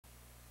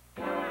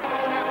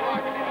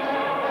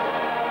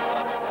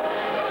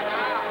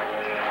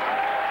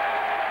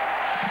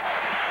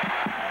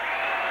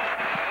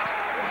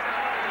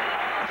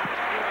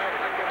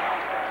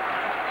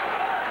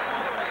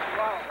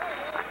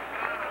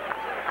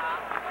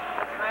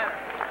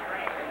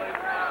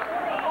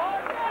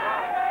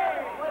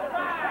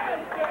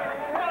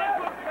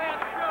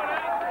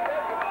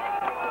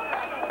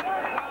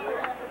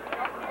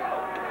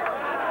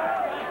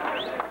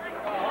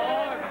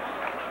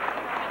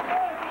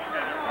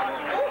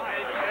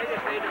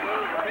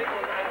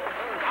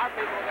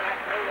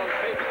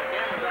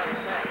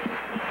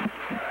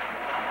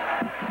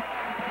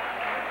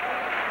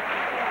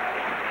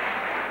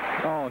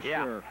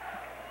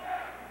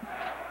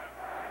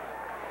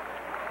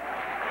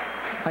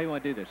How you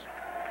want to do this?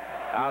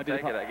 I'll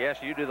take it. I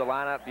guess you do the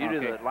lineup. You do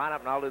the lineup,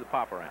 and I'll do the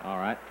pop around. All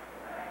right.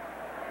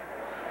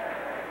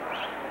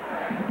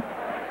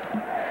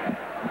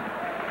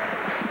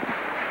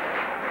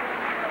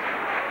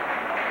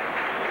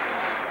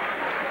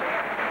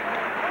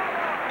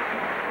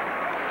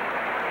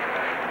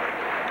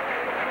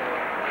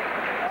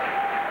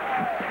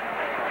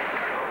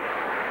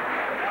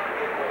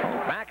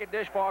 Back at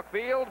Disch-Falk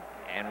Field,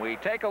 and we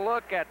take a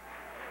look at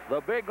the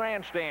big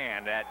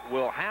grandstand that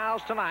will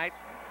house tonight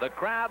the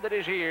crowd that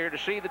is here to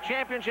see the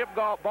championship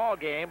ball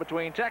game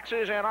between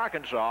Texas and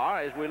Arkansas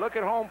as we look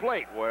at home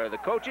plate, where the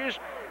coaches,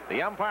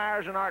 the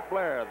umpires, and Art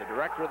Blair, the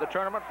director of the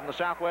tournament from the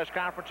Southwest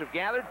Conference, have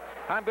gathered.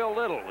 I'm Bill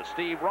Little with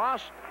Steve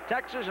Ross.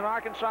 Texas and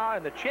Arkansas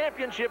in the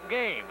championship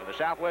game of the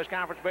Southwest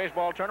Conference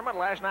baseball tournament.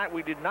 Last night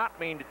we did not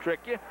mean to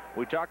trick you.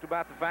 We talked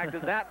about the fact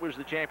that that was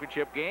the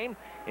championship game.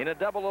 In a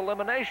double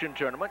elimination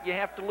tournament, you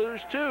have to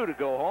lose 2 to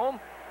go home.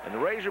 And the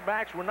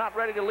Razorbacks were not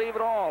ready to leave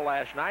at all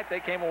last night.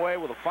 They came away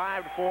with a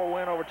 5-4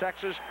 win over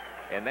Texas,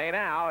 and they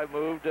now have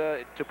moved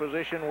to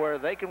position where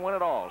they can win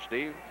it all,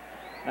 Steve.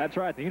 That's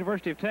right. The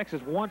University of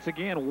Texas once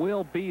again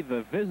will be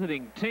the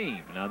visiting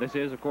team. Now, this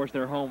is, of course,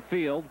 their home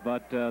field,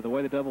 but the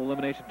way the double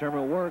elimination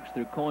tournament works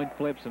through coin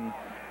flips and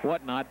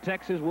whatnot,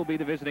 Texas will be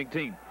the visiting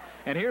team.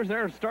 And here's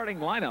their starting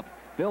lineup.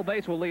 Bill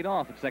Bates will lead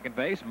off at second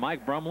base.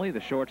 Mike Brumley,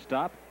 the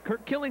shortstop.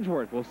 Kirk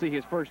Killingsworth will see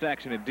his first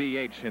action at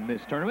DH in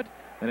this tournament.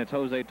 Then it's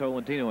Jose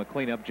Tolentino at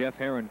cleanup, Jeff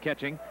Herron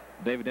catching,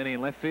 David Denny in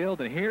left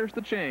field, and here's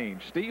the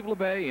change. Steve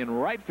LeBay in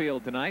right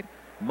field tonight,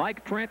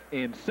 Mike Trent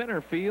in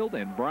center field,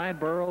 and Brian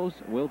Burrows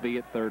will be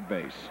at third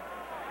base.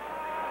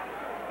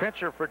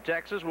 Pitcher for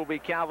Texas will be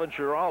Calvin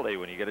Schiraldi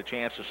when you get a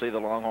chance to see the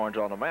Longhorns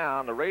on the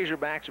mound. The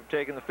Razorbacks have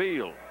taken the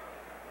field.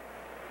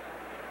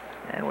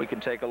 And we can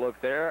take a look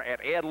there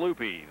at Ed Lupe,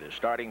 the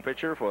starting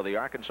pitcher for the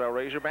Arkansas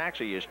Razorbacks.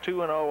 He is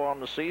 2-0 on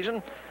the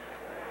season.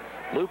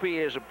 Lupe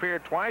has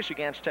appeared twice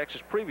against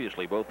Texas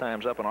previously, both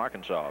times up in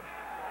Arkansas.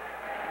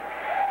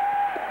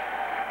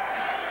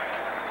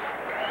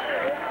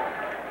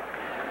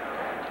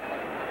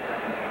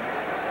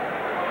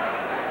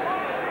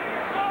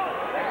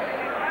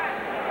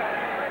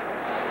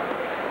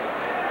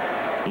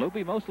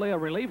 Lupe mostly a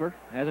reliever.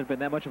 Hasn't been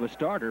that much of a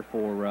starter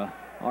for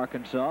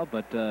Arkansas,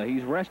 but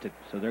he's rested,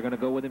 so they're going to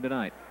go with him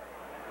tonight.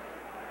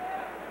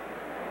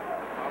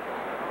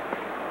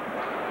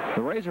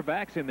 The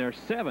Razorbacks in their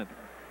 7th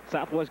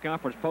Southwest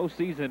Conference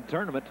postseason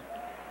tournament.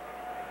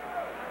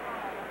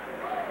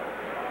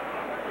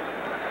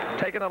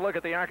 Taking a look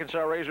at the Arkansas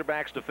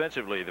Razorbacks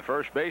defensively, the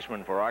first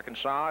baseman for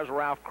Arkansas is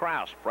Ralph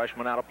Krause,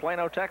 freshman out of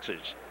Plano,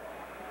 Texas.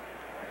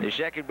 The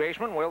second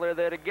baseman, well, they're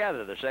there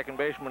together. The second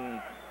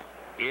baseman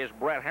is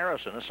Brett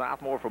Harrison, a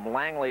sophomore from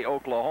Langley,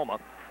 Oklahoma.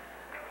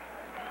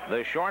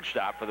 The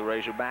shortstop for the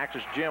Razorbacks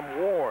is Jim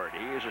Ward.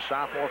 He is a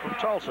sophomore from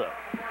Tulsa.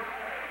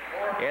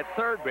 At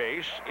third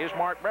base is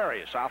Mark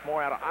Berry, a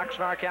sophomore out of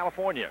Oxnard,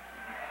 California.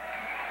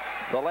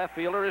 The left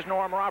fielder is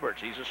Norm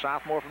Roberts. He's a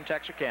sophomore from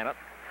Texarkana.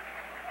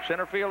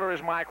 Center fielder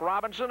is Mike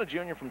Robinson, a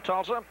junior from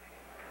Tulsa.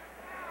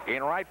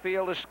 In right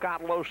field is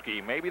Scott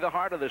Losky, maybe the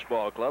heart of this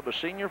ball club, a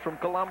senior from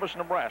Columbus,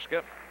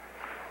 Nebraska.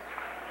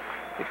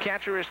 The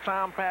catcher is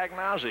Tom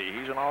Pagnozzi.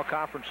 He's an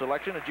all-conference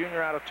selection, a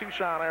junior out of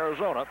Tucson,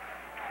 Arizona.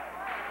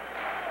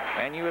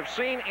 And you have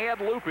seen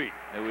Ed Lupe,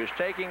 who is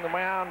taking the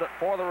mound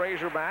for the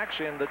Razorbacks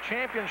in the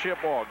championship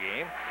ball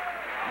game.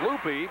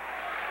 Lupe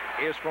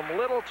is from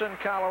Littleton,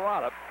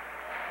 Colorado.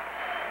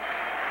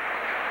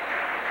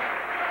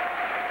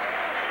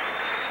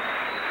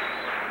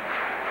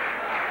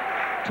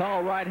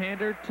 Tall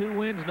right-hander, 2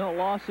 wins, no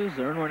losses.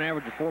 Earned run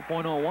average of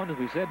 4.01. As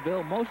we said,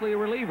 Bill, mostly a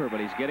reliever, but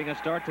he's getting a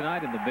start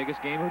tonight in the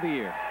biggest game of the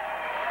year.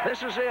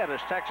 This is it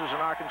as Texas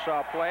and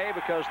Arkansas play,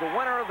 because the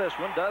winner of this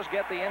one does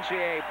get the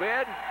NCAA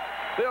bid.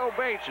 Bill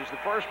Bates is the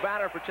first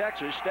batter for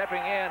Texas,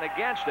 stepping in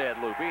against Ed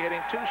Lupe,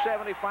 hitting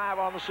 .275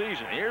 on the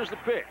season. Here's the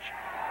pitch.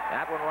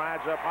 That one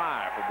rides up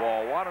high for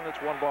ball 1, and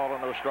it's 1 ball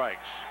and no strikes.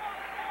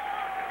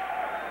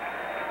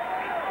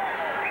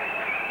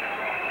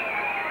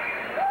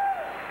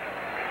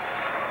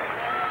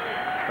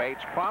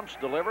 Bates pumps,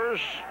 delivers.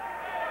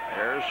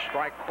 There's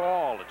strike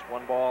called. It's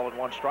 1 ball and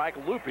 1 strike.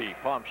 Lupe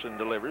pumps and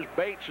delivers.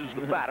 Bates is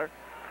the batter.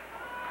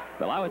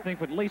 Well, I would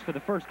think at least for the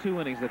first 2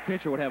 innings, the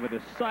pitcher would have a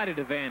decided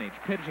advantage,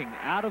 pitching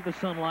out of the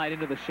sunlight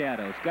into the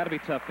shadows. Got to be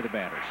tough for the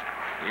batters.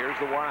 Here's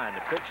the wind.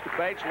 The pitch to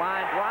Bates,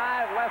 line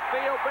drive, left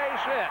field, base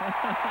hit.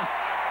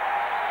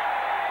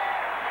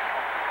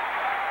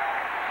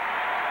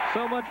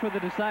 So much for the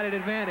decided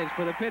advantage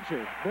for the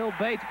pitcher. Bill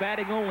Bates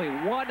batting only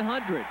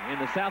 100 in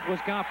the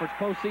Southwest Conference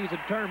postseason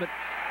tournament.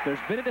 There's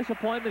been a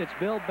disappointment. It's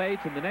Bill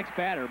Bates, and the next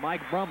batter,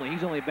 Mike Brumley.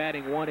 He's only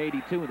batting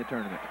 182 in the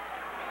tournament.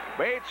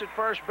 Bates at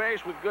first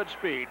base with good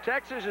speed.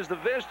 Texas is the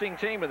visiting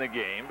team in the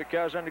game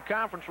because under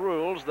conference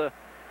rules,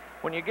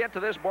 when you get to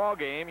this ball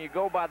game, you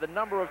go by the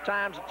number of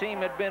times the team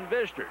had been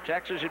visitor.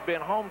 Texas had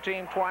been home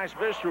team twice,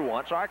 visitor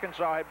once.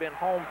 Arkansas had been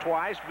home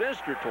twice,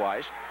 visitor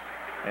twice.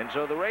 And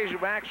so the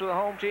Razorbacks are the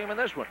home team in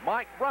this one.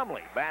 Mike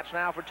Brumley bats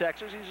now for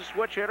Texas. He's a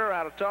switch hitter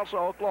out of Tulsa,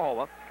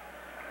 Oklahoma.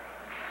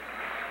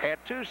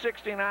 at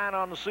 269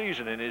 on the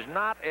season, and is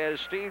not,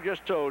 as Steve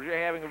just told you,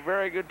 having a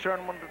very good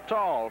tournament at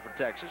all for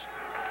Texas.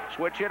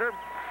 Switch hitter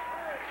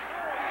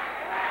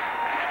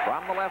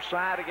from the left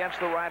side against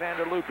the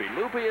right-hander Lupe.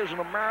 Lupe is an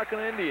American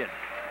Indian.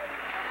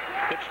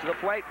 Pitch to the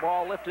plate,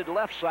 ball lifted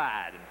left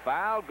side and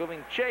foul.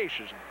 Giving chase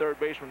is third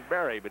baseman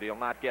Berry, but he'll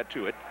not get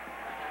to it.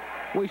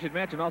 We should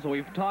mention also,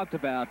 we've talked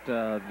about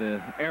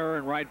the error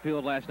in right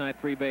field last night,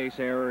 three-base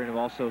error, and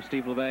also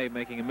Steve LeVay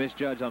making a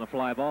misjudge on a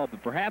fly ball.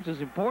 But perhaps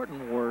as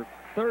important were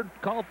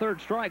called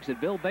third strikes that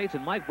Bill Bates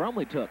and Mike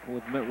Brumley took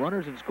with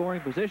runners in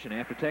scoring position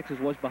after Texas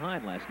was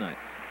behind last night.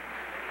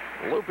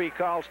 Lupe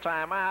calls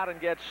timeout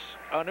and gets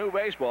a new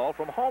baseball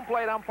from home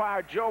plate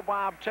umpire Joe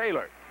Bob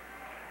Taylor.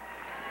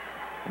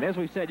 And as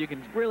we said, you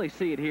can really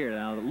see it here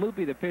now. Lupe,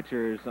 the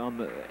pitcher, is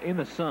in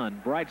the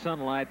sun, bright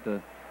sunlight,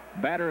 the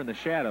batter in the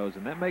shadows,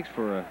 and that makes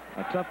for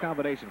a tough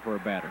combination for a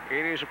batter.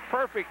 It is a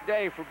perfect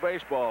day for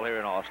baseball here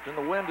in Austin.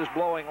 The wind is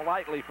blowing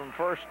lightly from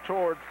first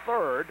toward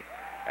third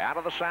out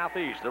of the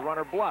southeast. The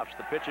runner bluffs.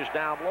 The pitch is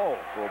down low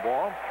for a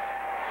ball.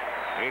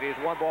 It is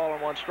 1 ball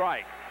and 1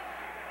 strike.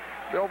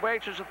 Bill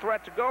Bates is a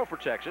threat to go for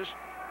Texas.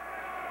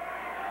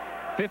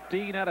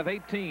 15 out of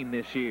 18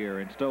 this year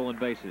in stolen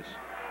bases.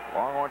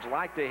 Longhorns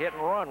like to hit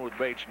and run with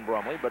Bates and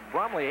Brumley, but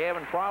Brumley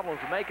having problems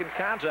making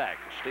contact,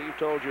 as Steve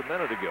told you a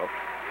minute ago.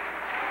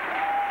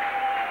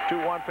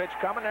 2-1 pitch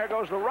coming. There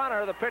goes the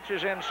runner. The pitch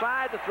is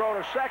inside. The throw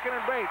to second,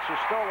 and Bates has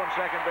stolen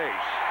second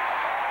base.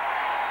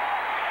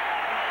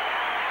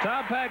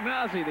 Tom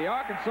Pagnozzi, the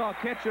Arkansas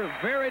catcher,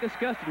 very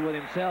disgusted with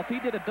himself. He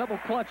did a double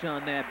clutch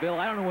on that, Bill.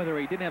 I don't know whether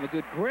he didn't have a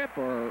good grip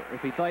or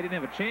if he thought he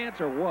didn't have a chance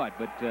or what,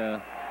 but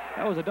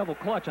that was a double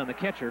clutch on the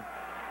catcher.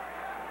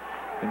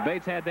 And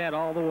Bates had that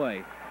all the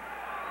way.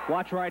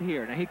 Watch right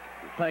here. Now,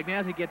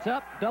 Pagnozzi gets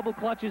up, double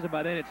clutches, and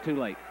by then it's too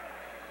late.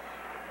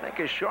 I think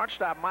his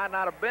shortstop might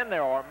not have been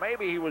there, or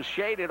maybe he was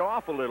shaded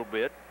off a little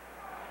bit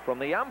from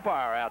the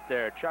umpire out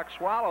there, Chuck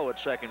Swallow at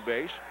second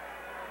base.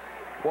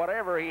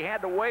 Whatever, he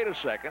had to wait a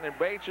second, and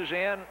Bates is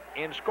in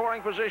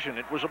scoring position.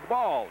 It was a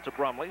ball to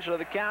Brumley, so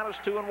the count is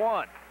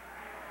 2-1.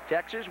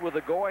 Texas with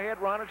a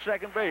go-ahead run at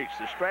second base.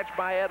 The stretch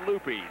by Ed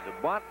Lupe. The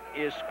bunt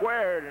is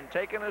squared and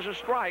taken as a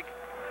strike,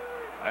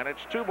 and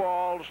it's 2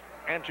 balls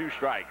and 2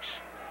 strikes.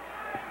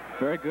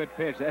 Very good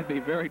pitch. That'd be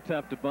very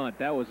tough to bunt.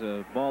 That was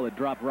a ball that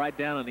dropped right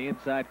down on the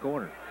inside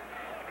corner.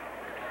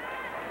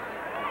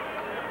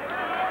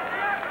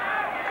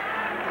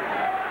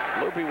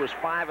 Lupe was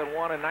 5-1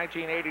 in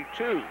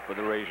 1982 for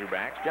the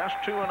Razorbacks. Just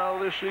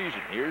 2-0 this season.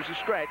 Here's the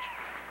stretch.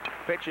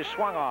 Pitch is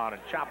swung on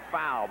and chopped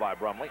foul by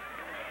Brumley.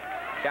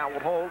 Count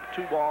will hold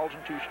 2 balls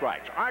and 2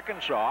 strikes.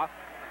 Arkansas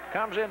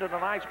comes into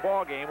tonight's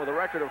ball game with a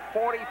record of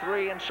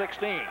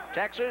 43-16.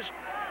 Texas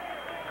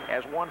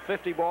has won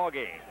 50 ball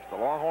games. The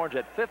Longhorns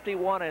at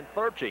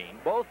 51-13.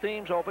 Both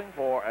teams hoping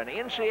for an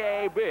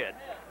NCAA bid.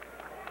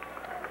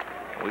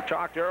 We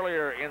talked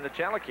earlier in the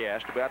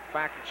telecast about the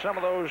fact that some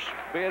of those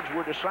bids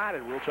were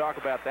decided. We'll talk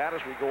about that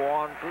as we go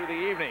on through the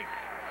evening.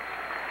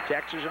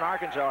 Texas and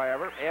Arkansas,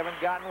 however,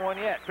 haven't gotten one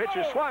yet. Pitch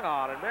is swung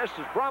on and missed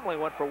as Brumley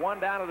went for 1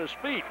 down at his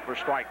feet for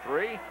strike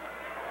 3.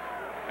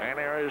 And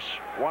there is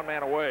 1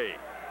 man away.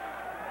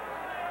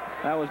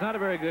 That was not a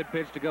very good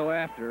pitch to go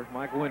after.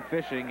 Michael went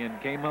fishing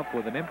and came up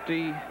with an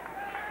empty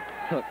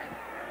hook.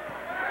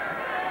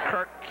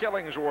 Kirk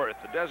Killingsworth,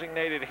 the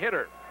designated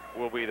hitter,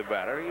 will be the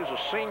batter. He's a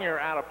senior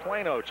out of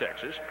Plano,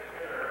 Texas.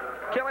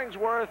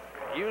 Killingsworth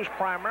used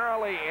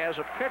primarily as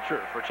a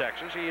pitcher for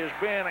Texas. He has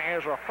been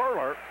as a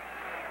hurler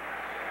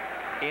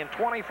in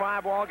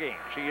 25 ball games.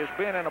 He has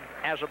been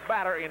as a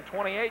batter in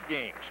 28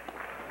 games.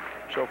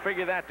 So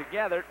figure that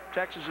together.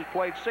 Texas has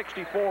played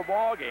 64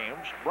 ball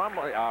games.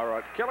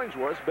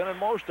 Killingsworth's been in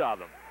most of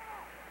them.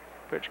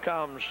 Pitch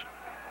comes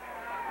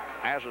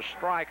as a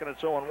strike, and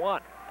it's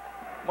 0-1.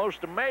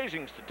 Most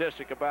amazing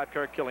statistic about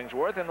Kirk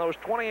Killingsworth, in those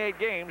 28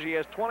 games, he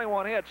has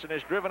 21 hits and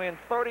has driven in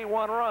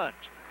 31 runs.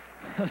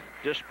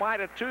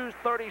 Despite a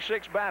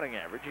 .236 batting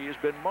average, he has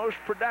been most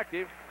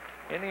productive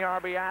in the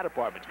RBI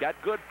department. He's got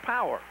good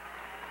power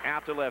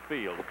out to left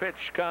field. The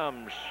pitch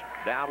comes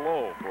down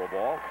low for a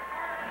ball,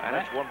 and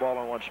that's 1 ball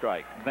and 1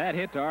 strike. That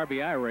hit to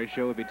RBI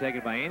ratio would be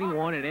taken by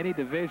anyone in any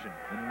division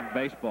in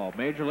baseball,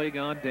 Major League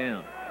on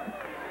down.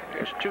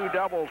 There's 2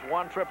 doubles,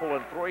 1 triple,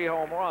 and 3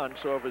 home runs.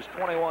 So of his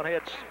 21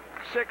 hits,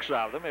 6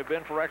 of them have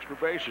been for extra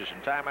bases.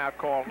 And timeout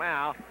call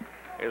now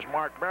is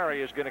Mark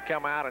Berry is going to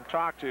come out and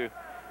talk to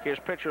his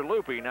pitcher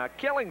Lupe. Now,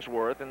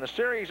 Killingsworth in the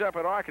series up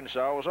at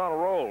Arkansas was on a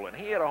roll, and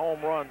he had a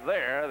home run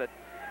there that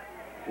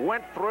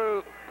went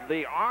through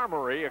the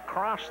armory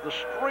across the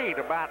street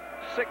about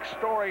 6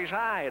 stories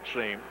high, it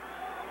seemed,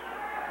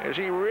 as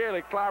he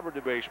really clobbered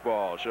the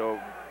baseball. So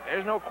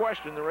there's no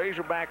question the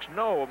Razorbacks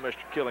know of Mr.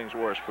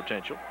 Killingsworth's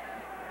potential.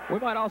 We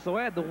might also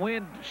add the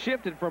wind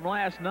shifted from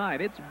last night.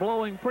 It's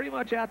blowing pretty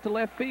much out to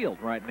left field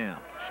right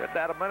now. Said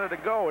that a minute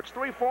ago. It's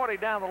 340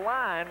 down the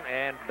line,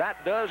 and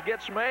that does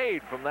get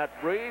made from that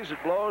breeze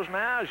that blows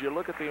now as you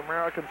look at the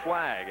American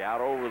flag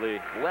out over the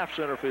left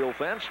center field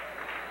fence.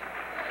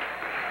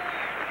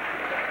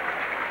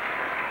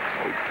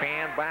 We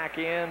pan back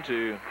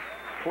into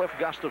Cliff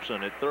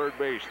Gustafson at third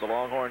base, the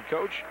Longhorn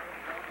coach.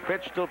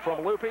 Pitch to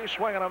from Loopy,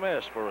 swing and a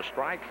miss for a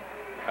strike.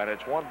 And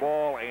it's 1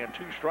 ball and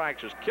 2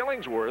 strikes as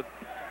Killingsworth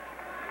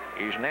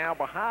is now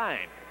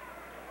behind.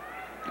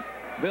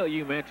 Bill,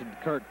 you mentioned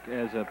Kirk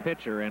as a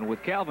pitcher, and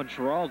with Calvin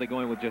Schiraldi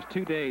going with just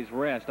 2 days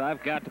rest,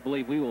 I've got to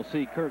believe we will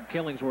see Kirk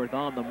Killingsworth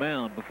on the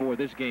mound before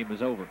this game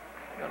is over.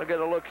 Going to get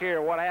a look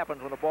here what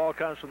happens when the ball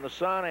comes from the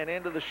sun and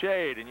into the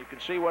shade, and you can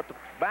see what the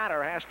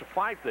batter has to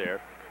fight there.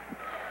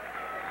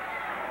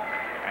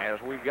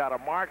 As we've got a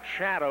marked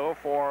shadow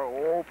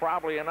for,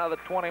 probably another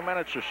 20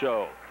 minutes or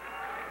so.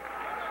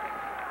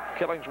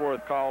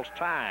 Killingsworth calls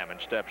time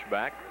and steps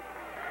back.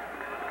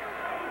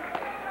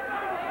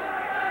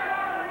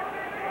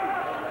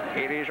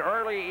 It is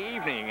early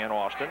evening in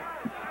Austin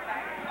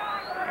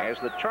as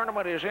the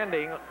tournament is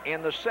ending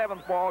in the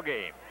 7th ball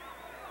game.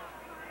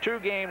 2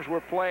 games were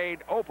played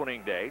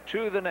opening day,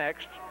 2 the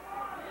next,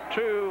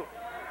 2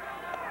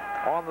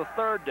 on the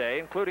 3rd day,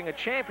 including a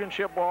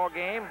championship ball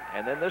game,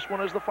 and then this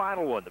one is the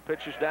final one. The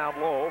pitch is down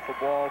low for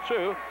ball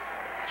 2.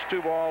 It's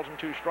 2 balls and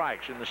 2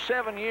 strikes. In the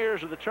 7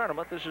 years of the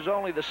tournament, this is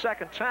only the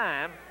 2nd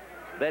time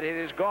that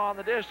it has gone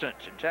the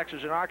distance. And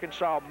Texas and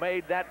Arkansas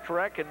made that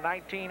trek in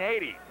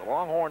 1980. The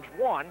Longhorns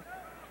won.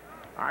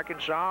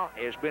 Arkansas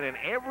has been in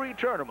every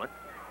tournament,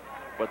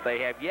 but they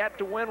have yet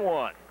to win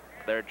one.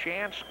 Their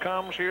chance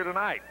comes here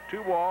tonight.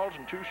 2 balls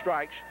and 2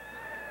 strikes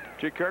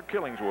to Kirk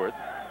Killingsworth.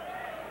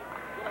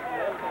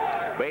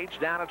 Bates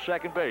down at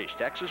second base.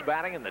 Texas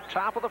batting in the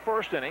top of the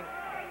 1st inning.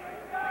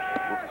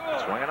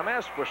 Swing and a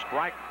miss for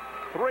strike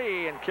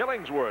 3, and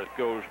Killingsworth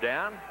goes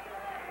down.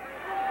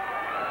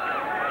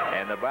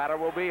 And the batter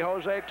will be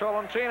Jose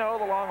Tolentino,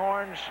 the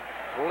Longhorns'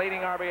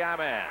 leading RBI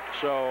man.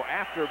 So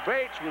after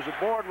Bates was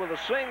aboard with a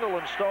single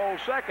and stole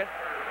second,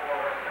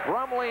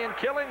 Brumley and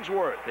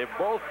Killingsworth have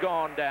both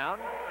gone down.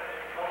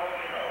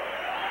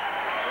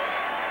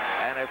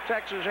 And if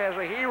Texas has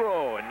a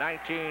hero in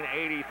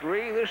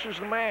 1983, this is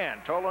the man.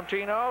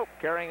 Tolentino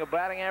carrying a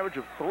batting average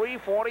of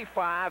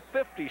 .345,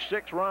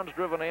 56 runs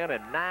driven in,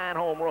 and 9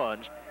 home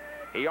runs.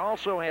 He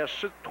also has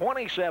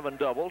 27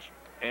 doubles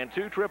and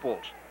 2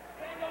 triples.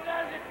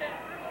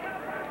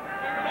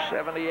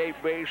 78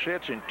 base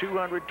hits and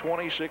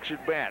 226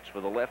 at-bats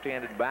for the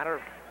left-handed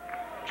batter,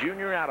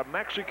 junior out of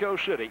Mexico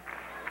City.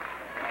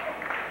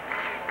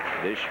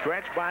 This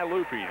stretch by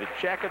Loopy, the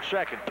check at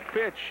second. The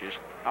pitch is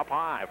up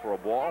high for a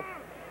ball,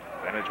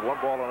 and it's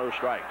 1 ball and no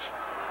strikes.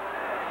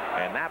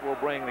 And that will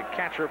bring the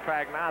catcher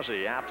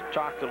Pagnozzi out to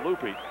talk to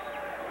Loopy.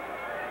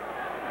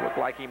 Looked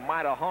like he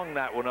might have hung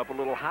that one up a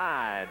little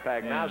high, and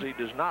Pagnozzi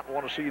does not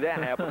want to see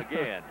that happen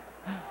again.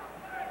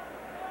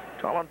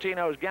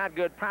 Tolentino's got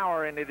good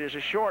power, and it is a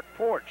short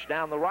porch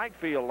down the right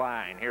field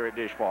line here at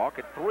Dish Falk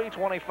at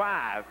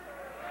 .325.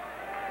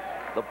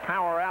 The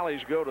power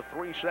alleys go to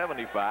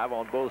 .375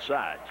 on both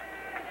sides.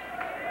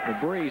 The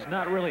breeze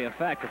not really a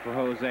factor for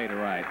Jose to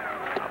right.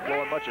 Not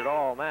blowing much at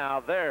all now.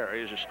 There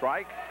is a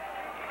strike,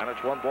 and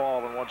it's 1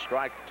 ball and 1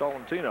 strike to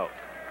Tolentino.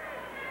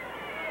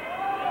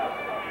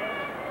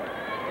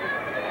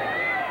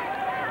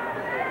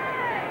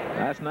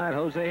 Last night,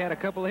 Jose had a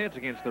couple of hits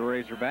against the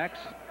Razorbacks.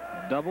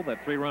 Double,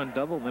 that 3-run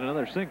double, and then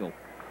another single.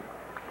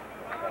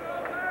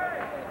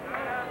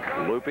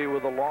 Loopy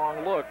with a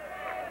long look.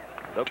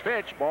 The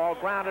pitch, ball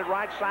grounded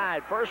right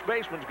side. First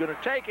baseman's going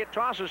to take it,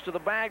 tosses to the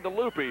bag to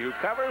Loopy, who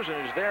covers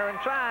and is there in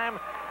time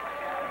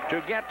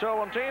to get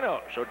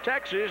Tolentino. So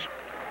Texas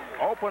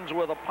opens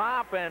with a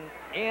pop and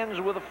ends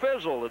with a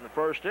fizzle in the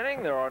 1st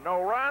inning. There are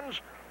no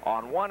runs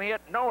on 1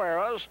 hit, no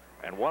errors,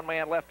 and 1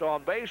 man left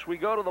on base. We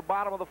go to the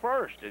bottom of the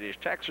 1st. It is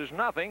Texas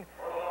nothing,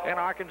 and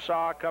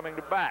Arkansas coming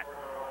to bat.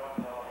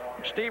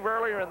 Steve,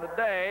 earlier in the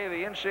day,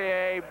 the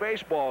NCAA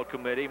baseball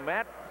committee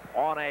met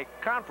on a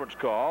conference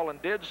call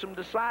and did some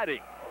deciding.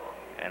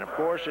 And of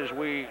course, as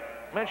we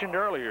mentioned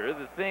earlier,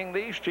 the thing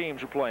these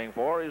teams are playing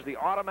for is the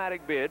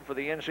automatic bid for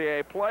the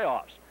NCAA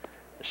playoffs.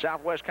 The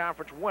Southwest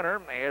Conference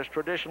winner has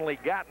traditionally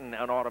gotten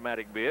an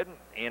automatic bid.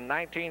 In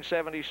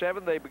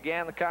 1977, they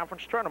began the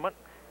conference tournament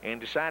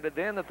and decided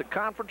then that the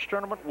conference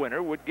tournament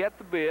winner would get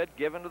the bid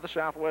given to the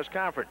Southwest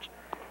Conference.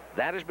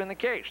 That has been the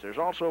case. There's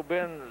also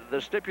been the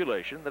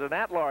stipulation that an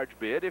at-large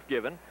bid, if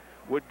given,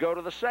 would go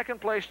to the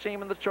 2nd place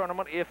team in the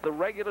tournament if the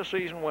regular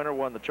season winner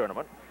won the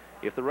tournament.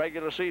 If the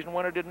regular season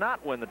winner did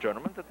not win the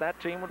tournament, that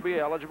team would be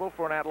eligible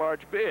for an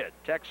at-large bid.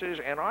 Texas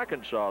and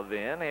Arkansas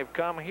then have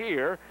come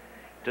here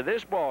to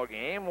this ball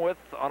game with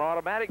an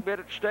automatic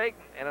bid at stake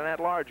and an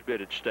at-large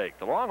bid at stake.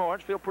 The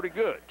Longhorns feel pretty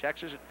good.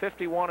 Texas at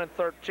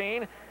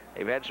 51-13.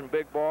 They've had some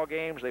big ball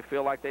games. They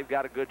feel like they've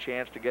got a good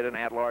chance to get an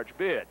at-large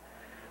bid.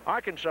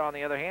 Arkansas, on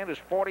the other hand, is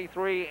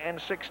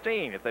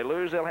 43-16. If they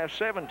lose, they'll have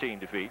 17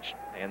 defeats.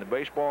 And the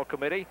baseball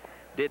committee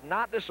did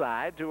not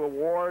decide to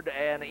award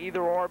an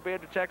either-or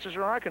bid to Texas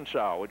or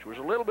Arkansas, which was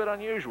a little bit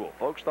unusual.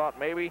 Folks thought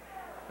maybe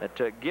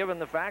that given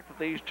the fact that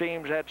these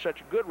teams had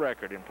such a good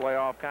record in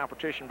playoff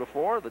competition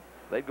before, that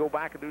they'd go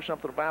back and do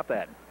something about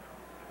that.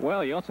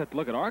 Well, you also have to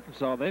look at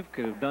Arkansas. They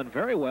could have done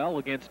very well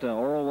against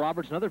Oral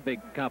Roberts, another big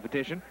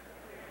competition.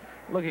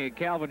 Looking at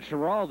Calvin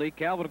Schiraldi.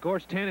 Calvin, of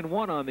course,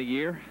 10-1 on the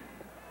year.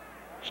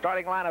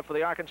 Starting lineup for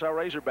the Arkansas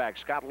Razorbacks.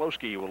 Scott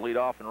Losky will lead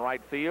off in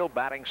right field.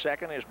 Batting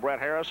second is Brett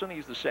Harrison.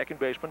 He's the second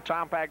baseman.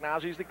 Tom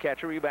Pagnozzi is the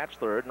catcher. He bats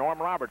third. Norm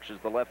Roberts is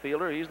the left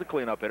fielder. He's the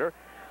cleanup hitter.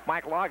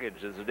 Mike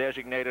Loggins is the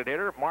designated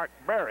hitter. Mark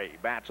Berry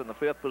bats in the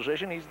fifth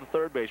position. He's the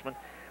third baseman.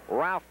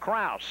 Ralph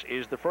Krause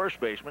is the first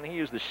baseman. He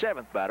is the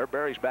seventh batter.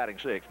 Berry's batting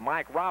sixth.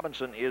 Mike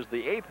Robinson is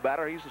the eighth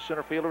batter. He's the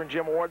center fielder. And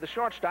Jim Ward, the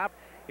shortstop,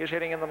 is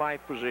hitting in the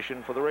ninth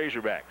position for the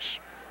Razorbacks.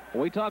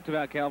 We talked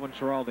about Calvin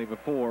Schiraldi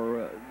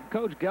before.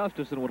 Coach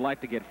Gustafson would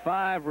like to get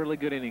 5 really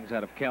good innings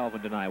out of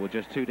Calvin tonight with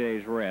just 2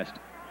 days rest.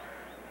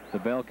 The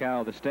bell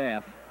cow of the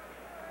staff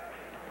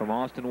from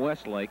Austin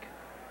Westlake.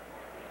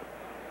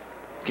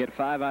 Get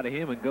 5 out of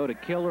him and go to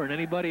Killer and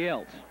anybody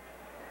else.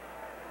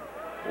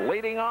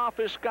 Leading off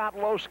is Scott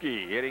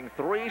Losky, hitting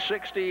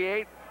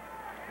 .368.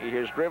 He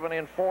has driven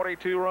in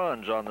 42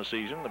 runs on the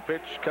season. The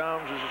pitch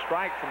comes as a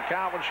strike from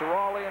Calvin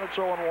Schiraldi, and it's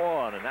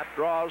 0-1, and that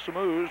draws some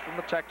oohs from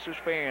the Texas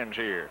fans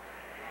here.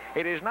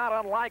 It is not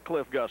unlike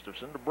Cliff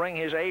Gustafson to bring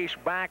his ace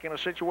back in a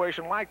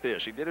situation like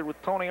this. He did it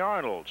with Tony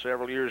Arnold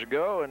several years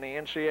ago in the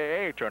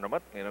NCAA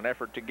tournament in an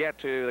effort to get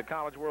to the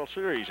College World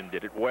Series, and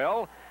did it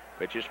well.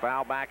 Pitch is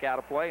foul back out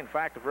of play. In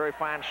fact, a very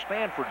fine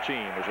Stanford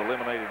team was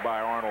eliminated by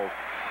Arnold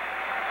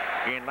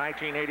in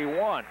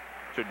 1981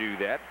 to do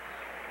that.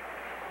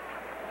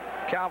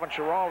 Calvin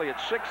Schiraldi at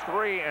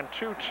 6'3" and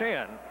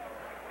 210,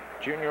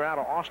 junior out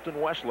of Austin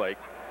Westlake.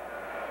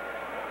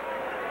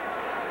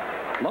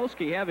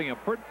 Losky having a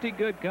pretty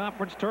good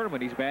conference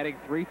tournament. He's batting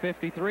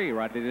 .353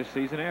 right at his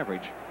season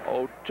average.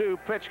 0-2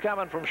 pitch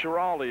coming from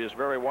Schiraldi is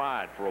very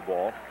wide for a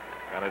ball,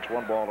 and it's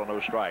 1 ball and no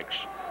strikes.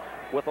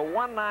 With a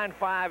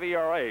 1.95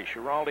 ERA,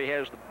 Schiraldi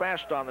has the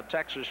best on the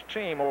Texas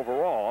team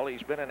overall.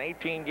 He's been in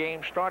 18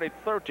 games, started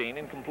 13,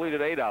 and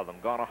completed 8 of them.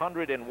 Gone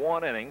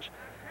 101 innings.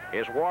 He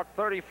has walked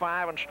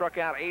 35 and struck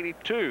out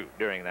 82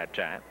 during that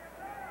time.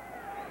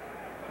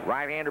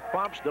 Right-hander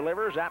pumps,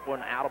 delivers. That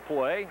one out of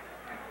play.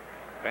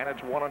 And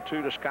it's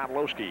 1-2 to Scott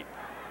Losky.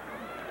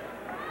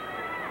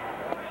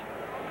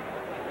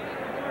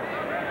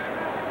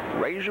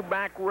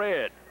 Razorback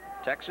red.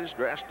 Texas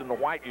dressed in the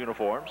white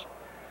uniforms.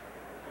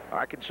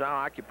 Arkansas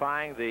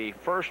occupying the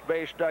first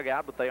base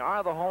dugout, but they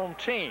are the home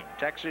team.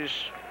 Texas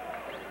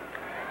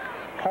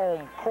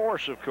home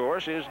course, of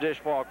course, is Dish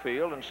Falk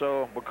Field, and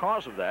so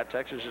because of that,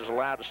 Texas is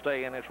allowed to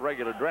stay in its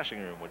regular dressing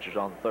room, which is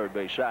on the third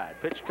base side.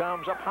 Pitch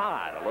comes up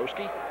high to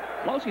Losky.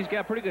 Losky's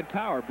got pretty good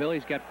power, Bill.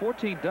 He's got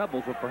 14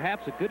 doubles, but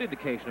perhaps a good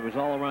indication of his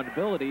all-around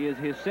ability is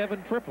his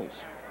 7 triples,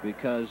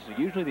 because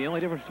usually the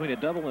only difference between a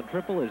double and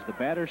triple is the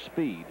batter's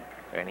speed.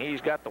 And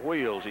he's got the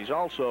wheels. He's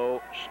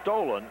also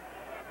stolen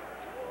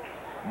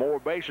more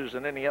bases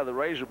than any other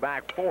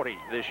Razorback, 40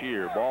 this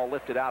year. Ball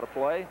lifted out of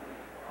play.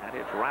 That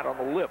hits right on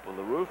the lip of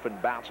the roof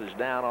and bounces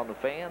down on the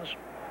fans.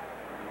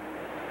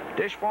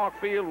 Dish Falk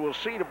Field will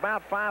seat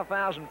about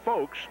 5,000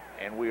 folks,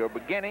 and we are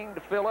beginning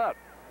to fill up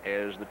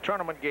as the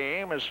tournament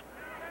game is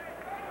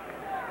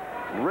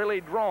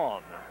really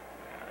drawn.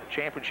 A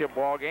championship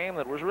ball game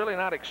that was really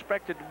not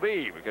expected to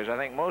be, because I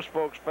think most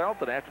folks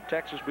felt that after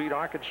Texas beat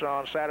Arkansas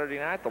on Saturday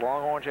night, the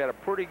Longhorns had a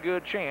pretty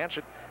good chance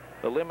at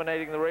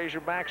eliminating the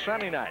Razorbacks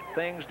Sunday night.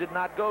 Things did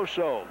not go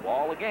so.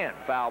 Ball again,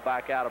 foul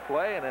back out of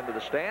play and into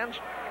the stands.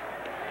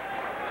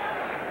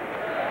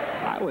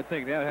 I would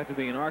think that would have to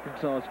be in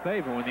Arkansas's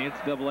favor when the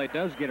NCAA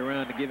does get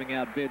around to giving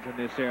out bids in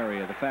this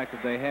area. The fact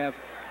that they have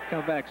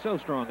come back so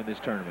strong in this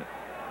tournament.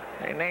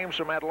 They named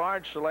some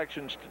at-large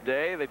selections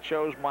today. They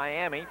chose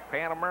Miami,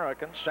 Pan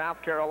American,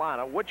 South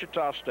Carolina,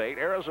 Wichita State,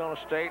 Arizona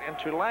State, and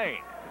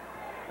Tulane.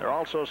 There are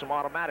also some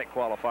automatic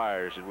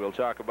qualifiers that we'll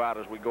talk about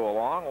as we go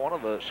along. One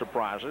of the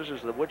surprises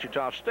is that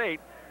Wichita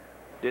State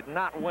did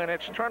not win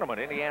its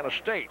tournament. Indiana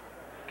State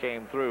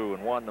came through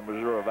and won the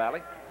Missouri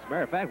Valley. As a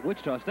matter of fact,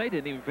 Wichita State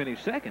didn't even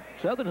finish second.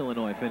 Southern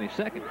Illinois finished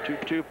second.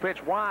 2-2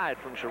 pitch wide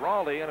from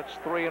Schiraldi, and it's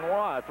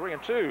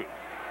 3-2.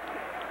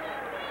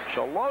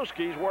 So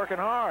Losky's working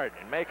hard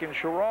and making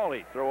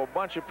Schiraldi throw a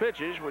bunch of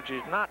pitches, which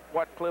is not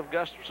what Cliff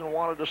Gustafson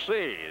wanted to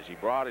see, as he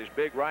brought his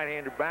big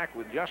right-hander back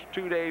with just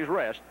 2 days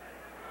rest.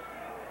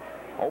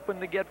 Hoping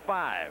to get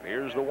 5.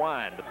 Here's the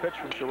wind. The pitch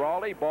from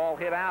Schiraldi. Ball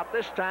hit out,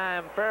 this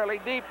time fairly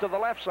deep to the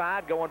left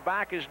side. Going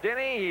back is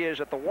Denny. He is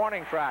at the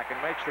warning track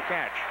and makes the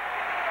catch.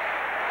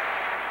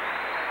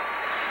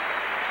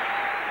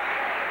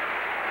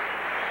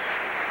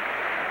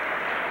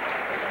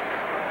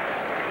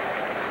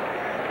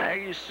 There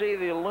you see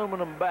the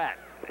aluminum bat,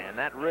 and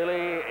that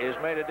really has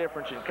made a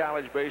difference in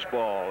college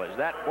baseball, as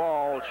that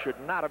ball should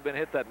not have been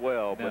hit that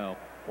well. No.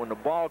 But when the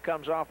ball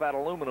comes off that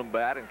aluminum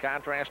bat, in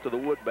contrast to the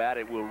wood bat,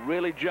 it will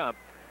really jump.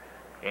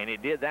 And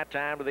it did that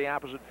time to the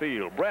opposite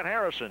field. Brett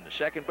Harrison, the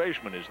second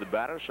baseman, is the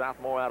batter.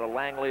 Sophomore out of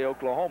Langley,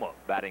 Oklahoma.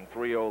 Batting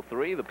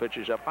 .303. The pitch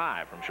is up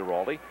high from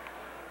Schiraldi.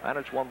 And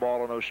it's 1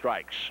 ball and no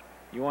strikes.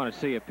 You want to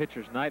see a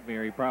pitcher's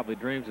nightmare, he probably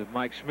dreams of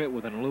Mike Schmidt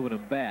with an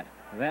aluminum bat.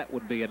 That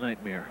would be a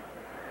nightmare.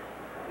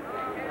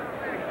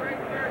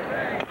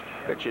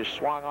 Pitch is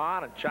swung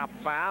on and chopped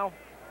foul.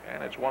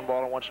 And it's 1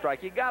 ball and 1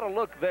 strike. You got to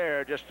look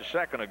there just a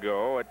second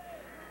ago at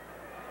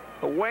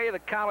the way the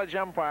college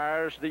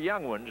umpires, the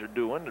young ones, are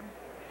doing to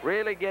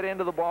really get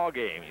into the ball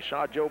game. You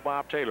saw Joe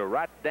Bob Taylor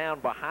right down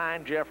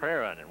behind Jeff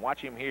Herron, and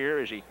watch him here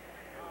as he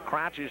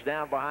crouches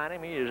down behind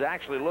him. He is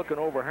actually looking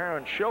over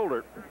Herron's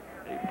shoulder.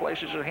 He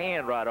places his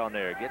hand right on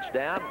there, gets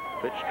down,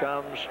 pitch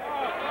comes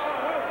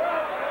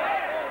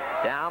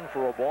down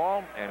for a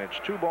ball, and it's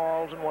 2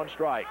 balls and 1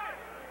 strike.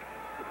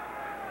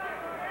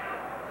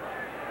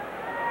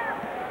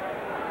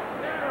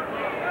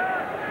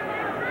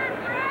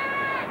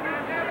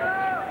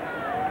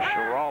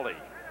 Schiraldi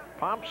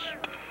pumps.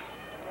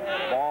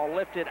 Ball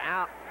lifted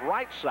out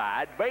right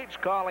side. Bates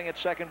calling at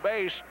second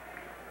base.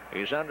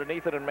 He's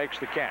underneath it and makes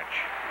the catch.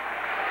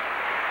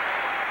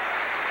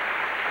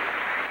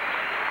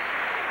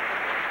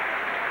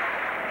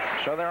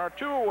 So there are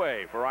 2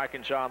 away for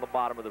Arkansas in the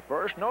bottom of the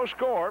first. No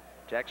score.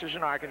 Texas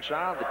and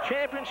Arkansas, the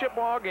championship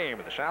ball game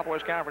of the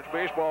Southwest Conference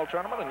Baseball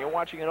Tournament, and you're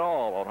watching it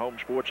all on Home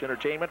Sports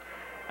Entertainment.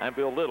 I'm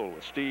Bill Little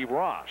with Steve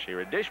Ross here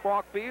at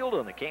Dishwalk Field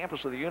on the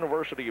campus of the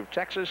University of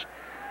Texas.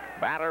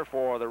 Batter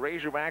for the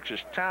Razorbacks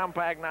is Tom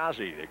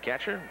Pagnozzi, the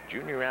catcher,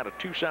 junior out of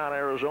Tucson,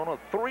 Arizona.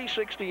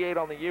 368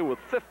 on the year with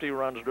 50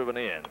 runs driven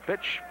in.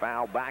 Pitch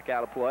foul back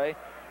out of play,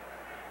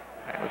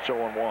 and it's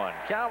 0-1.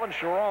 Calvin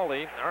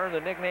Schiraldi earned the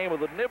nickname of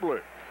the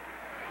Nibbler.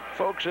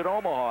 Folks at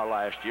Omaha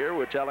last year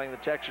were telling the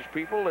Texas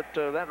people that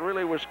that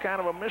really was kind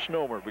of a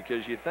misnomer,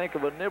 because you think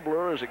of a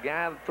nibbler as a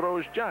guy that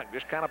throws junk,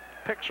 just kind of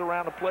picks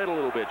around the plate a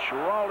little bit.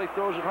 Schiraldi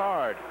throws it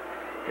hard.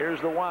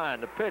 Here's the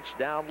wind, the pitch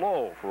down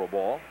low for a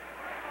ball.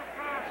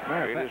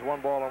 It is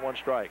 1 ball and 1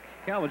 strike.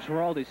 Calvin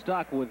Schiraldi's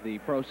stock with the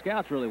pro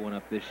scouts really went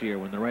up this year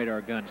when the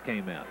radar guns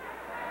came out.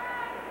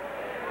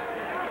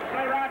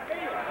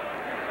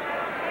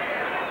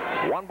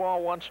 1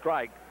 ball, 1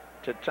 strike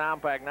to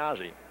Tom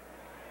Pagnozzi.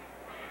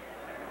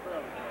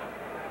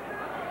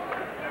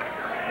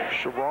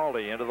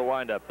 Schiraldi into the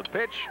windup. The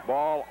pitch,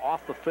 ball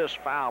off the fist,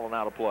 foul and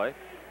out of play.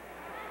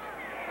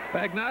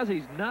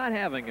 Pagnozzi's not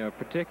having a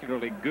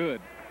particularly good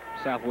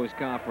Southwest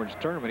Conference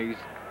tournament. He's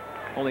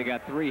only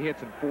got 3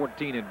 hits and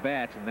 14 at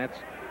bats, and that's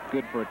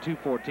good for a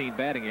 .214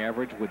 batting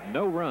average with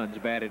no runs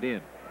batted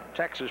in.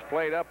 Texas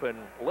played up in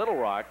Little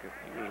Rock.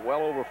 He was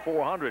well over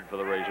 400 for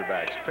the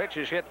Razorbacks. Pitch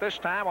is hit this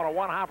time on a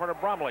 1-hopper to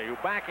Brumley, who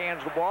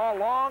backhands the ball.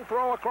 Long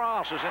throw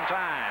across is in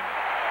time.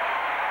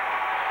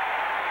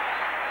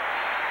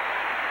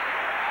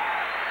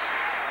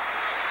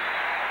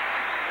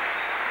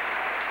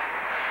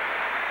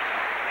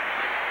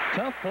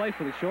 Tough play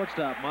for the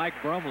shortstop, Mike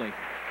Brumley.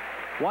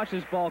 Watch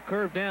this ball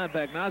curve down.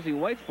 Pagnozzi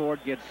waits for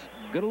it, gets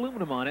good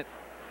aluminum on it.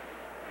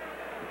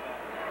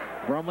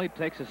 Brumley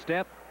takes a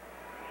step.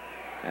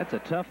 That's a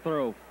tough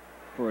throw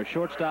for a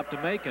shortstop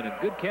to make, and a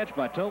good catch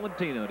by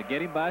Tolentino to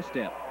get him by a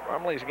step.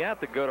 Brumley's got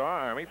the good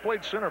arm. He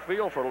played center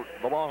field for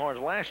the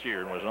Longhorns last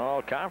year and was an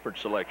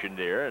all-conference selection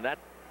there, and that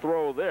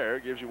throw there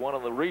gives you one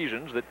of the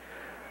reasons that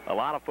a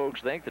lot of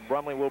folks think that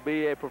Brumley will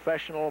be a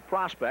professional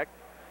prospect.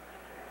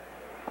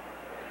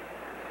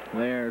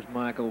 There's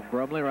Michael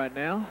Brumley right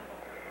now,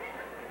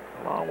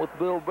 along with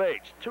Bill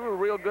Bates. 2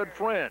 real good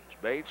friends.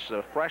 Bates,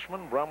 a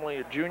freshman, Brumley,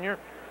 a junior.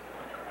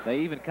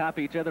 They even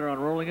copy each other on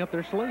rolling up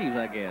their sleeves,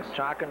 I guess.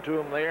 Talking to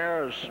him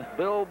there is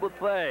Bill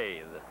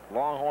Bethea, the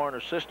Longhorn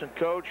assistant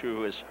coach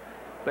who has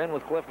been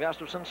with Cliff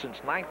Gustafson since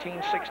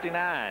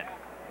 1969.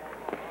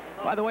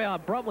 By the way, on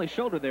Brumley's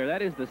shoulder there,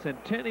 that is the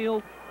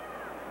centennial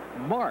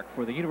mark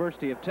for the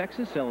University of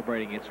Texas,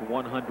 celebrating its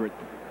 100th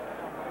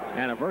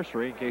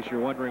anniversary, in case you're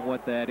wondering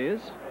what that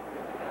is.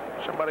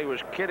 Somebody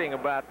was kidding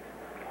about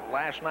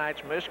last night's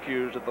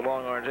miscues that the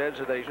Longhorns had,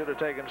 so they should have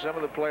taken some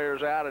of the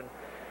players out and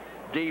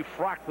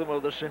defrocked them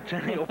of the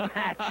centennial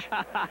patch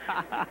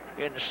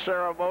in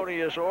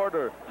ceremonious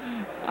order.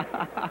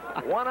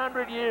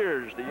 100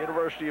 years the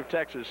University of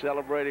Texas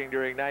celebrating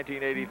during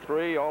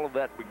 1983. All of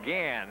that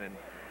began in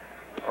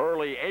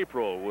early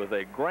April with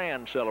a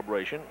grand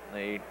celebration.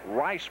 A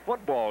Rice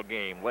football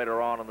game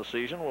later on in the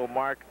season will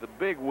mark the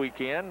big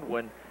weekend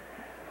when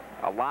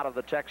a lot of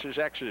the Texas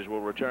X's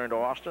will return to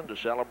Austin to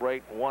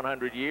celebrate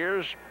 100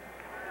 years.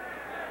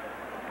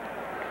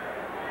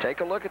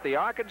 Take a look at the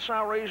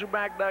Arkansas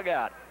Razorback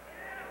dugout.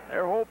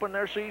 They're hoping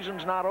their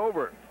season's not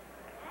over.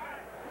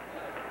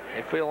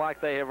 They feel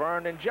like they have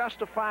earned, and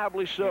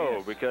justifiably so,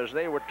 yes, because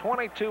they were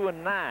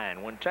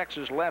 22-9 when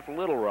Texas left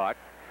Little Rock.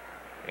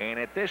 And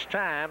at this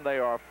time, they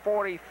are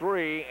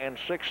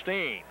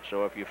 43-16.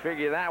 So if you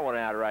figure that one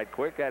out right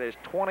quick, that is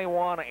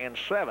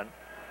 21-7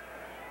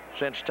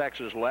 since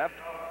Texas left.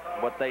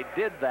 But they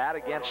did that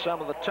against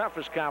some of the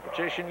toughest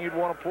competition you'd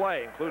want to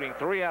play, including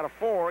 3 out of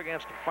 4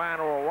 against the fine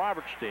Oral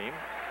Roberts team.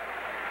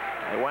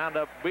 They wound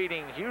up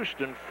beating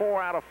Houston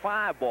 4 out of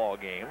 5 ball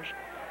games.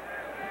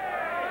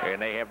 And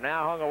they have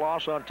now hung a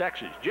loss on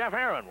Texas. Jeff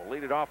Herron will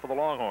lead it off for the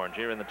Longhorns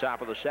here in the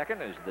top of the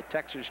second as the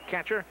Texas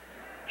catcher,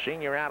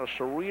 senior out of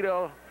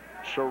Cerritos,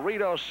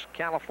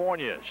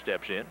 California,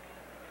 steps in.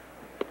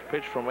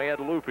 Pitch from Ed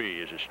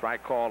Lupi is a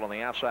strike call on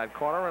the outside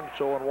corner, and it's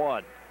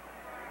 0-1.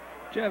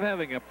 Jeff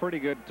having a pretty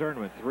good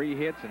tournament. 3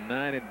 hits and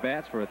 9 at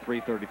bats for a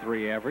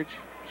 .333 average.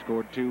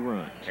 Scored 2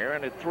 runs.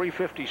 Herron at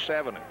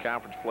 .357 in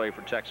conference play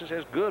for Texas.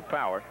 Has good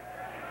power.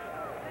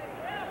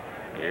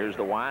 Here's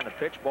the wind. The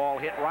pitch, ball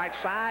hit right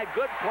side.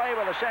 Good play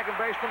by the second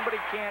baseman, but he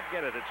can't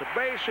get it. It's a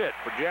base hit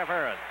for Jeff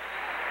Herron.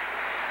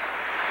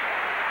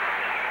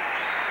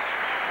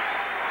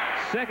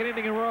 Second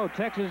inning in a row,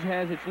 Texas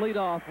has its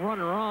leadoff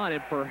runner on,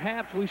 and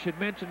perhaps we should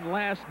mention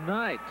last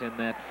night in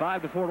that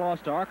 5-4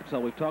 loss to Arkansas.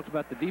 We've talked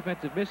about the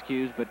defensive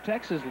miscues, but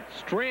Texas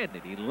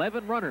stranded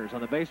 11 runners on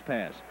the base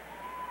pass.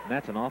 And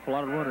that's an awful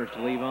lot of runners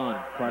to leave on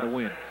and try to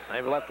win.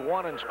 They've left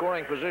one in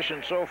scoring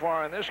position so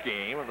far in this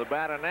game, and the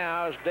batter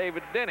now is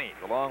David Denny,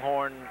 the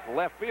Longhorn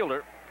left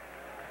fielder.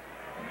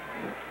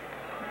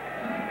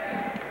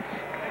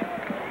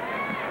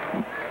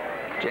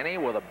 Denny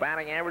with a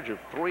batting average of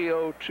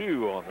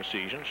 .302 on the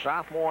season.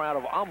 Sophomore out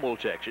of Humble,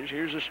 Texas.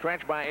 Here's a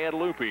stretch by Ed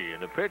Lupe,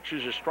 and the pitch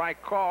is a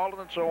strike called,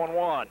 and it's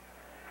 0-1.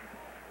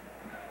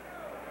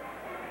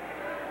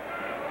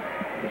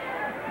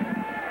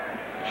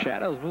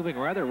 Shadows moving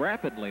rather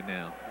rapidly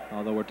now,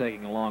 although we're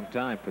taking a long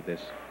time for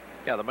this.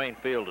 Yeah, the main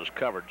field is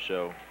covered,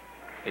 so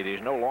it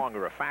is no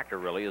longer a factor,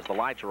 really, as the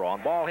lights are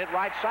on. Ball hit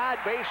right side,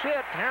 base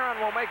hit. Herron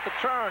will make the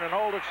turn and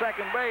hold at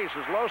second base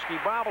as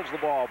Losky bobbles the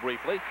ball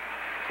briefly.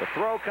 The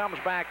throw comes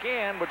back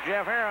in, but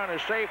Jeff Herron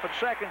is safe at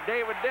second.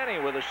 David Denny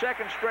with a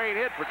second straight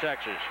hit for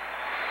Texas.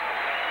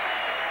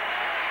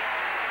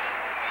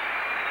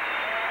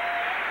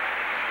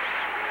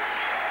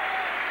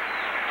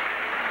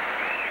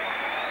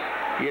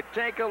 You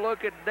take a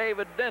look at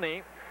David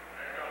Denny.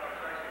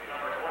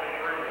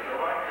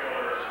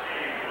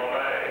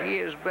 He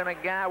has been a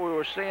guy we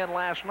were saying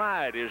last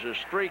night is a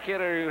streak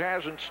hitter who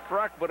hasn't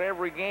struck, but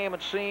every game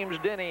it seems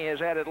Denny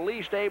has had at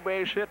least a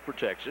base hit for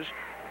Texas.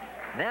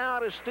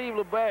 Now it is Steve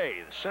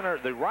LeBay,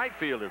 the right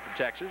fielder for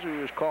Texas,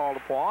 who is called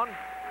upon.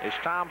 As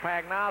Tom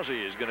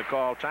Pagnozzi is going to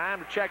call time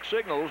to check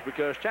signals,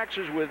 because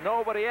Texas, with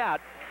nobody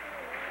out,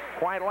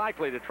 quite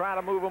likely to try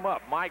to move him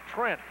up. Mike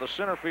Trent, the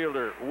center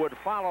fielder, would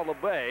follow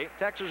LeBay.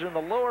 Texas in the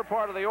lower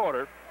part of the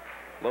order.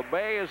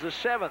 LeBay is the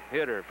 7th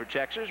hitter for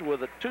Texas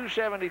with a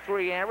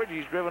 .273 average.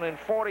 He's driven in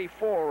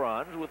 44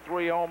 runs with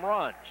 3 home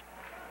runs.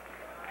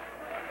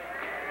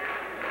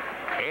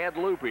 Ed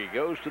Lupe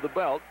goes to the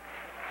belt.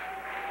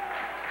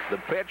 The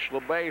pitch,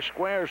 LeBay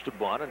squares to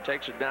bunt and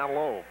takes it down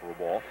low for a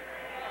ball.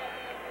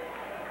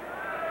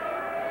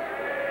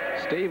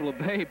 Steve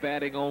LeBay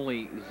batting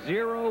only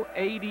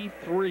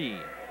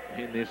 .083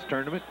 in this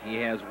tournament. He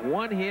has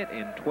 1 hit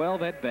in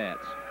 12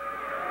 at-bats.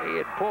 He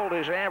had pulled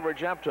his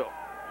average up to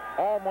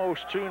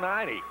almost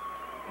 .290,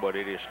 but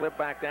it has slipped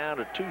back down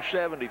to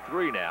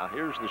 .273 now.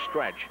 Here's the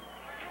stretch.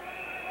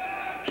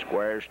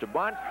 Squares to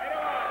bunt.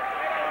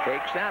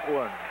 Takes that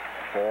one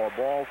for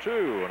ball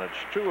 2, and it's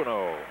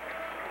 2-0.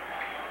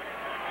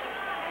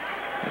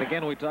 And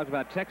again, we talked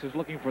about Texas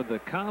looking for the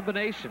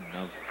combination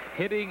of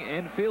hitting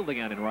and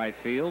fielding out in right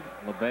field.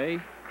 LeBay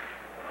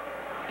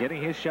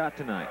getting his shot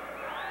tonight.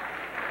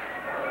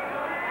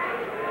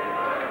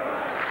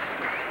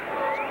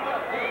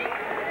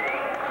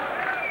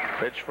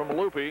 Pitch from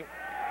Lupe.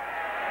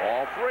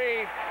 Ball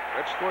 3.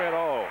 It's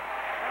 3-0.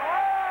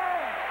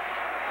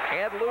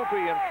 Ed Lupe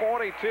in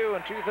 42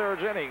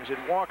 2/3 innings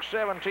had walked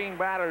 17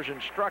 batters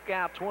and struck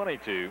out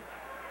 22.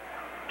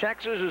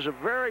 Texas is a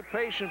very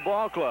patient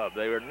ball club.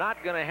 They are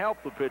not going to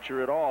help the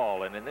pitcher at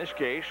all. And in this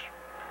case,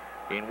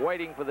 in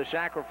waiting for the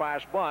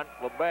sacrifice bunt,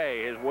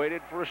 LeBay has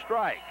waited for a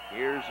strike.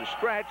 Here's the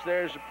stretch.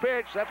 There's the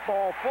pitch. That's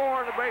ball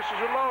 4, and the bases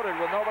are loaded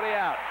with nobody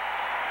out.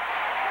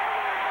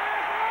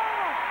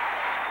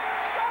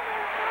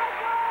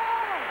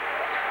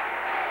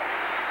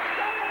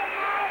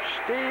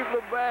 Steve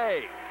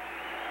LeBay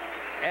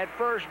at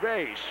first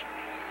base.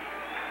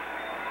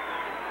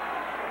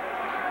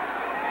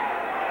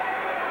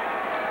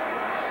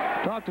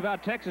 Talked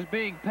about Texas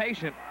being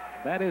patient.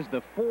 That is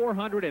the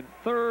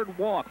 403rd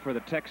walk for the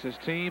Texas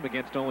team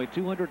against only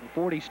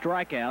 240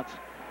 strikeouts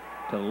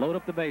to load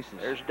up the bases.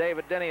 There's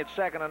David Denny at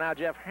second, and now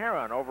Jeff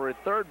Herron over at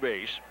third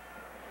base.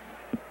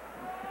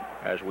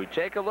 As we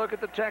take a look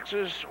at the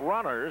Texas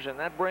runners, and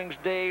that brings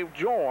Dave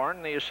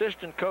Jorn, the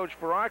assistant coach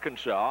for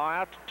Arkansas,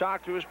 out to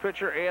talk to his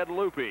pitcher, Ed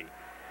Lupe.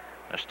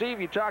 Now, Steve,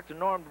 you talked to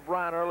Norm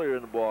Bryan earlier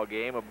in the ball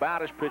game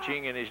about his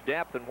pitching and his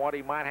depth and what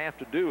he might have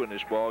to do in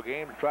this ball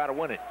game to try to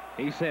win it.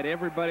 He said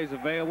everybody's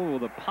available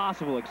with a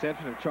possible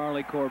exception of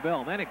Charlie Corbell,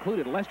 and that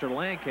included Lester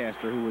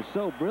Lancaster, who was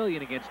so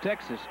brilliant against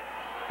Texas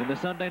in the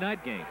Sunday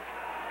night game.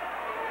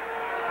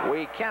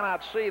 We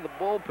cannot see the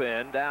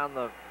bullpen down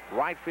the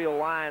right field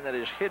line that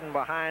is hidden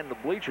behind the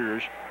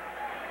bleachers,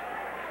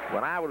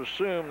 but I would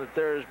assume that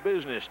there is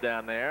business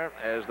down there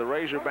as the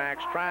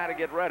Razorbacks try to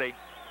get ready.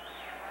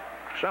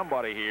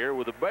 Somebody here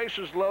with the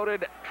bases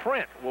loaded.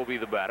 Trent will be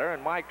the batter,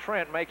 and Mike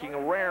Trent making a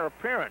rare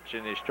appearance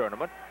in this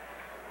tournament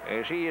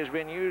as he has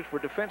been used for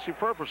defensive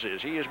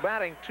purposes. He is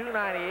batting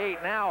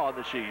 .298 now on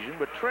the season,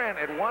 but Trent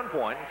at one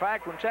point, in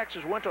fact, when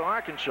Texas went to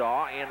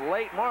Arkansas in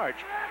late March,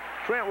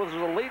 Trent was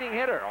the leading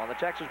hitter on the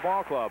Texas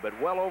ball club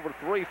at well over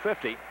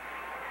 .350.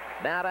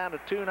 Now down to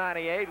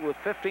 .298 with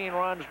 15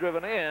 runs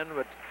driven in,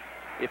 but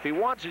if he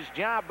wants his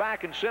job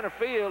back in center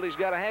field, he's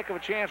got a heck of a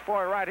chance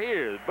for it right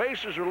here. The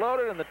bases are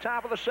loaded in the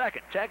top of the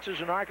second. Texas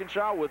and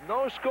Arkansas with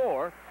no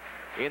score.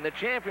 in the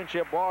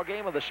championship ball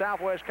game of the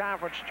Southwest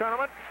Conference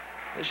Tournament.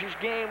 This is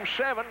Game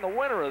 7. The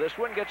winner of this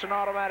one gets an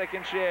automatic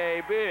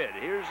NCAA bid.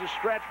 Here's the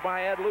stretch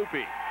by Ed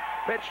Lupe.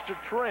 Pitch to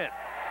Trent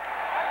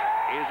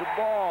is a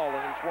ball,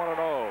 and it's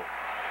 1-0.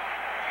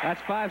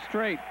 That's 5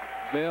 straight,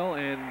 Bill,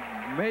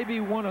 and maybe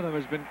one of them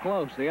has been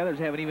close. The others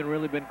haven't even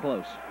really been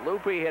close.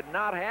 Lupe had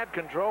not had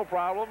control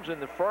problems in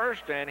the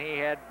first, and he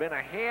had been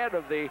ahead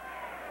of the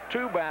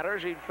 2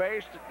 batters he'd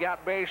faced that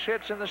got base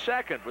hits in the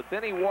second. But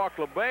then he walked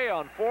LeBay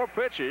on 4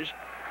 pitches.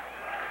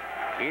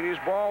 It is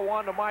ball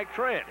 1 to Mike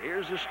Trent.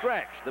 Here's the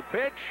stretch. The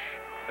pitch.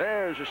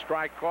 There's a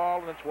strike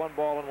called, and it's 1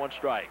 ball and 1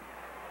 strike.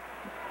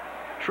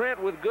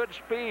 Trent, with good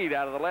speed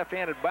out of the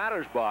left-handed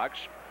batter's box,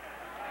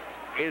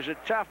 is a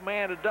tough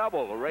man to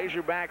double. The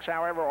Razorbacks,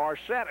 however, are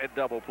set at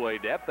double play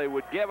depth. They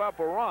would give up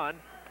a run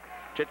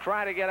to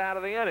try to get out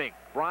of the inning.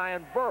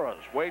 Brian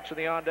Burroughs waits in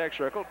the on-deck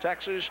circle.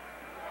 Texas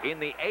in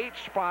the 8th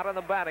spot on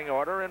the batting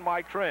order, and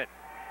Mike Trent.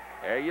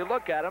 There you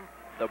look at him.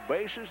 The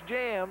base is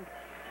jammed.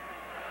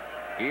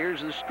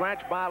 Here's the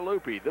stretch by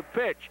Lupe. The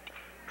pitch.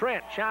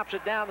 Trent chops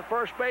it down the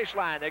first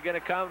baseline. They're going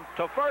to come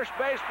to first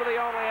base for the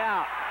only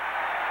out.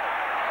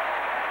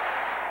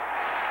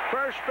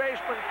 First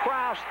baseman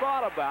Krause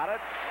thought about it.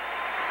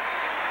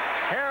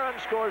 Heron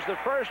scores the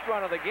first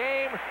run of the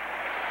game.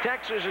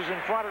 Texas is in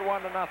front at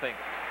 1-0.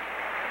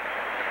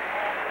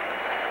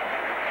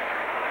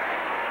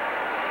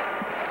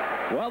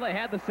 Well, they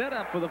had the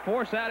setup for the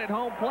force out at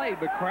home plate,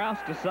 but Krause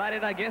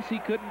decided, I guess, he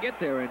couldn't get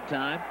there in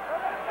time.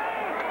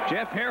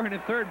 Jeff Heron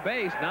at third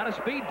base, not a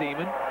speed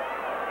demon.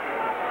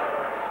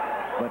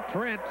 But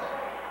Trent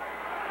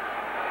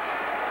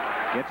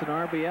gets an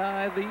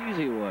RBI the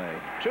easy way.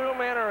 2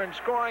 men are in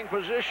scoring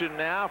position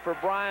now for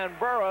Brian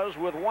Burroughs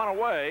with 1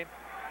 away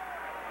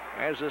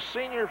as a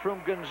senior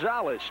from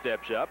Gonzales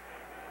steps up.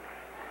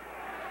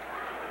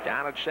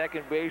 Down at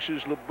second base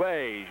is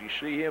LeBay. You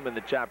see him in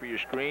the top of your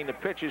screen. The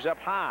pitch is up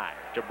high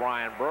to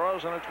Brian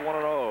Burroughs, and it's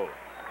 1-0.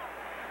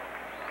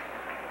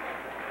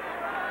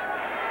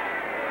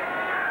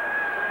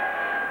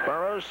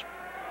 Burroughs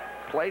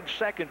played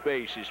second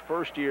base his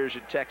first years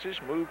at Texas,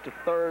 moved to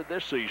third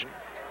this season.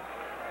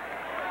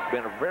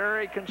 Been a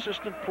very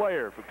consistent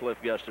player for Cliff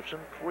Gustafson.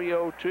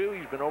 302.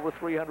 He's been over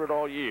 300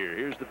 all year.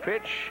 Here's the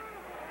pitch.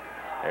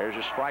 There's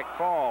a strike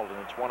called, and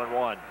it's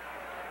 1-1.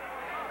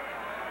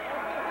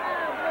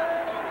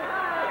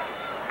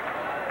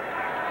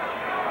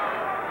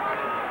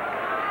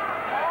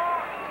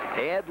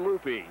 Ed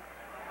Lupe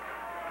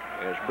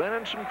has been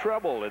in some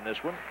trouble in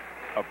this one.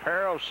 A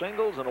pair of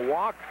singles and a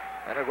walk,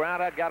 and a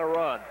ground out, got a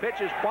run.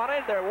 Pitch is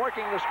bunted. They're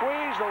working the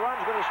squeeze. The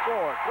run's going to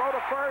score. Throw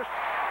to first.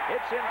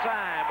 It's in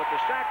time, but the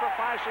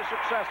sacrifice is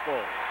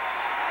successful.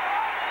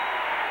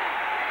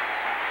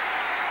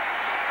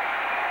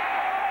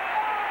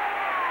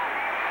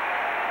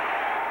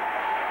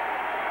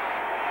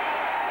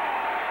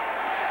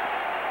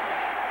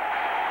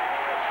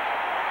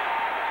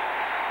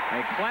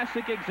 A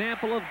classic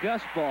example of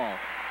Gus ball.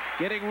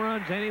 Getting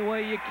runs any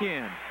way you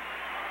can.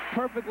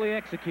 Perfectly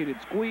executed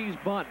squeeze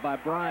bunt by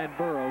Brian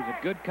Burroughs.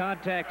 A good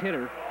contact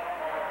hitter.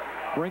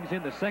 Brings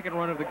in the second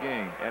run of the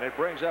game. And it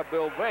brings up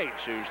Bill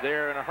Bates, who's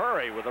there in a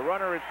hurry with a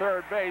runner at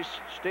third base,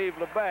 Steve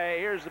LeBay.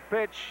 Here's the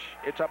pitch.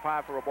 It's up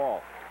high for a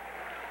ball.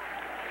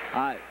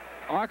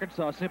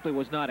 Arkansas simply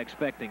was not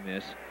expecting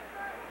this.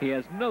 He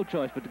has no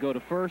choice but to go to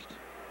first.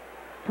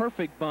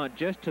 Perfect bunt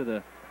just to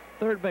the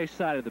third base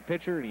side of the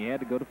pitcher, and he had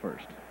to go to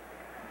first.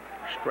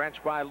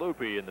 Stretched by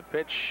Lupe, and the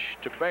pitch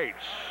to Bates.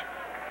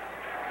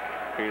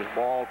 Here's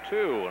ball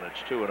 2, and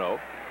it's 2-0.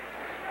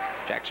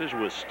 Texas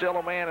was still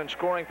a man in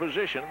scoring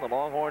position. The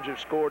Longhorns have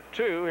scored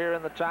 2 here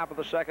in the top of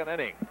the second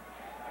inning.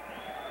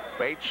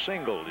 Bates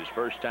singled his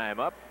first time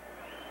up.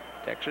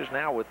 Texas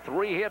now with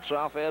 3 hits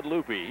off Ed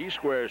Lupe. He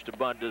squares to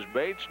bunt as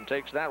Bates and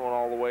takes that one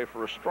all the way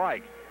for a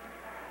strike.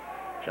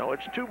 So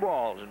it's 2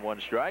 balls and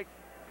 1 strike.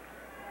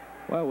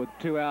 Well, with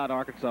 2 out,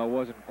 Arkansas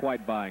wasn't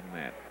quite buying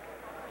that.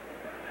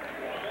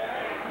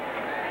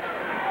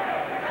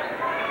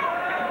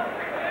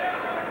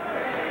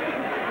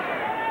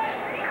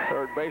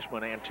 Third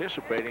baseman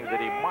anticipating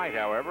that he might,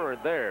 however,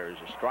 and there's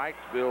a strike.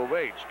 Bill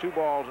Bates, 2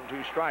 balls and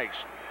 2 strikes.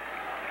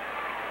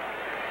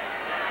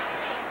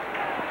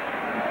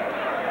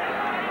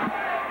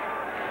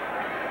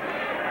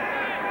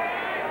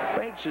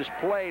 Bates has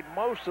played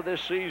most of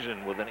this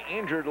season with an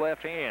injured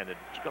left hand, and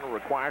it's going to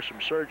require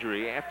some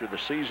surgery after the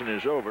season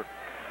is over.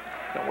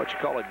 And what you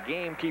call a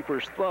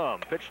gamekeeper's thumb.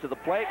 Pitch to the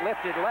plate,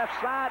 lifted left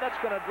side. That's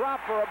going to drop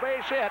for a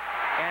base hit,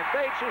 and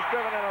Bates has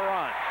driven in a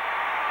run.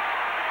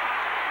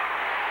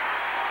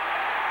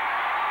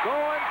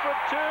 Going for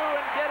 2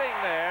 and getting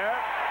there.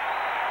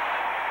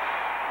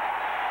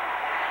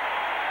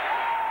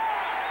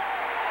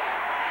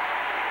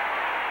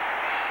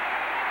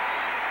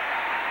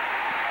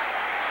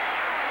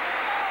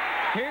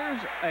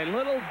 Here's a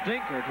little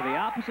dinker to the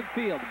opposite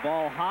field. The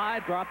ball high,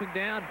 dropping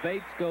down.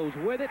 Bates goes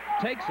with it,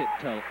 takes it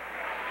to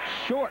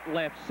short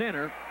left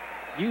center,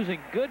 using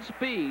good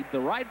speed.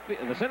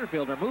 The center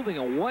fielder moving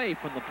away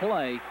from the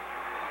play.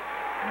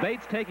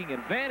 Bates taking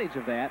advantage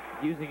of that,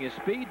 using his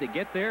speed to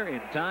get there in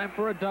time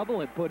for a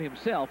double and put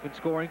himself in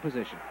scoring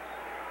position.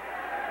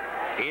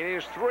 It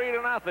is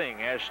 3-0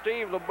 as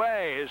Steve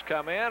LeBay has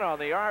come in on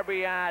the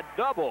RBI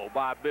double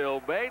by Bill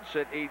Bates.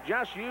 He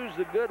just used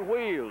the good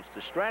wheels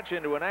to stretch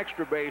into an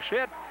extra base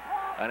hit,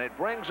 and it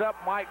brings up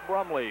Mike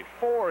Brumley.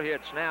 4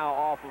 hits now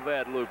off of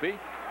Ed Lupe.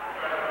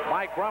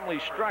 Mike Brumley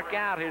struck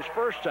out his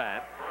first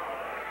time.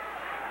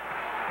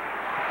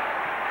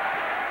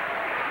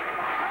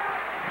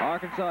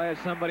 Arkansas has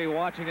somebody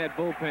watching that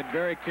bullpen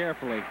very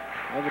carefully.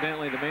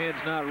 Evidently, the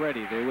man's not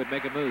ready. They would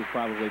make a move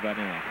probably by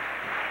now.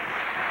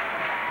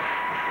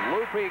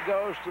 Lupe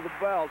goes to the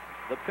belt.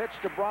 The pitch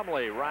to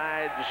Brumley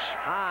rides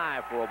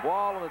high for a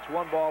ball, and it's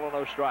 1 ball and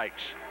no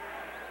strikes.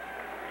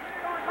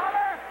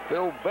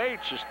 Bill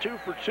Bates is 2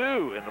 for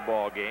 2 in the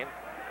ball game.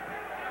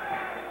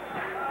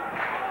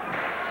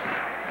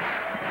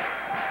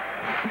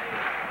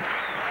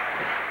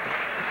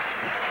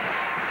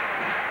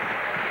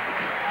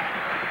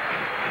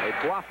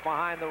 A bluff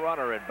behind the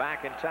runner and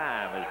back in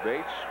time is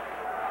Bates.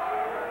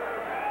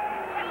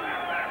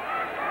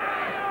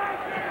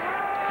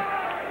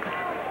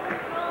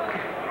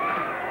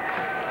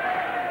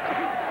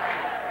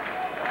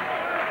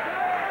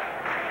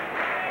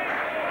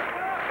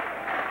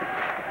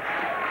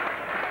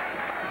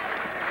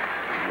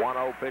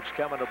 Pitch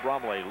coming to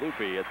Brumley. Lupe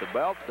at the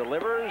belt,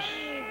 delivers.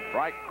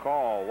 Strike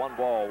call. 1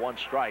 ball, 1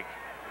 strike.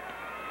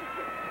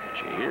 As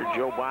you hear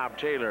Joe Bob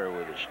Taylor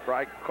with a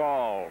strike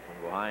call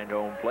from behind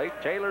home plate.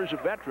 Taylor's a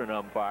veteran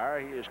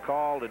umpire. He has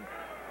called in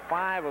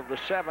 5 of the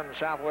 7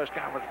 Southwest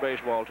Conference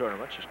baseball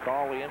tournaments. He's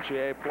called the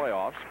NCAA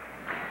playoffs.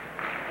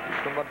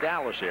 He's from the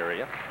Dallas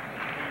area.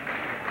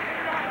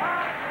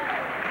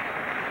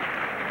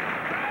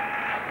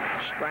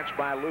 Stretched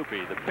by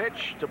Lupe. The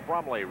pitch to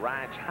Brumley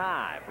rides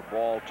high for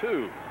ball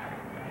 2.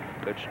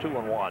 Pitch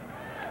 2-1.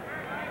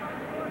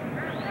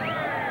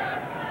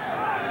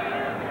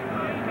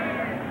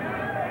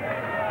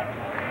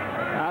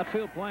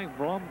 Outfield playing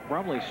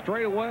Brumley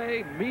straight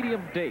away,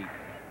 medium deep.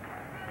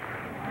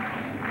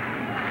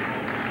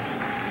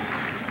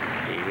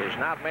 He has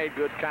not made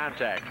good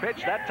contact.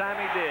 Pitch, that time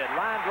he did.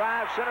 Line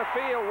drive, center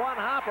field, 1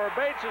 hopper.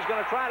 Bates is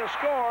going to try to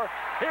score.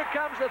 Here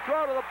comes the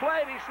throw to the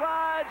plate. He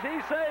slides.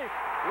 He's safe.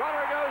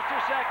 Runner goes to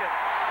second.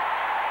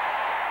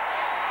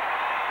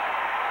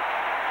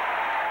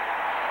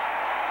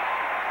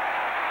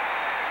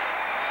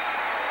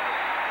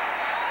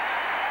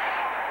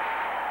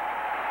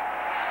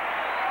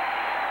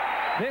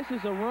 This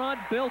is a run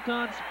built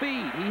on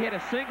speed. He hit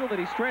a single that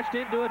he stretched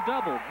into a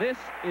double. This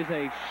is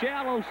a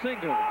shallow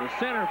single to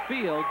center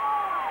field.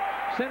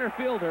 Center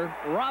fielder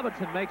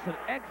Robinson makes an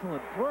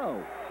excellent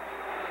throw.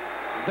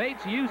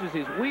 Bates uses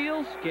his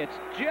wheels, gets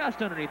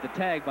just underneath the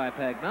tag by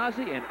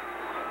Pagnozzi, and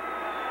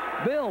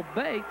Bill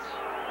Bates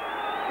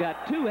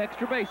got 2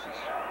 extra bases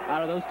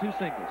out of those 2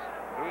 singles.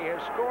 He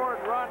has scored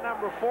run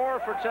number 4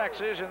 for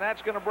Texas, and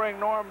that's going to bring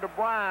Norm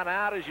DeBryan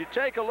out. As you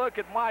take a look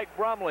at Mike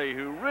Brumley,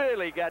 who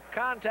really got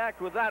contact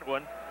with that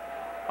one.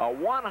 A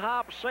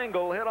 1-hop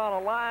single hit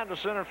on a line to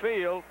center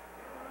field.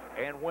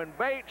 And when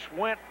Bates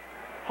went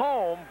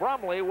home,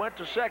 Brumley went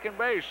to second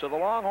base. So the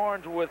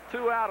Longhorns with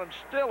 2 out and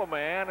still a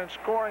man in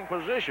scoring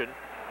position.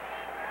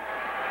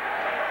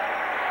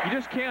 You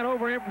just can't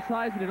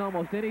overemphasize it in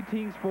almost any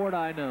team sport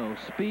I know.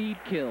 Speed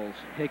kills.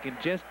 It can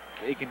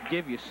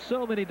give you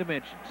so many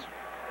dimensions.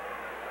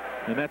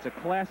 And that's a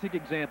classic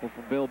example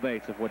from Bill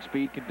Bates of what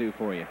speed can do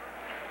for you.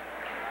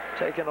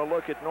 Taking a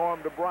look at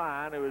Norm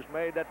DeBryan, who has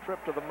made that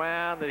trip to the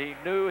mound that he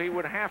knew he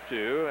would have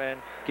to.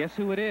 And guess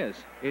who it is?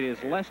 It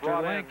is Lester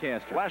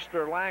Lancaster.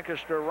 Lester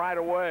Lancaster right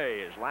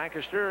away. As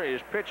Lancaster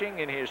is pitching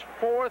in his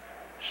 4th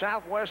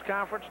Southwest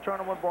Conference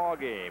tournament ball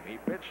game. He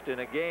pitched in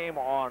a game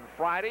on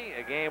Friday,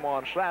 a game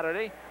on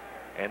Saturday,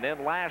 and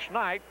then last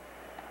night,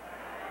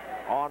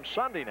 on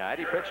Sunday night,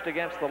 he pitched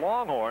against the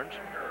Longhorns.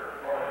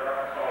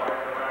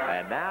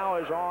 And now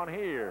is on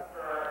here.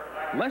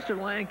 Lester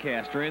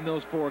Lancaster in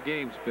those 4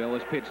 games, Bill,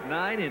 has pitched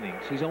 9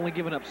 innings. He's only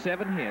given up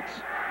 7 hits,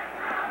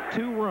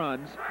 2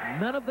 runs,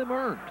 none of them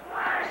earned.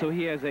 So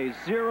he has a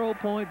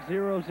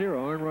 0.00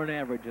 earned run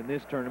average in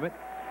this tournament.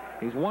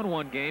 He's won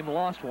 1 game,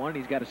 lost 1, and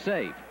he's got a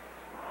save.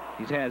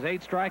 He has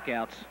 8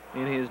 strikeouts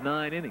in his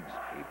 9 innings.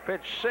 He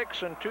pitched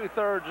 6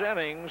 2/3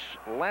 innings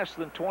less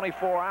than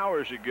 24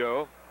 hours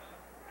ago.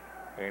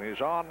 And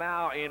he's on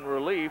now in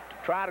relief to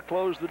try to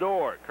close the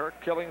door. Kirk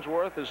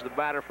Killingsworth is the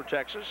batter for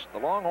Texas. The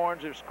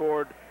Longhorns have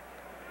scored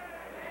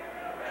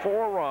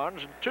 4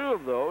 runs, and 2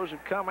 of those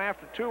have come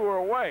after 2 were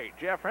away.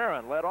 Jeff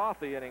Herron led off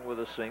the inning with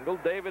a single.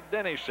 David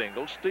Denny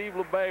singled. Steve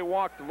LeBay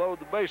walked to load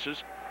the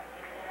bases.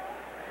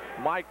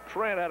 Mike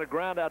Trent had a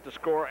ground out to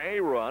score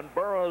a run.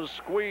 Burroughs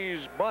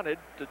squeezed bunted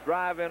to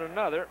drive in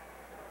another.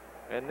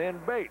 And then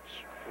Bates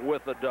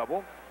with a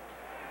double.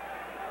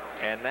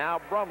 And now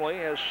Brumley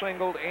has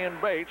singled in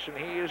Bates, and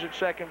he is at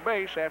second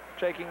base after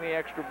taking the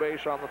extra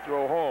base on the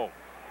throw home.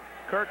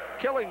 Kirk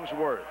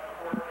Killingsworth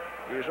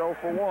is 0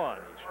 for 1.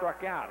 He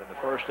struck out in the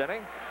first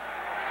inning.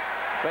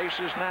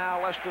 Faces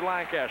now Lester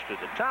Lancaster.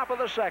 The top of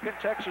the second,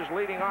 Texas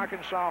leading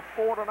Arkansas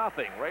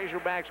 4-0.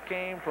 Razorbacks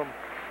came from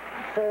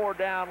 4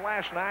 down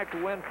last night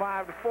to win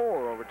 5-4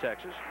 over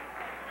Texas.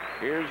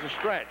 Here's the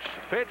stretch.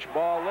 Pitch,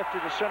 ball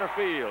lifted to center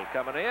field.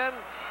 Coming in,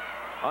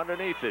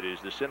 underneath it is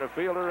the center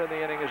fielder, and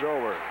the inning is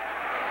over.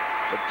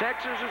 But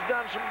Texas has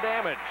done some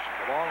damage.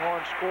 The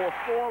Longhorns score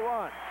 4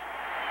 runs.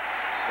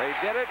 They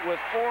did it with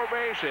 4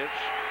 base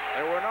hits.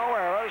 There were no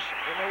errors,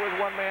 and there was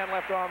 1 man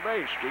left on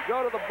base. We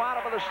go to the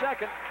bottom of the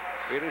second.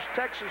 It is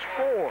Texas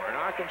 4 and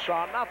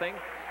Arkansas nothing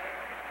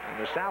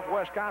in the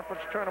Southwest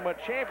Conference Tournament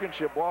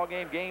Championship ball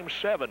game, Game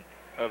 7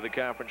 of the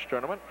conference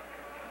tournament.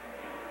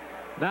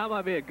 Now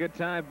might be a good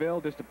time, Bill,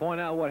 just to point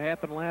out what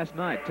happened last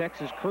night.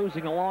 Texas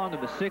cruising along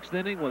in the 6th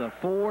inning with a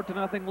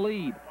 4-0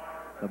 lead.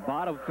 The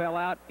bottom fell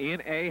out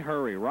in a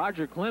hurry.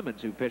 Roger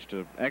Clemens, who pitched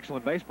an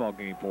excellent baseball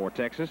game for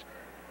Texas,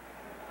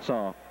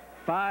 saw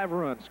 5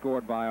 runs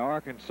scored by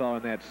Arkansas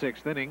in that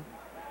 6th inning.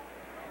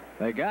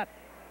 They got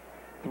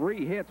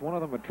 3 hits, one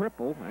of them a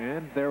triple,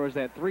 and there was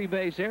that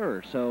 3-base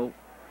error. So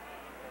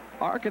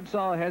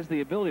Arkansas has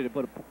the ability to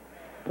put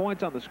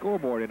points on the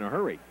scoreboard in a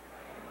hurry.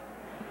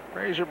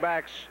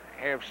 Razorbacks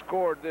have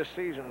scored this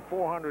season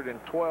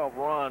 412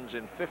 runs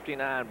in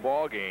 59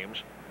 ball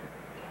games,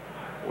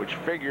 which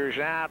figures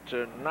out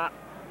to not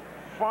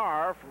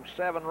far from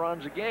 7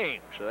 runs a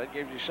game. So that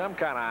gives you some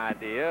kind of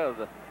idea of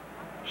the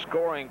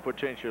scoring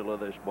potential of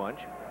this bunch.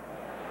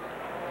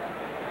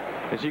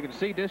 As you can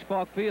see,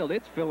 Disch-Falk Field,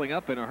 it's filling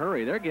up in a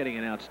hurry. They're getting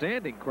an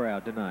outstanding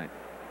crowd tonight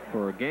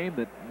for a game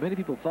that many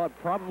people thought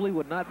probably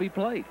would not be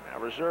played. Now,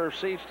 reserve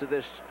seats to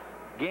this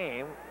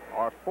game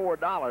are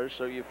 $4,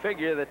 so you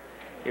figure that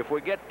if we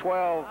get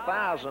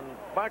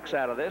 $12,000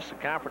 out of this, the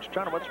conference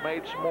tournament's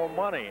made some more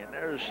money. And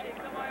there's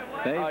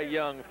a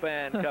young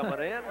fan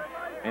coming in.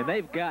 And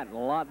they've got a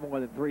lot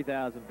more than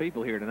 3,000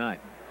 people here tonight.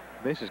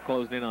 This is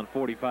closing in on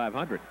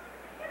 4,500.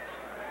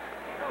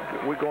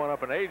 We're going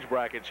up in age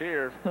brackets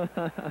here. First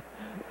up for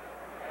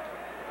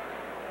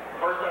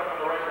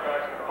the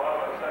Razorbacks at the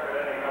bottom of the second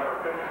inning, number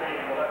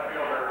 15, the left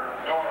fielder,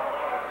 Norm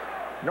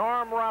Roberts.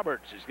 Norm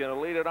Roberts is going to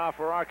lead it off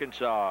for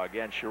Arkansas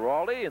against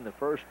Schiraldi, and the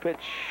first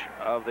pitch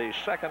of the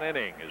second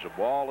inning is a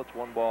ball. It's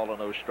 1 ball and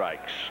no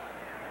strikes.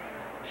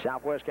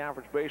 Southwest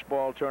Conference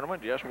Baseball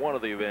Tournament, just one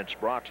of the events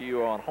brought to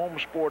you on Home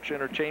Sports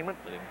Entertainment.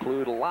 They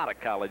include a lot of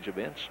college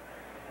events.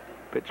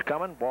 Pitch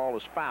coming, ball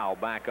is foul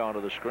back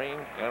onto the screen,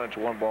 and it's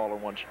 1 ball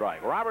and 1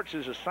 strike. Roberts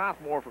is a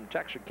sophomore from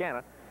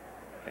Texarkana,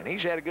 and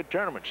he's had a good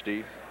tournament,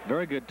 Steve.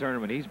 Very good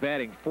tournament. He's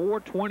batting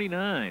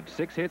 .429,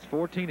 6 hits,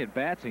 14 at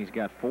bats, and he's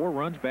got 4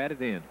 runs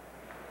batted in.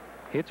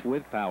 Hits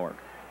with power.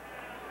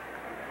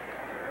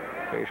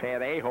 He's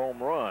had a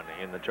home run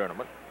in the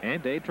tournament.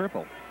 And a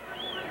triple.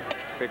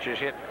 Pitch is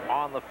hit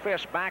on the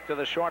fist back to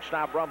the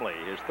shortstop, Brumley.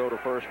 His throw to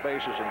first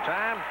base is in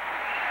time,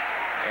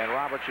 and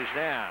Roberts is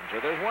down. So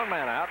there's 1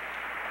 man out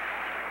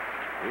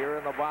here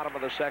in the bottom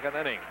of the second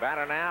inning.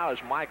 Batter now is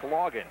Mike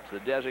Loggins, the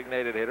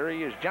designated hitter.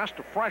 He is just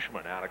a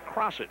freshman out of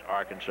Crossett,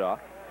 Arkansas.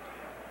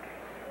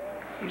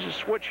 He's a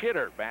switch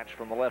hitter. Bats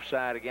from the left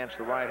side against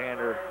the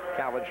right-hander,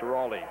 Calvin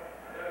Schiraldi.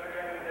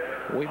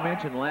 We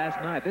mentioned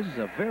last night, this is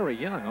a very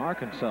young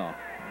Arkansas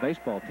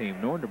baseball team.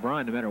 Norton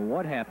DeBrine, no matter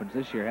what happens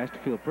this year, has to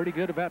feel pretty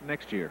good about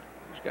next year.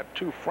 He's got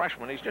 2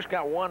 freshmen. He's just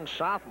got 1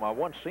 sophomore,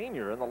 1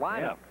 senior in the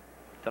lineup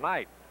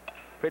tonight.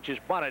 Pitch is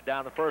bunted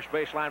down the first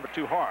baseline, but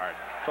too hard.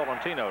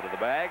 Tolentino to the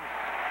bag.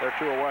 They're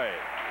 2 away.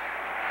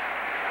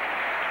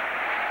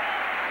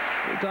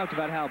 We talked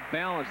about how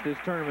balanced this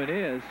tournament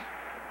is.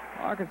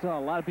 Arkansas, a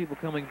lot of people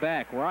coming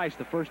back. Rice,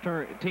 the first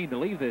team to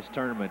leave this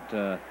tournament.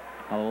 A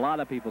lot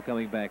of people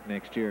coming back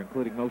next year,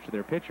 including most of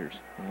their pitchers,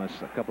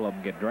 unless a couple of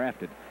them get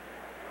drafted.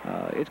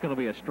 It's going to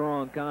be a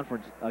strong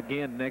conference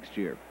again next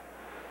year.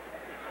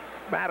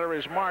 Batter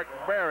is Mark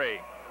Berry,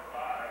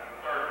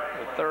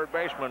 the third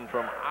baseman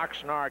from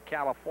Oxnard,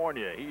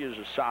 California. He is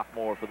a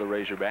sophomore for the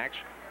Razorbacks.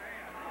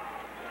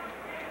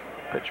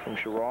 Pitch from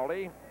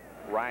Schiraldi.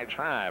 Rides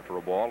high for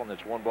a ball, and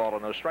it's 1 ball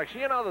and no strikes.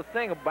 You know, the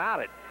thing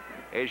about it,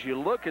 as you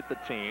look at the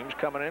teams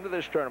coming into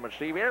this tournament,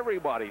 Steve,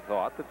 everybody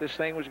thought that this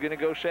thing was going to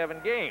go 7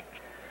 games.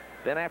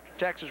 Then after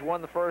Texas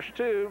won the first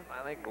 2,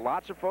 I think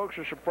lots of folks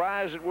are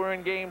surprised that we're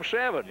in Game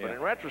 7. Yeah. But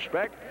in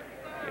retrospect,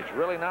 it's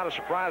really not a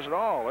surprise at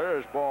all.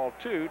 There's ball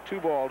 2, 2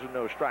 balls and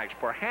no strikes.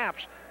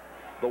 Perhaps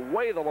the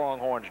way the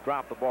Longhorns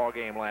dropped the ball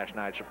game last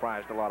night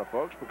surprised a lot of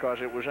folks, because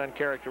it was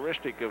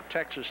uncharacteristic of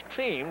Texas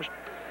teams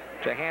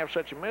to have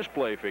such a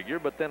misplay figure.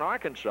 But then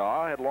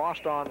Arkansas had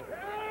lost on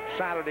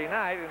Saturday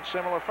night in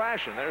similar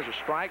fashion. There's a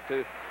strike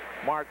to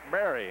Mark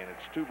Berry, and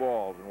it's 2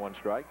 balls and 1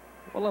 strike.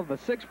 Well, of the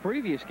 6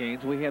 previous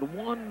games, we had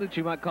 1 that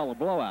you might call a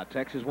blowout.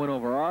 Texas went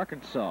over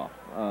Arkansas.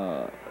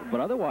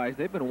 But otherwise,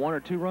 they've been 1 or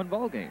 2 run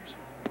ball games.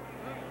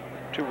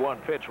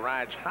 2-1 pitch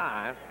rides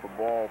high for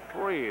ball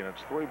 3, and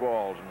it's 3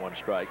 balls and 1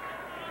 strike.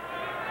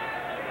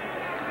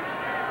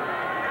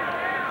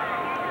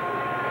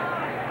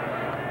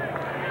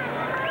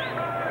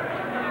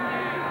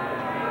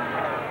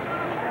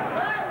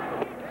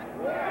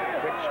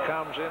 Pitch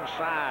comes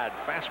inside.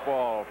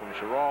 Fastball from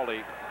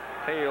Schiraldi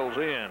tails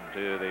in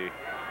to the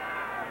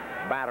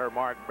batter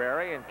Mark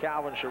Berry, and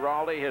Calvin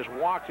Schiraldi has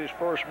walked his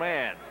first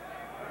man.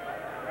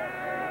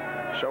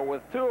 So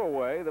with 2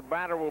 away, the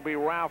batter will be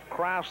Ralph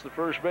Krause, the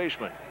first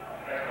baseman.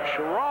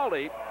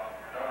 Schiraldi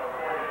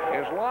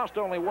has lost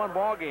only 1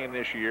 ball game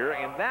this year,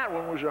 and that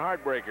one was a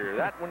heartbreaker.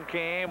 That one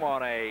came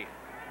on a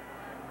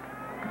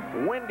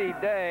windy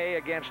day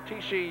against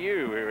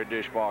TCU here at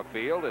Disch-Falk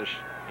Field, as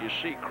you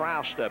see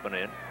Krause stepping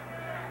in.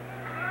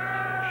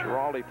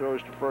 Schiraldi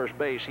throws to first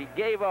base. He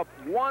gave up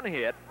 1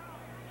 hit.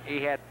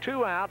 He had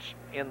 2 outs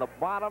in the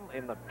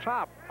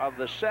top of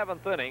the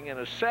 7th inning in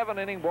a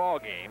 7-inning ball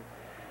game.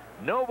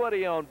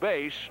 Nobody on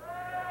base,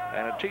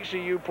 and a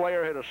TCU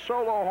player hit a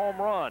solo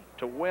home run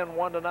to win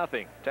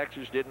 1-0.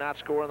 Texas did not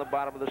score in the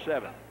bottom of the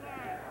 7th.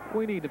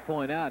 We need to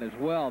point out as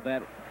well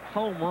that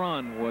home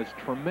run was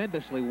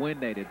tremendously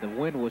wind-aided. The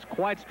wind was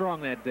quite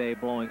strong that day,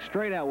 blowing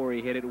straight out where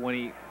he hit it.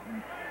 When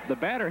the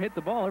batter hit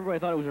the ball, everybody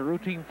thought it was a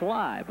routine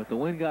fly, but the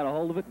wind got a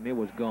hold of it and it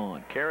was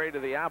gone. Carried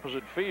to the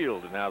opposite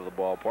field and out of the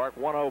ballpark.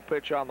 1-0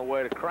 pitch on the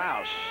way to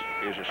Krause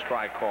is a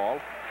strike called,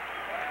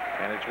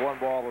 and it's 1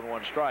 ball and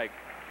 1 strike.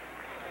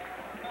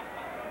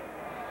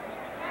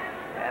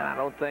 And I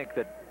don't think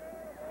that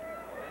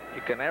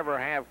you can ever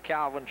have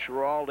Calvin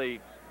Schiraldi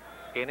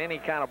in any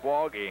kind of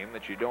ball game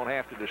that you don't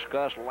have to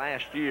discuss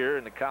last year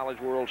in the College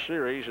World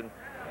Series and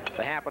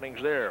the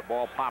happenings there.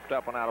 Ball popped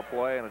up and out of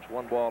play, and it's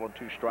 1 ball and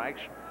 2 strikes.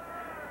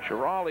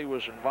 Schiraldi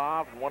was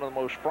involved in one of the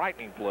most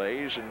frightening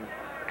plays in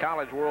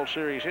College World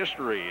Series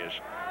history, as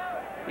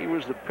he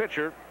was the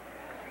pitcher,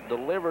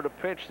 delivered a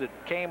pitch that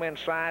came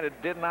inside and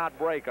did not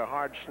break, a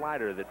hard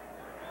slider that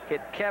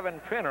hit Kevin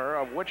Pinner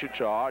of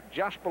Wichita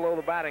just below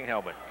the batting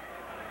helmet.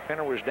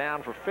 Pinner was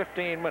down for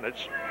 15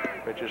 minutes.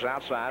 Pitch is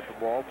outside for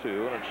ball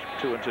 2, and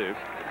it's 2-2.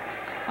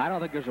 I don't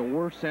think there's a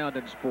worse sound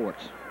in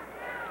sports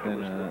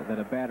than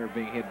a batter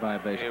being hit by a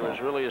baseball. It was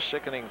really a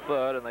sickening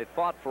thud, and they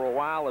thought for a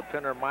while that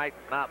Pinner might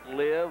not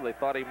live. They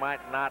thought he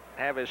might not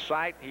have his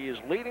sight. He is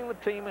leading the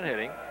team in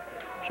hitting,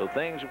 so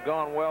things have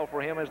gone well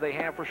for him as they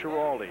have for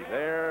Schiraldi.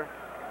 There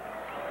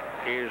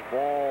is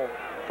ball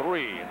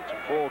 3, and it's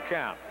a full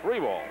count. 3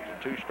 balls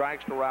and 2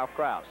 strikes to Ralph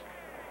Krause.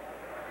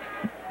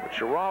 But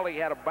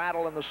Schiraldi had a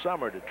battle in the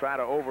summer to try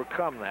to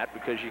overcome that,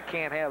 because you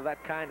can't have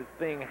that kind of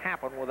thing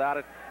happen without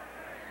it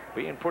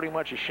being pretty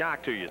much a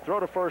shock to you. Throw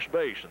to first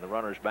base, and the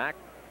runner's back.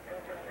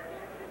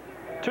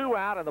 2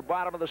 out in the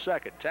bottom of the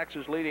 2nd.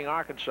 Texas leading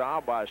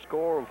Arkansas by a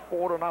score of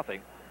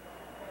 4-0.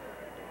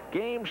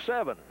 Game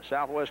 7, the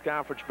Southwest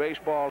Conference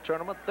Baseball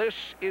Tournament. This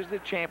is the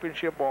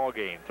championship ball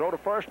game. Throw to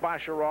first by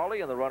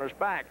Schiraldi, and the runner's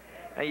back.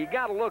 Now you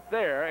got to look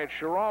there at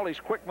Schiraldi's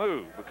quick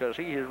move, because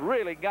he has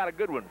really got a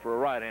good one for a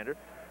right-hander.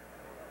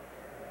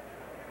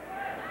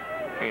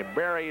 And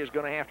Berry is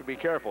going to have to be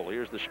careful.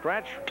 Here's the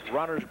stretch.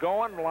 Runners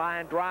going.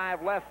 Line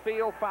drive left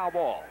field. Foul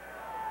ball.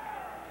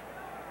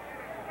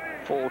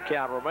 Full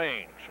count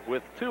remains.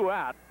 With 2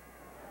 out,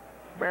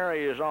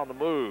 Berry is on the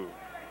move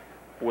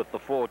with the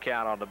full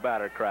count on the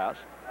batter, Krause.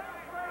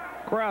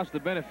 Krause,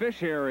 the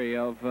beneficiary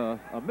of a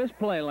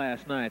misplay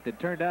last night that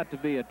turned out to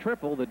be a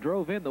triple that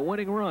drove in the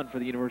winning run for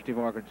the University of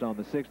Arkansas in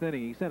the 6th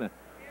inning. He sent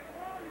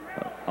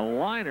a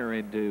liner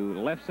into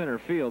left center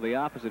field, the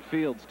opposite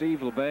field. Steve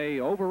LeBay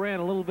overran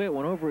a little bit,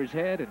 went over his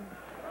head, and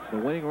the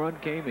winning run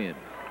came in.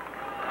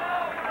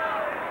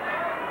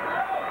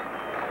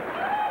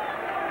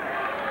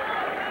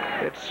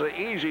 It's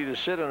easy to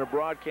sit in a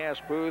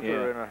broadcast booth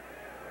or in a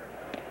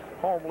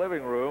home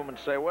living room and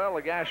say, well,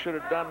 the guy should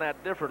have done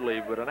that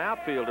differently. But an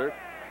outfielder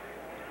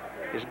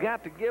has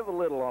got to give a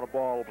little on a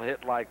ball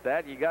hit like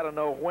that. You got to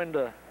know when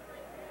to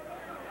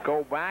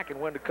go back and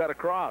when to cut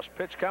across.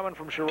 Pitch coming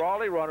from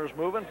Schiraldi. Runners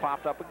moving.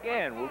 Popped up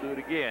again. We'll do it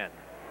again.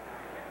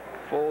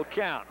 Full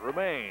count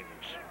remains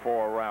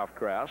for Ralph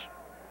Krause.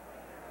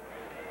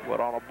 But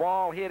on a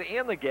ball hit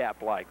in the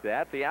gap like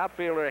that, the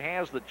outfielder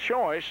has the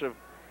choice of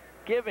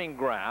giving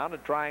ground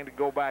and trying to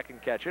go back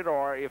and catch it,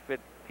 or if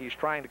he's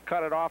trying to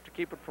cut it off to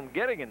keep it from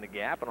getting in the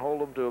gap and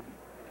hold him to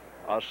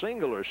a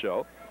single or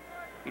so,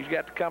 he's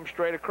got to come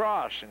straight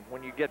across. And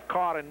when you get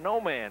caught in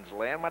no man's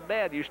land, my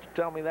dad used to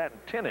tell me that in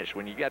tennis,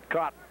 when you got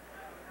caught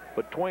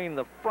between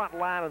the front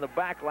line and the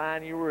back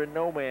line, you were in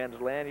no man's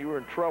land, you were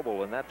in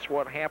trouble. And that's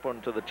what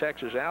happened to the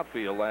Texas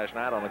outfield last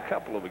night on a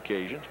couple of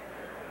occasions.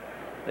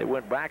 They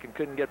went back and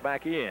couldn't get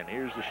back in.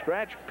 Here's the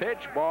stretch,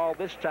 pitch, ball,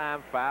 this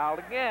time fouled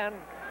again.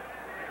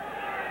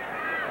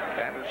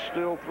 And it's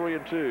still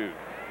 3-2.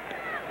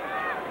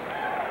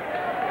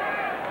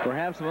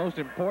 Perhaps the most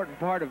important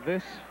part of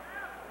this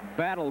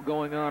battle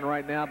going on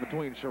right now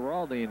between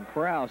Schiraldi and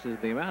Krause is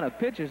the amount of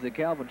pitches that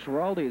Calvin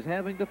Schiraldi is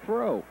having to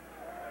throw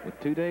with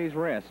 2 days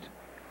rest.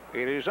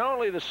 It is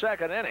only the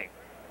 2nd inning,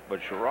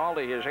 but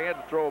Schiraldi has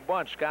had to throw a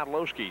bunch. Scott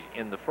Losky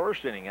in the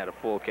 1st inning had a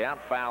full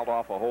count, fouled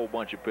off a whole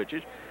bunch of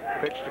pitches.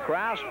 Pitch to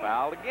Krause,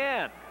 fouled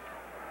again.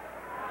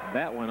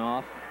 That went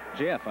off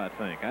Jeff, I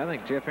think. I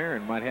think Jeff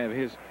Aaron might have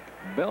his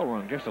bell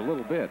rung just a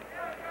little bit.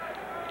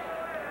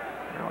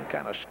 Now it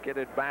kind of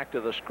skidded back to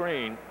the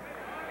screen.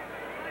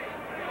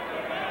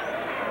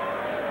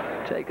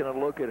 Taking a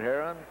look at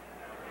Heron.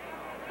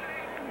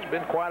 He's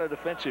been quite a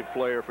defensive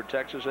player for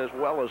Texas as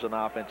well as an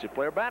offensive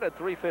player. Batted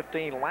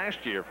 .315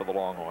 last year for the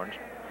Longhorns.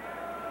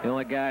 The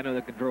only guy I know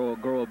that can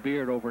grow a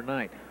beard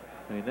overnight.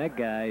 I mean, that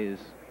guy is...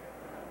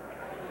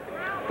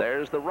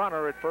 There's the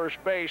runner at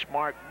first base,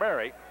 Mark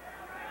Berry.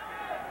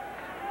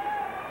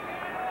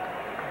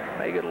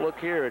 May get a look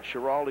here at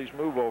Schiraldi's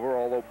move over,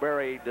 although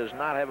Berry does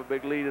not have a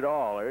big lead at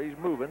all. There he's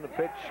moving. The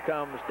pitch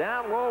comes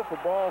down low for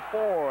ball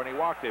 4, and he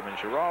walked him. And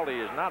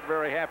Schiraldi is not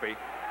very happy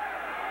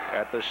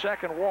at the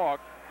second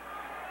walk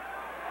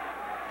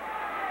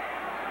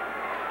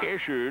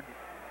issued.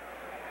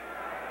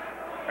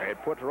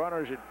 It puts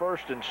runners at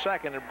first and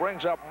second. It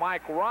brings up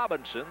Mike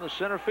Robinson, the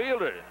center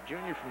fielder,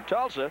 junior from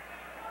Tulsa.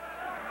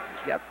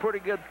 He's got pretty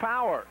good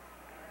power.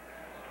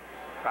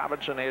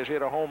 Robinson has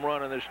hit a home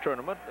run in this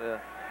tournament.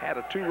 Had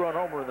a 2-run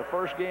homer in the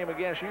first game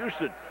against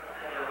Houston.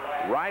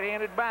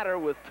 Right-handed batter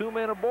with 2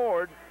 men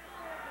aboard.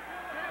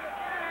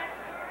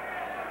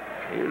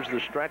 Here's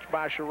the stretch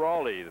by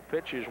Schiraldi. The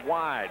pitch is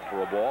wide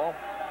for a ball.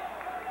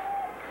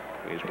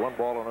 He's 1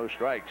 ball and no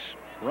strikes.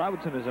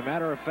 Robinson, as a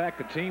matter of fact,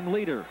 the team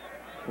leader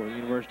for the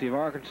University of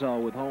Arkansas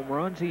with home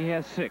runs. He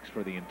has 6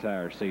 for the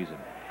entire season.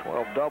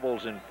 12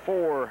 doubles and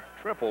 4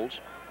 triples.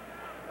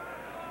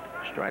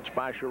 Stretch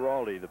by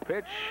Schiraldi. The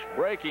pitch,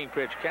 breaking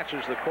pitch,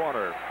 catches the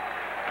corner.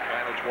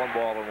 And it's 1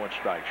 ball and 1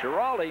 strike.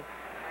 Schiraldi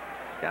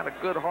got a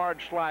good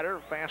hard slider,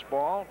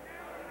 fastball.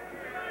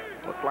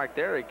 Looked like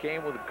there he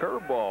came with a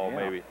curveball,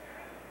 maybe.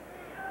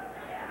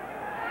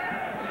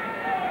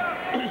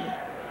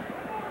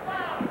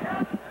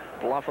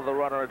 Bluff of the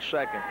runner at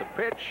second. The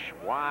pitch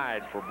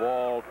wide for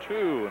ball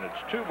 2, and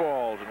it's 2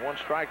 balls and 1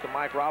 strike to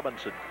Mike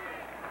Robinson.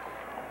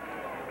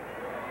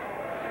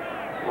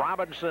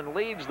 Robinson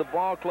leads the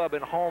ball club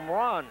in home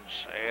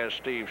runs, as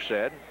Steve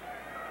said.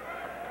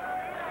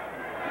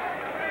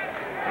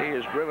 He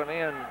has driven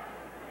in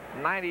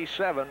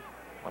 97.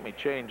 Let me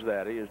change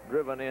that. He has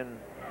driven in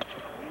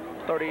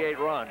 38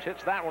 runs.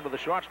 Hits that one to the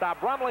shortstop,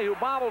 Brumley, who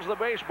bobbles the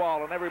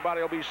baseball, and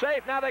everybody will be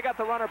safe. Now they got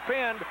the runner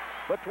pinned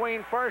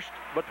between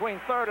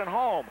third and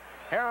home.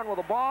 Heron with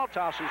the ball,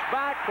 tosses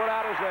back, put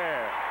out is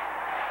there.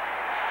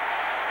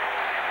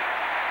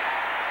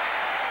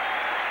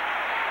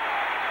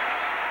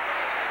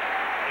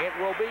 It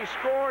will be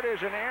scored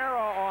as an error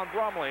on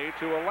Brumley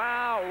to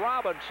allow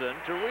Robinson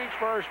to reach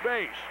first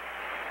base.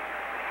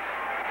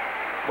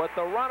 But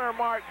the runner,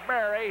 Mark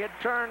Berry, had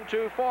turned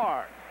too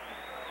far.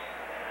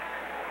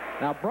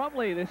 Now,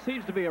 Brumley, this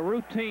seems to be a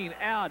routine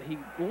out. He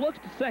looks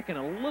to second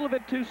a little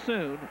bit too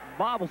soon,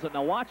 bobbles it.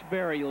 Now, watch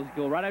Berry. You'll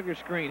go right over your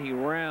screen. He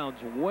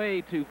rounds way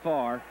too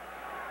far.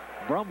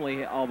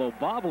 Brumley, although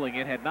bobbling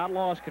it, had not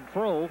lost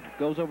control.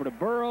 Goes over to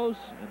Burrows,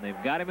 and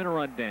they've got him in a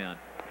rundown.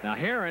 Now,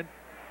 Heron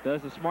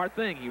does the smart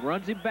thing. He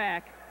runs him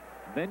back,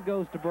 then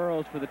goes to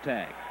Burrows for the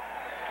tag.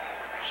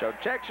 So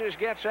Texas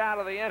gets out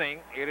of the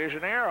inning. It is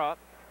an error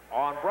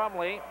on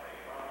Brumley.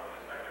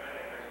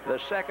 The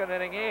second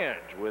inning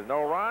ends with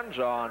no runs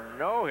on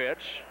no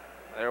hits.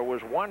 There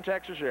was 1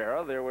 Texas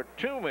error. There were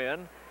 2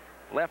 men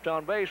left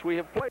on base. We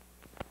have played.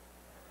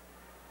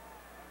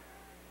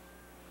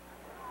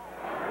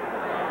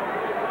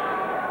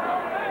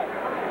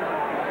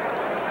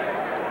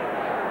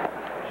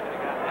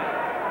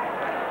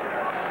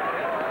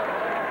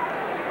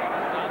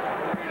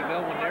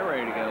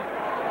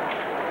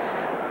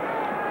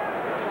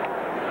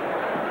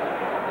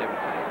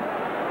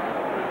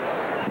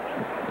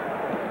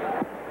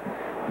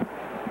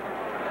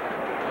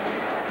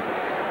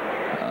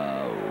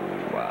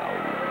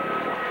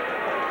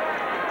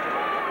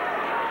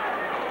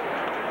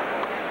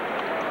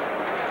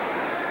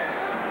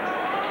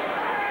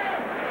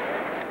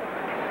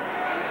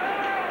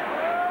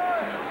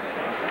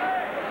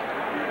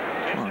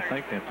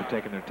 Thank them for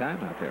taking their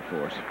time out there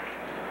for us.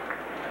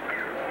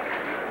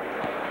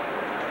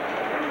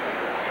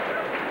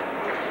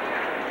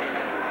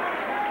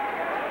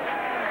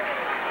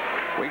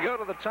 We go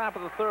to the top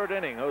of the 3rd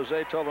inning.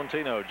 Jose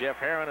Tolentino, Jeff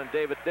Heron, and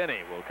David Denny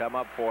will come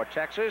up for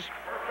Texas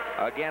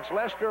against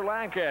Lester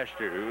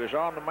Lancaster, who is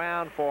on the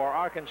mound for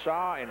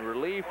Arkansas in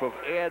relief of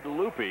Ed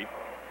Lupe.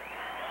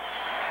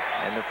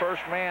 And the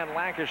first man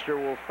Lancaster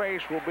will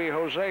face will be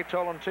Jose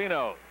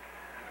Tolentino,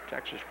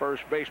 Texas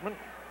first baseman,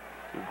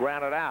 who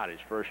grounded out his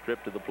first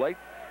trip to the plate.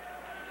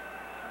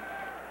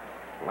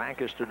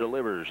 Lancaster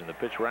delivers, and the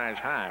pitch rides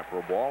high for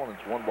a ball, and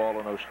it's 1 ball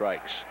and no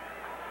strikes.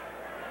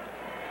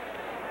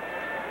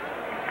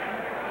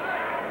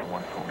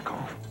 1 phone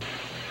call.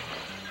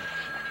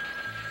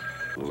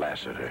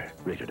 Lassiter,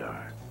 rated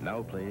R.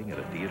 Now playing at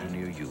a theater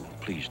near you.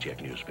 Please check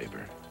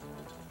newspaper.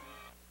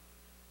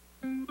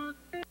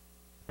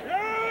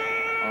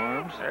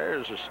 Arms.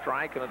 There's a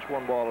strike, and it's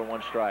 1 ball and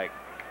 1 strike.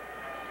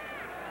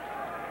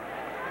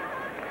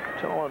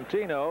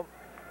 Tolentino,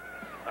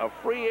 a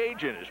free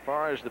agent as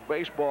far as the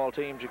baseball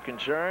teams are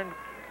concerned.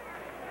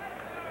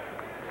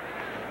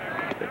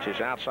 Pitch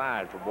is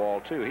outside for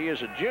ball 2. He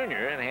is a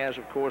junior and has,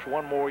 of course,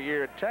 1 more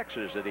year at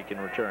Texas that he can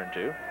return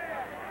to.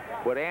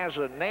 But as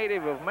a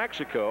native of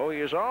Mexico, he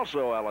is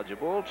also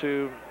eligible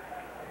to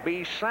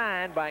be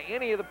signed by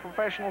any of the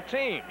professional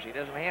teams. He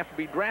doesn't have to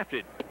be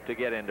drafted to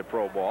get into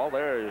pro ball.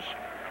 There is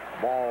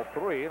ball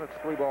 3, and it's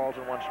 3 balls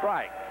and 1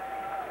 strike.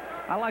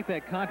 I like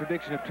that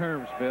contradiction of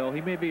terms, Bill.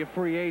 He may be a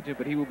free agent,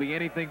 but he will be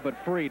anything but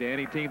free to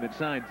any team that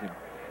signs him.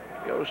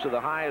 Goes to the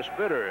highest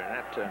bidder, and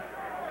that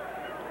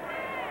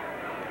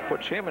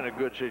puts him in a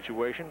good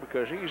situation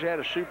because he's had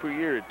a super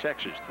year at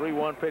Texas.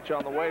 3-1 pitch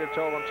on the way to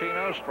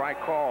Tolentino.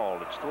 Strike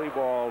called. It's 3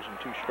 balls and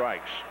 2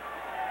 strikes.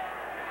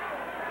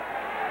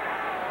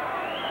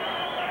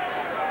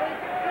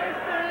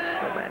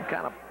 The man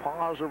kind of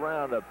paws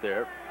around up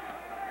there.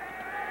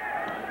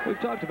 We've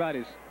talked about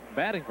his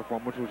batting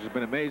performance, which has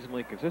been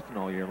amazingly consistent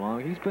all year long.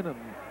 He's been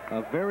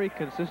a very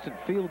consistent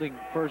fielding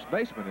first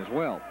baseman as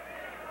well.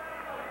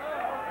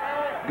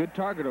 Good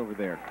target over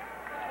there.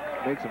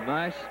 Made some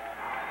nice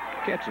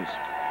catches.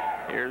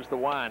 Here's the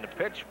wind. The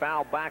pitch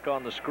fouled back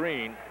on the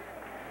screen.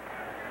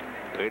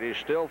 It is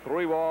still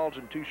 3 balls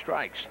and 2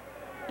 strikes.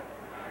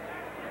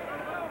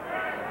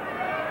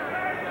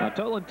 Now,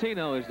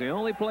 Tolentino is the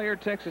only player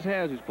Texas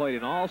has who's played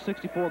in all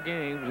 64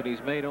 games, and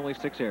he's made only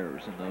 6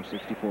 errors in those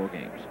 64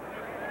 games.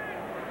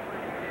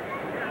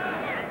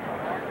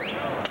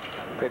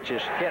 Pitch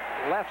is hit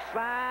left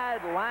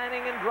side,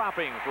 lining and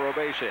dropping for a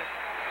base hit.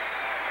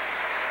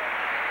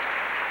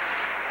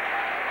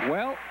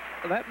 Well,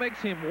 that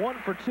makes him 1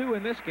 for 2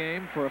 in this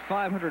game for a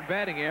 .500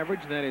 batting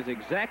average, and that is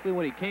exactly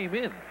what he came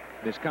in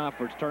this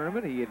conference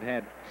tournament. He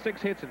had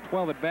 6 hits and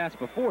 12 at-bats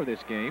before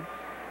this game.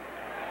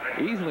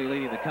 Easily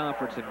leading the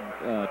conference in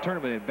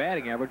tournament in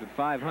batting average with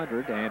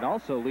 .500, and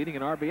also leading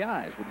in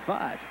RBIs with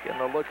 5. Getting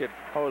a look at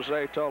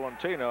Jose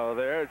Tolentino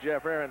there.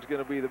 Jeff Aaron's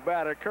going to be the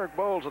batter. Kirk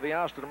Bowles of the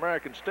Austin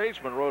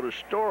American-Statesman wrote a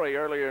story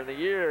earlier in the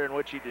year in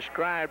which he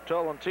described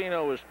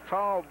Tolentino as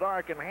tall,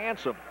 dark, and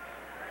handsome.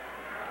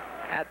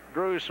 That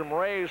drew some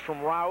raves from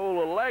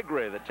Raul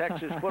Alegre, the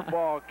Texas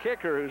football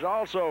kicker, who's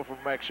also from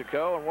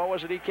Mexico. And what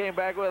was it he came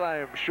back with? I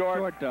am short.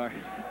 Short, dark.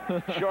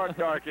 Short,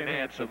 dark, and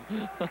handsome.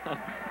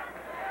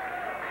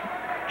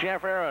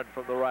 Jeff Aaron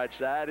from the right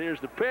side. Here's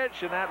the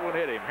pitch, and that one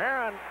hit him.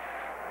 Aaron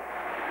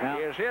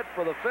is hit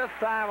for the 5th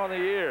time on the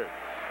year.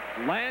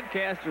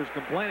 Lancaster's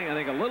complaining, I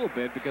think, a little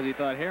bit because he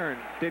thought Herron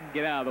didn't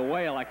get out of the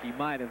way like he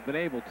might have been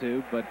able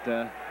to, but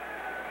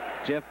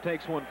Jeff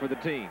takes one for the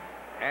team.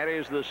 That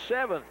is the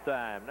 7th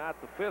time, not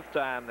the 5th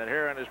time that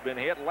Herron has been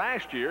hit.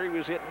 Last year, he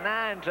was hit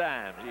 9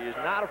 times. He is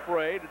not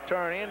afraid to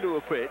turn into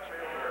a pitch.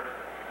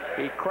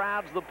 He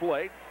crowds the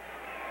plate.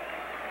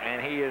 And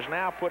he has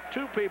now put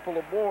 2 people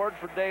aboard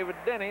for David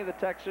Denny, the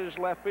Texas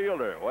left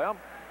fielder. Well,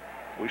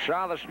 we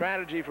saw the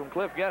strategy from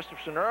Cliff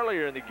Gustafson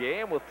earlier in the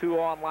game with 2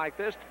 on like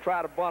this to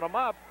try to bunt him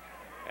up.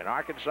 And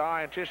Arkansas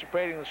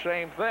anticipating the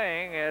same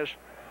thing as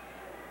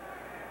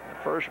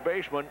the first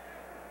baseman.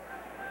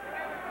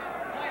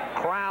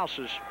 Krause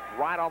is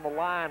right on the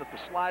line at the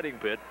sliding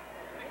pit.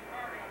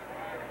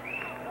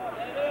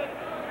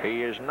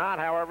 He is not,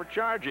 however,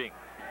 charging.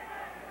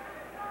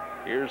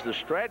 Here's the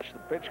stretch.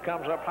 The pitch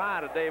comes up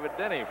high to David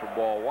Denny for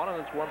ball 1,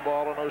 and it's 1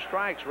 ball and no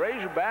strikes.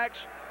 Razorbacks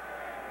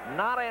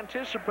not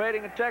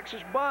anticipating a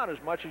Texas bunt as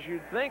much as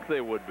you'd think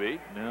they would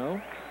be.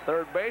 No.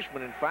 Third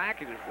baseman, in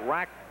fact, is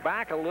racked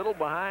back a little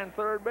behind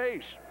third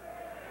base.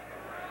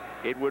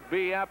 It would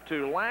be up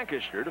to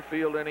Lancaster to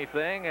field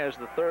anything as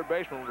the third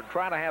baseman would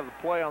try to have the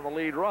play on the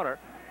lead runner.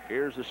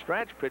 Here's the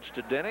stretch pitch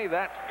to Denny.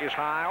 That is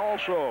high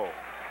also.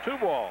 2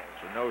 balls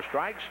and no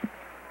strikes.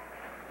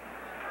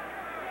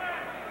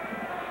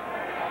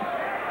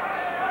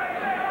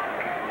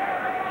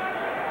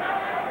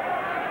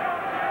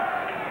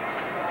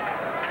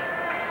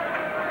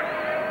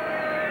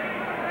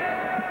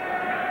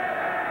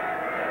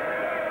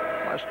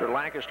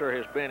 Lancaster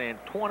has been in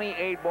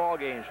 28 ball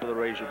games for the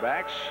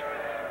Razorbacks.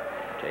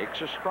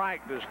 Takes a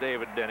strike, this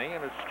David Denny,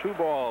 and it's 2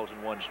 balls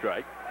and 1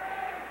 strike.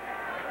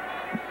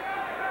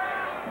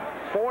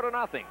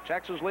 4-0.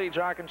 Texas leads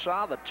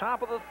Arkansas, the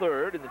top of the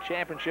 3rd in the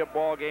championship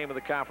ball game of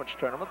the conference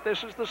tournament.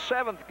 This is the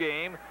 7th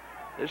game.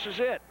 This is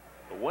it.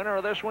 The winner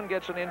of this one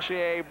gets an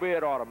NCAA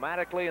bid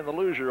automatically, and the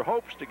loser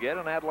hopes to get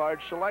an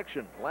at-large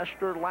selection.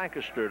 Lester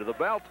Lancaster to the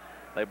belt.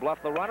 They bluff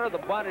the runner. The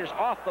bunt is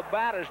off the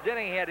bat as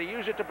Denny had to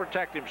use it to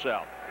protect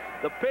himself.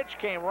 The pitch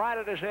came right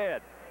at his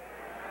head.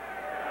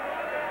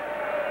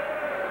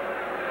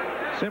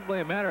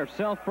 Simply a matter of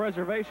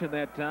self-preservation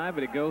that time,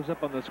 but it goes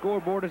up on the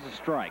scoreboard as a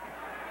strike.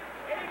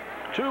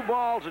 2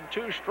 balls and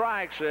 2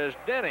 strikes as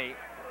Denny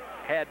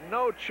had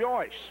no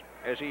choice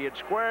as he had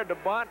squared the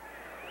bunt.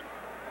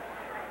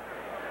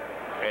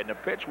 And the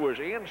pitch was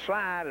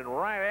inside and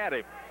right at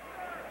him.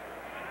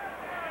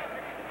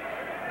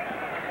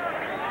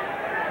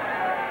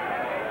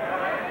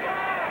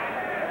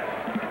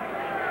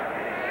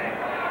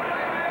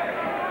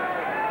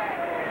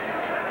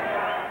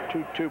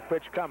 Two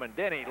pitch coming.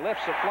 Denny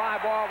lifts the fly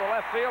ball to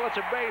left field. It's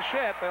a base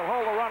hit. They'll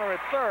hold the runner at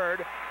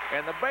third,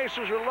 and the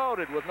bases are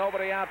loaded with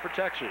nobody out for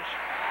Texas.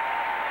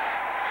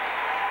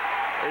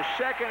 His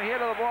 2nd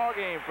hit of the ball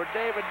game for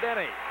David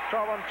Denny.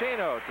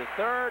 Tolentino to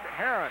third.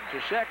 Herron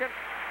to second.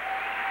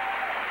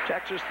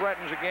 Texas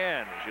threatens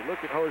again. As you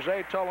look at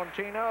Jose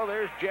Tolentino,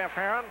 there's Jeff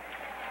Herron.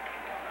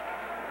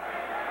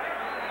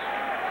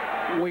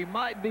 We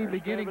might be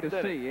beginning to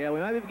see. Yeah, we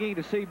might be beginning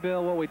to see,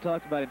 Bill, what we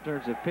talked about in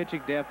terms of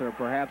pitching depth or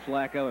perhaps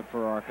lack of it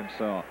for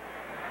Arkansas.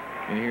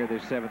 And here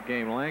this 7th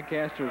game,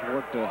 Lancaster's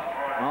worked an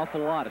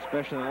awful lot,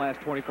 especially in the last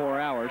 24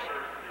 hours.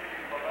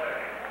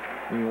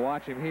 When you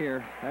watch him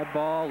here, that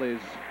ball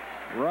is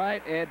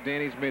right at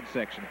Danny's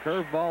midsection.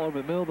 Curved ball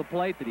over the middle of the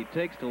plate that he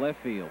takes to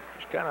left field.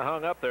 It's kind of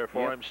hung up there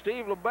for him.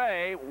 Steve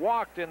LeBay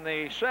walked in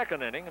the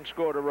 2nd inning and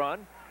scored a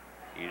run.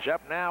 He's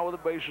up now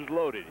with the bases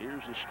loaded.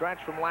 Here's the stretch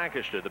from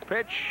Lancaster. The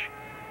pitch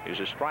is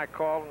a strike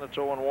call, and it's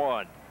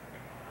 0-1.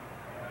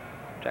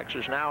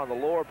 Texas now in the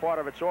lower part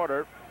of its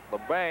order.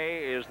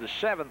 LeBay is the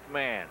 7th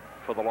man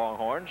for the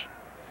Longhorns.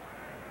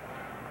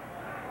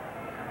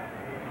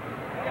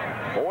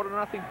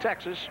 4-0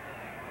 Texas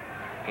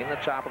in the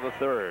top of the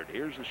 3rd.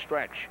 Here's the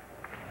stretch.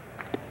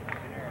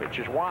 Pitch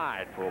is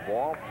wide for a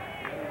ball.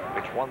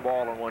 It's 1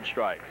 ball and 1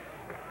 strike.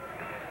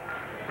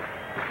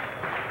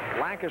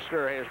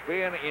 Lancaster has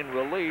been in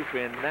relief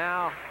in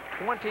now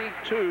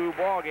 22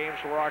 ball games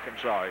for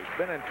Arkansas. He's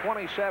been in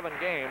 27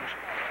 games.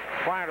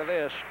 Prior to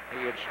this,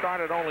 he had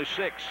started only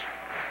 6.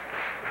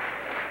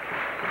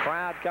 The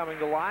crowd coming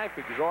to life,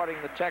 exhorting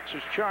the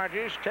Texas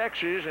Chargers.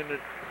 Texas in the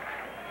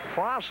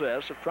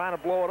process of trying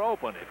to blow it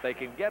open. If they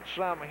can get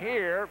some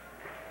here,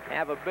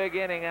 have a big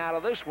inning out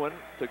of this one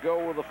to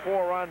go with the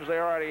 4 runs they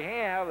already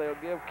have, they'll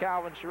give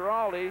Calvin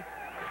Schiraldi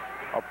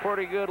a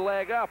pretty good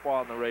leg up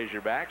on the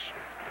Razorbacks.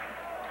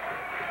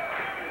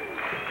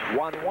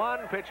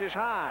 1-1, pitch is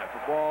high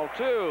for ball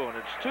 2, and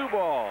it's 2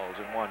 balls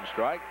and 1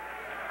 strike.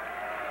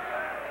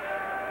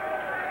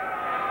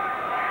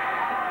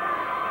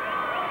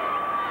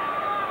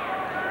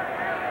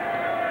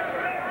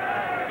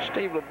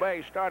 Steve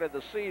LeBay started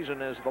the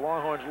season as the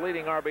Longhorns'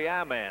 leading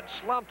RBI man.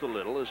 Slumped a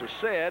little, as I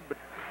said, but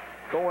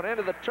going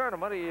into the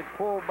tournament, he had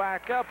pulled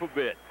back up a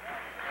bit.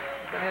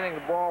 Been hitting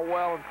the ball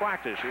well in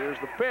practice. Here's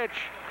the pitch.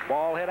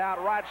 Ball hit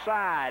out right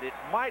side. It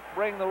might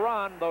bring the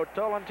run, though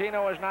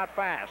Tolentino is not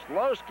fast.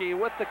 Losky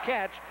with the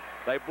catch.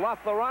 They bluff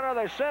the runner.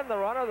 They send the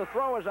runner. The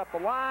throw is up the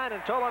line,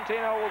 and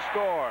Tolentino will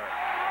score.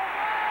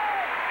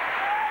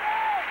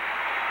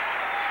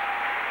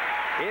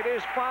 It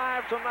is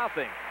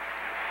 5-0.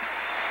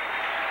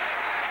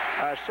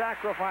 A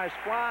sacrifice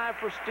fly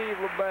for Steve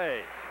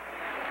LeBay.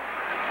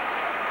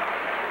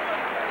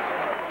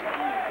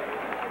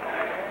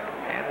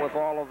 And with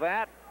all of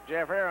that,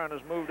 Jeff Aaron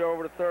has moved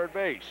over to 3rd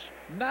base.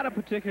 Not a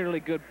particularly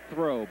good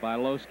throw by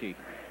Losky.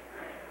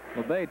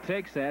 LeBay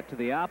takes that to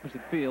the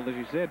opposite field. As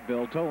you said,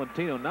 Bill,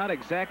 Tolentino, not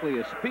exactly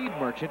a speed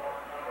merchant.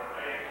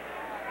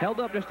 Held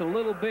up just a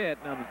little bit.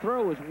 Now the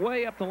throw is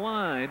way up the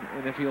line,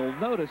 and if you'll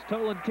notice,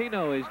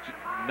 Tolentino is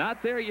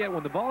not there yet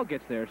when the ball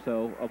gets there,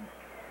 so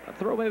a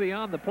throw maybe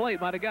on the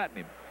plate might have gotten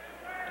him.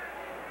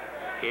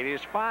 It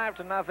is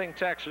 5-0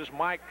 Texas.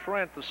 Mike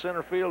Trent, the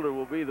center fielder,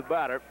 will be the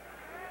batter.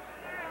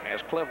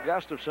 As Cliff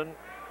Gustafson.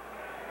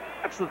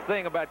 That's the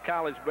thing about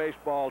college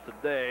baseball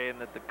today, and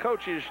that the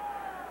coaches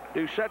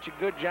do such a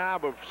good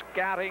job of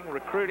scouting,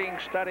 recruiting,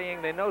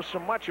 studying. They know so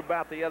much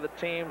about the other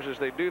teams as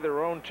they do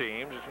their own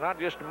teams. It's not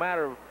just a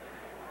matter of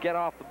get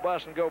off the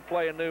bus and go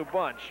play a new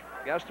bunch.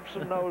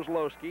 Gustafson knows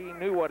Losky. He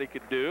knew what he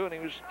could do, and he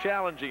was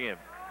challenging him.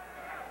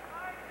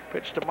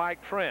 Pitch to Mike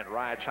Trent.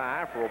 Rides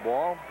high for a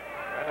ball,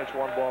 and it's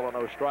 1 ball and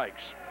no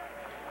strikes.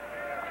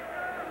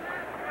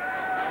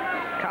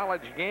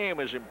 College game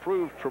has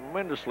improved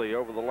tremendously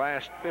over the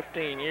last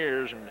 15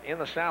 years, and in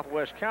the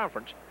Southwest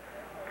Conference,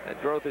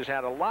 that growth has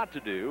had a lot to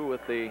do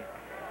with the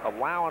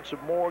allowance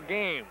of more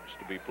games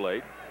to be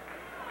played.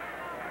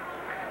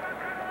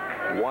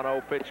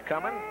 1-0 pitch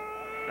coming.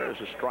 There's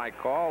a strike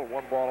call.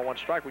 1 ball and 1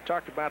 strike. We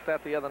talked about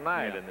that the other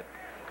night, and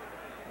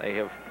they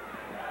have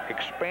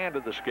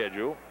expanded the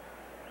schedule.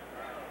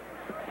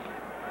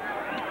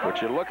 But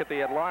you look at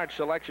the at-large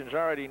selections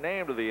already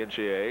named to the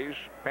NCAAs,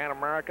 Pan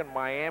American,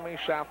 Miami,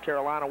 South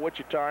Carolina,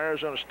 Wichita,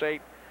 Arizona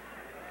State.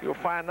 You'll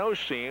find those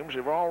teams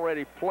have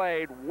already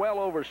played well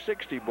over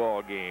 60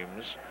 ball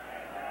games,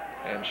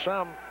 and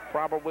some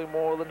probably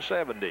more than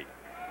 70.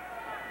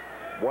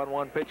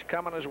 1-1 pitch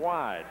coming is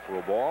wide for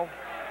a ball,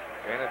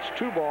 and it's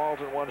 2 balls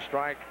and 1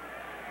 strike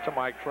to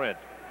Mike Trent.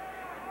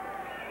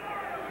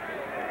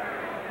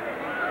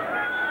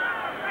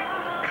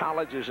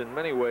 College is in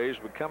many ways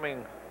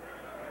becoming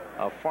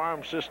a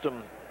farm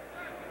system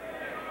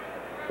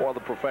for the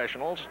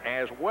professionals,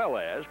 as well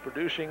as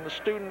producing the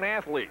student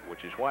athlete,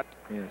 which is what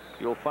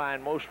you'll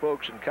find most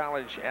folks in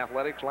college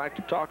athletics like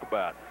to talk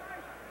about.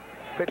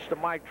 Pitch to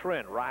Mike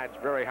Trent. Rides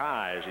very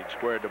high as he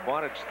squared the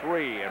bunt. It's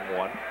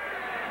 3-1.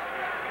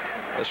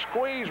 The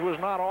squeeze was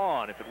not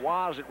on. If it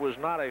was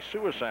not a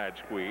suicide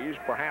squeeze,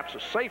 perhaps a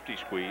safety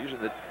squeeze,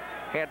 that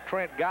had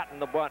Trent gotten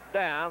the bunt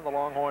down, the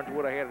Longhorns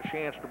would have had a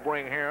chance to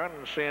bring Heron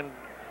and send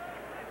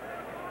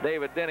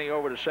David Denny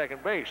over to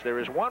second base. There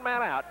is 1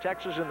 man out.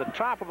 Texas in the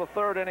top of the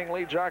 3rd inning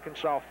leads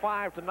Arkansas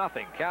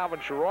 5-0. Calvin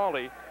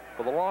Schiraldi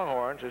for the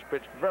Longhorns has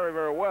pitched very,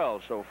 very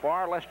well so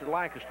far. Lester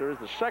Lancaster is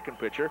the 2nd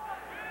pitcher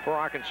for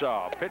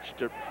Arkansas. Pitch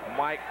to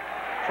Mike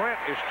Trent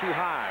is too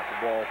high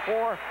for ball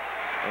 4,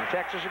 and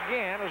Texas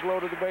again has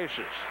loaded the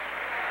bases.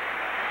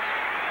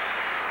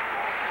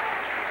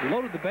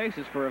 loaded the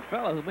bases for a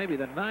fellow who may be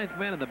the 9th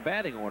man in the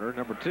batting order,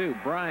 number 2,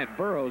 Brian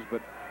Burrows,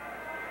 but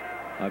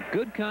a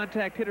good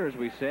contact hitter, as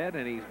we said,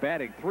 and he's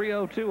batting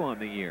 .302 on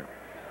the year.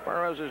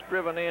 Burrows has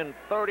driven in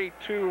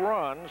 32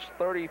 runs,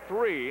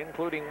 33,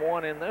 including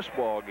 1 in this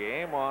ball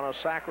game on a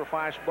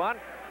sacrifice bunt.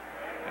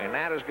 And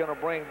that is going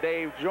to bring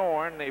Dave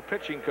Zorn, the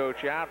pitching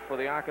coach, out for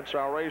the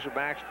Arkansas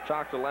Razorbacks to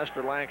talk to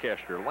Lester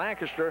Lancaster.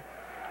 Lancaster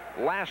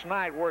last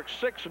night worked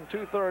 6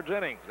 2/3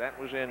 innings. That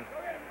was in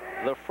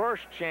the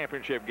first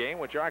championship game,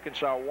 which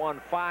Arkansas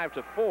won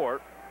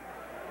 5-4.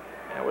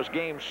 That was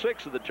game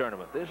 6 of the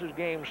tournament. This is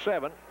game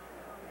 7,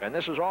 and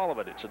this is all of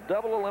it. It's a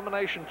double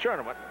elimination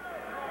tournament.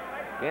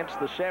 Hence,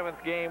 the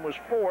 7th game was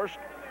forced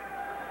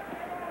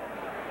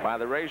by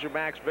the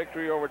Razorbacks'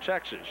 victory over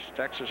Texas.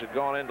 Texas had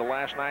gone into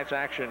last night's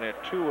action at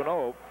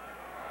 2-0,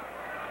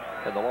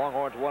 and the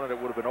Longhorns wanted it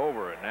would have been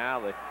over. And now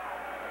the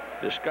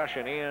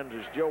discussion ends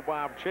as Joe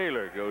Bob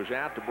Taylor goes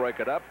out to break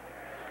it up.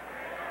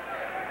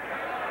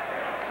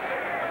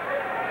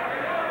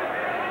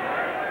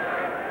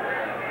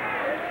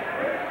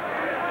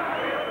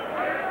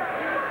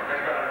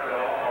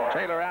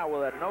 Taylor out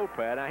with that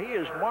notepad. Now he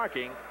is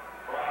marking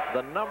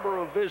the number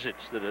of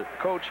visits that a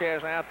coach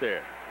has out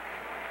there.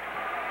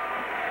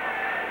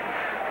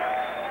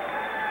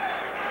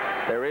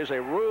 There is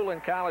a rule in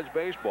college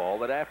baseball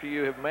that after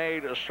you have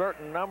made a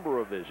certain number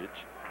of visits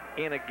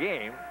in a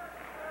game,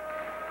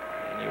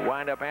 and you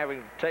wind up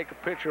having to take a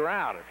pitcher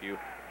out if you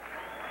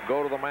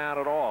go to the mound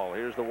at all.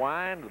 Here's the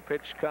wind. The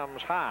pitch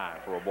comes high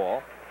for a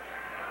ball,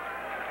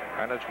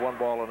 and it's 1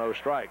 ball and no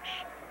strikes.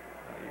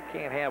 You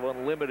can't have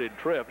unlimited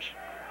trips.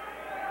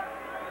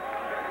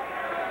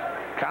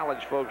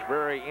 College folks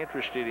very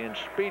interested in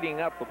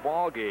speeding up the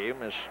ball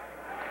game, as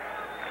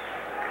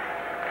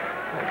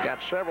they've got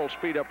several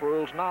speed-up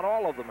rules. Not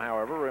all of them,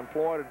 however, are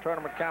employed in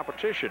tournament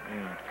competition.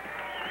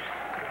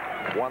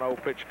 1-0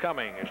 pitch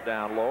coming is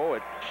down low.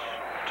 It's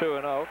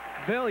 2-0.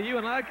 Bill, you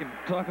and I can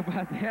talk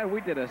about that. We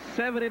did a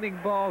 7-inning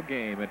ball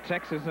game at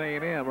Texas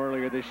A&M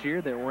earlier this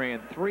year that ran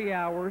 3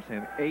 hours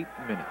and 8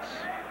 minutes.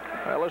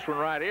 Well, this one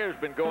right here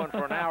has been going for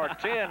 1 hour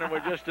 10, and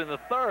we're just in the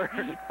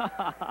 3rd.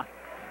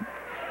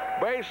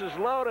 Bases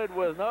loaded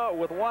with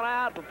 1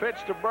 out. The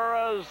pitch to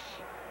Burrows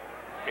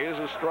is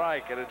a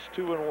strike, and it's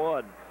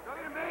 2-1.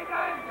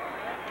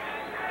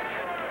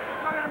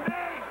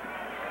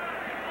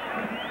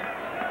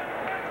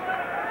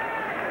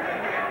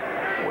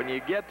 When you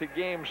get to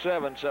game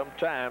 7,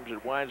 sometimes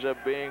it winds up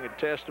being a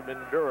test of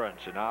endurance,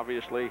 and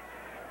obviously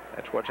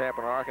that's what's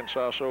happened to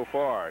Arkansas so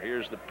far.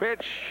 Here's the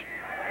pitch.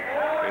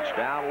 It's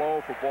down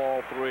low for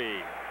ball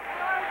 3.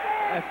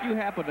 If you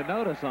happen to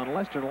notice on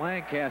Lester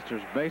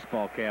Lancaster's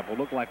baseball cap will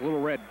look like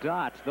little red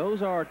dots,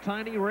 those are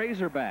tiny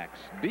Razorbacks,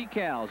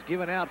 decals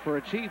given out for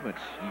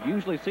achievements. You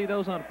usually see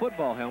those on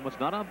football helmets,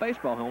 not on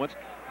baseball helmets,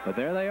 but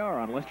there they are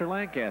on Lester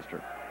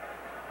Lancaster.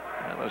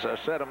 And as I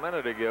said a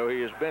minute ago,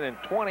 he has been in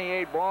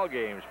 28 ball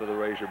games for the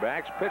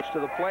Razorbacks. Pitch to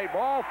the plate,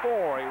 ball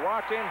 4. He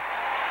walked him,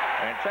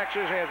 and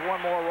Texas has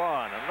 1 more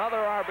run. Another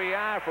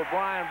RBI for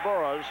Brian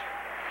Burrows,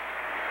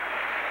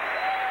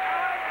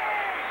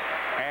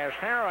 as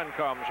Heron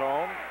comes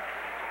home.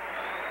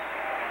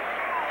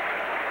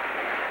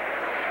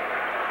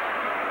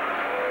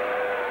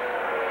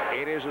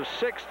 It is a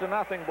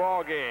 6-0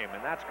 ball game,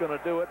 and that's going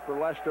to do it for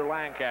Lester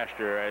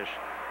Lancaster, as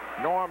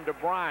Norm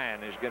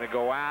DeBryan is going to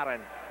go out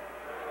and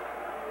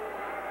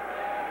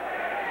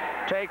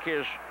take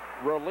his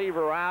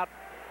reliever out.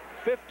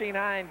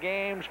 59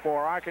 games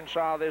for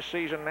Arkansas this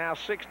season, now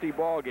 60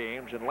 ball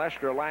games, and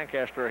Lester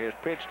Lancaster has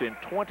pitched in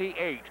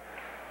 28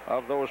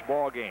 of those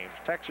ball games.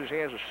 Texas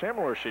has a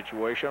similar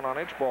situation on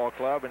its ball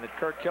club, and that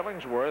Kirk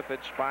Killingsworth,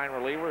 its fine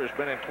reliever, has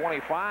been in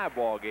 25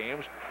 ball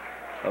games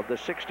of the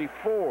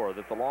 64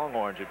 that the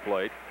Longhorns had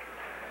played.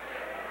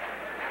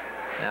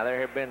 Now,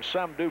 there have been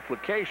some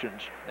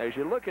duplications. As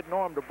you look at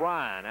Norm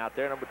DeBryan out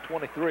there, number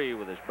 23,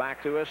 with his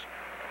back to us,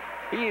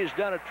 he has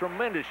done a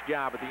tremendous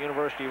job at the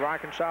University of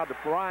Arkansas.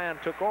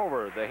 DeBryan took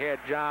over the head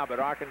job at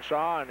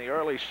Arkansas in the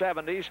early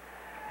 70s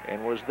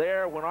and was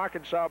there when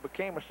Arkansas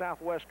became a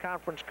Southwest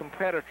Conference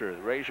competitor.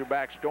 The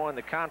Razorbacks joined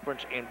the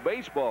conference in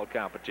baseball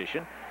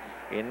competition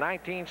in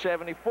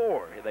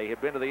 1974. They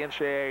had been to the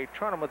NCAA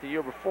tournament the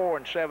year before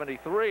in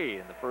 73,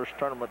 in the first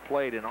tournament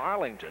played in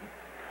Arlington.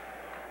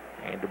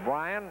 And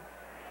DeBryan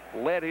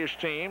led his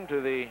team to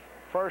the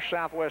first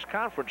Southwest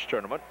Conference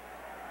tournament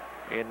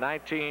in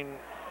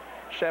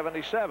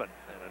 1977.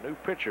 And a new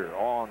pitcher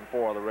on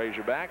for the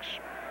Razorbacks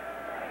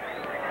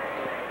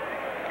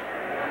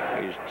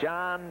is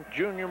John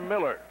Jr.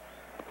 Miller,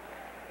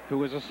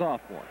 who is a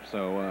sophomore.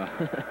 So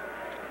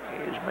he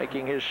is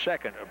making his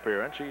 2nd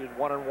appearance. He is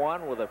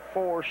 1-1 with a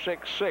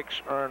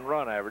 .466 earned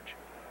run average.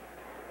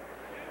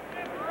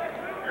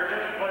 Your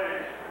attention,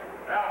 please.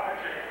 Now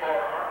pitching for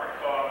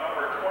Arkansas,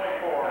 number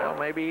 24. Well,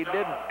 maybe he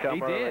didn't come He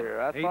did.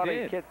 earlier. I He thought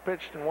did. he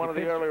pitched in one of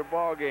the pitched. earlier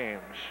ball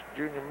games.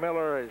 Junior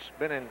Miller has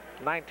been in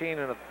 19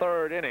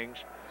 1/3 innings.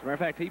 As a matter of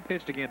fact, he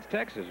pitched against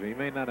Texas. He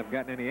may not have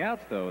gotten any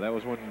outs, though. That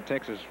was when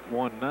Texas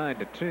won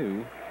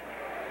 9-2.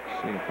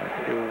 See if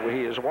I can.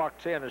 He has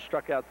walked 10 and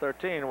struck out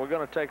 13. We're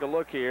going to take a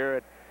look here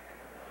at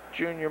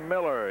Junior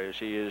Miller as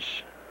he is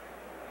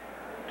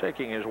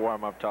taking his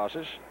warm-up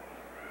tosses.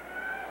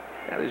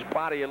 Got his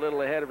body a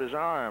little ahead of his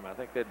arm. I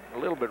think they'd a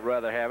little bit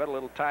rather have it a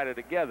little tighter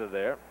together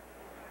there.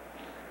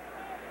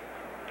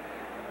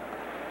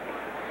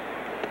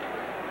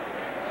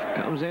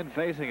 Comes in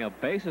facing a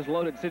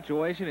bases-loaded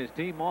situation. His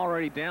team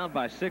already down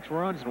by 6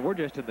 runs, and we're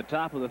just at the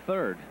top of the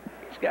 3rd.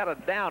 He's got a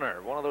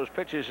downer. One of those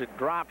pitches that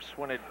drops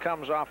when it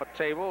comes off a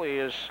table. He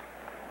is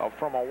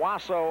from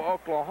Owasso,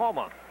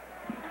 Oklahoma.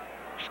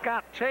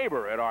 Scott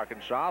Tabor at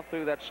Arkansas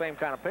threw that same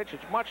kind of pitch.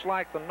 It's much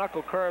like the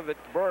knuckle curve that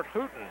Bert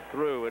Hooton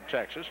threw at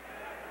Texas.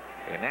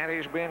 And that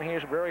has been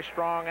his very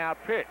strong out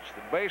pitch.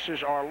 The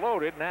bases are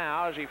loaded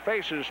now as he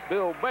faces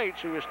Bill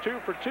Bates, who is 2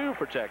 for 2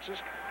 for Texas.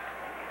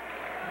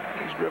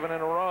 He's driven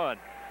in a run.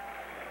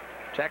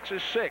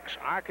 Texas 6,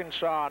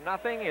 Arkansas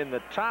nothing in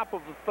the top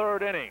of the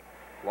 3rd inning.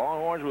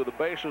 Longhorns with the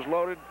bases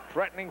loaded,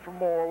 threatening for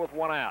more with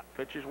 1 out.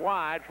 Pitch is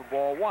wide for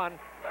ball 1.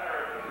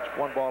 It's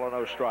 1 ball and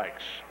no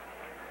strikes.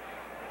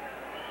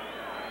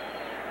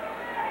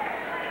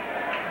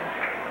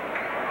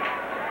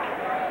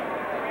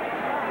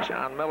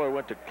 John Miller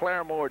went to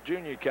Claremore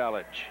Junior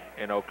College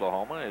in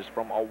Oklahoma. Is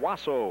from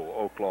Owasso,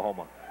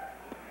 Oklahoma.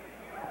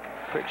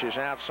 Pitch is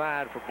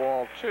outside for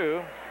ball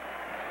 2.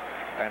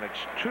 And it's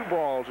 2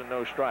 balls and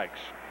no strikes.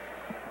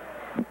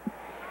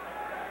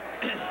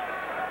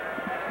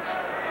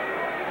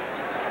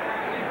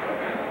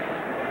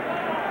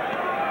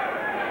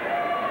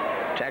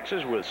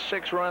 Texas with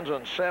 6 runs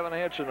on 7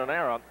 hits and an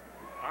error.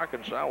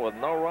 Arkansas with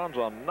no runs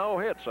on no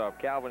hits off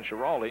Calvin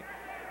Schiraldi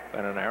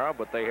and an error,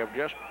 but they have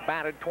just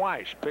batted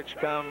twice. Pitch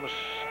comes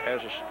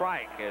as a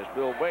strike as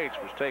Bill Bates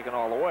was taken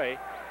all the way.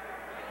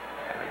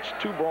 And it's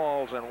 2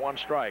 balls and 1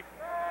 strike.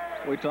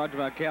 We talked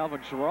about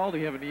Calvin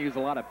Schiraldi having to use a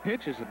lot of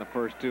pitches in the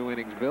first 2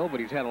 innings, Bill, but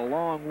he's had a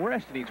long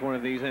rest in each one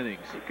of these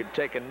innings. He could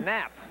take a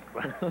nap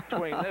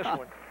between this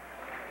one.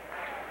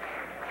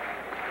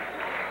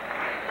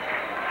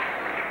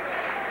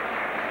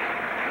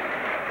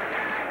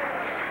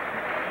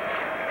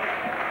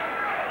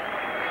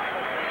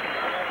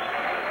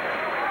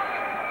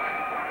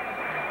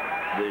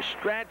 The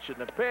stretch and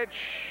the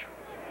pitch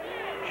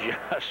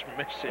just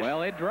misses.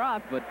 Well, it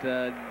dropped, but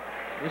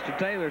Mr.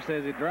 Taylor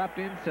says it dropped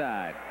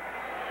inside.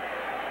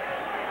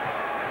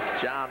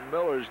 John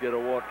Miller's going to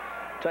want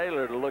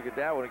Taylor to look at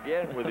that one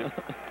again with him.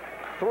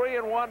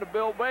 3-1 to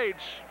Bill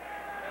Bates.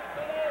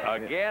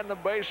 Again, the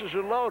bases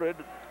are loaded.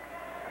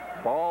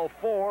 Ball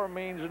 4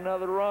 means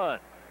another run.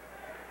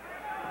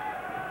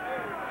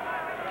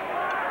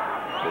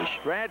 The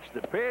stretch,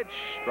 the pitch,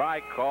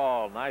 strike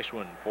call. Nice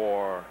one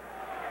for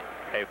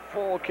a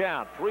full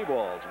count. 3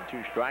 balls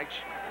and 2 strikes.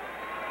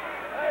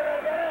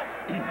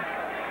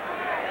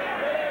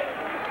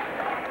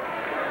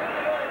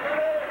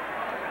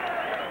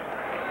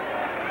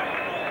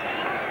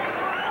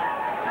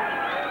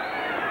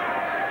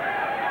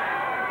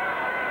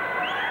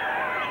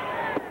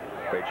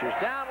 Pitcher's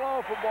down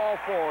low for ball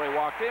 4. He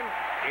walked in.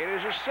 It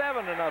is a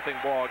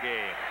 7-0 ball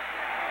game.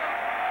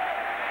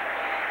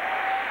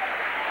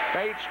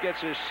 Bates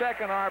gets his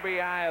 2nd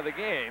RBI of the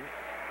game.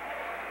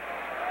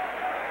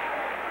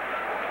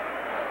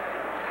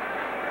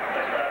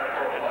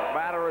 And the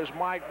batter is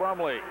Mike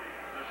Brumley.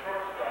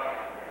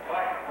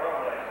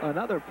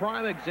 Another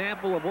prime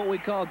example of what we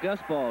call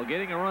gusball,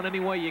 getting a run any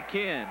way you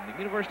can. The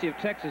University of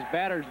Texas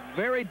batters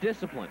very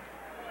disciplined,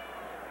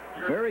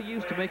 very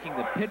used to making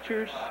the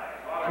pitchers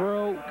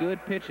throw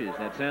good pitches.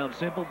 That sounds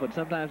simple, but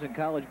sometimes in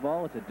college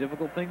ball it's a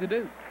difficult thing to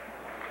do.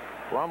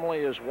 Brumley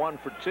is 1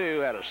 for 2,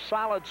 had a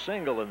solid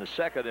single in the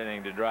 2nd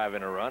inning to drive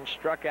in a run,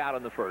 struck out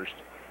in the 1st.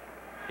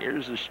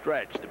 Here's the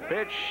stretch, the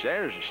pitch,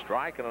 there's a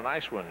strike and a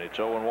nice one. It's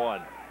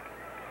 0-1.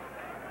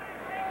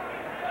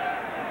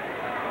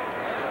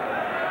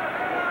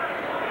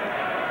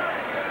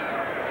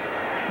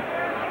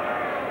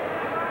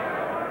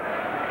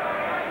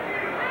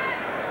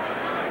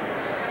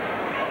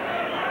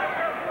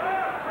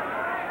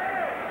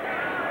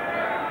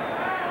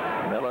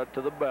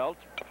 To the belt,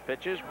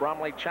 pitches,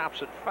 Brumley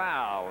chops it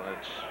foul, and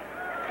it's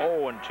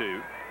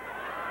 0-2.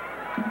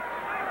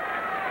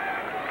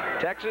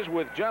 Texas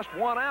with just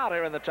 1 out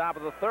here in the top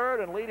of the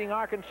 3rd and leading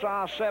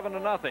Arkansas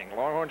 7-0.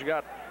 Longhorns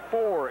got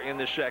 4 in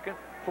the 2nd,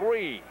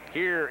 3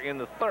 here in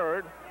the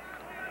 3rd,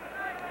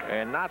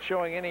 and not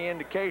showing any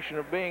indication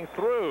of being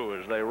through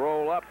as they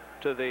roll up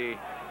to the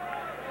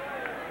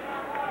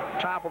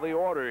top of the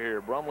order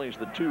here. Brumley's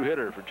the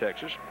 2-hitter for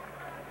Texas.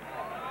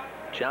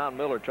 John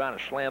Miller trying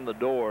to slam the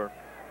door.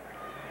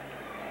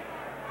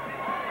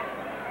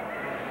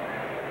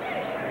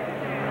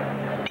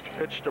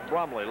 Pitch to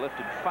Brumley,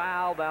 lifted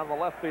foul down the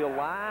left field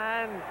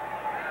line,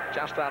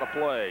 just out of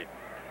play.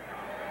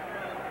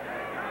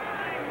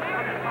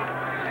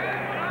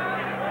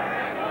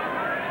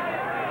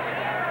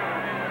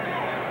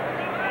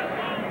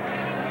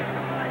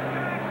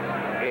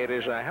 It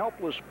is a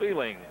helpless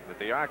feeling that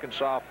the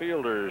Arkansas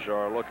fielders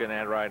are looking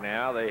at right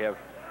now. They have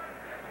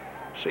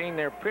seen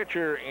their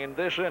pitcher in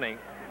this inning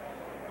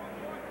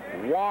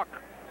walk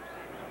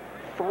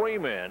 3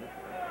 men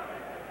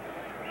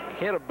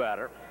hit a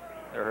batter.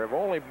 There have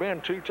only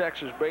been 2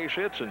 Texas base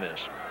hits in this.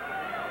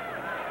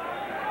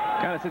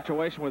 Kind of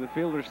situation where the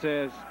fielder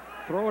says,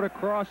 throw it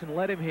across and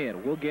let him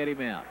hit. We'll get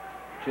him out.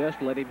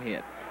 Just let him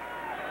hit.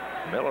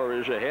 Miller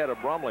is ahead of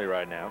Brumley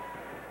right now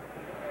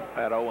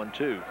at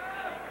 0-2.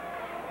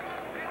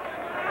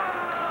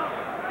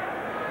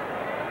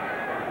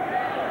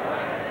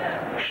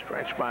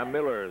 Stretch by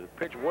Miller. The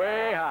pitch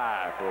way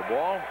high for a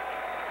ball.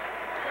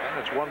 And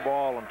it's 1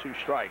 ball and 2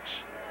 strikes.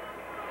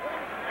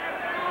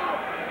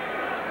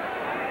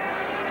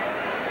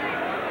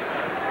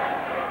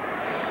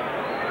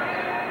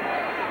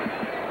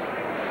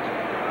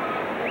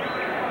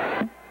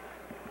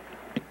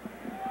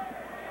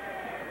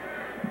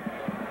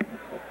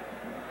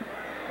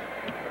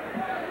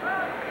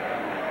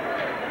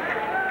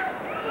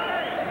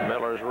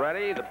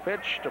 Ready. The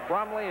pitch to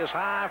Brumley is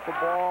high for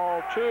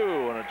ball 2,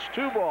 and it's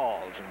 2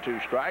 balls and 2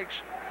 strikes.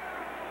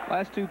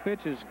 Last 2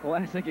 pitches,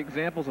 classic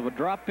examples of a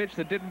drop pitch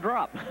that didn't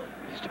drop.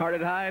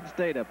 Started high and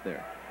stayed up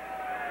there.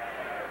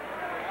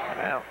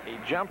 Well, he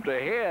jumped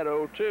ahead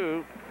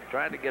 0-2,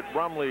 tried to get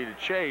Brumley to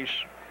chase.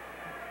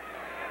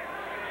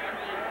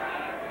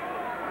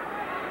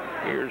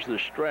 Here's the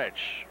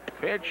stretch.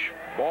 Pitch,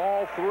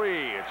 ball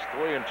 3. It's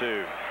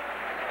 3-2.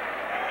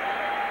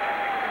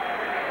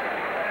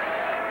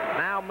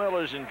 Now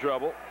Miller's in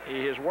trouble.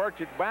 He has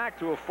worked it back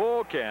to a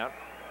full count.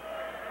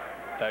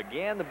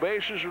 Again, the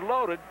bases are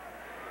loaded.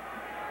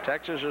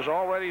 Texas has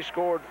already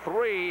scored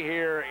 3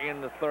 here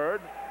in the 3rd.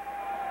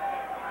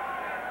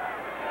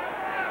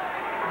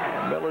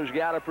 Miller's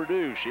got to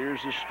produce.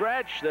 Here's the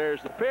stretch.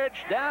 There's the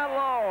pitch. Down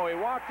low. He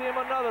walked him.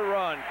 Another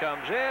run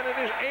comes in. It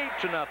is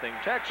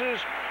 8-0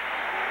 Texas,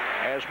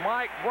 as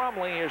Mike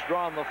Brumley has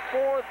drawn the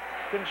 4th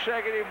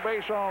consecutive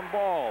base on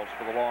balls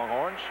for the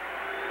Longhorns.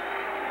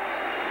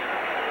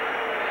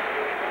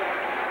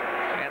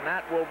 And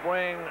that will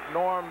bring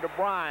Norm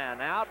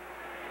DeBryan out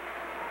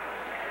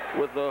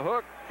with the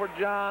hook for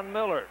John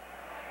Miller.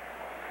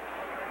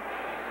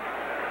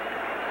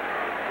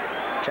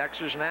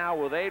 Texas now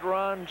with 8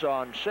 runs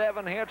on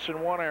 7 hits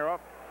and 1 error.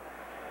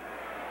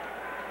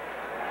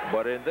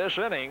 But in this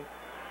inning,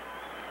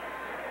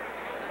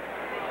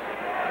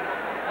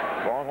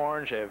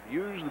 Longhorns have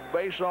used the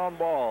base on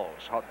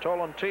balls.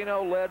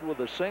 Tolentino led with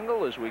a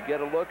single as we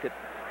get a look at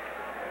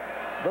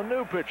the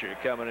new pitcher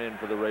coming in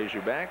for the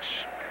Razorbacks.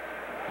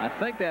 I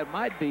think that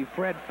might be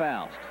Fred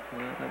Faust.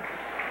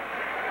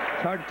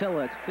 It's hard to tell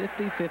that's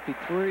 50,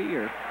 53,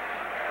 or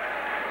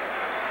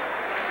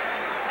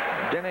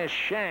Dennis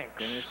Shanks.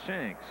 Dennis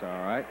Shanks, all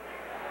right.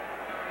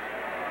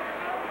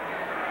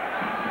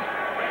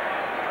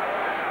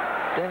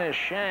 Dennis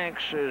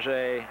Shanks is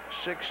a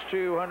 6'2",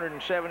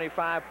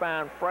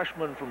 175-pound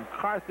freshman from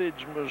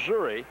Carthage,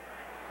 Missouri.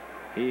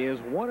 He is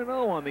 1-0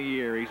 on the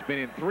year. He's been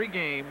in 3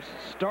 games,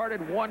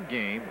 started 1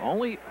 game.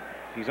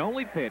 He's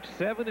only pitched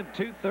 7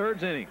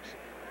 2/3 innings.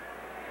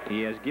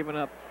 He has given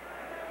up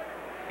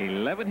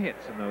 11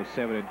 hits in those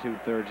 7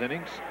 2/3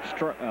 innings.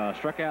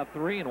 Struck out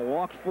 3 and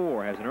walked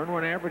 4. Has an earned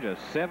run average of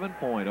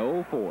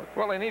 7.04.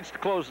 Well, he needs to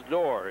close the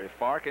door.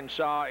 If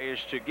Arkansas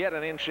is to get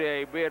an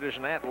NCAA bid as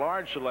an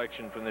at-large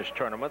selection from this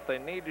tournament, they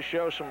need to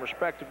show some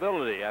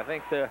respectability. I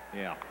think the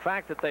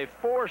fact that they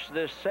forced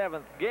this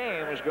 7th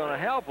game is going to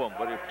help them.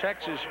 But if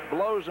Texas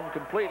blows them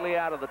completely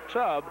out of the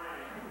tub,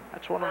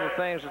 that's one of the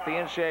things that the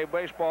NCAA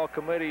Baseball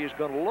Committee is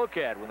going to look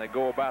at when they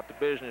go about the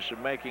business of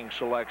making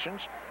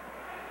selections.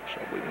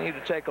 So we need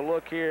to take a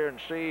look here and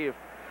see if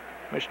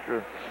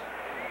Mr.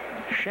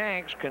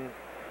 Shanks can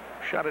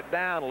shut it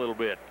down a little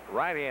bit.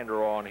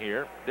 Right-hander on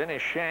here.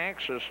 Dennis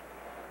Shanks is,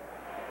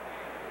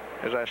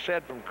 as I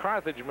said, from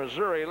Carthage,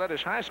 Missouri, led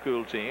his high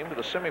school team to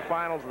the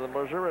semifinals of the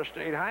Missouri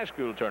State High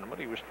School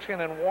Tournament. He was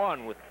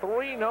 10-1 with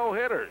 3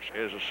 no-hitters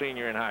as a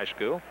senior in high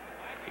school.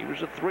 He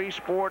was a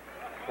 3-sport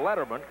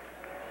letterman.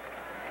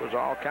 Was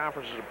all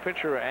conference as a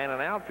pitcher and an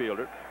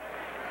outfielder.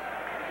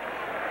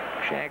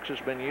 Shanks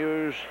has been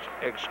used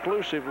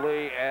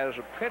exclusively as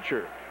a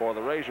pitcher for the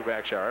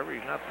Razorbacks, however.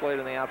 He's not played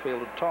in the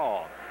outfield at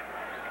all.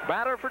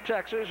 Batter for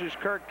Texas is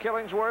Kirk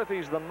Killingsworth.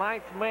 He's the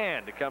 9th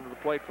man to come to the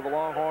plate for the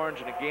Longhorns.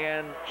 And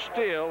again,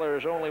 still,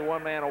 there's only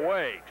 1 man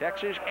away.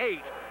 Texas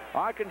 8,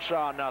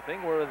 Arkansas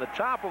nothing. We're in the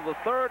top of the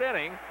 3rd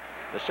inning.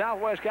 The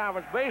Southwest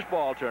Conference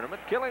Baseball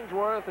Tournament.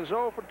 Killingsworth is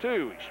 0 for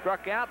 2. He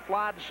struck out,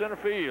 fly to center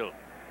field.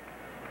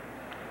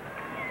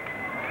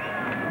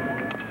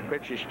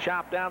 Pitch is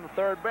chopped down the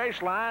 3rd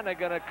baseline. They're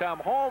going to come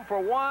home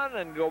for 1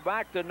 and go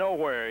back to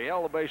nowhere. He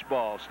held the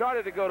baseball.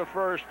 Started to go to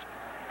first.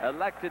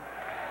 Elected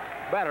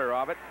better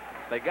of it.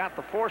 They got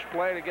the force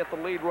play to get the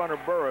lead runner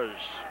Burris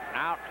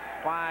out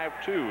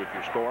 5-2 if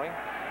you're scoring.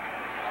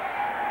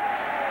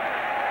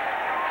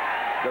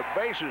 The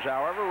bases,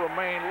 however,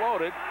 remain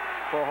loaded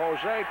for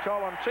Jose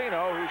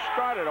Tolentino, who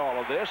started all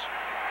of this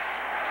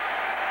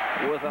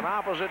with an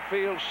opposite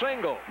field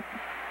single,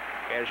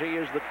 as he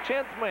is the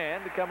 10th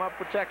man to come up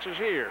for Texas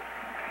here.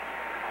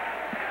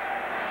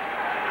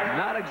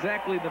 Not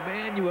exactly the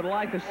man you would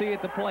like to see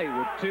at the plate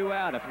with 2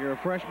 out if you're a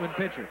freshman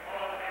pitcher.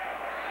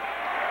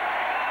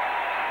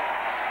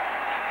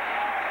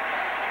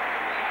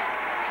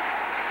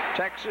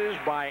 Texas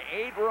by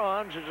 8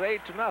 runs is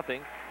 8-0.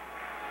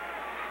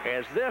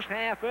 As this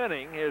half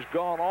inning has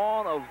gone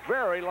on a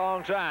very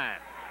long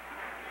time.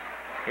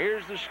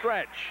 Here's the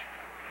stretch.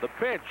 The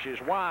pitch is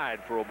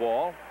wide for a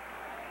ball.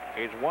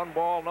 It's 1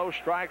 ball, no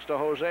strikes to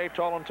Jose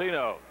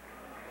Tolentino.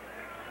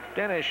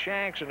 Dennis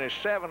Shanks in his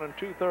 7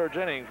 2/3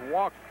 innings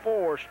walked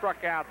 4,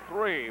 struck out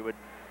 3, but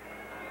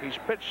he's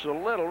pitched a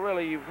little.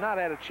 Really, you've not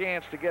had a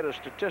chance to get a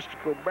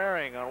statistical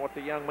bearing on what the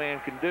young man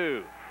can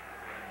do.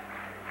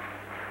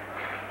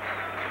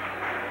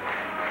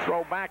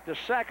 Throw back to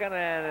second,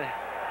 and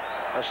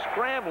a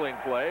scrambling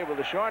play with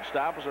the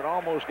shortstop as it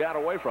almost got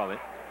away from it.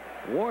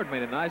 Ward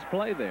made a nice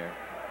play there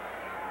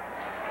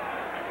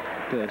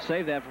to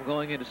save that from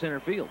going into center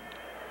field.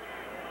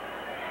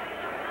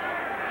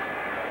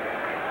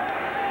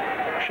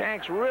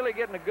 Shanks really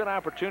getting a good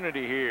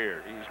opportunity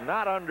here. He's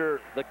not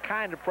under the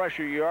kind of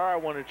pressure you are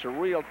when it's a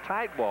real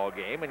tight ball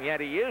game, and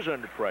yet he is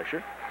under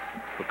pressure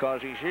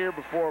because he's here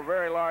before a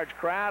very large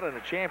crowd in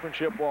a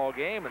championship ball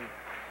game, and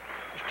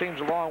his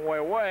team's a long way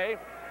away.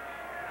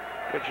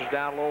 Pitches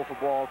down low for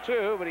ball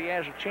 2, but he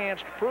has a chance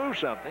to prove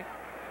something.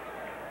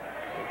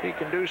 If he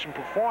can do some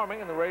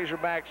performing and the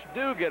Razorbacks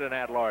do get an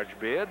at-large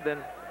bid, then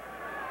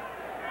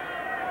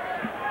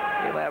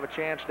he'll have a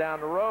chance down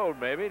the road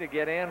maybe to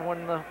get in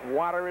when the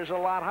water is a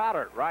lot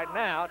hotter. Right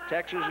now,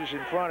 Texas is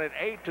in front at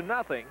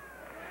 8-0.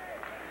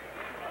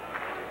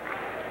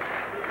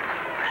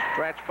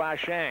 Stretch by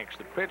Shanks.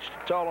 The pitch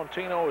to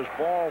Tolentino is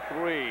ball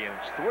 3, and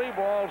it's 3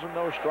 balls and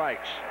no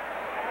strikes.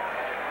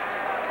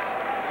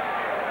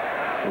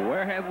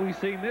 Where have we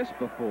seen this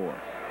before?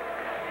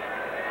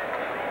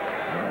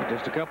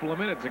 Just a couple of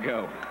minutes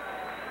ago.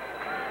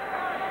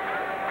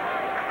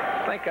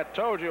 I think I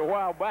told you a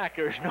while back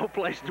there's no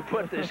place to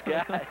put this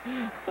guy.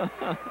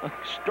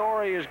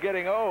 Story is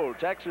getting old.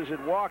 Texas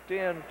had walked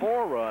in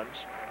 4 runs.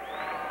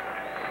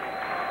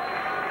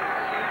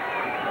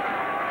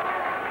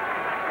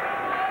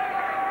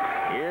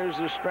 Here's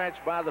the stretch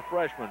by the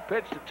freshman.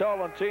 Pitch to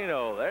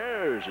Tolentino.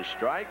 There's a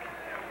strike.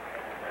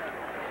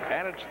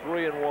 And it's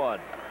 3-1.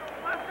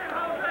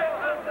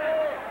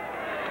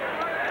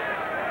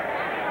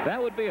 That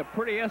would be a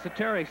pretty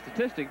esoteric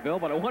statistic, Bill,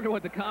 but I wonder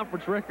what the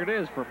conference record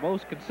is for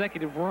most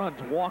consecutive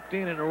runs walked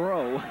in a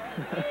row.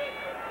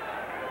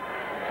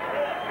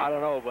 I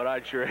don't know, but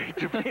I'd sure hate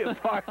to be a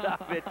part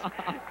of it,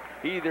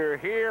 either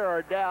here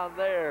or down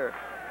there.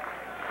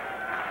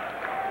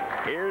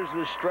 Here's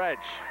the stretch.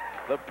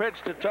 The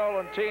pitch to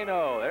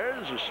Tolentino.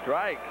 There's a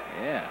strike.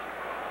 Yeah.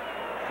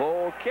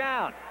 Full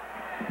count.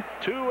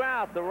 2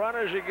 out. The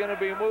runners are going to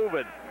be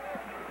moving.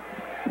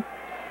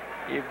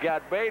 You've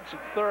got Bates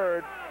at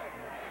third.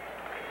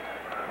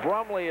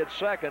 Brumley at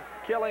second,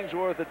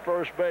 Killingsworth at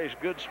first base.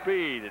 Good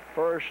speed at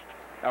first,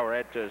 or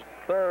at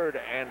third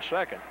and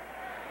second.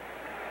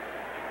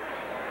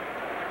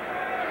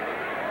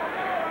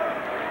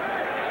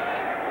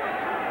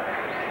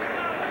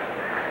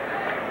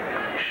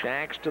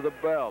 Shanks to the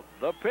belt.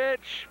 The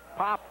pitch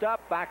popped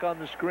up back on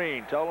the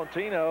screen.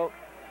 Tolentino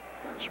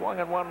swung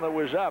at one that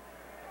was up.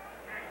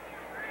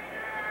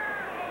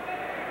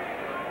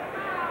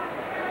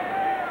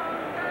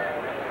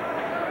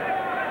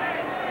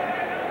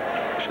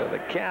 So the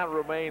count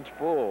remains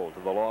full to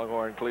the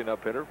Longhorn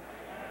cleanup hitter.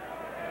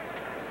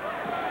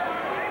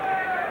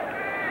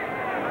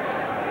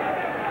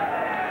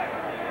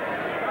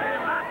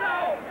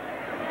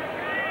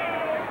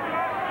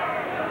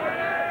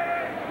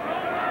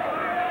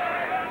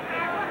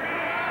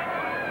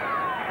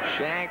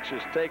 Shanks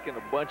has taken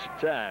a bunch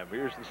of time.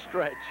 Here's the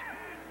stretch.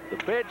 The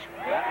pitch,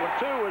 that one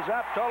too is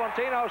up.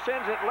 Tolentino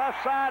sends it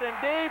left side and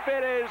deep.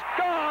 It is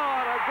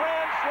gone. A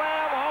grand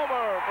slam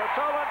homer for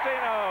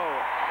Tolentino.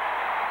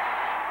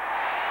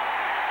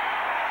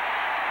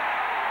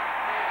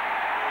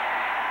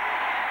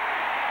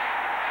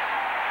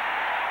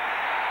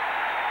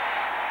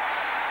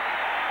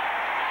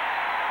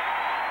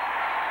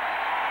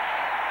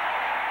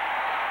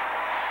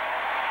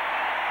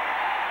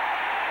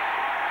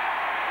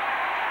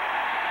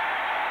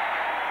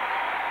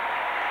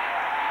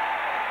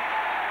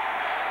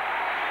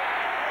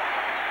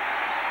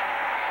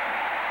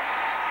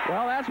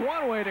 Well, that's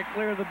one way to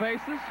clear the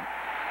bases.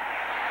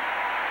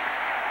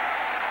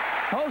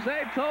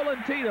 Jose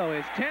Tolentino,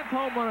 his 10th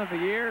home run of the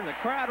year. The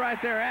crowd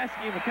right there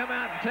asking him to come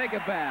out and take a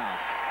bow.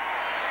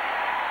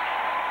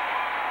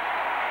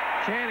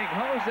 Chanting,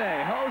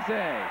 Jose,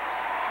 Jose.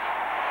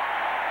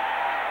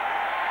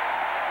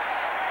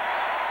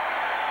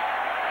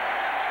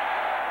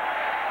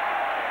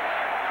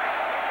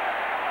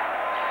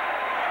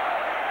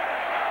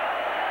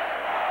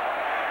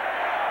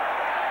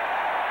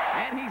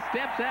 And he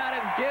steps out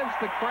and gives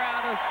the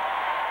crowd a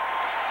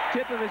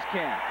tip of his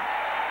cap.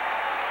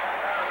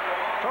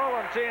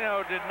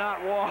 Tolentino did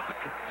not walk.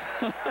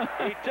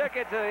 He took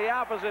it to the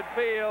opposite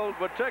field,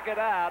 but took it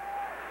out.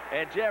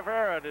 And Jeff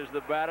Aaron is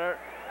the batter.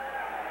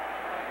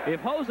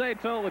 If Jose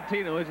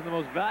Tolentino isn't the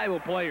most valuable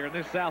player in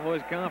this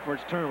Southwest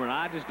Conference tournament,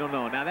 I just don't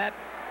know. Now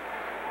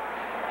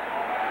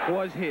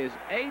was his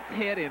 8th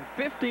hit in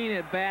 15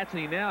 at-bats,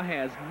 and he now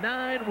has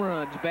 9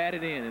 runs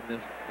batted in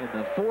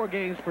the 4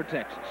 games for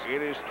Texas.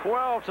 It is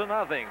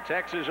 12-0.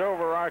 Texas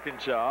over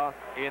Arkansas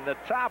in the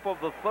top of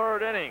the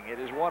 3rd inning. It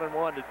is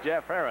 1-1 to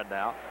Jeff Herron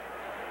now,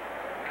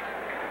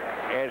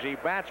 as he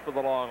bats for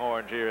the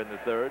Longhorns here in the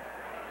 3rd.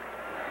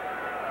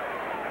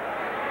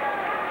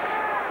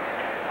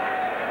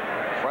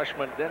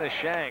 Freshman Dennis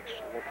Shanks.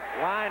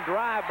 Line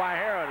drive by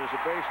Herron is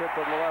a base hit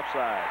to the left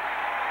side.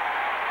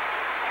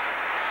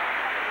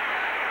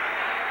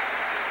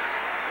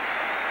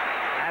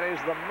 That is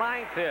the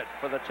 9th hit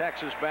for the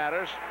Texas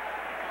batters.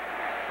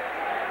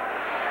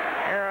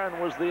 Herron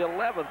was the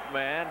 11th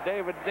man.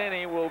 David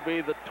Denny will be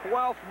the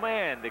 12th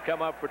man to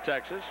come up for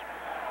Texas.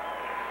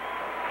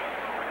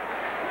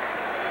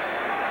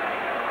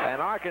 And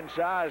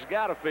Arkansas has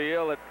got to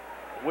feel that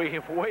we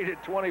have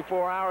waited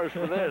 24 hours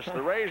for this. The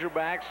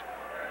Razorbacks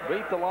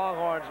beat the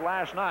Longhorns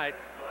last night.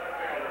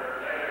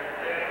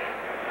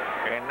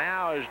 And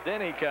now as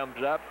Denny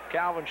comes up,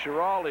 Calvin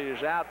Schiraldi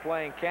is out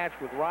playing catch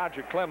with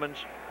Roger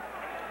Clemens.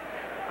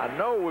 I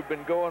know we've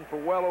been going for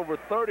well over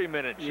 30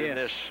 minutes in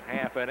this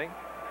half inning.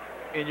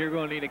 And you're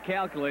going to need a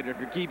calculator if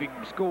you're keeping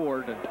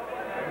score to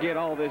get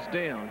all this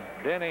down.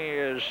 Denny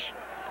is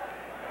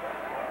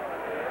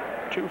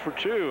 2 for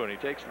 2, and he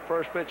takes the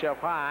first pitch up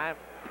high.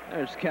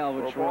 There's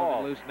Calvin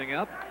Schiraldi loosening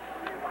up.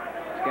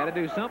 He's got to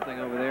do something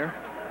over there.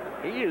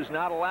 He is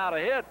not allowed a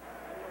hit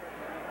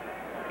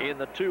in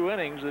the 2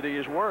 innings that he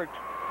has worked.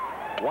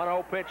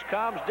 1-0 pitch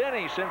comes.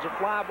 Denny sends a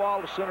fly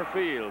ball to center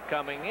field.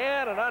 Coming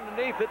in and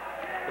underneath it,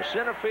 the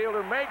center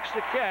fielder makes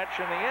the catch,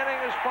 and the inning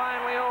is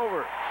finally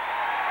over.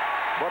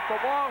 But the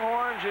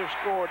Longhorns have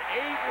scored 8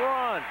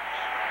 runs.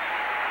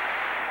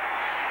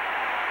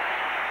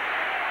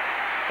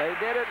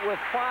 They did it with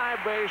 5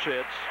 base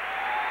hits.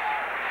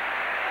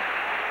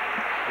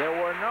 There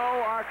were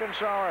no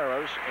Arkansas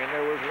errors, and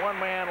there was 1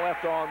 man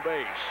left on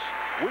base.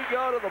 We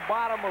go to the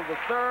bottom of the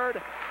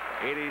 3rd.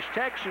 It is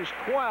Texas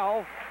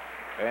 12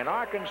 and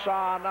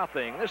Arkansas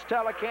nothing. This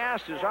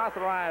telecast is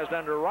authorized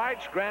under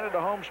rights granted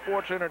to Home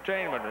Sports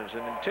Entertainment and is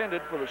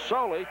intended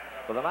solely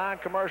for the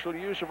non-commercial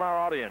use of our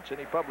audience.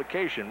 Any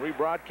publication,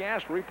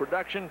 rebroadcast,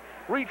 reproduction,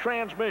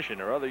 retransmission,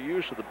 or other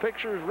use of the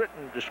pictures,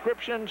 written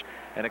descriptions,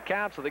 and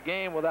accounts of the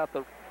game without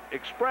the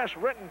express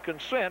written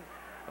consent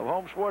of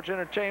Home Sports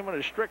Entertainment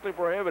is strictly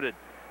prohibited.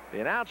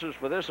 The announcers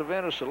for this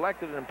event are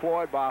selected and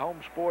employed by Home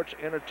Sports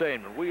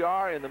Entertainment. We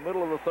are in the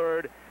middle of the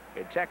 3rd,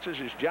 and Texas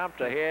has jumped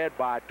ahead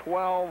by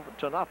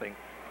 12-0.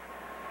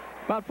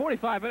 About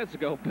 45 minutes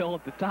ago, Bill,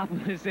 at the top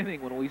of this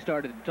inning when we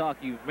started to talk,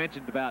 you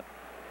mentioned about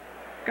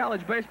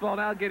college baseball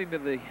now getting to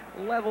the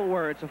level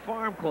where it's a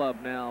farm club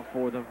now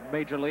for the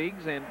major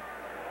leagues, and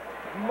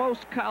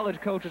most college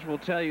coaches will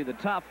tell you the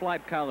top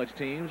flight college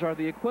teams are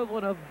the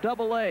equivalent of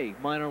AA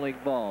minor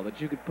league ball, that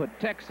you could put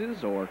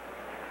Texas or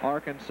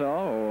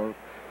Arkansas or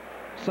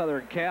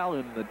Southern Cal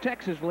in the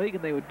Texas League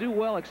and they would do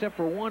well except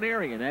for one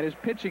area, and that is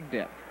pitching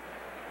depth.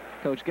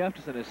 Coach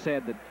Gustafson has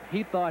said that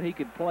he thought he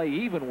could play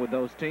even with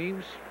those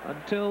teams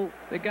until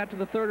they got to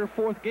the 3rd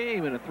or 4th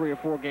game in a 3 or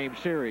 4 game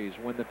series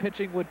when the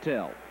pitching would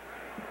tell.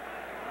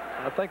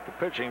 I think the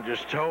pitching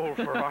just told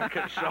for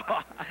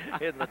Arkansas.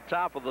 In the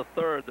top of the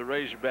 3rd, the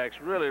Razorbacks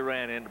really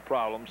ran into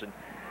problems. And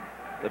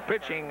the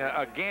pitching,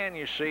 again,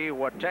 you see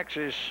what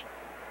Texas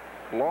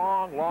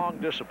long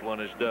discipline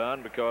has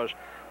done, because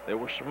there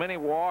were so many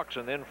walks.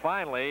 And then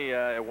finally,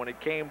 when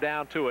it came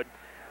down to it,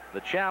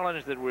 the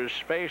challenge that was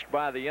faced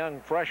by the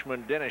young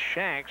freshman Dennis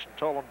Shanks, and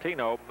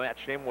Tolentino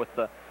matched him with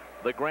the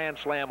grand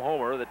slam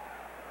homer that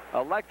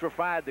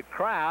electrified the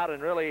crowd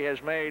and really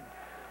has made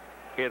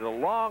it a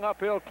long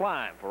uphill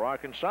climb for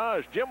Arkansas.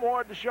 As Jim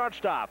Ward, the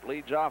shortstop,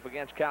 leads off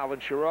against Calvin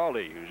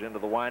Schiraldi, who's into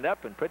the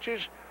windup and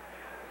pitches.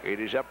 It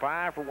is up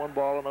high for 1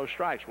 ball and no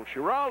strikes. Well,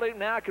 Schiraldi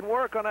now can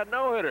work on that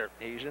no-hitter.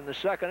 He's in the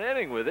 2nd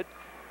inning with it.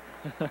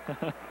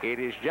 It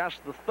is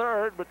just the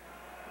 3rd, but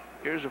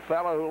here's a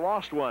fellow who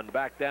lost one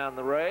back down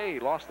the Ray. He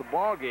lost the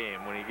ball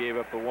game when he gave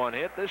up the 1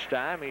 hit. This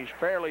time he's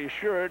fairly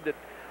assured that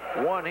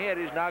 1 hit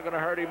is not going to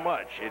hurt him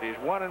much. It is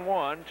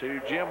 1-1 to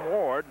Jim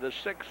Ward, the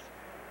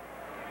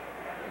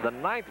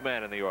 9th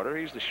man in the order.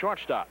 He's the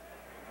shortstop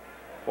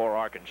for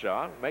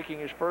Arkansas, making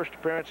his first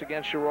appearance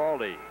against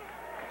Schiraldi.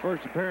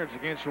 First appearance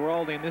against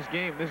Schiraldi in this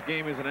game. This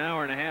game is an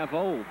hour and a half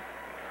old.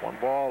 1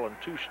 ball and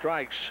 2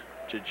 strikes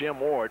to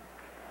Jim Ward.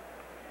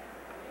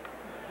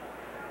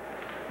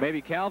 Maybe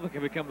Calvin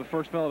can become the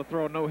first fellow to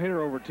throw a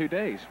no-hitter over 2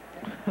 days.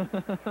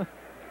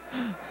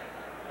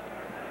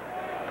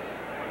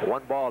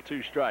 1 ball,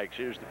 2 strikes.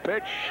 Here's the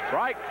pitch.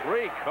 Strike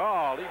 3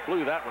 called. He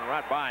blew that one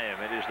right by him.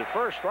 It is the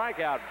first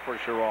strikeout for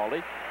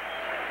Schiraldi.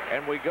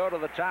 And we go to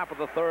the top of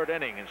the 3rd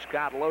inning, and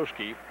Scott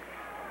Losky,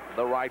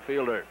 the right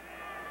fielder.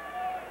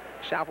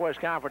 Southwest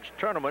Conference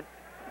Tournament,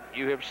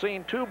 you have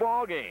seen 2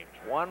 ball games.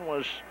 One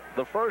was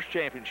the first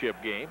championship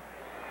game.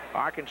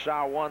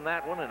 Arkansas won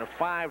that one in a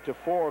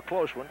 5-4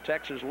 close one.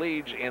 Texas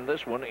leads in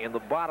this one in the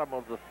bottom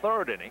of the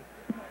 3rd inning.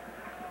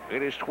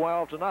 It is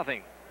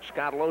 12-0.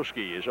 Scott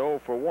Losky is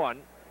 0 for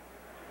 1.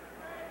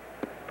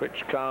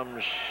 Pitch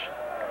comes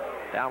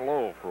down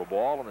low for a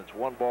ball, and it's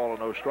 1 ball and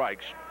no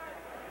strikes.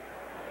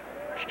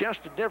 It's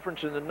just a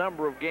difference in the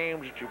number of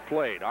games that you've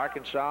played.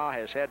 Arkansas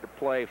has had to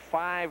play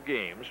 5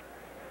 games,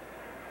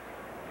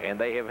 and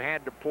they have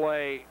had to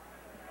play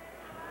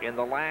in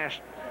the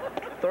last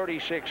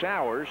 36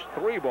 hours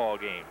 3 ball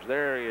games.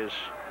 There is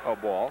a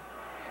ball,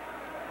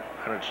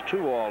 and it's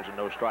 2 balls and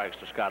no strikes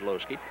to Scott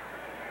Losky.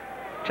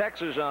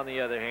 Texas, on the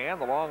other hand,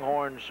 the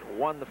Longhorns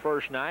won the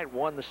first night,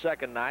 won the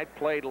second night,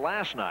 played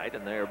last night,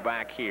 and they're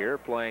back here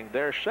playing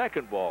their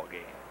 2nd ball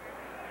game.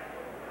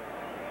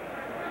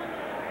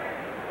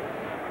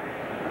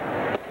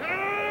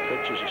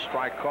 Pitch is a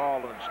strike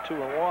call, and it's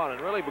 2-1. And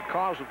really,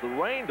 because of the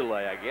rain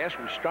delay, I guess,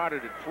 we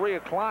started at 3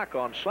 o'clock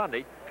on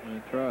Sunday.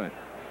 That's right.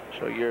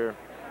 So you're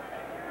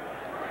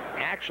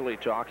actually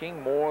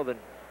talking more than,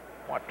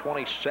 what,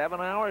 27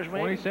 hours, maybe?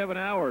 27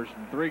 hours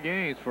and 3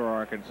 games for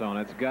Arkansas.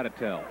 That's got to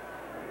tell.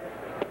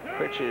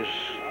 Pitch is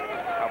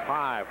up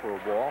high for a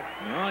ball.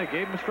 Well, he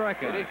gave him a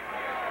strikeout.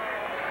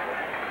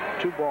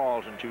 2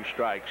 balls and 2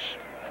 strikes.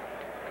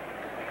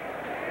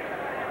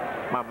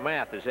 My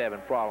math is having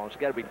problems.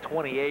 It's got to be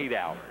 28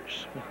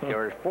 hours.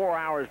 There's 4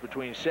 hours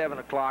between 7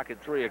 o'clock and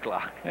 3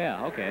 o'clock.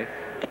 Yeah, okay.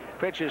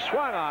 Pitch is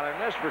swung on and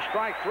missed for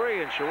strike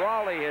 3, and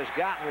Schiraldi has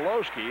gotten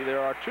Losky. There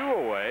are 2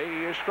 away.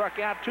 He has struck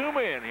out 2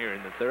 men here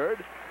in the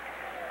 3rd.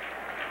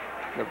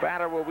 The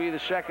batter will be the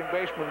second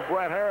baseman,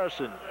 Brett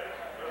Harrison.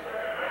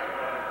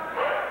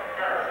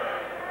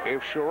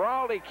 If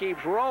Schiraldi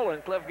keeps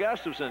rolling, Cliff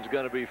Gustafson's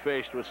going to be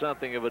faced with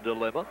something of a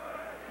dilemma,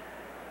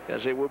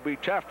 because it would be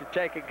tough to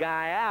take a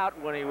guy out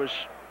when he was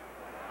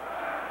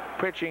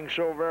pitching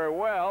so very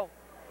well.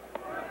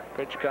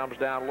 Pitch comes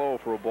down low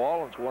for a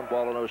ball, and it's 1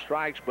 ball and no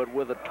strikes. But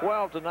with a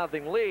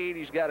 12-0 lead,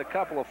 he's got a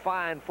couple of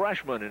fine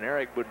freshmen in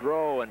Eric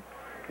Boudreau and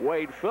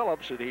Wade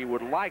Phillips that he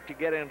would like to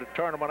get into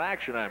tournament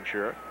action, I'm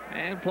sure.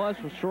 And plus,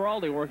 with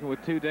Schiraldi working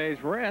with 2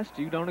 days rest,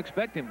 you don't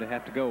expect him to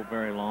have to go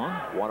very long.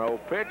 1-0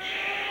 pitch.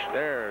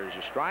 There's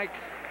a strike,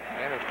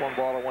 and it's 1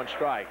 ball and 1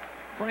 strike.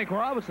 Frank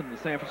Robinson, the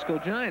San Francisco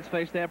Giants,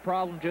 faced that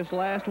problem just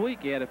last week.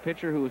 He had a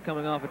pitcher who was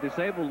coming off a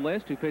disabled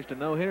list who pitched a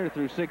no-hitter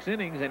through 6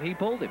 innings, and he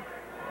pulled him.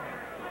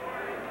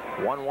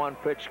 1-1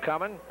 pitch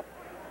coming.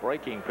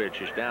 Breaking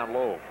pitch is down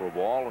low for a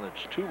ball, and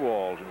it's 2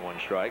 balls and 1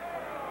 strike.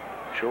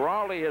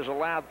 Schiraldi has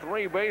allowed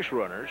 3 base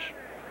runners,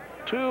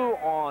 2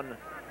 on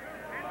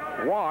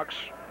walks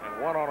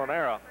and 1 on an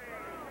error.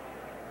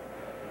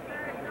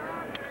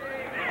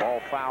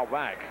 Ball foul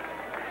back.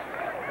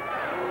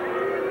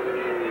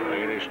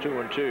 It is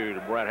 2-2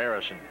 to Brett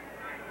Harrison.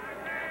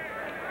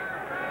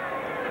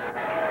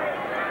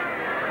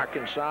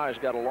 Arkansas has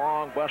got a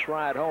long bus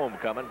ride home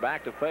coming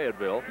back to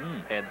Fayetteville,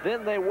 and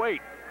then they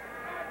wait.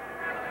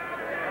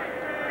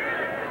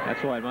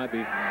 That's why it might be.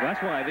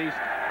 That's why these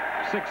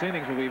 6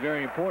 innings will be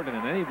very important,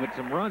 and then he put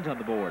some runs on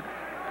the board.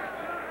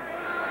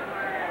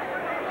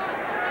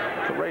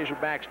 The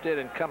Razorbacks did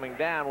in coming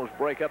down was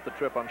break up the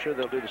trip. I'm sure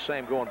they'll do the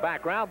same going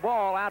back. Ground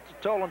ball out to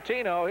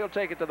Tolentino. He'll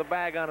take it to the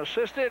bag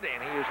unassisted,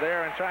 and he is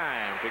there in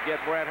time to get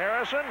Brett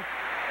Harrison.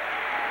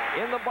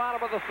 In the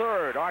bottom of the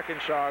 3rd,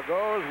 Arkansas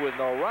goes with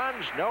no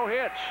runs, no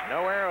hits,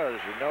 no errors,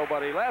 and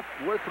nobody left.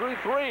 We're through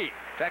 3.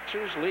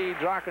 Texas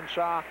leads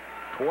Arkansas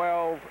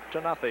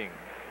 12-0.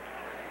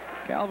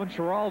 Calvin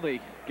Schiraldi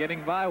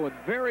getting by with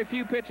very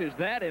few pitches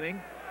that inning,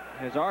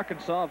 as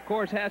Arkansas, of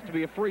course, has to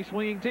be a free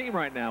swinging team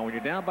right now. When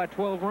you're down by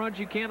 12 runs,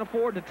 you can't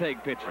afford to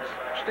take pitches.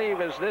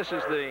 Steve, as this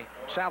is the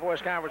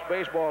Southwest Conference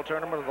Baseball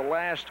Tournament, the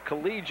last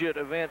collegiate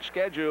event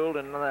scheduled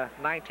in the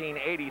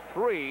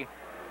 1983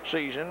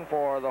 season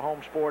for the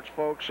home sports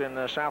folks in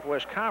the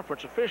Southwest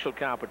Conference official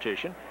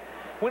competition,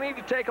 we need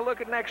to take a look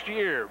at next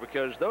year,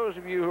 because those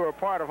of you who are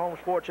part of Home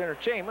Sports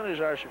Entertainment as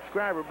our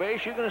subscriber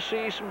base, you're going to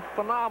see some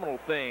phenomenal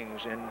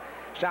things in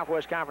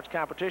Southwest Conference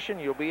competition.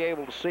 You'll be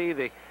able to see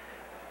the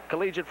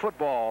collegiate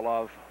football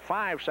of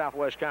 5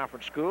 Southwest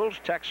Conference schools: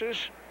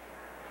 Texas,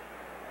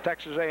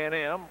 Texas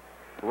A&M,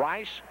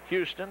 Rice,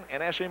 Houston,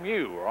 and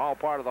SMU are all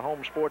part of the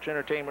Home Sports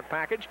Entertainment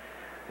package.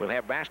 We'll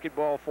have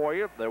basketball for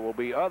you. There will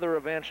be other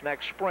events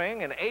next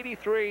spring, and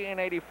 83 and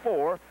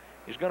 84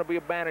 is going to be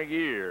a banner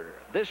year.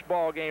 This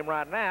ball game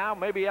right now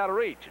may be out of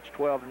reach. It's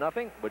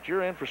 12-0, but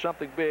you're in for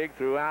something big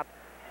throughout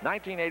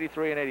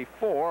 1983 and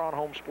 84 on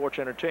Home Sports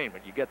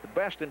Entertainment. You get the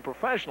best in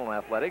professional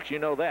athletics, you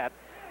know that,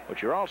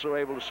 but you're also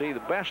able to see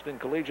the best in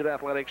collegiate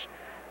athletics.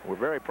 We're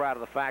very proud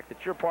of the fact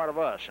that you're part of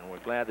us, and we're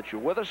glad that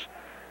you're with us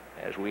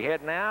as we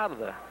head now to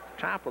the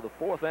top of the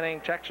 4th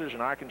inning. Texas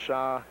and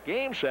Arkansas,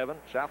 Game 7,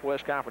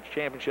 Southwest Conference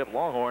Championship.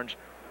 Longhorns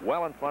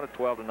well in front at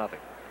 12-0.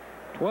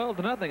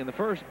 12-0, and the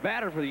first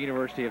batter for the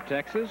University of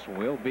Texas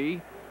will be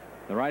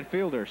the right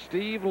fielder,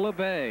 Steve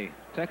LeBay.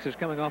 Texas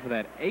coming off of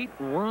that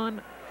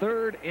 8-run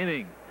 3rd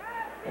inning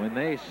when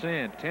they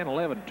sent 10,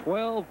 11,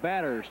 12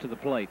 batters to the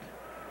plate.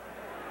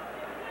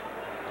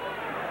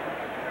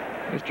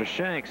 Mr.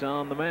 Shanks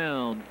on the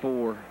mound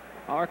for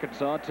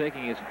Arkansas,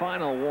 taking his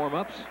final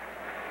warm-ups.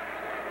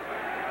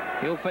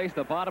 He'll face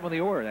the bottom of the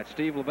order. That's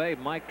Steve LeBay,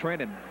 Mike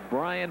Trent, and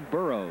Brian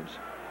Burrows.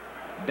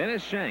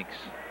 Dennis Shanks,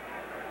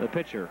 the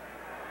pitcher,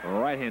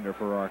 right-hander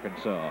for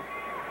Arkansas.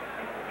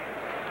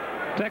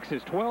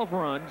 Texas 12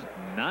 runs,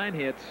 9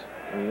 hits,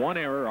 1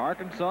 error.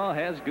 Arkansas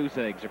has goose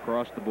eggs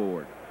across the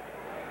board.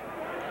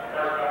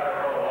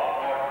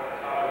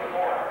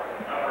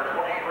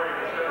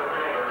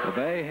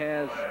 LeBay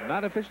has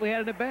not officially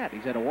had an at-bat.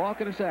 He's had a walk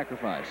and a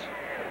sacrifice.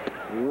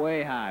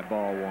 Way high,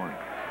 ball 1.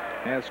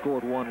 Has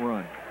scored 1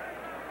 run.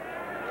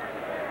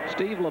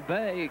 Steve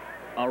LeBay,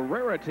 a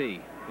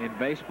rarity in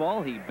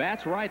baseball. He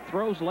bats right,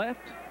 throws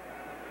left,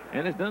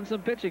 and has done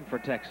some pitching for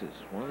Texas.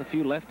 One of the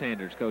few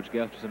left-handers Coach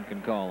Gustafson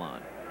can call on.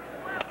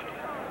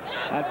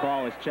 That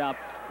ball is chopped.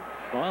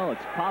 Well,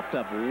 it's popped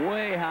up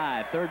way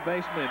high. Third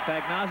baseman and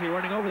Pagnozzi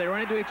running over. They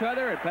run into each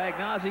other, and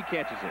Pagnozzi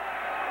catches it.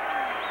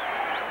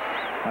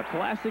 A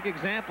classic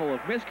example of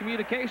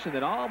miscommunication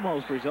that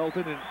almost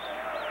resulted in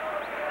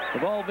the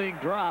ball being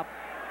dropped.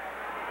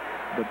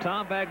 But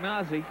Tom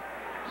Pagnozzi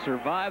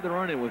survived the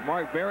run-in with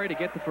Mark Berry to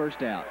get the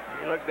first out.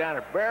 You look down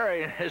at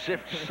Berry as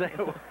if to say,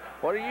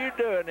 what are you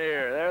doing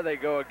here? There they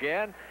go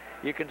again.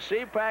 You can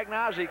see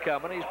Pagnozzi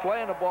coming. He's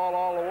playing the ball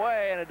all the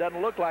way, and it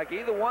doesn't look like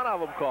either one of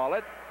them call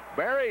it.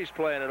 Berry's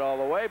playing it all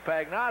the way.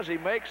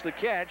 Pagnozzi makes the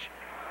catch,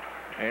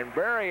 and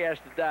Berry has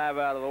to dive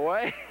out of the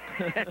way.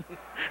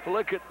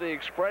 Look at the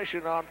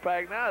expression on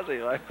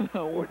Pagnozzi. Like,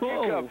 where'd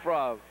you come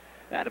from?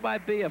 That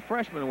might be a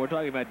freshman. We're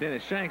talking about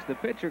Dennis Shanks, the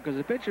pitcher, because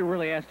the pitcher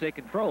really has to take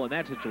control in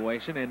that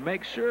situation and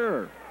make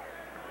sure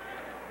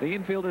the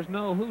infielders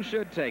know who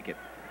should take it.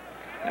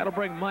 That'll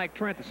bring Mike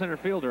Trent, the center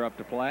fielder, up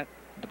to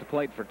the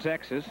plate for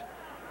Texas.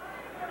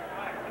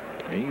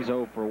 He's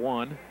 0 for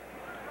 1.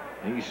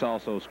 He's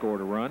also scored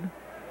a run.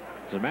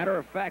 As a matter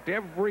of fact,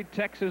 every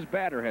Texas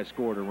batter has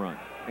scored a run,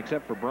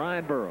 except for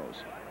Brian Burrows,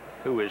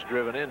 who is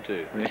driven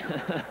into.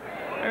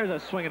 There's a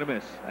swing and a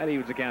miss. That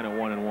evens the count at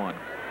 1-1.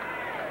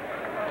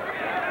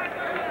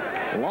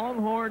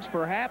 Longhorns,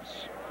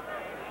 perhaps,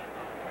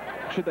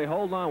 should they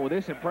hold on with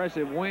this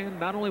impressive win,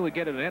 not only would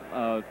get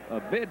a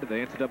bid to the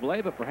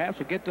NCAA, but perhaps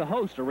would get to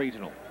host a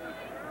regional.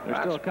 There's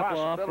still a couple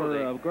off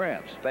for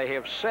grabs. They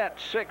have set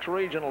 6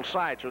 regional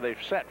sites, or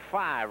they've set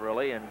 5,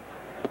 really. And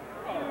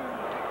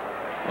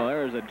well,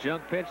 there's a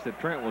junk pitch that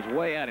Trent was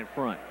way out in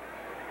front.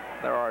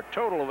 There are a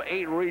total of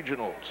 8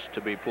 regionals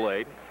to be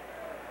played.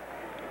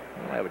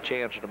 We'll have a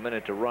chance in a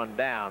minute to run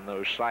down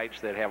those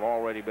sites that have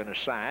already been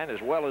assigned,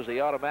 as well as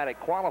the automatic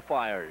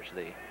qualifiers,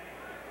 the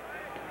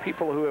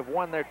people who have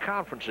won their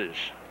conferences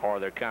or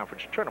their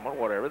conference tournament,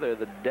 whatever. They're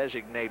the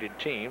designated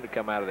team to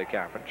come out of the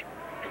conference.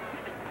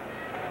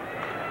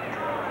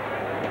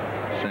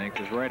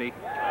 Shanks is ready.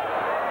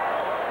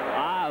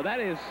 Ah, that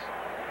is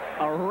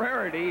a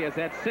rarity, as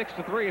that's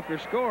 6-3 if you're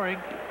scoring.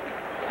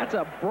 That's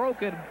a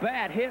broken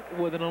bat hit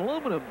with an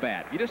aluminum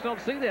bat. You just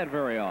don't see that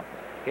very often.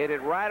 Hit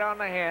it right on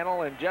the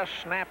handle and just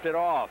snapped it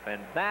off,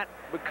 and that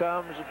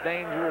becomes a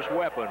dangerous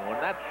weapon. When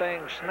that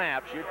thing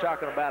snaps, you're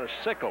talking about a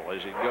sickle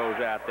as it goes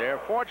out there.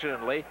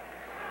 Fortunately,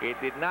 it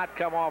did not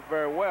come off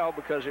very well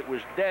because it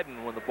was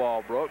deadened when the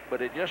ball broke, but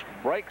it just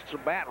breaks the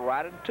bat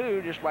right in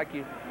two, just like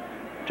you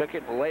took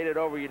it and laid it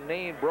over your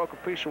knee and broke a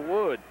piece of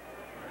wood.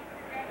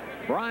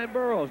 Brian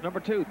Burrows, number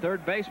 2,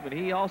 third baseman.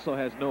 He also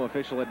has no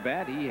official at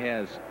bat. He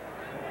has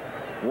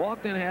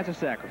walked in as a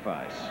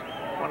sacrifice.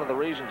 One of the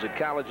reasons that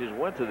colleges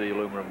went to the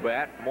aluminum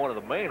bat, one of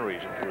the main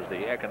reasons, was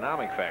the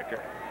economic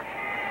factor.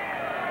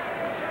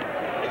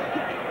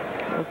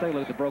 Let's take a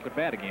look at the broken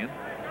bat again.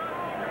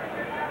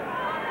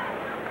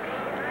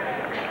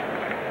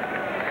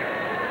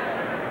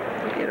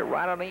 He hit it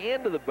right on the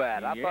end of the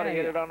bat. I thought he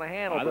hit it on the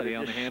handle, but he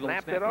just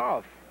snapped it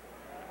off.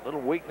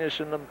 Little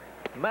weakness in the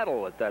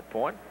metal at that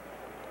point.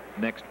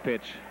 Next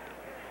pitch,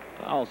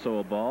 also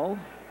a ball.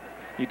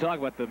 You talk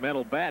about the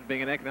metal bat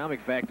being an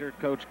economic factor.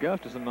 Coach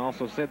Gustafson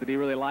also said that he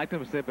really liked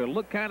him and said, but it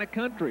looked kind of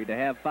country to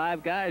have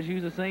 5 guys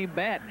use the same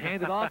bat and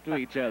hand it off to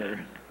each other.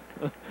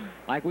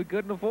 Like we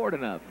couldn't afford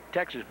enough.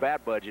 Texas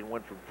bat budget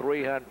went from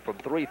 $3,000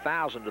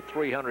 to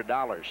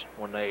 $300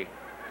 when they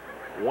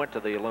went to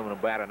the aluminum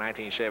bat in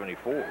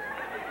 1974.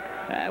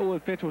 That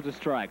wood pitch was a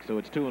strike, so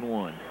it's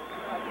 2-1.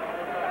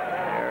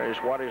 There is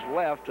what is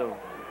left of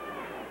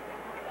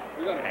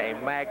a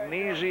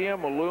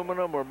magnesium,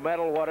 aluminum, or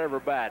metal, whatever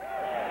bat.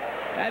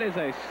 That is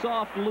a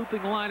soft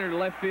looping liner to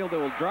left field that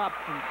will drop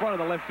in front of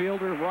the left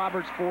fielder,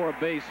 Roberts, for a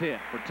base hit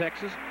for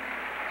Texas.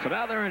 So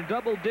now they're in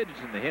double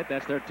digits in the hit.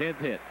 That's their 10th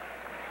hit.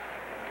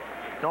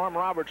 Norm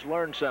Roberts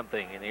learned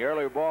something. In the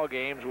earlier ball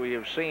games, we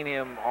have seen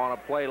him on a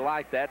play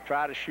like that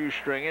try to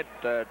shoestring it,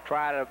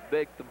 try to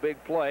make the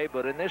big play.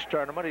 But in this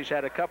tournament, he's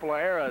had a couple of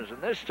errors.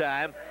 And this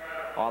time,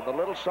 on the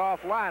little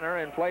soft liner,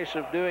 in place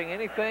of doing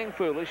anything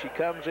foolish, he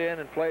comes in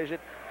and plays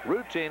it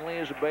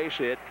routinely as a base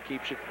hit,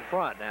 keeps it in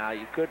front. Now,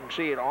 you couldn't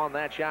see it on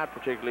that shot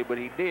particularly, but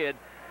he did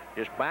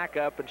just back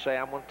up and say,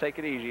 I'm going to take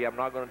it easy. I'm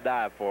not going to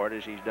dive for it,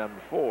 as he's done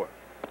before.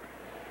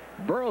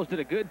 Burrows did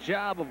a good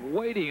job of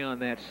waiting on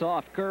that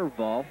soft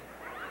curveball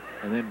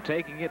and then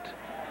taking it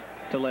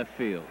to left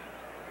field.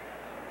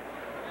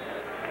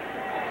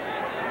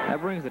 That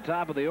brings the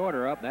top of the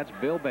order up. That's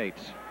Bill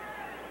Bates.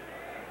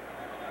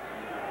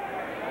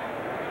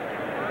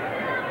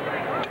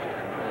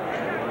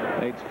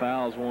 Bates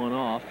fouls one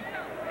off.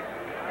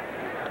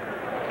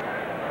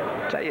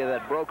 Tell you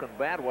that broken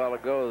bat a while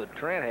ago that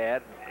Trent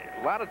had.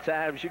 A lot of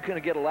times you're going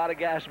to get a lot of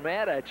guys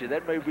mad at you.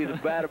 That may be the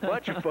bat a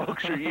bunch of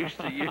folks are used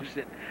to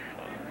using.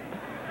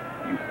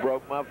 You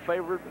broke my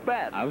favorite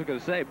bat. I was going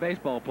to say,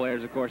 baseball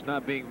players, of course,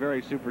 not being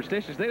very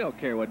superstitious, they don't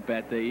care what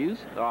bat they use.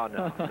 Oh,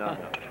 no.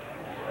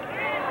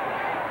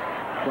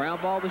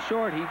 Ground ball to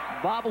short. He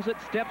bobbles it,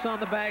 steps on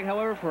the bag,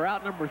 however, for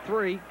out number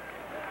 3.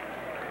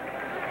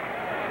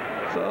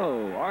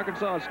 So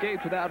Arkansas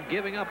escapes without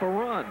giving up a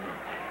run.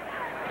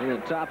 In the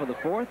top of the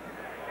 4th.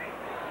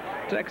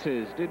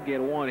 Texas did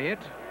get 1 hit.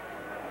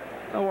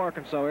 No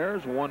Arkansas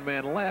errors, 1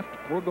 man left.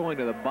 We're going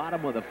to the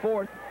bottom of the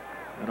 4th.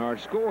 And our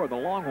score, the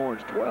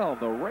Longhorns 12,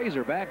 the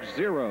Razorbacks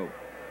 0.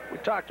 We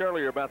talked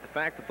earlier about the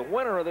fact that the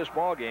winner of this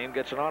ball game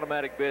gets an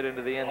automatic bid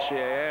into the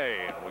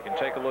NCAA. And we can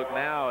take a look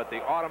now at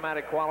the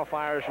automatic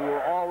qualifiers who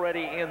are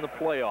already in the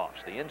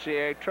playoffs. The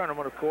NCAA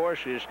tournament, of course,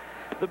 is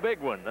the big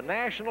one. The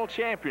national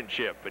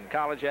championship in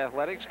college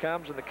athletics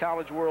comes in the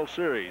College World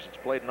Series. It's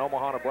played in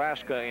Omaha,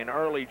 Nebraska in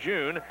early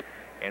June.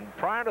 And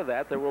prior to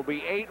that, there will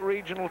be 8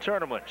 regional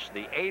tournaments.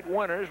 The 8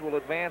 winners will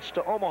advance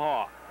to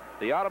Omaha.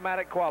 The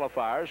automatic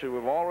qualifiers, who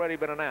have already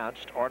been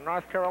announced, are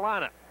North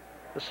Carolina,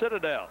 the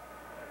Citadel,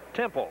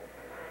 Temple,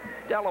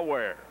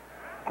 Delaware,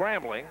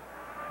 Grambling,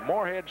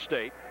 Morehead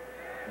State,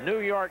 New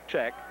York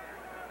Tech,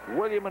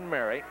 William and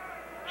Mary,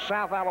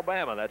 South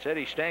Alabama. That's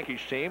Eddie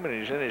Stanky's team, and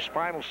he's in his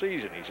final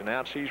season. He's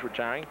announced he's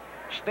retiring.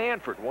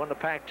 Stanford won the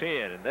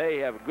Pac-10, and they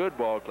have a good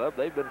ball club.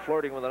 They've been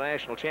flirting with the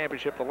national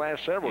championship the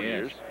last several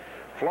years.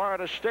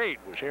 Florida State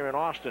was here in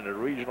Austin at a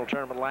regional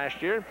tournament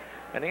last year.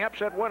 And the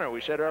upset winner,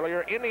 we said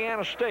earlier,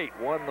 Indiana State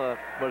won the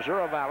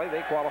Missouri Valley.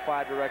 They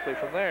qualified directly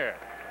from there.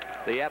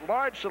 The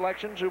at-large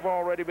selections who've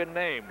already been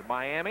named: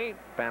 Miami,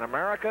 Pan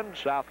American,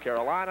 South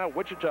Carolina,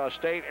 Wichita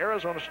State,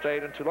 Arizona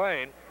State, and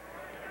Tulane.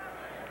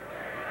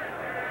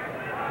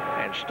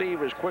 And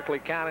Steve is quickly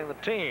counting the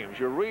teams.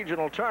 Your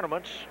regional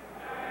tournaments: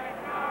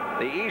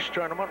 the East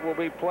tournament will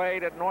be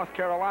played at North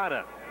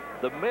Carolina.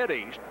 The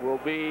Mid-East will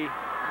be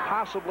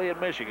possibly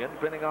at Michigan,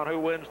 depending on who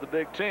wins the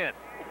Big Ten.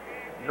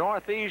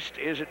 Northeast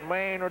is at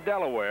Maine or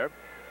Delaware.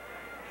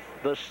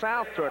 The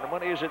South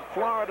tournament is at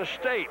Florida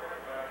State.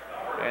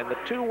 And the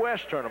 2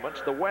 West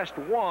tournaments, the West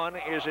 1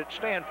 is at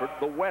Stanford.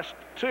 The West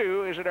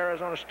 2 is at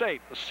Arizona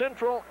State. The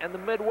Central and the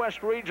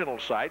Midwest regional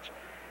sites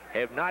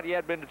have not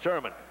yet been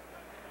determined.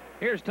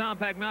 Here's Tom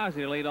Pagnozzi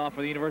to lead off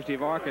for the University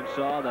of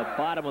Arkansas. The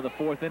bottom of the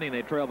 4th inning,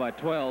 they trail by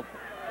 12.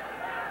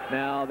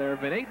 Now, there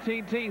have been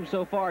 18 teams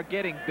so far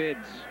getting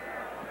bids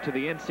to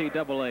the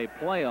NCAA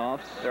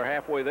playoffs. They're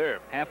halfway there.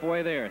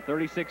 Halfway there.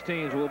 36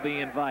 teams will be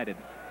invited.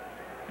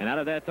 And out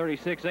of that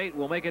 36, 8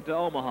 will make it to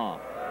Omaha.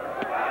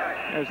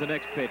 There's the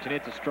next pitch, and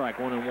it's a strike,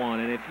 1-1.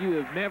 And if you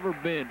have never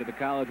been to the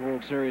College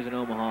World Series in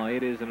Omaha,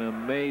 it is an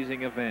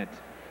amazing event.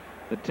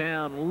 The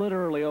town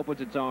literally opens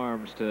its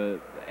arms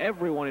to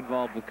everyone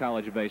involved with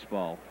college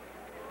baseball.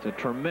 It's a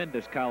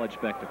tremendous college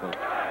spectacle.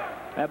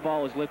 That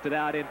ball is lifted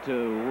out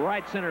into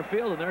right center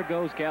field, and there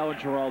goes Calvin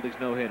Schiraldi's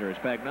no-hitter as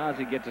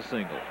Pagnozzi gets a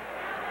single.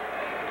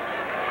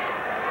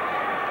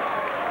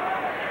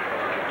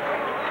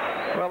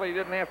 Well, he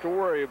didn't have to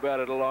worry about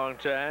it a long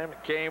time.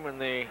 It came in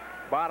the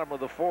bottom of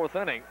the 4th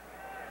inning.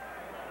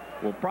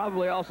 Will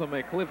probably also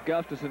make Cliff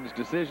Gustafson's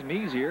decision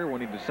easier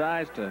when he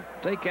decides to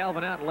take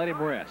Calvin out and let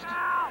him rest.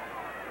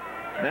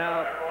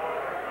 Now,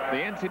 the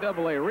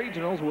NCAA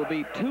regionals will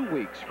be 2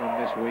 weeks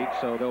from this week,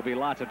 so there'll be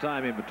lots of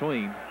time in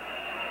between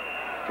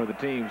for the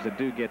teams that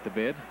do get the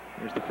bid.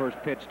 Here's the first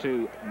pitch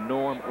to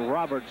Norm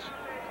Roberts,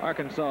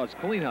 Arkansas's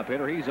cleanup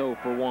hitter. He's 0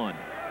 for 1.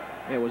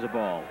 It was a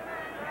ball.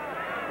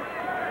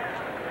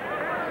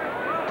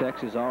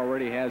 Texas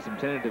already has some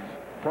tentative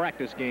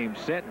practice games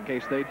set in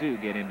case they do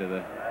get into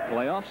the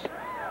playoffs.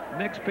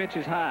 Next pitch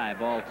is high,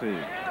 ball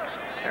 2.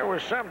 There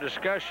was some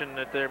discussion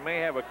that they may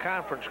have a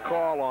conference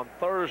call on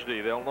Thursday.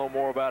 They'll know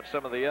more about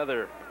some of the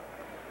other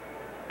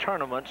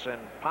tournaments,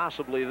 and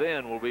possibly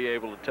then we'll be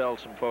able to tell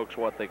some folks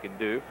what they can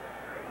do.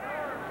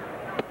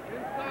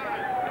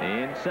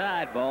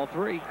 Inside, ball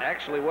 3.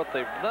 Actually, what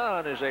they've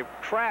done is they've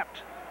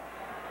trapped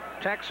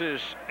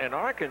Texas and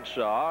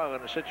Arkansas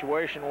in a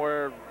situation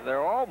where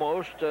they're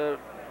almost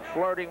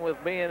flirting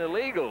with being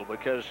illegal,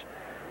 because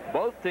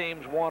both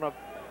teams want to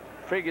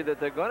figure that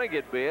they're going to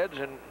get bids,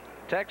 and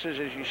Texas,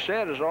 as you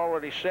said, has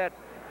already set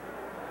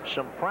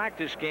some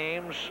practice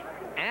games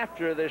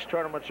after this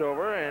tournament's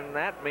over, and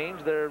that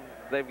means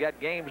they've got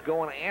games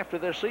going after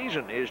their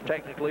season is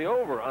technically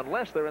over,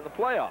 unless they're in the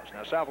playoffs.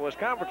 Now, Southwest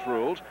Conference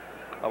rules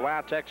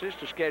allow Texas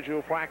to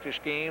schedule practice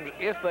games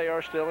if they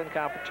are still in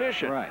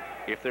competition. Right.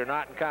 If they're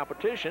not in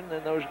competition,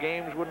 then those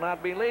games would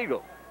not be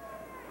legal.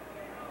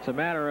 It's a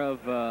matter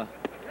of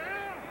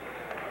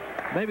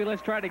maybe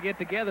let's try to get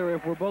together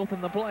if we're both in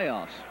the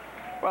playoffs.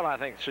 Well, I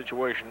think the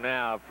situation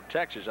now for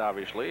Texas,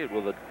 obviously,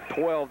 with a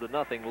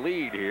 12-0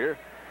 lead here,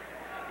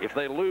 if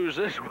they lose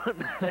this one,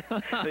 the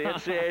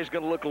NCAA is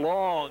going to look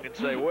long and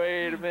say,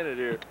 wait a minute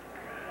here.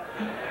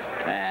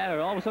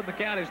 And all of a sudden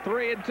the count is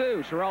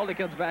 3-2. Schiraldi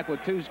comes back with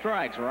 2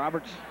 strikes.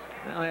 Roberts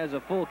now has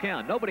a full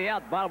count. Nobody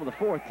out, bottom of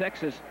the 4th.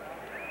 Texas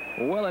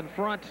well in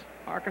front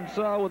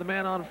Arkansas with a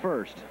man on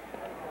first.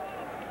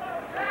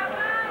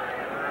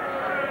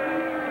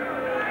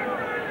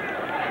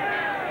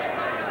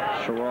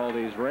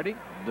 Schiraldi's ready,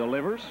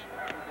 delivers.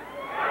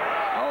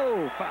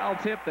 Oh, foul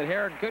tip that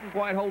Heron couldn't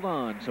quite hold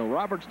on, so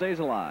Robert stays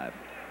alive.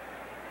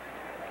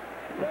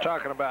 We're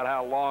talking about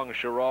how long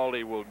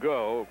Schiraldi will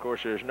go. Of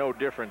course, there's no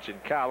difference in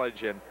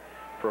college and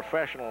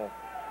professional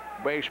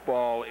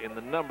baseball in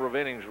the number of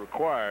innings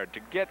required. To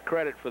get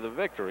credit for the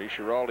victory,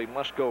 Schiraldi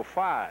must go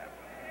 5.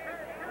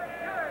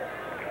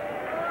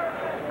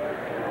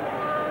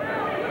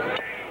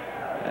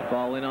 That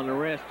ball in on the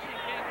wrist,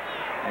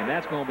 and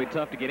that's going to be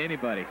tough to get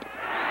anybody.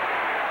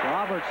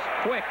 Roberts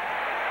quick,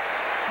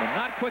 but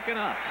not quick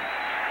enough.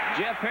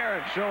 Jeff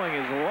Heron showing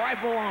his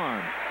rifle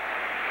arm.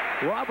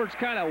 Roberts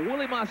kind of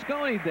Willie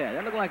Mosconi'd that.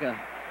 That looked like a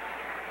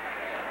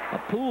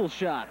pool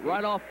shot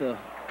right off the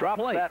Dropped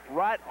plate. that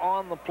right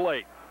on the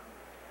plate.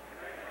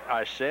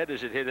 I said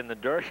as it hit in the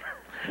dirt.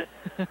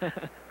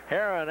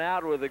 Heron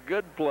out with a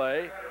good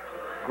play,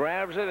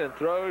 grabs it and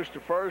throws to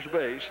first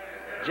base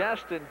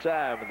just in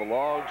time for the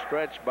long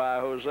stretch by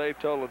Jose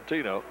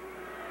Tolentino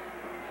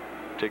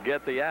to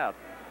get the out.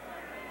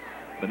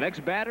 The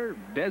next batter,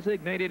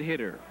 designated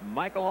hitter,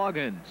 Michael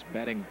Hoggins,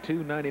 batting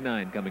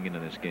 .299 coming into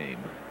this game.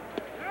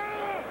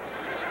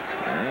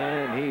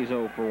 And he's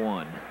 0 for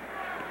 1.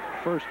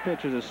 First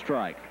pitch is a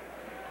strike.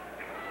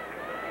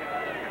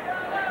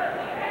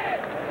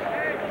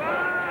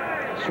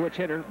 Switch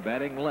hitter,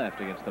 batting left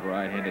against the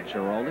right-handed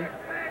Schiraldi.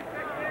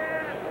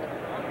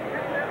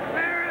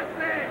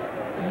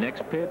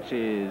 Next pitch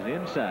is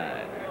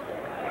inside.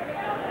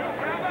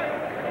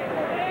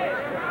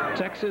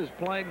 Texas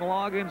playing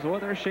Loggins. Well,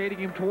 they're shading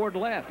him toward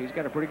left. He's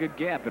got a pretty good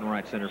gap in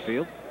right center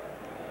field.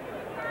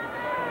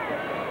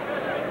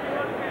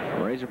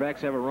 The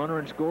Razorbacks have a runner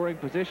in scoring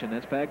position.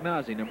 That's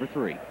Pagnozzi, number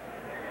 3.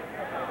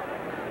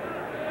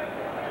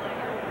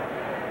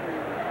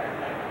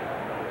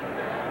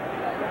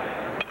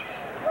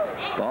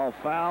 Ball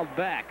fouled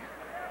back.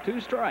 2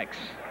 strikes.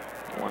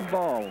 1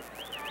 ball.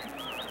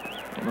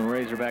 On the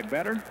Razorback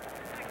batter.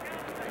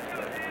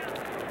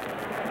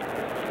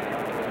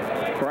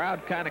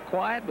 Crowd kind of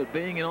quiet, but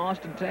being in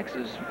Austin,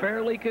 Texas,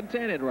 fairly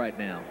contented right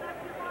now.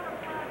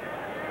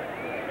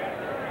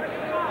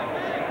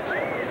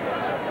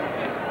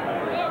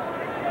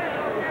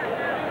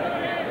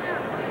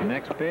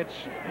 Next pitch,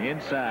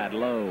 inside,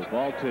 low,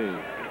 ball 2.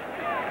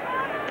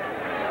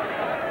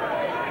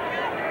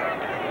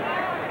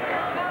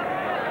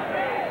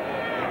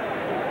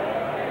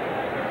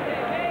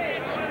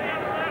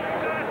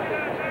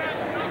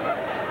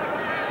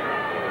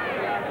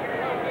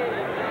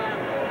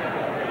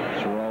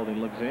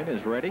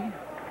 Is ready.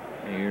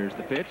 Here's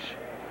the pitch.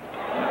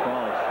 That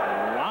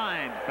ball's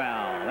line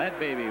foul. That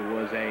baby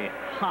was a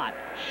hot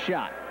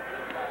shot.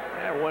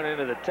 That went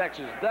into the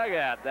Texas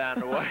dugout down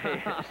the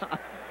way.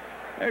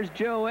 There's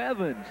Joe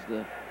Evans,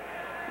 the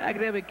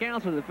academic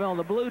counselor that fell in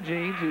the Blue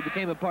Jeans, who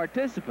became a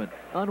participant.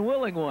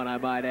 Unwilling one, I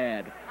might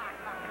add.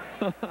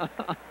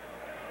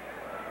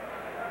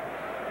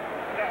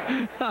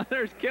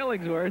 There's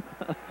Killingsworth.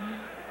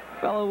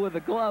 Fellow with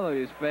a glove on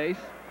his face.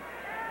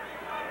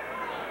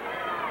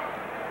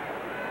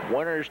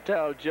 Winners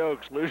tell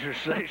jokes, losers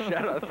say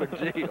shut up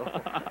and deal.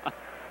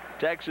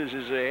 Texas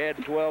is ahead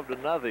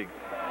 12-0.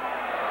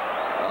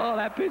 Oh,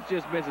 that pitch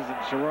just misses and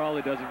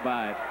Schiraldi doesn't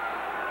buy it.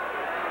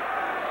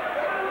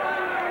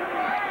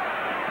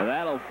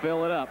 That'll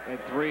fill it up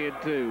at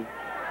 3-2.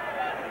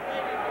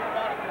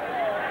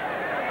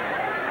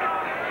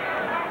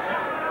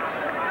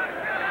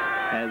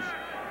 As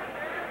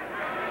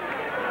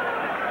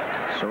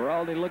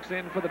Schiraldi looks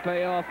in for the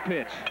payoff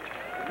pitch.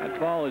 That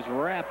ball is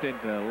wrapped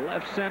into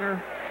left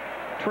center.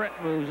 Trent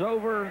moves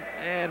over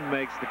and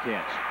makes the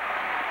catch.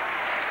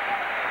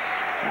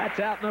 That's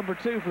out number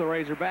 2 for the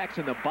Razorbacks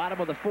in the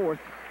bottom of the 4th.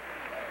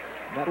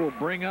 That will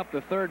bring up the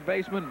third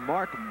baseman,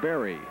 Mark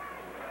Berry.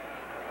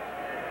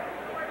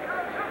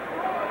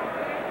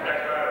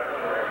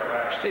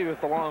 Steve,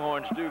 if the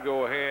Longhorns do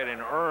go ahead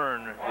and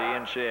earn the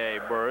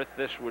NCAA berth,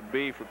 this would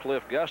be for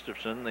Cliff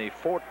Gustafson the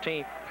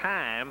 14th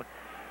time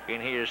in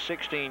his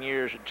 16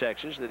 years at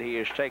Texas that he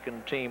has taken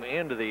the team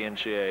into the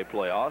NCAA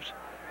playoffs.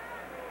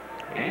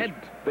 And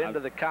been to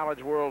the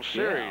College World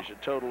Series a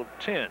total of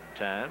 10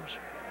 times.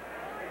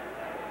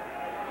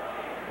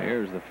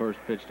 Here's the first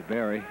pitch to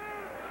Berry,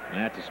 and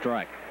that's a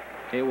strike.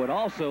 It would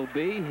also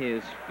be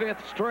his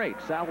 5th straight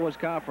Southwest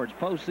Conference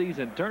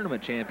postseason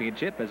tournament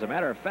championship. As a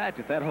matter of fact,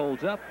 if that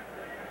holds up,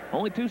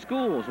 only 2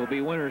 schools will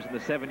be winners in the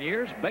 7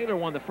 years. Baylor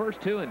won the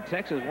first 2, and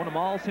Texas won them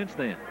all since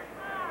then.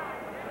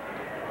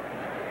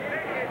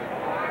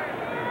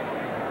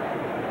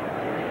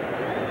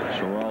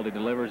 Schiraldi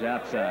delivers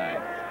outside.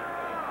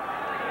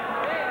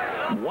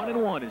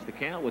 1-1 is the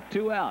count with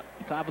 2 out,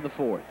 top of the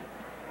 4th.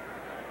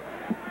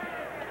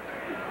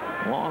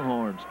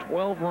 Longhorns,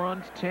 12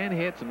 runs, 10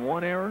 hits, and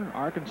 1 error.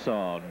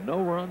 Arkansas,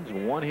 no runs,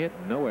 1 hit,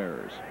 no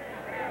errors.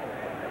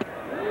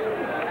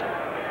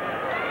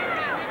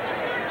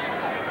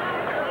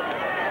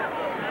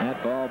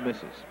 That ball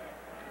misses.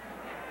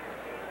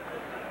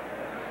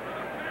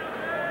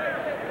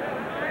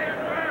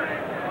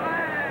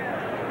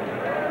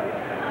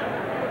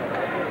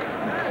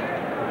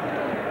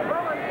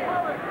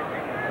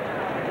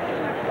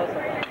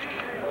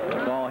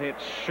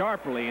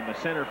 sharply into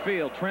center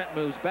field. Trent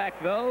moves back,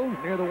 though,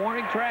 near the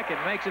warning track and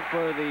makes it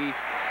for the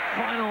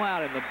final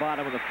out in the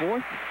bottom of the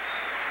fourth.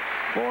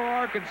 For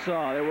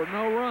Arkansas, there were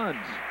no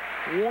runs,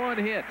 1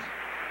 hit,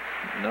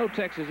 no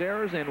Texas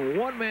errors, and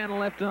 1 man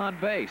left on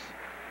base.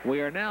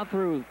 We are now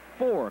through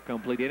 4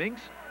 complete innings.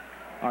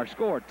 Our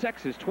score,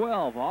 Texas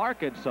 12,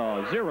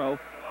 Arkansas 0.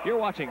 You're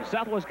watching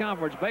Southwest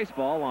Conference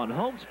Baseball on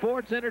Home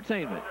Sports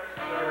Entertainment.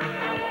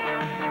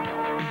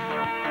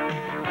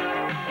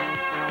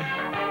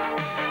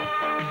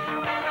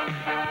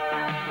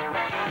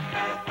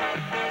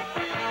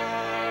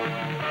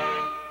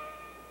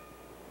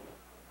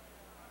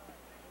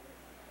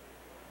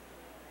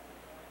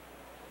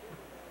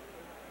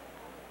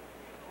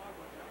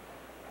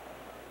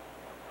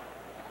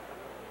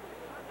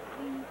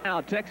 Now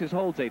Texas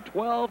holds a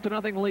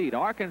 12-0 lead.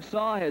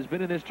 Arkansas has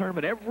been in this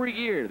tournament every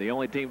year, the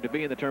only team to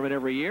be in the tournament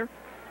every year.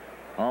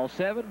 All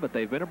 7, but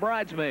they've been a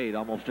bridesmaid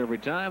almost every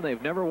time.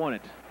 They've never won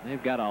it.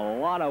 They've got a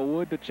lot of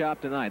wood to chop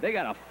tonight. They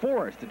got a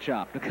forest to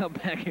chop to come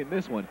back in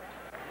this one.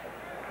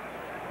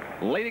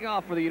 Leading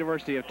off for the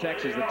University of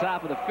Texas, the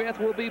top of the 5th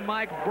will be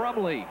Mike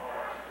Brumley.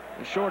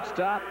 The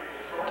shortstop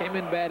came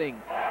in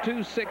batting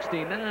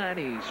 .269.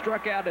 He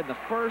struck out in the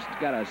first,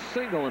 got a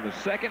single in the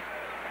second.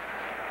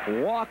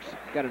 Walks,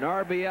 got an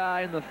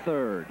RBI in the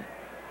third.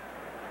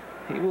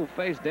 He will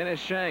face Dennis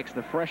Shanks,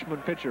 the freshman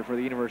pitcher for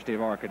the University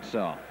of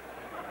Arkansas.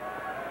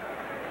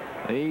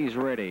 He's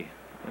ready,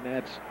 and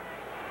that's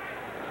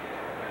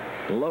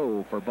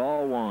low for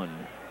ball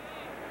 1.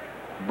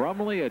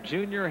 Brumley, a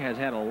junior, has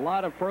had a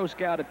lot of pro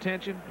scout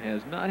attention,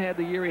 has not had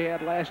the year he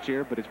had last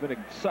year, but it's been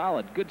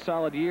a good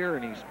solid year,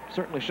 and he's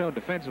certainly shown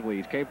defensively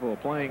he's capable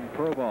of playing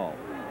pro ball.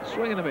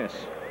 Swing and a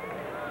miss.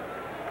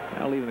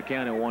 Now leaving the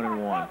count at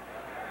 1-1.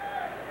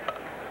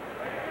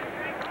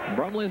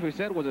 Brumley, as we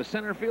said, was a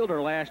center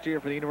fielder last year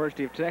for the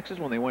University of Texas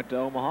when they went to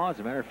Omaha. As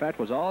a matter of fact,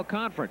 was all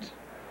conference.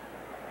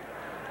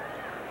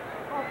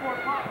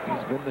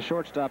 He's been the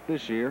shortstop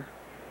this year.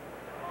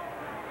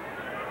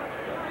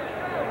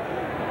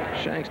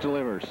 Shanks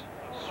delivers.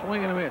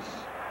 Swing and a miss.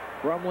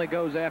 Brumley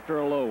goes after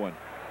a low one.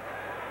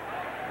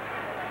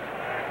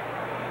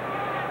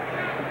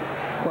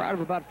 Crowd of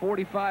about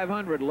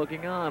 4,500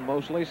 looking on,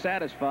 mostly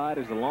satisfied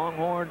as the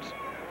Longhorns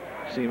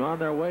seem on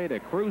their way to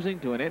cruising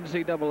to an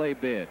NCAA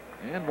bid,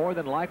 and more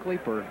than likely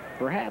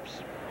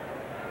perhaps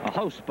a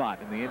host spot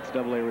in the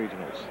NCAA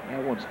regionals.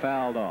 That one's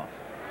fouled off.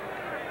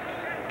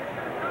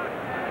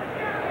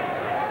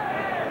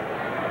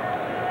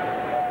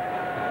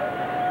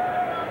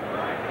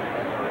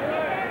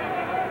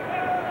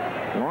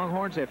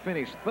 Longhorns have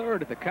finished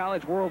 3rd at the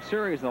College World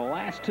Series the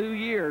last 2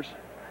 years.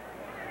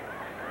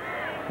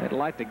 They'd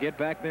like to get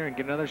back there and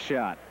get another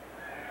shot.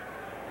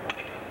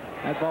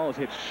 That ball is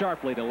hit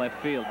sharply to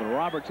left field, but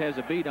Roberts has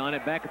a beat on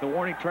it back at the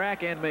warning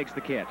track and makes the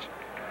catch.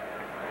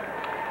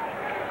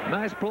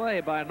 Nice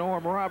play by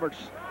Norm Roberts,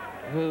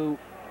 who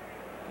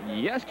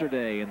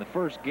yesterday in the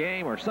first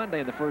game, or Sunday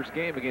in the first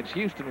game against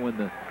Houston, when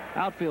the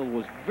outfield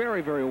was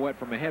very, very wet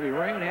from a heavy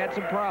rain, had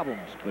some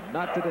problems, but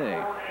not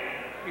today.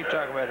 You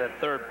talk about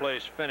that 3rd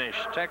place finish.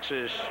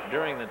 Texas,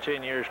 during the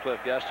 10 years Cliff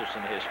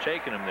Gustafson has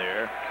taken them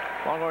there.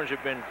 Longhorns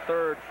have been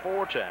 3rd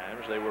 4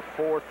 times. They were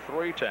 4th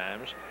 3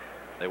 times.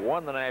 They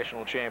won the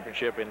national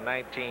championship in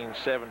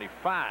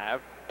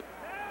 1975.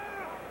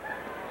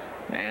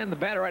 And the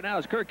batter right now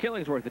is Kirk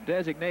Killingsworth, the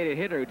designated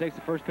hitter, who takes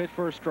the first pitch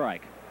for a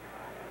strike.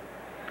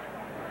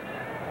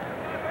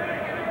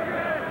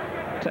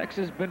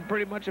 Texas has been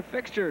pretty much a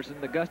fixture in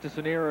the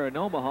Gustafson era in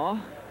Omaha.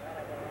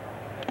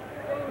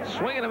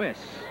 Swing and a miss.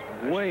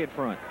 Way in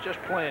front.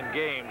 Just playing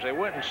games. They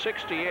went in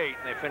 68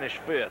 and they finished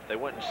 5th. They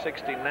went in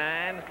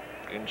 69,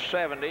 in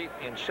 70,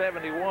 in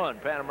 71.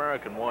 Pan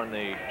American won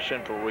the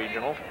Central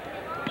Regional.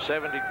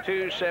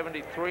 72,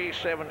 73,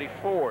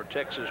 74.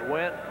 Texas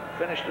went,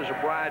 finished as a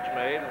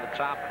bridesmaid in the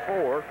top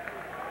 4,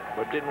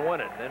 but didn't win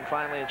it. Then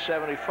finally in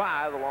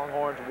 75, the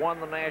Longhorns won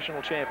the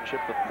national championship,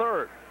 the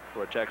 3rd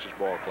for a Texas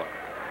ball club.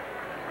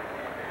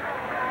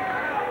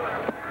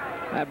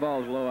 That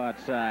ball's low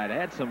outside.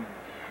 Had some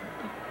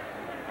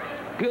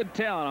good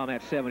talent on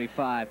that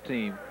 75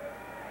 team.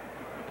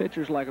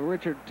 Pitchers like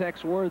Richard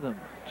Tex Wortham,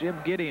 Jim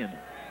Gideon,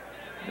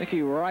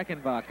 Mickey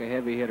Reichenbach, a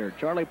heavy hitter,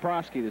 Charlie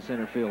Prosky, the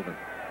center fielder.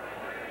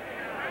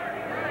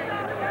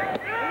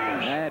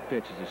 That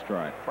pitch is a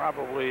strike.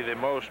 Probably the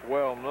most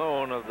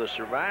well-known of the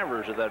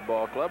survivors of that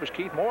ball club is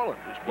Keith Moreland,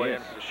 who's playing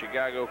for the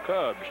Chicago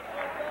Cubs.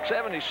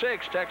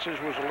 76, Texas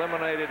was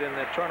eliminated in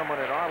the tournament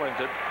in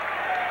Arlington.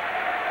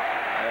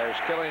 As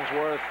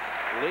Killingsworth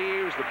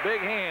leaves, the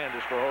big hand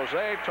is for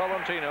Jose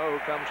Tolentino, who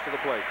comes to the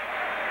plate.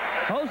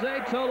 Jose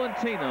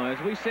Tolentino, as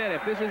we said,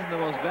 if this isn't the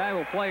most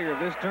valuable player of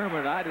this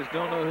tournament, I just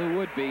don't know who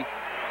would be.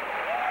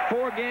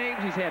 4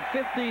 games, he's had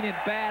 15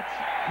 at-bats.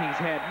 He's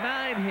had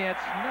 9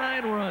 hits,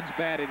 9 runs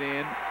batted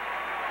in.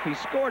 He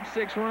scored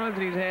 6 runs,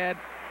 and he's had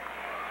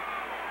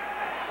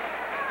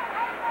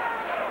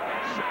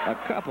a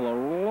couple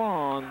of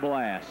long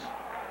blasts,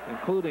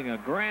 including a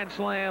grand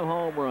slam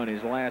home run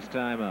his last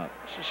time up.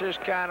 This is his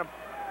kind of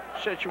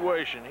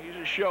situation. He's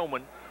a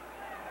showman.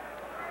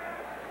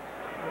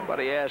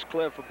 Somebody asked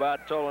Cliff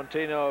about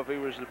Tolentino if he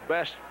was the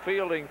best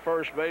fielding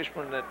first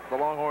baseman that the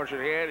Longhorns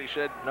had had. He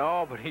said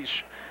no, but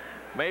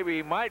maybe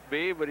he might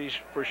be, but he's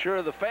for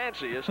sure the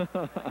fanciest. He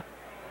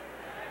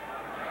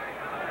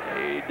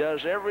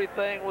does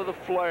everything with a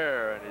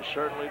flair, and he's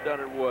certainly done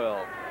it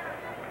well.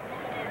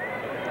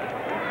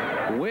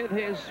 With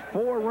his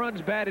 4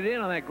 runs batted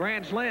in on that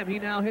grand slam, he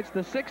now hits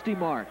the 60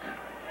 mark.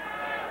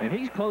 And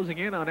he's closing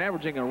in on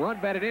averaging a run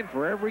batted in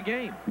for every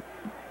game.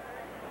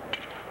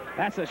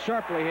 That's a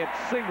sharply hit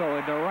single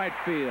into right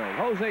field.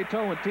 Jose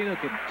Tolentino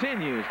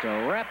continues to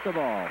wrap the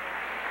ball.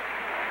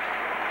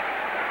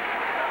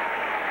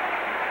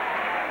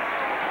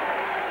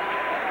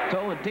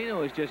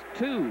 Tolentino is just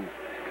 2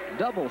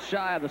 doubles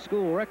shy of the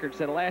school record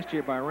set last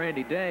year by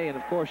Randy Day. And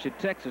of course, should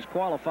Texas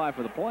qualify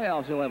for the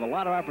playoffs, he'll have a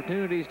lot of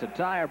opportunities to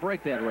tie or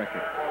break that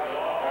record.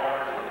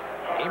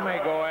 He may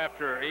go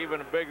after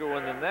even a bigger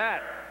one than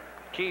that.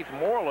 Keith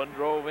Moreland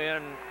drove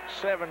in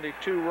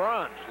 72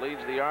 runs,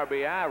 leads the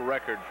RBI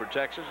record for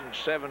Texas in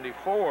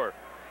 74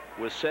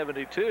 with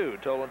 72.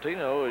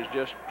 Tolentino is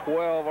just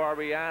 12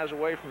 RBIs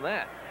away from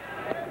that.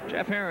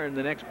 Jeff Herron,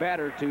 the next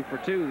batter, 2 for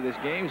 2 this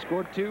game,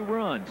 scored 2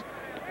 runs.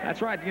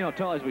 That's right, you know,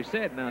 as we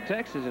said, now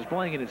Texas is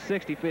playing in its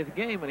 65th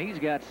game, and he's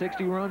got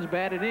 60 runs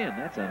batted in.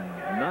 That's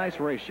a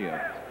nice ratio.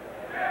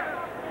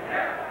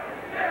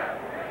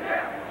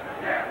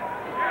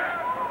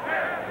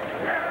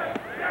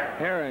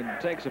 Herron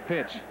takes a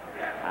pitch.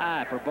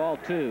 High for ball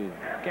 2.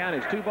 Count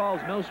is 2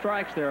 balls, no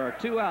strikes. There are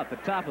 2 out the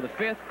top of the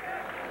 5th.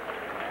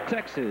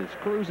 Texas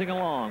cruising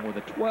along with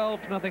a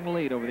 12-0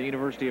 lead over the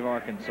University of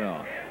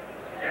Arkansas.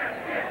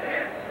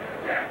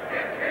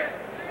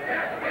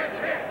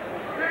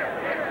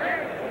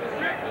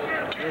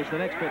 Here's the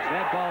next pitch.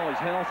 That ball is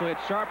also hit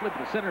sharply, but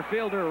the center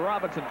fielder,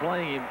 Robinson,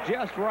 playing him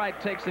just right,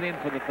 takes it in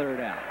for the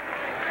 3rd out.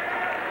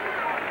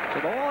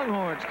 So the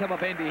Longhorns come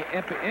up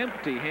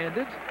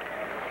empty-handed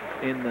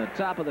in the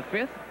top of the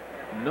 5th.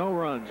 No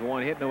runs,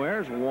 1 hit, no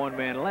errors, 1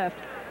 man left.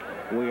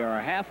 We are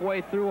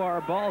halfway through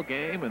our ball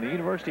game, and the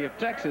University of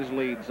Texas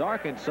leads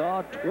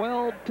Arkansas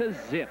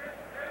 12-0. You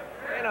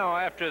know,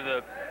 after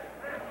the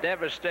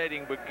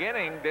devastating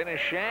beginning, Dennis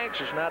Shanks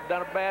has not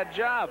done a bad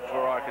job for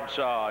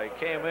Arkansas. He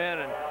came in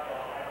and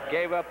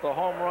gave up the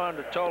home run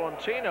to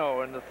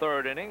Tolentino in the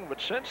 3rd inning,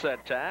 but since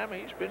that time,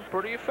 he's been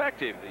pretty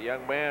effective. The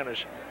young man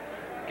has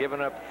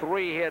given up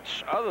 3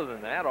 hits other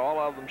than that, all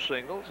of them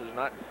singles, has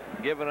not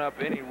given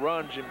up any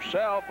runs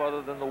himself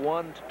other than the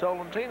 1 to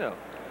Tolentino.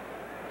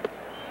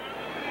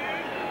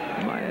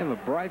 Might have a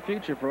bright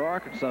future for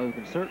Arkansas, who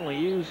can certainly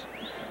use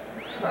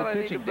they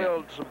need to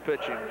build some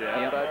pitching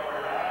depth. Yep.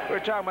 We were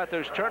talking about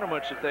those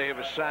tournaments that they have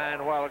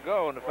assigned a while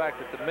ago, and the fact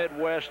that the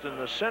Midwest and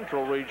the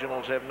Central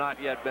regionals have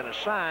not yet been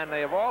assigned.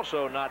 They have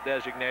also not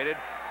designated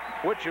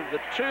which of the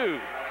 2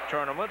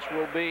 tournaments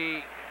will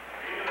be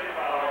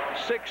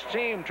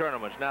 6-team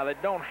tournaments. Now, they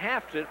don't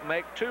have to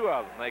make 2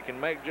 of them. They can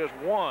make just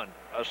 1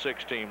 a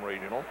 6-team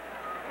regional,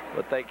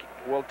 but they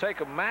will take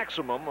a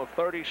maximum of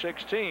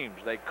 36 teams.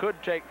 They could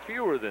take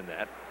fewer than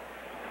that.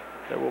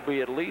 There will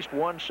be at least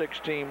 1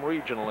 6-team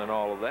regional in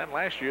all of that.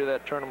 Last year,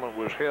 that tournament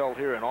was held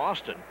here in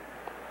Austin,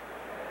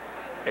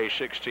 a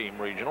 6-team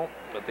regional,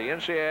 but the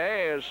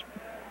NCAA has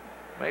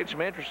made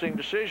some interesting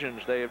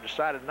decisions. They have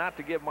decided not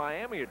to give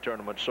Miami a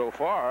tournament so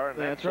far, and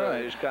that's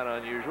right. Is kind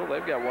of unusual.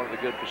 They've got one of the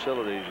good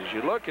facilities. As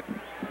you look at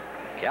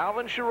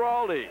Calvin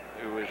Schiraldi,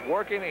 who is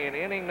working in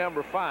inning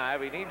number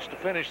 5, he needs to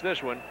finish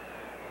this one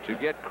to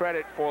get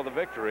credit for the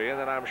victory, and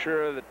then I'm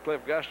sure that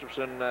Cliff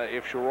Gustafson,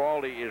 if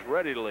Schiraldi is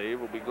ready to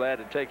leave, will be glad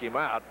to take him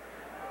out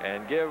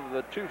and give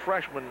the 2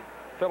 freshmen,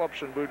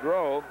 Phillips and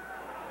Boudreau,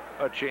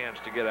 a chance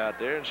to get out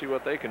there and see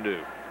what they can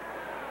do.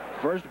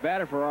 First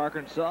batter for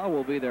Arkansas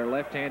will be their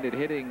left-handed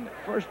hitting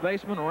first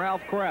baseman,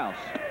 Ralph Krause.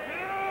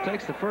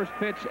 Takes the first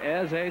pitch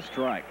as a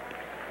strike.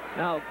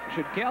 Now,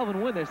 should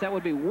Calvin win this, that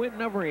would be win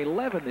number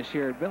 11 this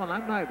year, Bill, and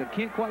I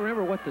can't quite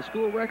remember what the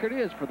school record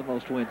is for the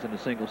most wins in a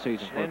single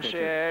season.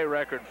 NCAA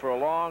record for a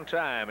long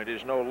time. It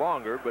is no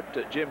longer,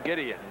 but Jim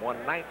Gideon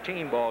won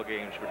 19 ball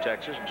games for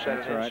Texas and set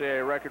an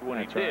NCAA record when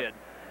he did.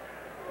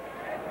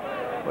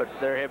 But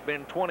there have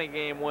been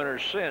 20-game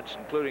winners since,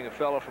 including a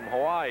fellow from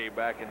Hawaii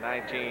back in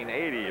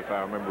 1980, if I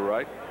remember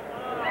right.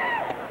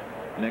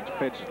 Next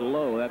pitch is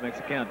low. That makes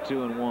the count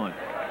 2-1.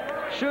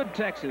 Should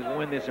Texas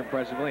win this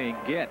impressively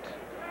and get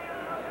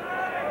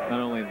not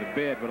only the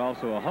bid, but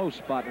also a host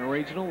spot in a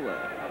regional,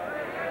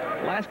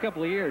 last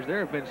couple of years, there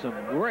have been some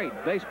great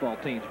baseball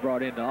teams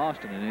brought into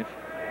Austin, and if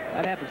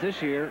that happens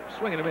this year,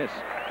 swing and a miss,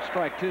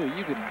 strike 2,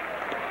 you can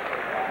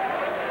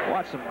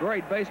watch some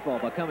great baseball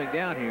by coming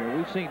down here.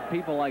 We've seen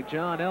people like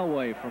John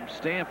Elway from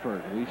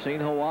Stanford. We've seen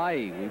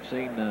Hawaii. We've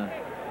seen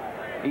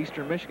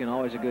Eastern Michigan,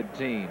 always a good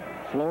team.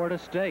 Florida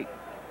State.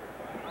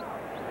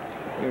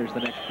 Here's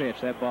the next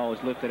pitch. That ball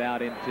is lifted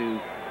out into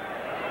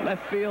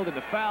left field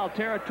into foul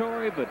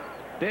territory, but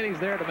Denny's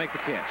there to make the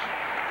catch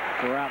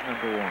for out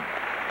number 1.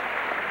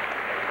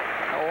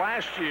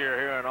 Last year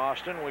here in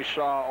Austin, we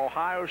saw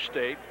Ohio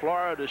State,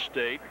 Florida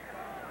State,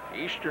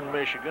 Eastern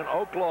Michigan,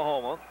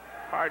 Oklahoma.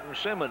 Hardin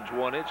Simmons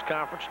won its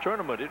conference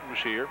tournament. It was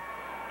here.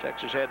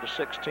 Texas had the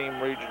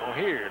 6-team regional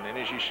here. And then,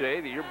 as you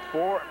say, the year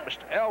before,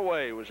 Mr.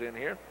 Elway was in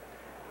here.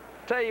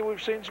 I tell you,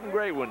 we've seen some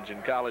great ones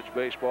in college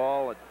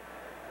baseball that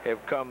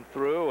have come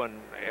through and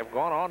have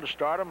gone on to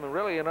start them and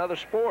really in other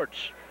sports.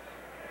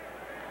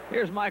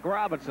 Here's Mike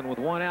Robinson with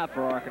one out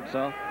for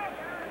Arkansas.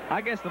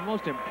 I guess the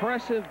most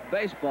impressive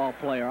baseball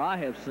player I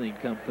have seen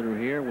come through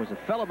here was a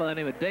fellow by the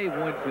name of Dave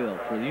Winfield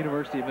for the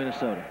University of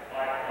Minnesota.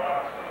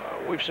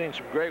 We've seen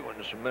some great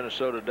ones from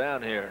Minnesota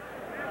down here.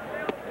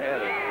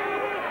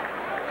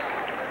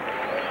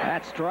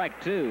 That's strike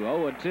two.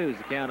 0-2 is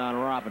the count on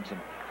Robinson.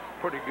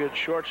 Pretty good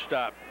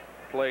shortstop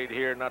played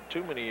here not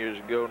too many years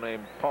ago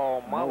named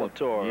Paul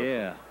Molitor.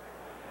 Yeah.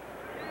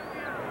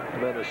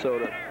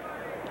 Minnesota.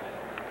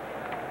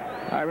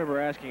 I remember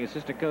asking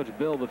assistant coach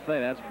Bill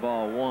Buffet, that's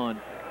ball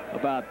one,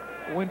 about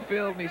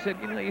Winfield, and he said,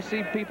 you know, you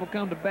see people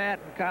come to bat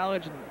in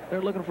college and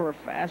they're looking for a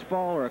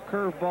fastball or a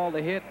curveball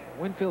to hit.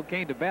 Winfield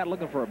came to bat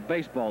looking for a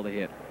baseball to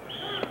hit.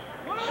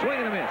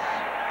 Swing and a miss.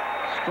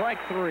 Strike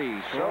three,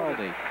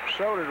 Schiraldi.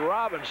 So did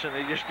Robinson.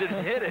 He just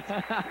didn't hit it.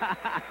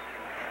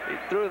 He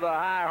threw the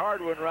high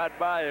hard one right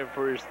by him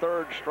for his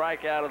third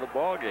strikeout of the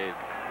ball game.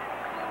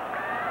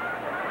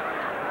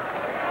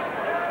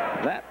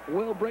 That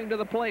will bring to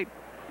the plate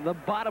the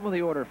bottom of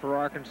the order for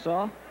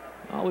Arkansas.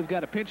 Oh, we've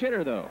got a pinch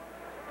hitter, though.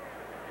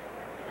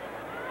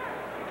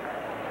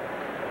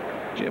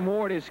 Jim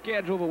Ward is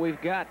scheduled, but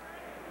we've got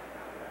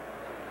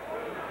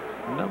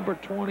number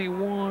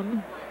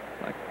 21.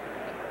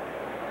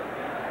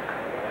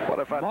 What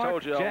if I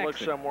told you I'll look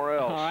somewhere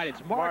else? All right,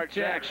 it's Mark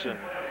Jackson.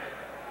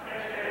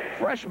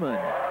 Freshman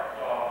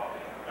out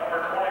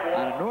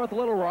of North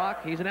Little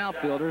Rock. He's an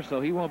outfielder,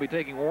 so he won't be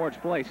taking Ward's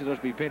place. He's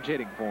supposed to be pinch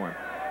hitting for him.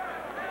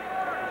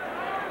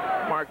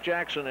 Mark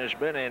Jackson has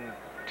been in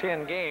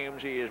 10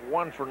 games. He is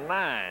 1 for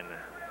 9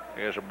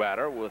 as a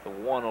batter with a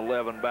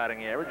 111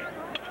 batting average.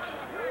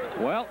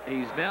 Well,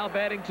 he's now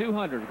batting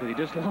 200 because he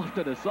just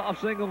lofted a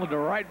soft single into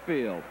right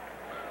field.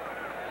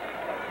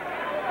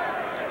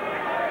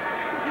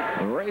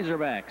 The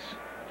Razorbacks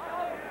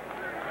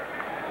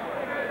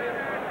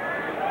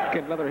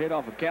get another hit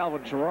off of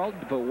Calvin Schiraldi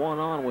to put one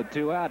on with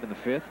 2 out in the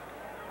 5th.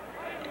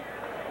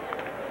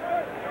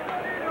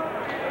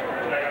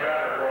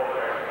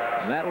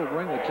 And that will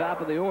bring the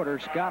top of the order,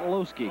 Scott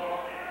Losky.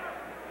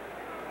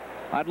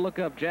 I'd look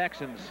up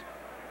Jackson's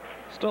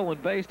stolen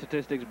base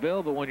statistics,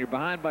 Bill, but when you're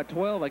behind by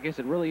 12, I guess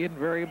it really isn't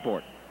very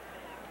important.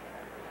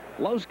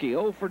 Losky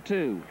 0 for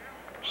 2.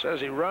 Says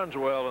he runs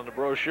well in the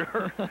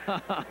brochure.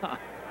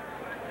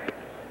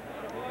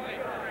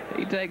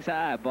 He takes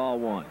high, ball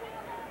one.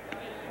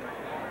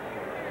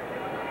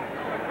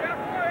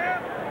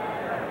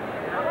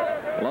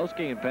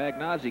 Losky and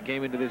Pagnozzi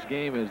came into this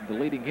game as the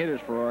leading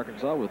hitters for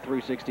Arkansas with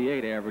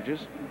 368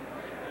 averages.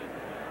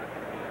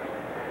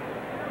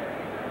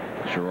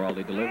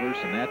 Schiraldi delivers,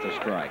 and that's a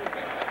strike.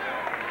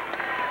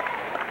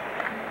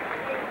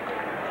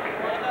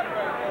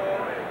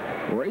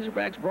 The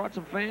Razorbacks brought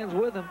some fans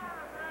with them.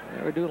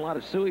 They were doing a lot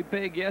of suey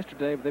pig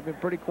yesterday, but they've been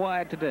pretty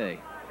quiet today.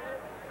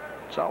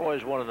 It's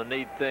always one of the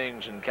neat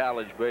things in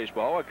college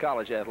baseball, or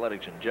college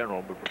athletics in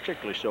general, but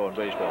particularly so in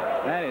baseball.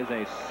 That is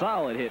a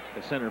solid hit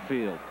to center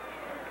field.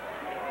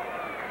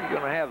 You're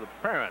going to have the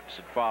parents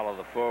that follow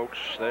the folks.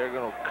 They're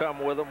going to come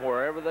with them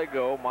wherever they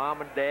go.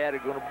 Mom and Dad are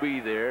going to be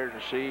there to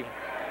see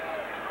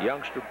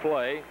youngster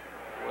play.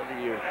 Whether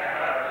your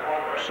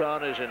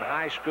son is in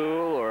high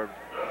school or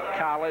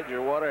college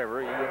or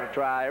whatever, you're going to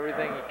try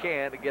everything you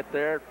can to get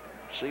there,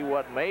 see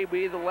what may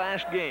be the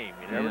last game.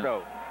 You never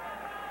know.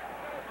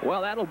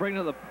 Well, that'll bring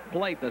to the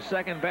plate the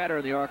second batter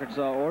in the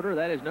Arkansas order.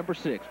 That is number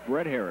 6,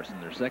 Brett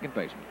Harrison, their second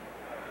baseman.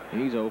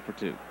 He's 0 for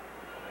 2.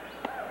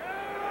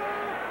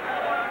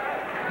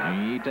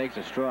 He takes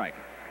a strike.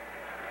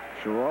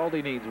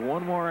 Schiraldi needs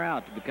one more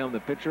out to become the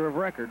pitcher of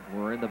record.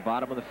 We're in the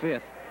bottom of the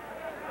 5th.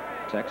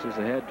 Texas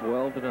ahead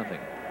 12-0.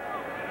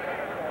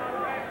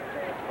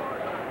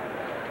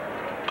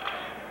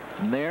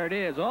 And there it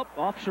is. Oh,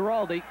 off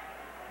Schiraldi.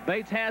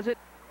 Bates has it.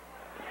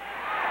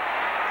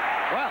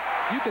 Well,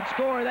 you can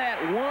score that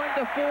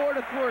 1-4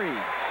 to 3.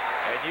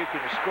 And you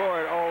can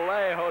score it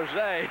Ole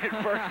Jose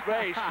at first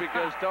base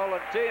because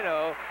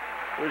Tolentino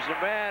was the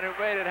man who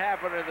made it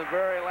happen in the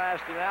very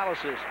last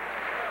analysis.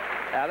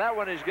 Now that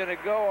one is going to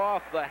go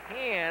off the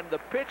hand, the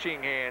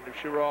pitching hand of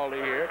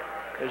Schiraldi here,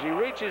 as he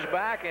reaches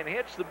back and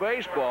hits the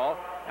baseball.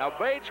 Now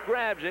Bates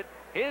grabs it.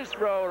 His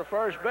throw to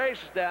first base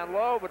is down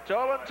low, but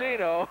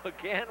Tolentino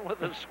again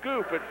with a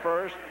scoop at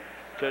first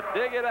to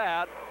dig it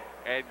out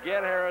and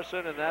get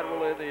Harrison, and that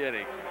will end the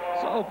inning.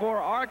 So for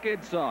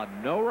Arkansas,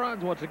 no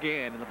runs once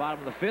again in the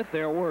bottom of the 5th.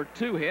 There were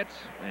 2 hits,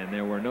 and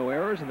there were no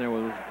errors, and there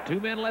were 2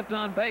 men left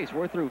on base.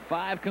 We're through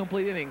 5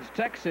 complete innings.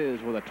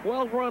 Texas with a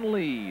 12-run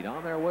lead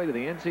on their way to the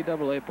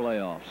NCAA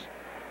playoffs.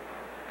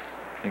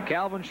 And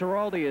Calvin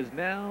Schiraldi is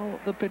now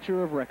the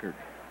pitcher of record.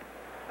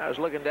 I was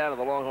looking down at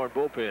the Longhorn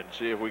bullpen to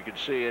see if we could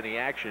see any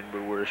action,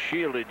 but we're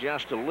shielded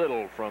just a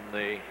little from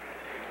the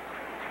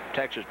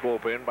Texas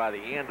bullpen by the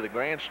end of the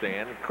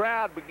grandstand. The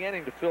crowd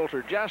beginning to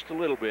filter just a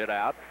little bit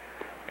out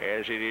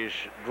as it is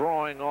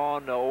drawing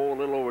on a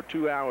little over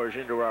 2 hours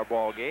into our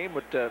ball game.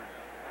 But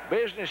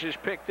business is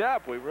picked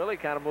up. We really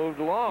kind of moved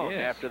along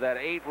after that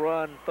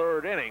 8-run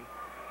third inning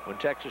when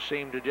Texas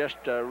seemed to just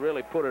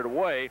really put it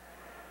away.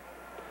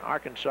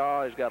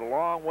 Arkansas has got a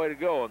long way to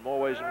go in more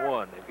ways than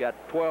one. They've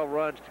got 12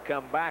 runs to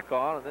come back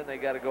on, and then they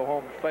got to go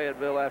home to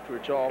Fayetteville after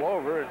it's all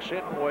over and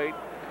sit and wait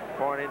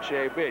for an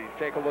NCAA bid. You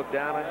take a look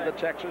down into the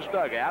Texas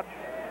dugout.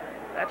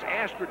 That's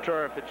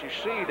AstroTurf that you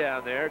see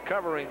down there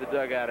covering the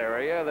dugout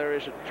area. There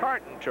is a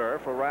tartan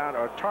turf around,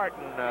 or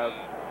tartan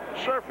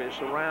surface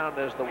around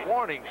as the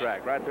warning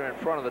track right there in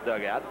front of the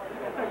dugout.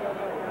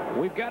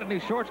 We've got a new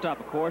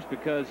shortstop, of course,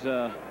 because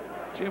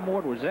Jim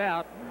Ward was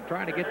out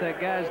trying to get that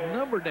guy's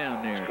number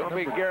down there. It's going to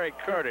be Gary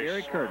Curtis.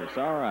 Gary Curtis,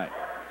 all right.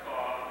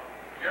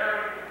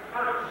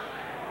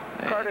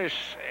 Curtis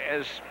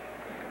has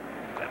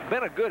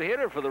been a good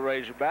hitter for the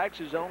Razorbacks.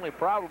 His only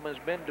problem has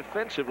been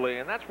defensively,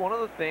 and that's one of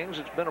the things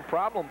that's been a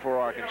problem for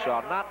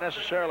Arkansas. Not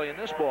necessarily in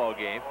this ball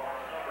game,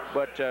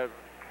 but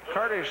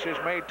Curtis has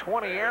made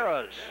 20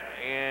 errors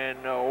in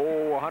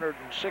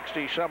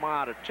 160 some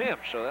odd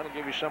attempts, so that'll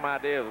give you some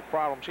idea of the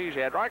problems he's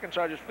had.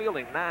 Arkansas just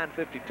fielding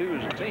 952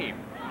 as a team.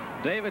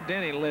 David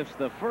Denny lifts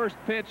the first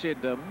pitch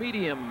into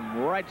medium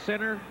right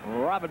center.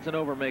 Robinson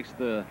over makes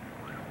the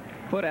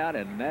put out,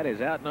 and that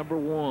is out number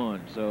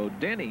 1. So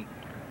Denny,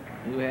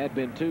 who had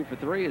been 2 for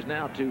 3, is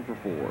now 2 for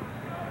 4.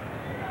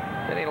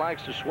 Denny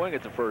likes to swing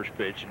at the first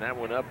pitch, and that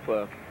went up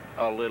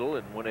a little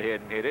and went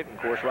ahead and hit it. And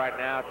of course, right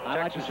now,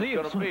 Texas is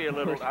going to be a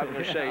little, I was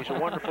going to say, he's a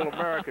wonderful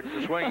American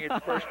for swinging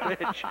at the first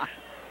pitch.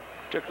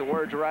 Took the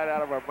words right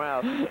out of our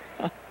mouth.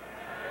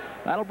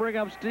 That'll bring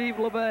up Steve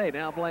LeBay,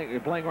 now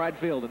playing right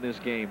field in this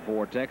game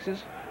for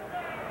Texas.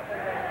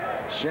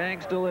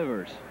 Shanks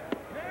delivers.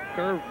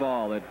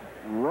 Curveball that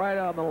right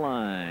on the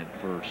line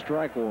for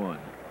strike 1.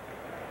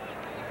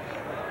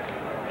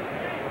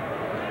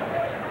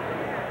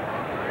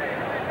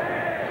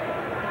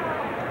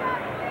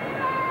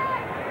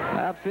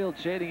 Outfield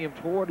shading him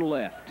toward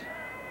left.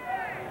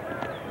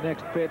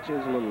 Next pitch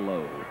is a little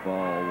low.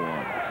 Ball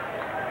 1.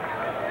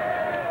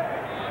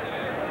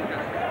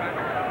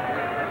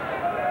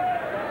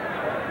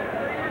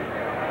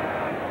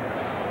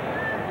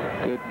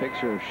 Good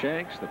picture of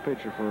Shanks, the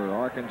pitcher for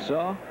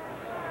Arkansas.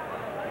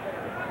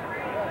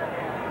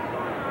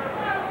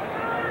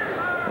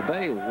 The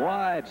Bay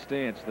wide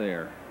stance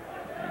there.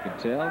 You can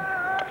tell.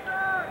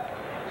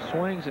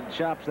 Swings and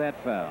chops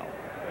that foul.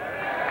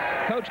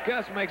 Coach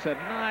Gus makes a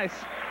nice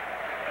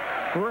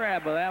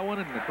grab of that one,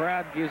 and the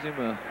crowd gives him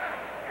a...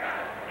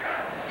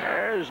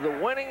 There's the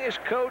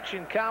winningest coach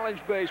in college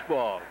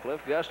baseball,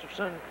 Cliff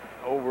Gustafson.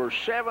 Over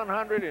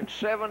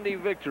 770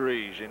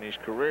 victories in his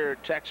career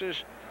at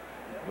Texas,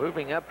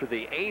 moving up to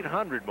the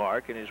 800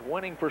 mark, and his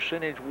winning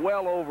percentage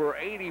well over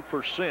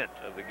 80%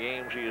 of the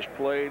games he has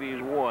played,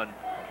 he's won.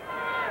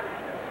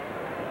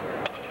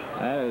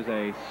 That is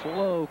a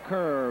slow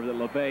curve that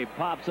LeBay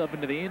pops up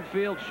into the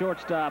infield,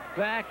 shortstop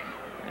back,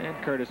 and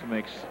Curtis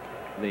makes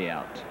the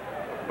out.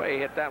 LeBay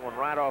hit that one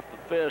right off the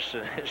fist,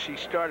 and as he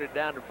started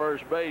down to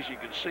first base, you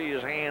could see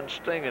his hand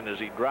stinging as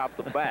he dropped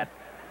the bat.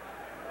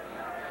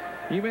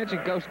 You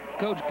mentioned Coach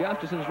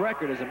Gustafson's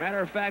record. As a matter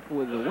of fact,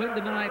 with the win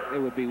tonight, it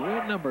would be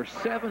win number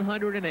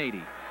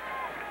 780.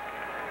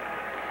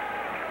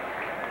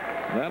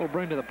 That'll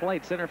bring to the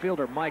plate center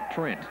fielder Mike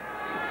Trent.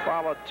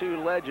 Followed 2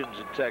 legends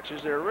in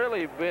Texas. There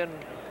really have been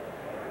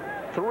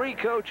 3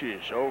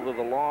 coaches over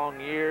the long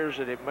years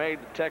that have made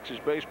the Texas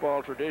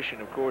baseball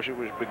tradition. Of course, it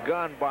was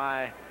begun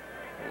by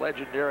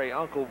legendary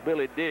Uncle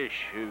Billy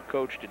Dish, who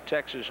coached at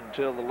Texas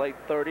until the late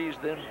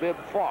 30s. Then Bibb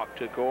Falk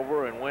took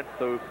over and went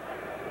through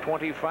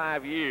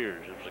 25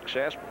 years of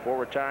success before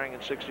retiring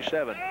in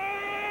 '67.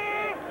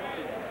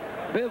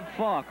 Bibb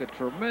Falk, a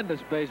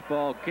tremendous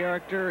baseball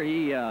character.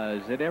 He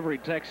is at every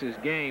Texas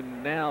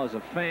game now as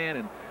a fan,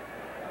 and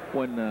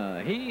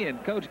when he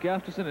and Coach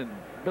Gustafson and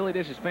Billy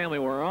Dish's family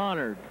were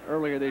honored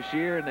earlier this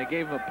year, and they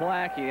gave him a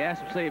plaque, he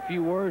asked him to say a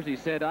few words. He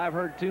said, "I've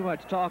heard too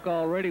much talk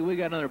already. We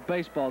got another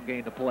baseball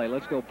game to play.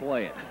 Let's go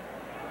play it."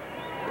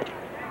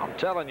 I'm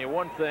telling you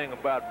one thing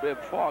about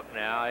Bibb Falk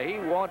now. He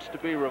wants to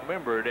be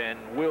remembered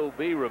and will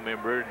be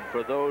remembered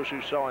for those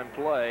who saw him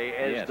play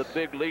as the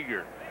big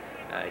leaguer.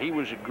 He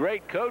was a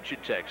great coach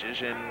at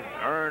Texas and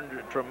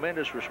earned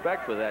tremendous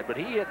respect for that, but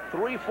he hit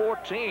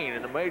 .314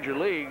 in the major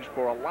leagues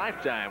for a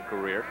lifetime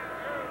career.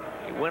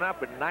 He went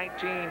up in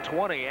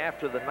 1920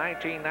 after the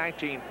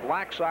 1919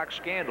 Black Sox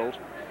scandals.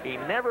 He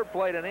never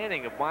played an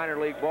inning of minor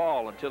league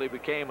ball until he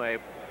became a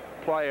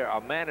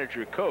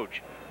manager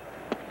coach.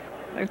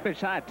 Next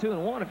pitch high,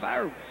 2-1. If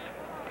I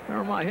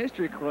remember my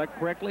history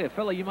correctly, a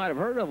fellow you might have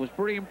heard of was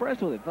pretty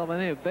impressed with it. A fellow by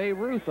the name of Babe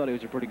Ruth thought he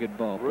was a pretty good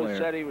ball player. Ruth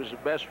said he was the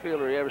best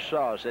fielder he ever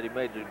saw. Said he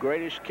made the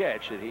greatest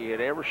catch that he had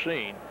ever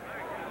seen.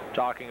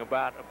 Talking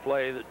about a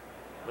play that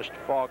Mr.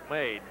 Falk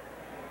made.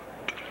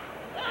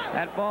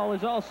 That ball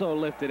is also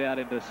lifted out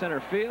into center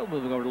field,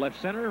 moving over to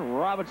left center.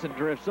 Robinson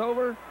drifts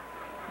over,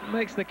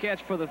 makes the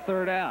catch for the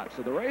 3rd out.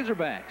 So the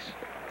Razorbacks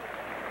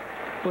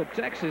put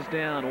Texas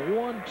down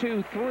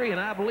 1-2-3, and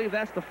I believe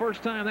that's the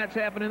first time that's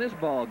happened in this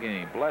ball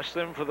game. Bless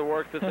them for the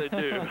work that they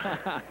do.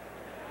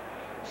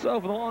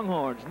 So for the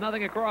Longhorns,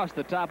 nothing across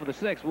the top of the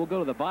 6th. We'll go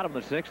to the bottom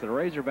of the 6th. The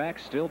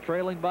Razorbacks still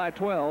trailing by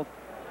 12.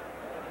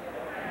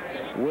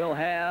 We'll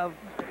have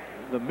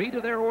the meat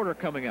of their order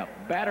coming up.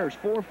 Batters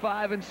 4,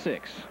 5, and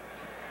 6.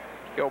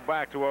 Go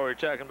back to what we were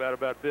talking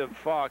about Bibb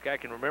Falk. I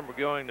can remember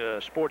going to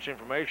a Sports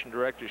Information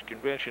Directors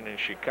Convention in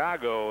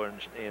Chicago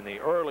in the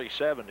early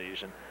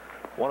 70s, and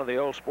one of the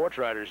old sports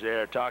writers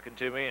there talking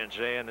to me and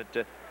saying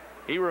that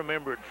he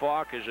remembered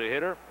Falk as a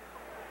hitter,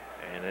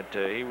 and that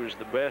he was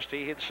the best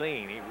he had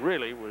seen. He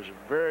really was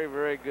a very,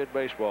 very good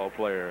baseball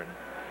player, and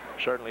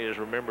certainly is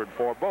remembered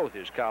for both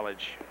his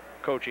college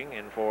coaching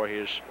and for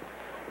his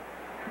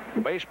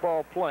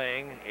baseball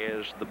playing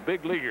as the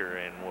big leaguer,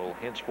 and will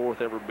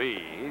henceforth ever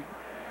be.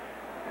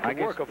 He could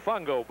work a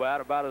fungo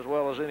bat about as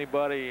well as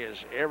anybody has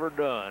ever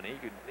done.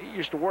 He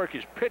used to work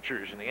his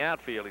pitchers in the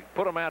outfield. He'd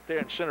put them out there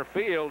in center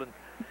field, and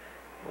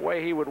the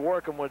way he would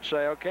work them would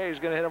say, okay, he's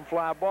going to hit them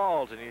fly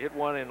balls, and he'd hit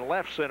one in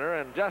left center,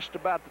 and just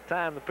about the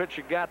time the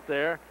pitcher got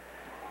there,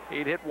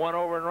 he'd hit one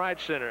over in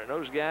right center, and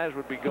those guys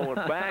would be going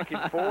back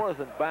and forth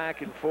and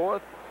back and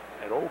forth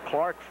at old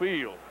Clark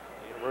Field,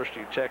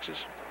 University of Texas.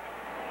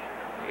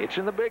 It's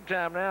in the big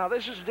time now.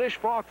 This is Dish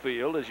Falk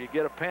Field as you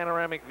get a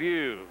panoramic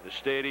view of the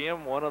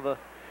stadium, one of the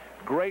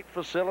great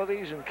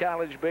facilities in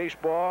college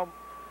baseball,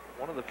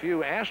 one of the few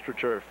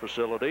AstroTurf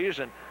facilities,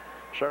 and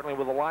certainly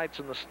with the lights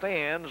in the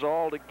stands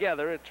all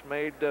together, it's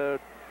made to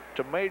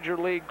major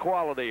league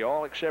quality,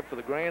 all except for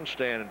the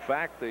grandstand. In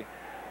fact, the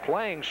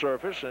playing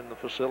surface in the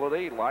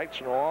facility, lights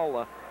and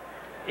all,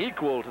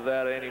 equal to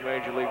that of any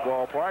major league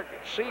ballpark.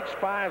 It seats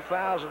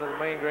 5,000 in the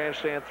main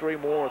grandstand, 3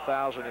 more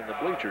thousand in the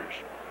bleachers.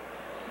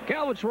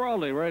 Calvin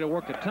Schiraldi ready to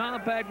work to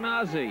Tom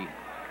Pagnozzi.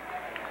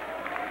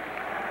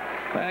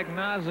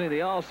 Pagnozzi,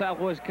 the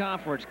All-Southwest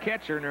Conference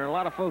catcher, and there are a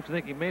lot of folks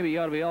thinking maybe he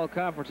ought to be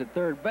All-Conference at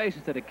third base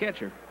instead of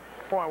catcher.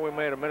 Point we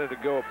made a minute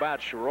ago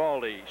about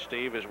Schiraldi,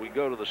 Steve, as we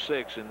go to the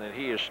 6th, and that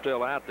he is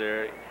still out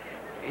there.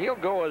 He'll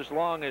go as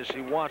long as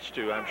he wants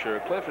to, I'm sure.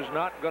 Cliff is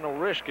not going to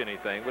risk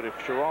anything, but if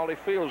Schiraldi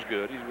feels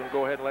good, he's going to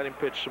go ahead and let him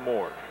pitch some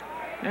more.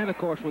 And, of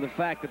course, with the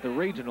fact that the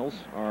regionals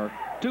are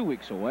 2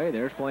 weeks away,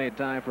 there's plenty of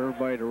time for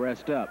everybody to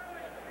rest up.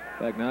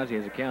 Pagnozzi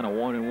has a count of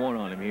 1-1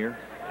 on him here.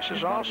 This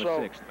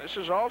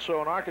is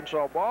also an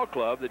Arkansas ball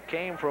club that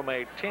came from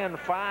a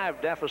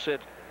 10-5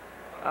 deficit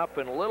up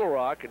in Little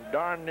Rock and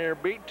darn near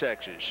beat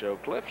Texas. So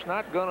Cliff's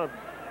not going to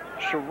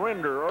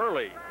surrender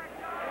early.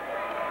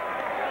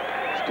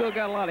 Still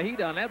got a lot of heat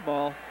on that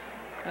ball.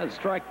 That's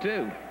strike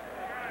 2.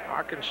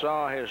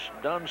 Arkansas has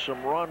done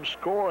some run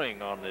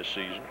scoring on this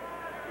season.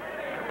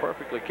 They're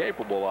perfectly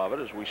capable of it,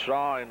 as we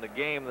saw in the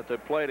game that they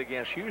played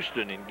against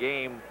Houston in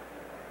Game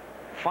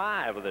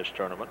 5 of this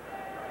tournament.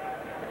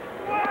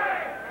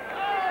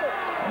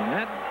 And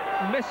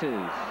that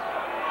misses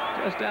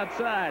just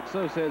outside,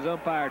 so says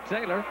umpire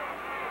Taylor.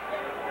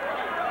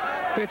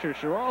 Pitcher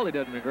Schiraldi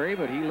doesn't agree,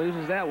 but he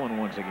loses that one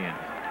once again.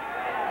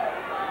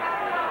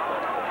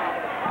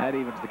 That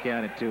evens the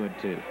count at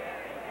 2-2.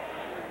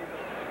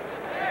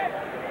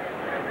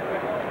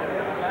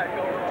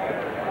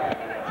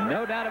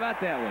 No doubt about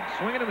that one.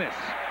 Swing and a miss.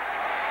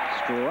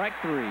 Strike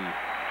 3.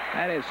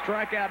 That is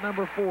strikeout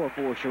number 4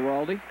 for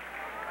Schiraldi.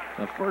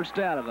 The first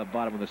out of the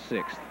bottom of the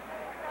 6th.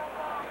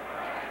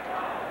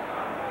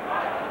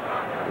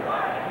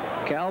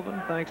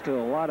 Calvin, thanks to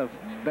a lot of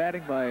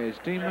batting by his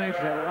teammates,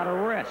 had a lot of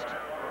rest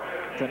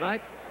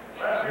tonight.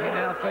 He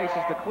now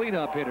faces the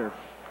cleanup hitter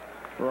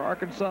for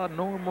Arkansas,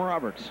 Norm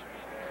Roberts.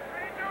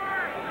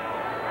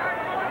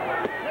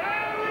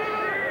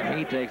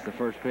 He takes the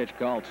first pitch,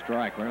 called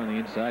strike, right on the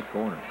inside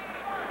corner.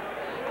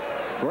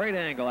 Great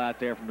angle out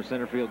there from the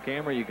center field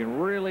camera. You can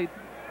really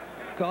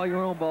call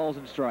your own balls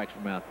and strikes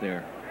from out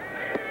there.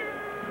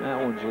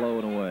 That one's low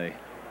and away.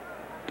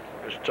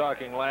 I was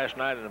talking last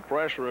night in the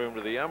press room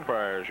to the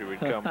umpires who would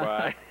come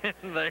by,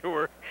 and they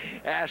were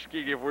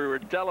asking if we were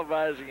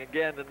televising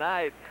again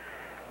tonight.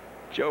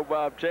 Joe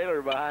Bob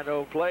Taylor behind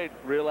home plate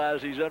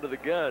realized he's under the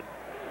gun.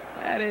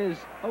 That is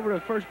over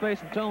to first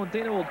base, and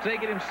Tolentino will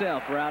take it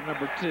himself for out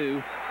number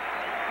 2.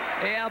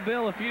 Hey, Al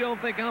Bill, if you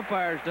don't think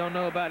umpires don't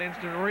know about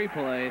instant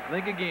replay,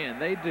 think again.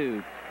 They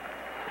do.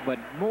 But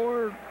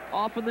more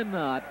often than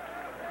not,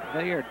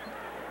 they are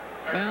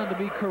found to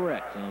be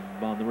correct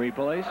on the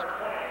replays.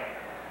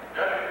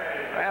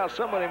 Well,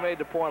 somebody made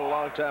the point a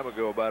long time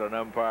ago about an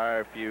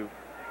umpire.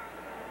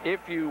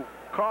 If you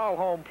call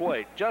home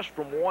plate just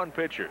from one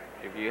pitcher,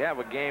 if you have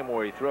a game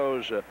where he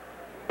throws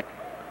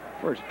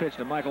first pitch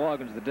to Michael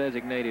Hawkins, the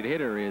designated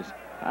hitter, is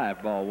high,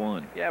 ball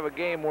 1. You have a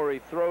game where he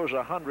throws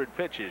 100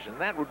 pitches,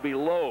 and that would be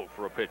low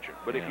for a pitcher.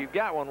 But if you've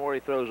got one where he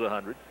throws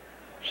 100,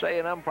 say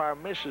an umpire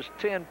misses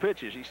 10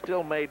 pitches, he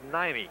still made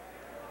 90.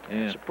 Yeah.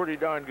 It's a pretty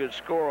darn good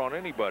score on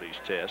anybody's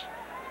test.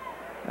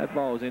 That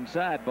ball was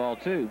inside, ball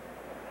 2.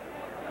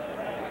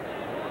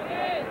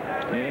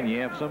 And you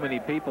have so many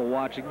people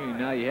watching you.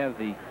 Now you have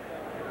the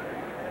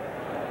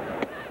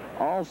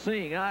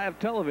all-seeing eye of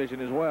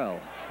television as well.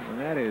 And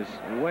that is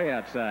way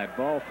outside.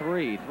 Ball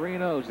 3.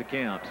 3-0's the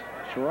count.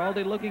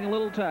 Schiraldi looking a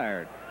little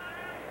tired.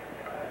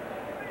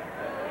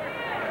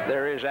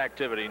 There is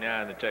activity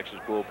now in the Texas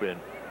bullpen.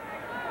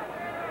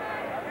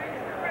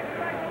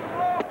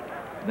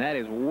 That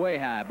is way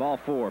high. Ball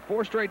 4.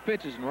 4 straight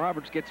pitches, and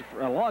Loggins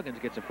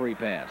gets a free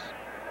pass.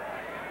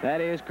 That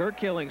is Kirk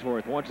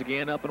Killingsworth once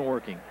again up and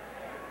working.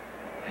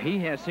 He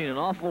has seen an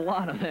awful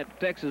lot of that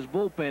Texas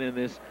bullpen in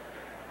this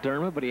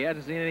tournament, but he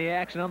hasn't seen any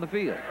action on the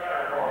field.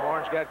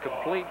 Longhorns got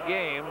complete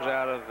games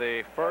out of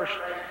the first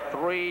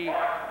 3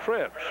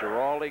 trips.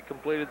 Schiraldi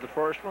completed the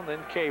first one, then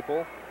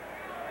Capel,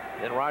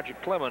 then Roger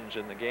Clemens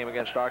in the game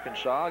against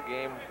Arkansas,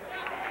 game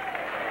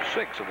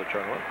 6 of the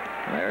tournament.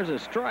 There's a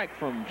strike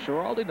from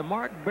Schiraldi to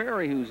Mark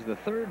Berry, who's the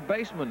third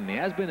baseman. He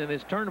has been in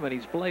this tournament.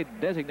 He's played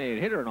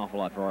designated hitter an awful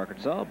lot for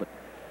Arkansas, but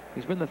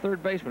he's been the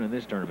third baseman in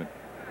this tournament.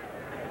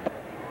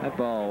 That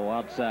ball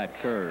outside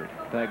curve.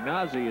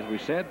 Pagnozzi, as we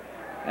said,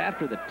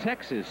 after the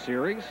Texas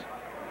series,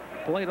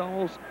 played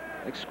almost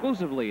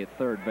exclusively at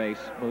third base,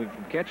 moving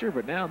from catcher,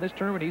 but now in this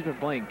tournament he's been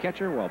playing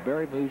catcher while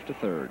Berry moves to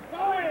third.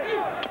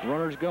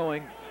 Runners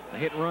going. The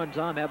hit and run's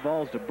on. That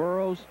ball's to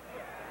Burrows.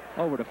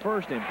 Over to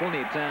first, and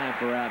plenty of time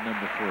for out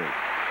number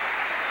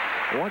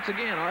 3. Once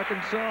again,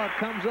 Arkansas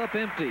comes up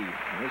empty.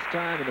 This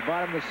time in the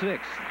bottom of the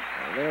 6th.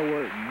 There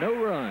were no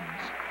runs,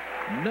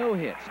 no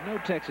hits, no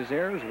Texas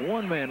errors.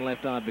 1 man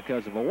left on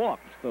because of a walk.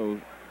 So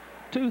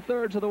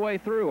 2/3 of the way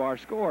through, our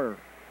score,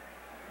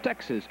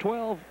 Texas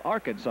 12,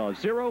 Arkansas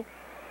 0.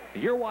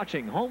 You're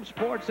watching Home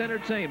Sports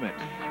Entertainment.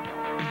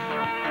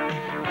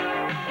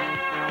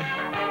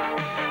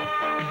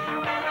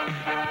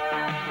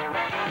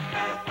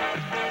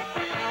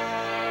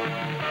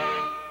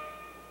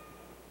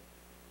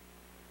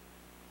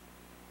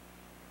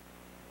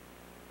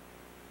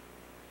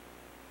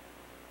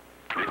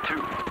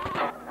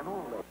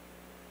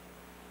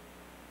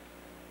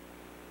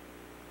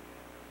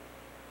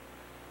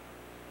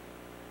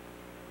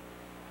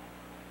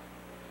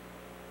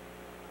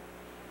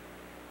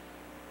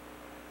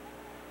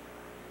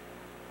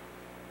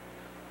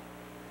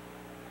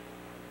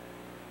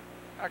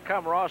 How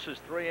come Ross's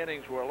 3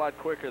 innings were a lot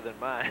quicker than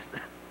mine?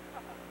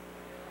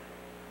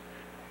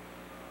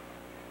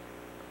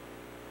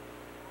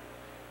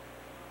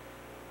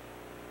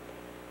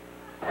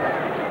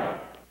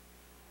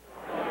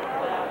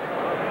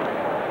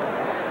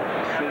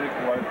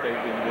 What they've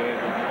been doing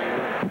this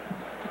year.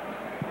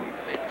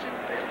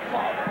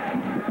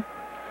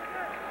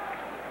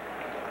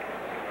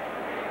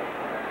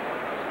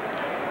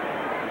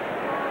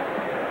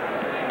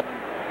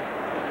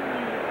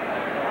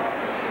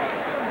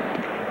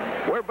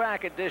 We're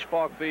back at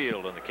Disch-Falk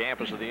Field on the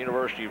campus of the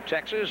University of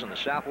Texas in the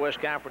Southwest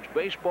Conference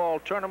Baseball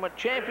Tournament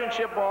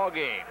Championship ball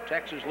game.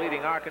 Texas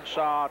leading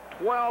Arkansas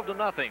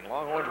 12-0.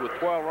 Longhorns with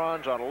 12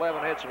 runs on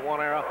 11 hits and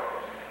 1 error.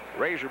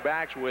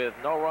 Razorbacks with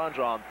no runs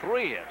on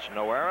 3 hits,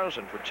 no errors.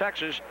 And for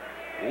Texas,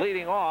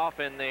 leading off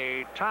in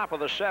the top of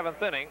the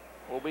 7th inning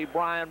will be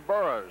Brian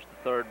Burrows,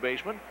 the third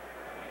baseman.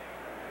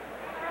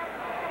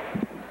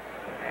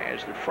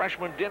 As the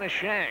freshman Dennis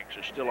Shanks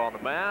is still on the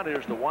mound.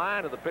 Here's the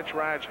wind, and the pitch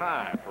rides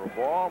high for a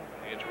ball.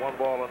 It's 1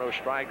 ball and no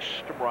strikes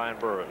to Brian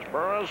Burrows.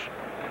 Burrows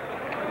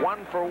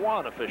 1 for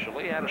 1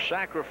 officially. Had a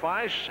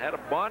sacrifice, had a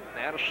bunt, and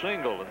had a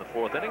single in the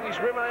 4th inning. He's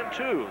driven in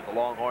 2 of the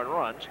Longhorn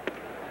runs.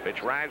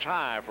 Pitch rides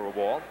high for a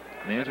ball.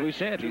 And as we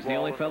said, he's the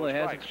only fellow that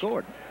hasn't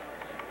scored.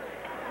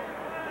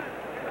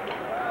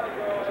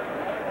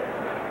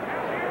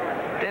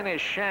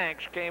 Dennis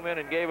Shanks came in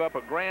and gave up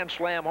a grand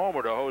slam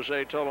homer to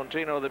Jose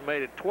Tolentino that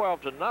made it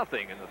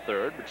 12-0 in the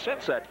 3rd. But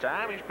since that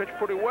time, he's pitched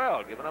pretty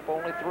well, giving up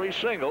only 3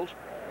 singles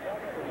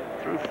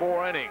through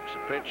 4 innings. The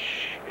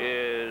pitch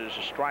is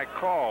a strike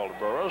call to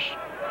Burrows,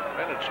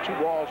 and it's 2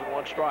 balls and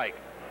 1 strike.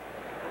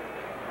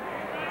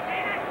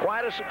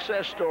 Quite a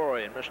success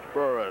story in Mr.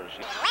 Burrows.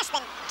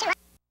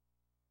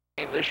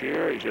 This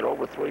year, he's hit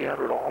over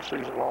 300 all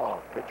season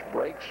long. Pitch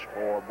breaks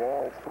for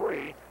ball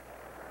 3.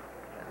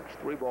 And it's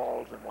 3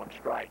 balls and 1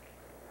 strike.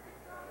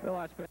 Bill,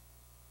 I spent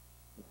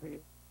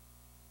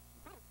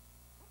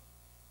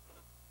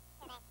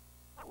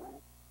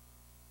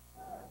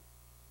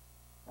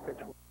Pitch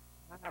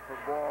high for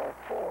ball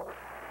 4.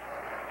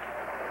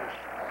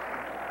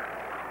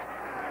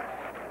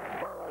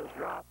 Burrows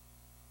dropped.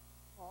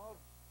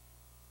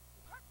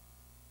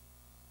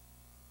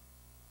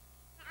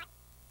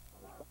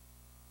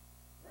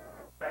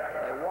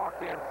 They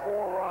walked in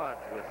 4 runs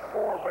with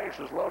 4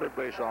 bases loaded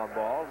base on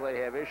balls. They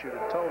have issued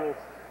a total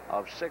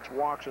of 6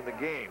 walks in the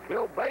game.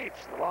 Bill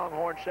Bates, the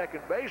Longhorn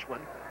second baseman,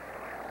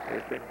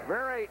 has been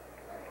very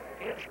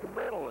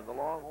instrumental in the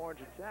Longhorns'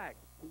 attack.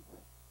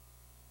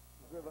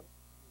 Driven,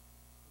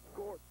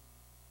 scored.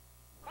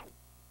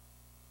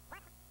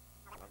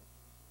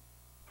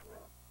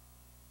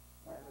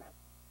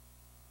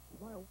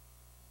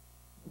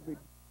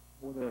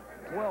 With a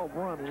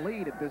 12-run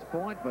lead at this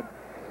point, but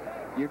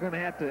you're going to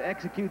have to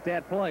execute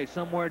that play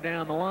somewhere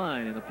down the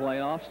line in the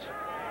playoffs.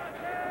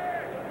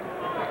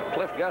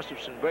 Cliff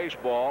Gustafson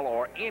baseball,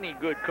 or any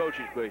good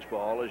coach's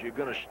baseball, is you're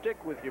going to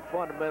stick with your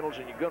fundamentals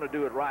and you're going to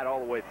do it right all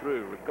the way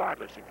through,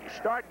 regardless. If you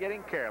start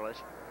getting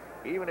careless,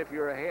 even if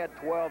you're ahead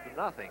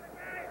 12-0, you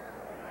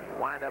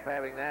wind up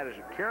having that as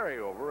a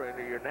carryover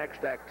into your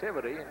next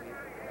activity, and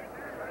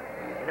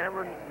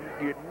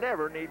you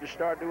never need to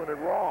start doing it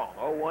wrong.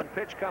 0-1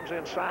 pitch comes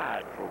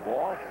inside for a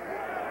ball.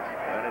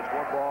 And it's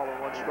 1 ball and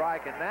 1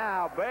 strike. And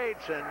now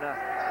Bates and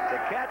the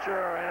catcher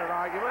are in an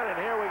argument. And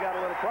here we got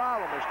a little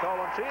problem as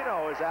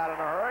Tolentino is out in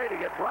a hurry to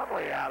get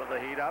Brumley out of the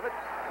heat of it.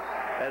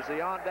 As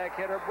the on-deck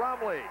hitter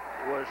Brumley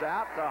was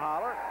out to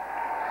holler.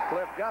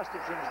 Cliff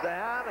Gustafson's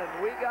down, and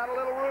we got a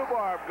little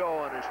rhubarb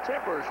going as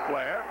tempers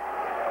flare.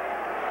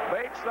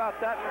 Bates thought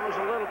that one was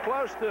a little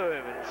close to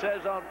him. And it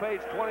says on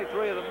page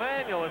 23 of the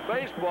manual in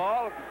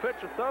baseball, if the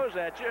pitcher throws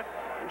at you,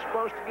 you're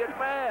supposed to get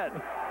mad.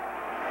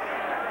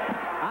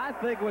 I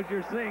think what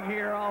you're seeing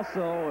here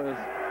also is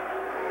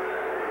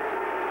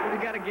when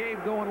you got a game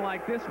going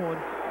like this one,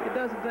 it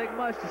doesn't take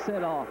much to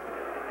set off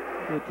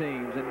the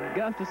teams. And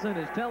Gustafson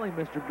is telling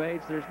Mr.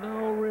 Bates there's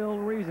no real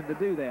reason to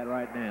do that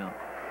right now.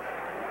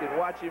 You can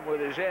watch him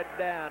with his head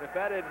down. If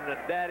that isn't a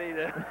daddy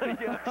to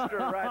youngster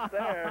right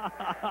there.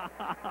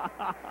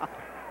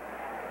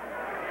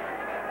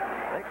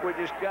 I think we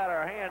just got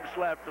our hands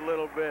slapped a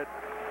little bit.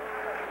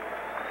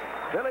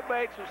 Billy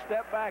Bates has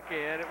stepped back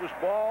in. It was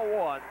ball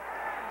 1.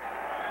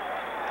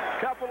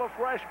 Couple of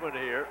freshmen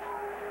here.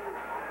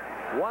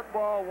 1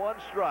 ball, 1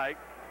 strike.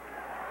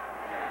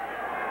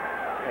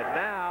 And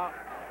now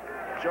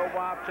Joe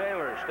Bob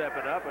Taylor is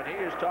stepping up, and he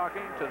is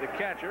talking to the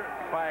catcher,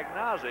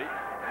 Pagnozzi,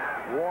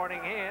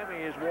 warning him.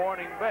 He is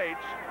warning Bates.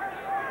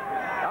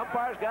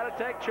 Umpire's got to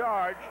take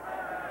charge.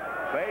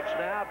 Bates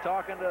now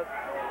talking to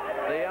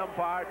the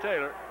umpire,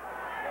 Taylor.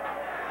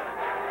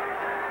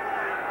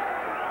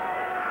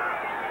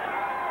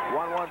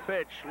 1-1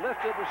 pitch,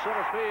 lifted to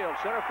center field.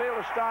 Center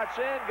fielder starts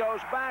in,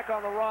 goes back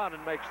on the run,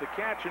 and makes the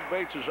catch, and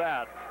Bates is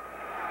out.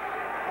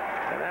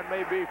 And that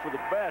may be for the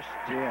best.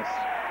 Yes.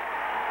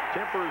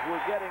 Tempers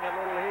were getting a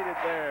little heated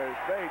there as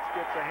Bates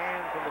gets a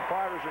hand from the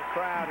partisan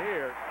crowd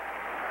here.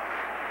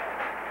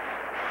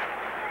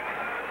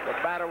 The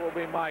batter will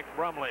be Mike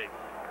Brumley.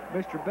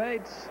 Mr.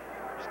 Bates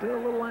still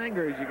a little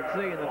angry, as you can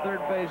see in the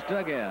third base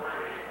dugout.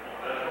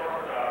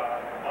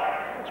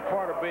 It's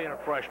part of being a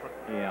freshman.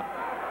 Yeah.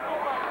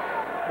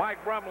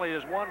 Mike Brumley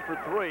is 1 for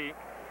 3.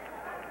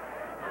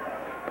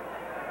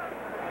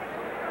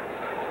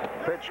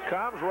 Pitch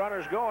comes,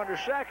 runners going to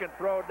second,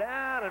 throw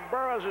down, and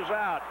Burroughs is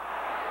out.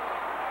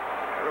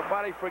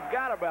 Everybody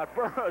forgot about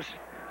Burroughs,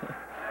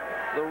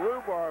 the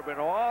rhubarb and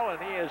all, and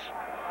he is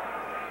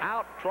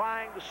out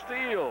trying to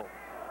steal.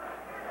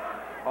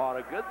 On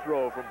a good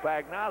throw from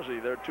Pagnozzi.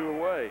 They're 2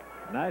 away.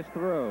 Nice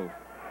throw.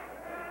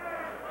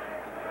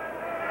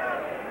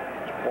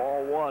 It's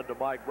ball 1 to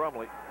Mike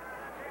Brumley.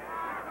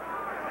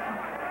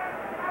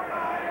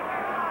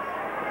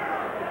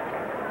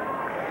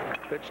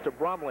 Pitch to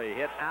Brumley,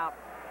 hit out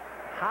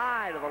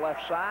high to the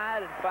left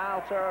side, and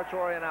foul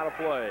territory and out of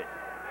play.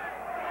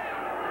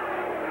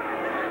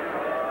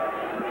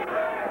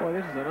 Boy,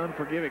 this is an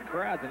unforgiving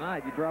crowd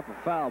tonight. You drop a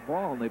foul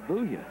ball and they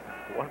boo you.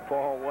 1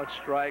 ball, 1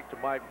 strike to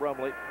Mike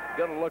Brumley.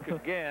 Going to look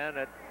again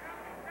at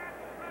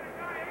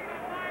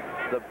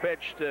the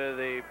pitch to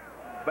the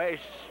base.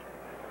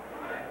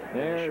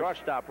 The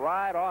shortstop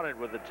right on it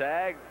with the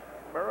tag.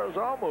 Burroughs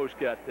almost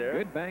got there.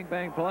 Good bang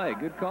bang play.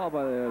 Good call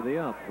by the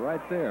ump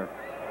right there.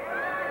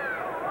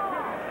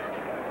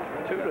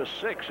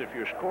 2-6 if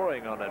you're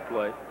scoring on that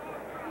play.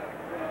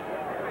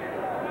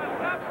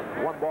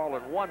 1 ball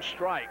and 1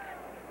 strike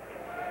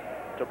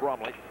to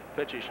Brumley.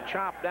 Pitch is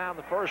chopped down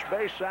the first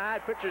base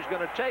side. Pitcher's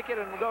going to take it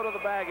and go to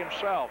the bag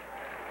himself.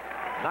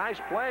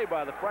 Nice play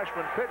by the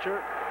freshman pitcher,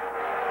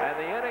 and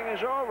the inning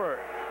is over.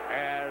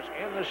 As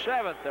in the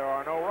 7th, there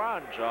are no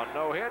runs on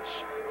no hits,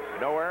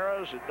 no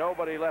errors, and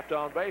nobody left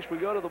on base. We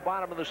go to the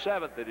bottom of the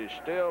 7th. It is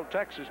still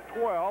Texas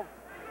 12,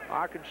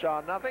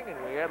 Arkansas nothing, and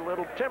we had a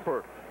little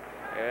temper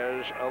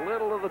as a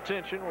little of the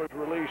tension was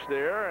released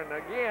there. And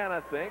again, I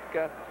think,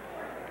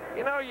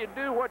 you know, you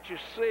do what you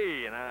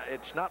see, and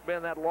it's not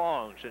been that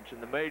long since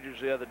in the majors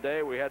the other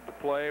day we had to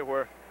play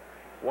where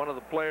one of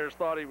the players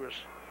thought he was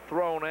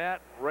thrown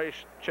at,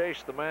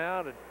 chased the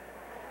mound, and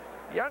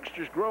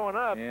youngsters growing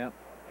up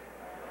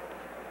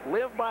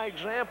live by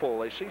example.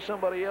 They see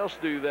somebody else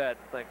do that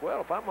and think,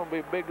 well, if I'm going to be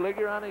a big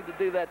leaguer, I need to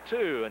do that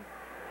too. And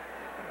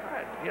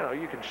you know,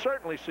 you can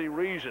certainly see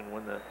reason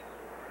when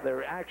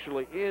there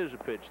actually is a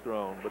pitch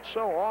thrown, but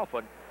so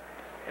often,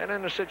 and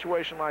in a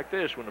situation like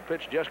this, when the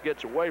pitch just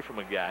gets away from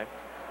a guy,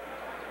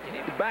 you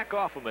need to back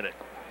off a minute.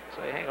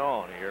 Say, hang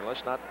on here,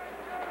 let's not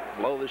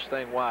blow this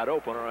thing wide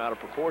open or out of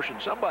proportion.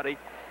 Somebody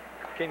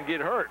can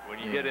get hurt when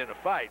you get in a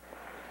fight.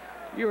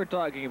 You were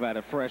talking about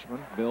a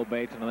freshman, Bill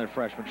Bates, another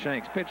freshman,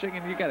 Shanks, pitching,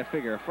 and you got to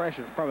figure a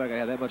freshman's probably not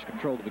going to have that much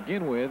control to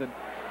begin with. And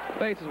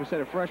Bates, as we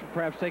said, a freshman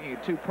perhaps taking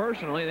it too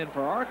personally. And then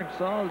for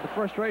Arkansas, the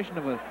frustration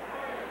of a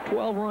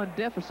 12-run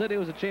deficit, it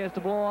was a chance to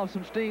blow off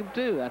some steam,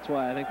 too. That's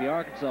why I think the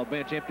Arkansas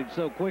bench emptied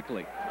so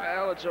quickly.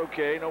 Well, it's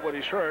okay.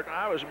 Nobody's hurt.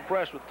 I was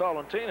impressed with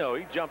Tolentino.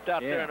 He jumped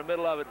out there in the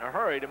middle of it in a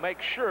hurry to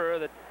make sure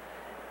that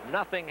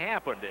nothing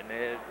happened.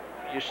 And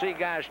you see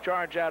guys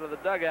charge out of the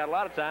dugout. A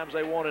lot of times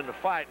they want in the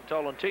fight, and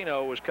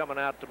Tolentino was coming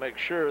out to make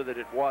sure that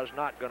it was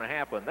not going to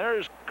happen.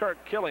 There's Kirk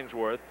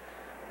Killingsworth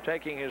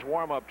taking his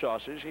warm-up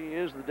tosses. He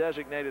is the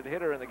designated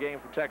hitter in the game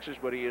for Texas,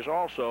 but he is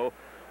also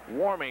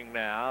warming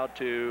now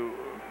to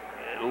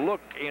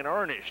look in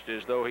earnest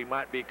as though he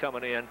might be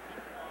coming in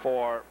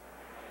for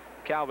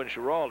Calvin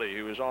Schiraldi,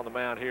 who is on the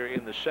mound here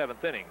in the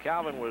 7th inning.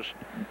 Calvin was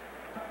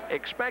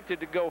expected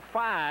to go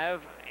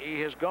 5. He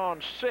has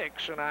gone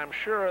 6, and I'm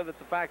sure that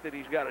the fact that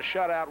he's got a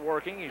shutout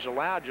working, he's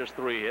allowed just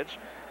 3 hits,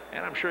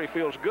 and I'm sure he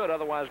feels good.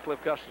 Otherwise, Cliff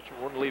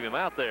Gustafson wouldn't leave him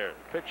out there.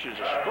 Pitch is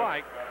a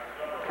strike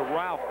to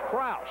Ralph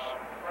Krause.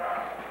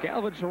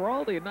 Calvin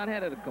Schiraldi had not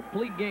had a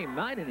complete game,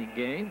 9-inning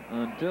game,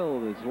 until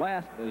his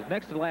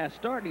next to last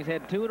start, and he's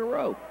had 2 in a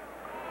row.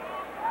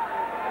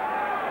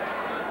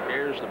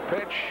 Here's the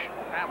pitch.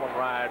 That one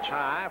rides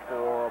high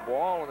for a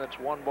ball, and it's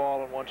 1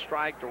 ball and 1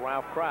 strike to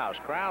Ralph Krause.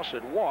 Krause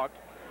had walked,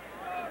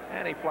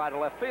 and he flied to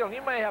left field. And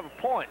you may have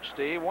a point,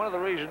 Steve. One of the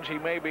reasons he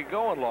may be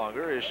going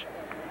longer is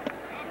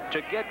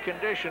to get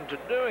conditioned to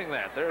doing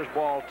that. There's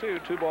ball 2,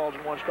 2 balls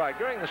and 1 strike.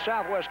 During the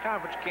Southwest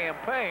Conference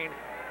campaign,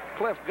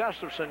 Cliff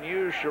Gustafson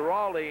used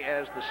Schiraldi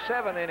as the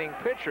 7-inning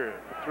pitcher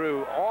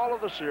through all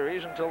of the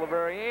series until the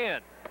very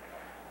end.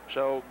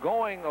 So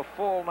going a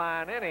full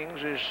 9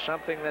 innings is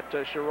something that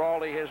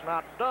Schiraldi has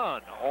not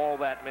done all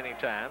that many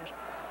times.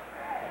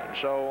 And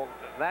so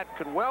that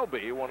could well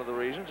be one of the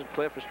reasons that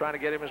Cliff is trying to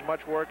get him as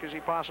much work as he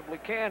possibly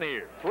can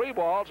here. 3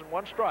 balls and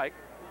 1 strike.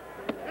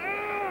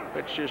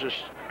 Which is a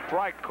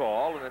strike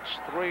call, and it's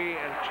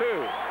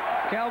 3-2.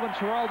 Calvin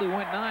Schiraldi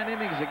went 9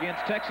 innings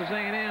against Texas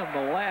A&M,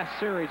 the last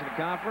series in the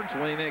conference,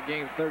 winning that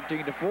game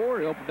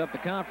 13-4. He opened up the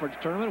conference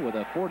tournament with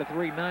a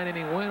 4-3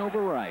 9-inning win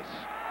over Rice.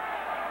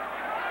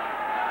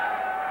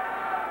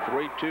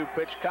 3-2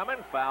 pitch coming,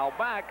 foul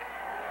back,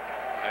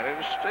 and it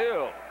is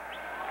still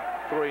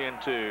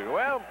 3-2.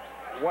 Well,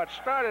 what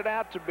started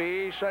out to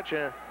be such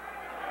a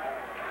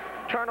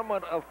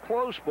tournament of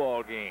close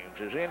ball games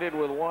has ended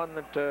with one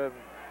that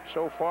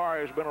so far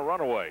has been a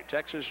runaway.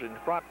 Texas in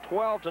front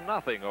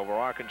 12-0 over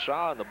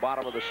Arkansas in the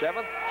bottom of the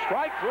 7th.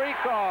 Strike 3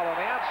 call on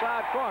the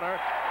outside corner.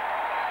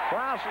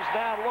 Krause is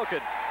down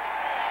looking.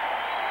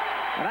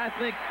 And I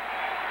think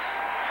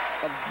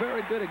a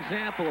very good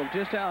example of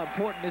just how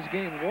important this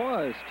game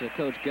was to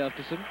Coach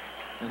Gustafson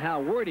and how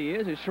worried he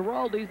is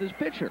Schiraldi's this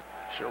pitcher.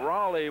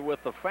 Schiraldi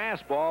with the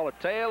fastball, it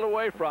tailed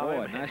away from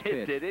him. Nice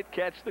pitch. Did it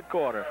catch the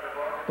corner?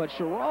 But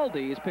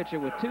Schiraldi is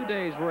pitching with 2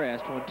 days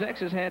rest when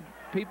Texas had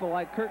people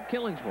like Kirk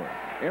Killingsworth,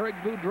 Eric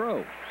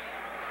Boudreau,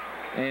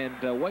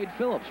 and Wade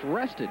Phillips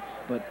rested.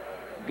 But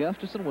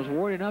Gustafson was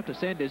worried enough to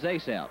send his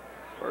ace out.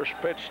 First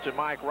pitch to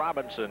Mike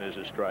Robinson is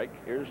a strike.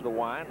 Here's the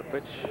wind. The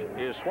pitch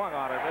is swung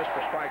on and missed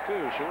for strike 2.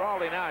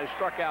 Schiraldi now has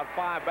struck out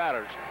 5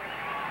 batters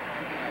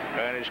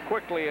and is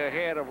quickly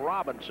ahead of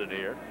Robinson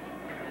here.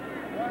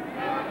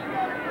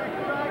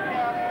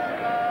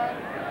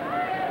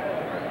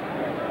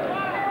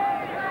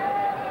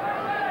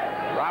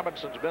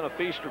 Robinson's been a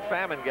feast or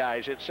famine guy.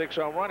 He's hit 6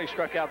 home runs. He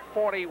struck out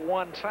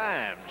 41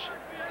 times.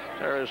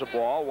 There is a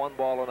ball, 1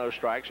 ball and no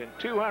strikes. In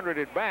 200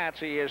 at bats,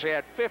 he has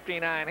had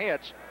 59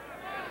 hits,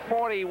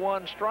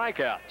 41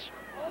 strikeouts.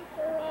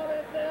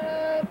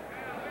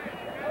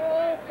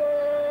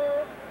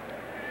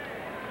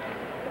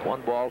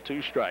 1 ball,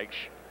 2 strikes.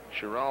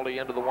 Schiraldi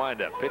into the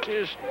windup.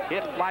 Pitches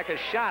hit like a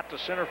shot to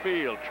center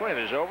field. Trent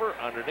is over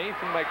underneath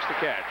and makes the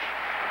catch.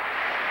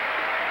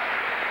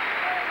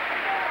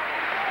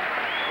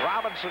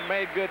 Robinson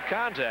made good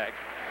contact,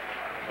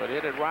 but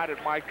hit it right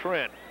at Mike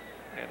Trent.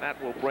 And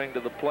that will bring to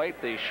the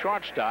plate the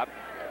shortstop,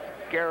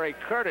 Gary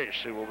Curtis,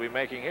 who will be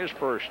making his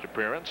first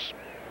appearance.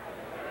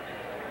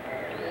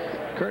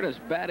 Curtis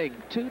batting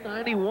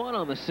 .291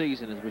 on the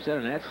season. As we said,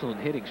 an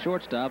excellent hitting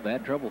shortstop.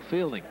 Had trouble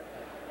fielding.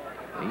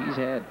 He's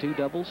had 2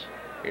 doubles.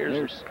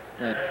 There's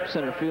that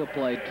center field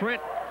play.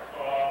 Trent,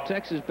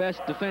 Texas'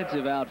 best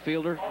defensive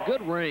outfielder.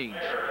 Good range.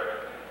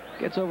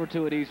 Gets over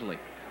to it easily.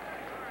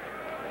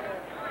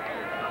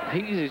 He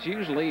is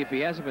usually, if he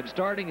hasn't been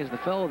starting, is the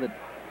fellow that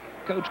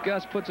Coach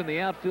Gus puts in the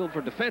outfield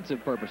for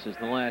defensive purposes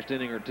in the last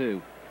inning or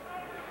 2.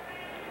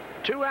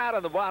 2 out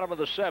in the bottom of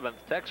the 7th.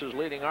 Texas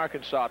leading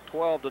Arkansas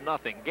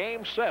 12-0.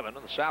 Game 7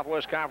 of the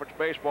Southwest Conference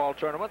Baseball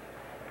Tournament.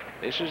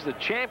 This is the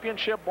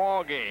championship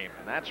ball game,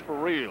 and that's for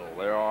real.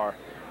 There are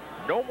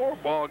no more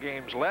ball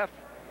games left.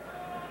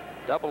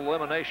 Double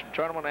elimination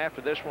tournament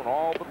after this one.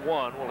 All but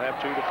one will have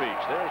 2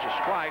 defeats. There's a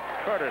strike.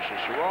 Curtis is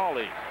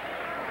Schiraldi.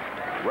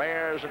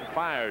 Rares and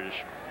fires.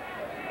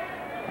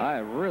 I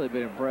have really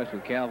been impressed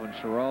with Calvin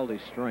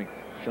Schiraldi's strength,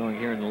 showing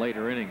here in the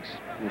later innings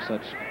with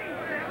such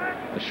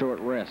a short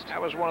rest.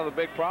 That was one of the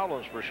big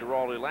problems for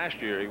Schiraldi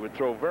last year. He would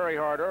throw very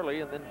hard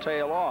early and then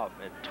tail off.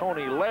 And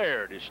Tony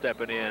Laird is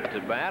stepping in to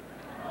bat,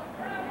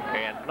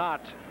 and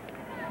not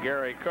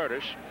Gary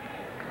Curtis.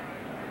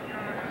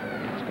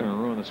 It's going to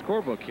ruin the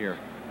scorebook here.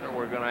 And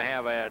we're going to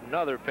have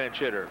another pinch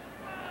hitter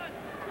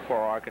for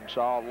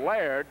Arkansas.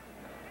 Laird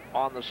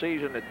on the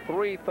season at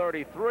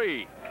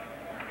 .333.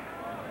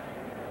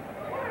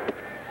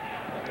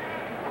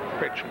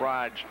 Pitch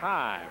rides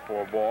high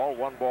for a ball.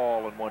 1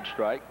 ball and 1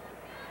 strike.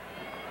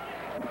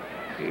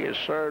 He has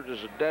served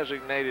as a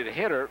designated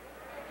hitter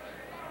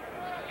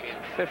in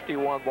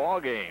 51 ball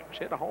games.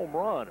 Hit a home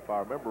run, if I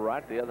remember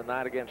right, the other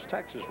night against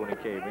Texas when he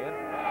came in.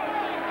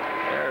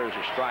 There's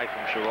a strike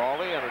from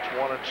Schiraldi, and it's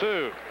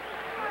 1-2.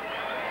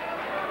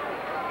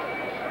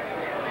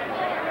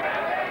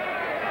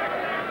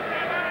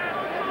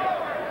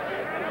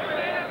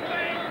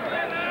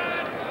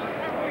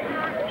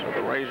 So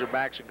the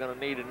Razorbacks are going to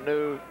need a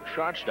new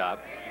shortstop.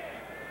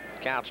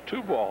 Counts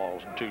 2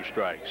 balls and 2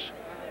 strikes.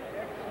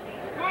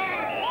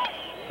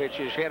 Pitch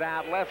is hit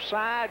out left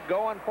side.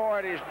 Going for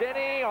it is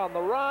Denny. On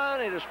the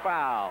run, it is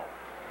foul.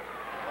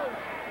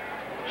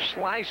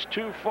 Sliced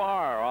too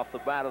far off the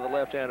bat of the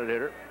left-handed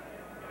hitter.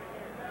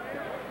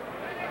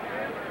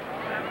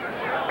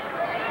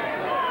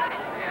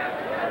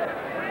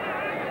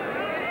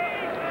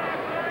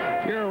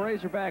 If you're a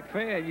Razorback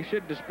fan, you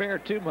shouldn't despair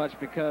too much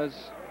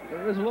because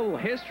there is a little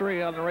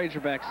history on the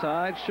Razorback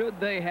side should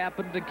they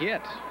happen to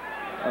get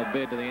a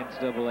bid to the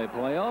NCAA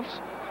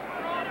playoffs.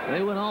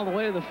 They went all the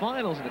way to the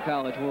finals in the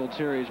College World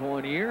Series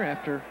one year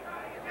after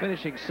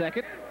finishing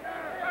second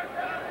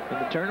in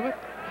the tournament,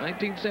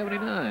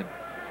 1979.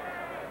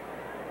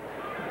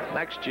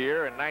 Next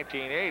year in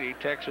 1980,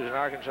 Texas and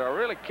Arkansas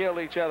really killed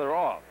each other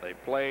off. They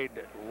played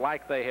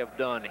like they have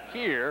done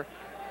here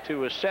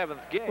to a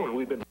 7th game.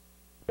 We've been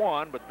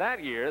won, but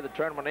that year the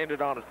tournament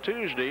ended on a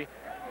Tuesday,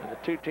 and the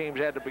 2 teams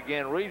had to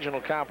begin regional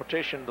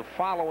competition the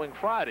following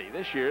Friday.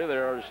 This year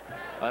there's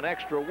an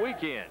extra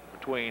weekend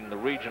between the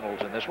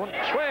regionals in this one.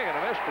 Swing and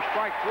a miss for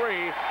strike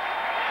 3.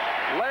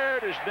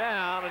 Laird is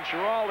down, and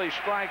Schiraldi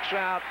strikes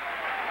out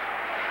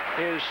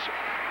his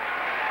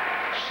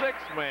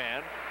 6th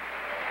man.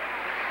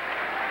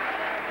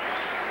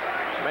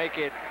 Make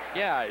it,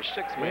 his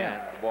 6th man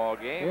in the ball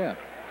game. Yeah.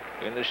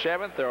 In the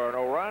 7th, there are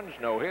no runs,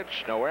 no hits,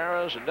 no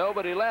errors, and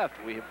nobody left.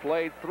 We have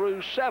played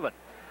through 7.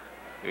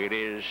 It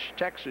is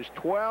Texas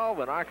 12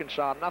 and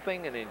Arkansas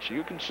nothing, and as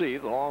you can see,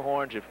 the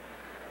Longhorns have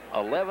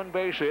 11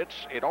 base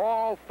hits. It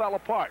all fell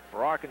apart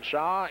for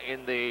Arkansas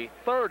in the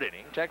 3rd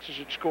inning. Texas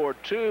had scored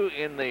 2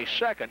 in the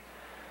 2nd.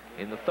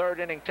 In the 3rd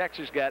inning,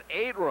 Texas got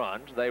 8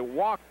 runs. They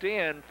walked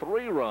in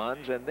 3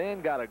 runs and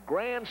then got a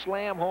grand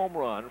slam home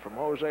run from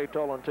Jose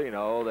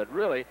Tolentino that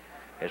really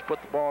has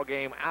put the ball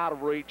game out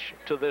of reach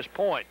to this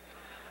point.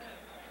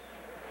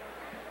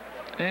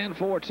 And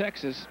for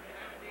Texas,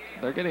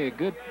 they're getting a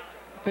good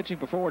pitching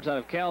performance out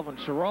of Calvin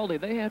Schiraldi.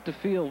 They have to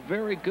feel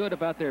very good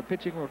about their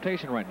pitching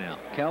rotation right now.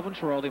 Calvin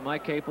Schiraldi,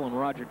 Mike Capel, and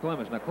Roger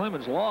Clemens. Now,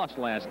 Clemens lost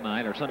last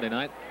night or Sunday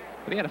night,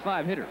 but he had a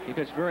 5-hitter. He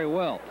pitched very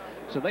well.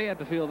 So they have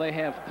to feel they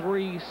have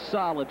 3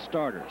 solid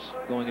starters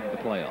going into the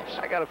playoffs.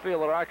 I got to feel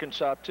that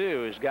Arkansas,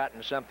 too, has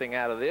gotten something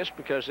out of this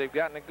because they've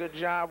gotten a good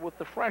job with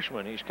the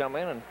freshman. He's come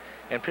in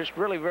and pitched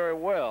really very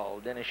well.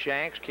 Dennis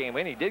Shanks came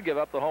in. He did give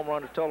up the home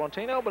run to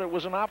Tolentino, but it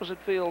was an opposite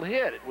field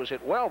hit. It was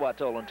hit well by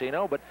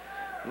Tolentino, but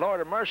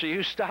Lord of mercy,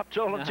 who stopped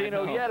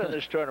Tolentino yet in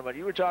this tournament?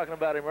 You were talking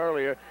about him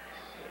earlier.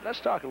 Let's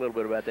talk a little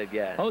bit about that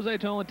guy. Jose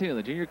Tolentino,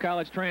 the junior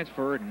college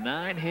transfer,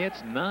 9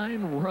 hits,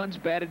 9 runs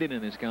batted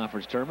in this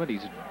conference tournament.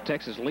 He's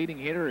Texas leading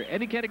hitter.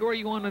 Any category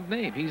you want to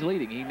name, he's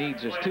leading. He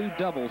needs just 2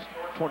 doubles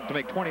to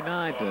make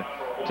 29 to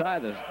tie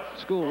the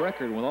school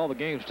record. With all the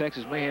games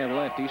Texas may have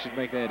left, he should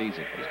make that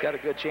easy. He's got a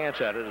good chance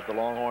at it, as the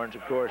Longhorns,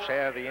 of course,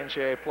 have the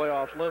NCAA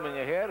playoffs looming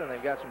ahead, and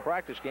they've got some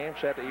practice games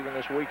set even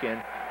this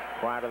weekend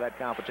prior to that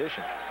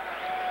competition.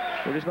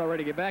 We're just about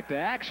ready to get back to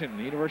action.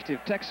 The University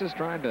of Texas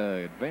trying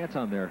to advance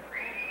on their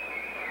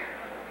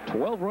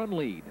 12-run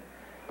lead.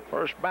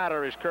 First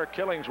batter is Kirk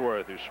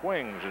Killingsworth, who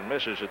swings and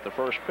misses at the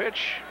first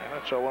pitch, and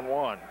it's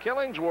 0-1.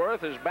 Killingsworth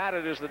has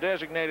batted as the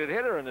designated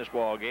hitter in this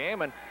ball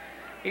game, and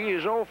he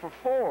is 0 for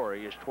 4.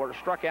 He has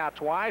struck out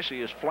twice. He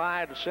has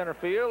flied to center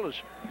field, has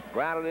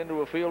grounded into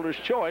a fielder's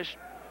choice.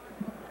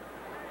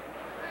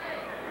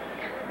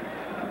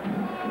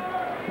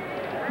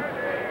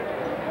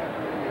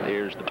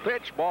 Here's the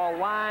pitch, ball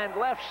lined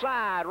left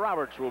side.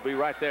 Roberts will be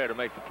right there to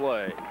make the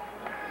play.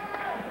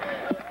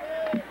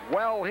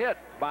 Well hit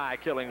by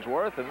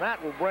Killingsworth, and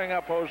that will bring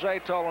up Jose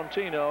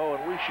Tolentino,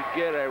 and we should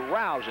get a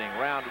rousing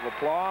round of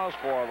applause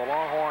for the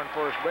Longhorn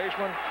first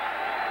baseman.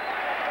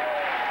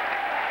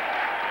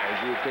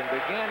 As you can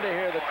begin to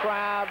hear the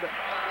crowd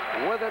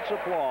with its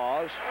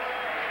applause.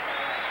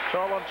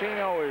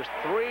 Tolentino is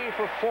 3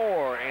 for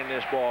 4 in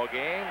this ball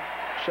game.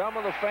 Some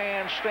of the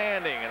fans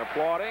standing and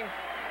applauding.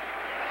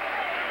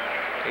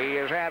 He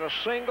has had a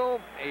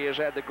single. He has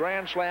had the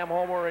grand slam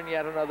homer and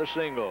yet another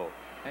single.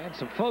 And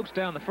some folks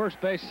down the first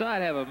base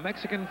side have a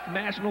Mexican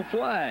national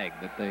flag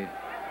that they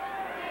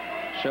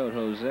showed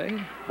Jose.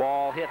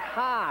 Ball hit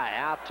high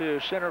out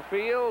to center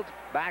field.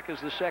 Back is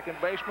the second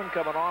baseman.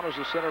 Coming on as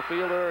the center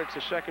fielder, it's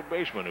the second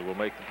baseman who will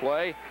make the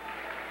play.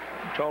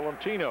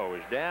 Tolentino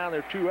is down.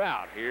 They're 2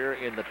 out here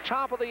in the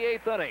top of the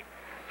 8th inning.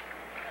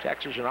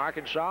 Texas and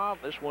Arkansas,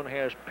 this one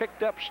has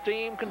picked up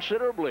steam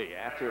considerably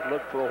after it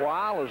looked for a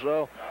while as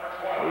though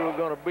we were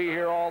going to be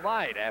here all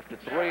night after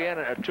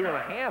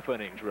 2.5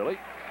 innings, really.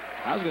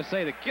 I was going to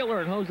say the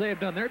Killer and Jose have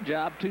done their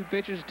job. 2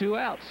 pitches, 2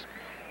 outs.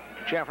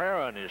 Jeff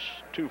Aaron is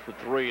 2 for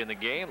 3 in the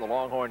game. The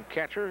Longhorn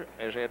catcher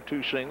has had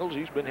 2 singles.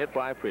 He's been hit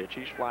by a pitch.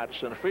 He's fly to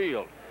center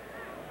field.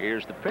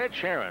 Here's the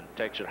pitch. Aaron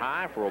takes it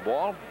high for a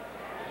ball.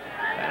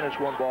 And it's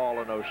 1 ball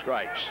and no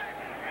strikes.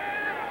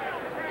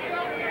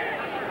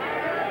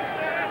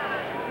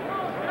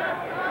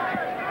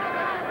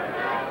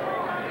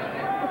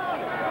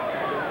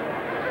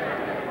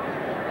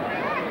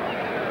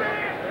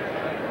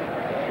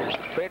 Here's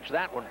the pitch.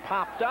 That one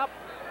popped up.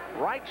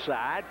 Right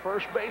side,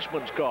 first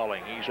baseman's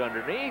calling. He's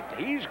underneath.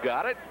 He's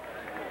got it.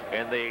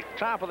 And the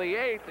top of the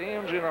 8th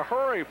ends in a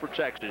hurry for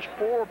Texas.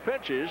 4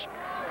 pitches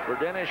for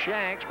Dennis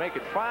Shanks. Make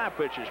it 5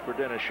 pitches for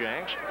Dennis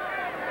Shanks.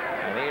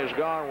 And he has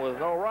gone with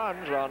no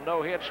runs on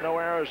no hits, no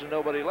errors, and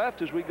nobody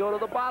left as we go to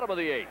the bottom of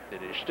the 8th.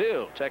 It is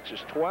still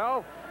Texas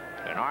 12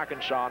 and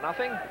Arkansas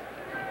nothing.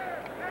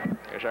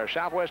 As our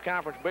Southwest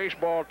Conference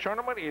baseball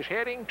tournament is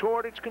heading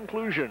toward its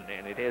conclusion.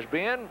 And it has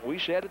been, we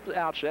said at the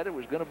outset, it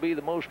was going to be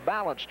the most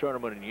balanced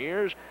tournament in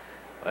years.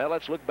 Well,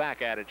 let's look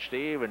back at it,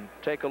 Steve, and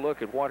take a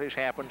look at what has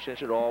happened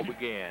since it all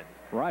began.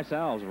 Rice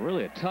Owls are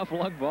really a tough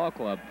luck ball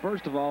club.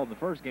 First of all, in the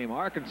first game,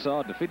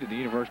 Arkansas defeated the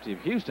University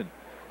of Houston.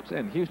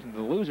 Sent Houston to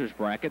the losers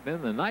bracket.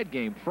 Then the night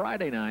game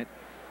Friday night,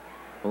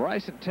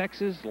 Rice and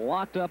Texas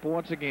locked up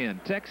once again.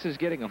 Texas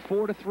getting a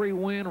 4-3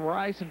 win.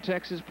 Rice and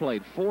Texas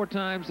played 4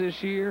 times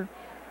this year.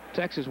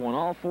 Texas won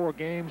all 4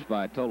 games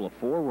by a total of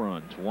 4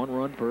 runs, 1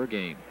 run per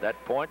game. At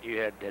that point, you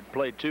had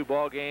played 2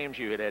 ball games.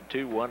 You had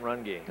 2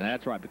 one-run games.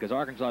 That's right, because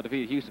Arkansas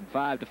defeated Houston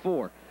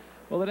 5-4.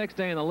 Well, the next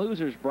day in the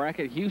losers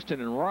bracket, Houston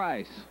and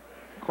Rice,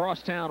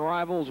 crosstown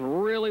rivals,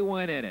 really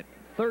went in it.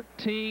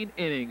 13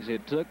 innings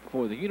it took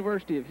for the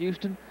University of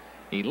Houston.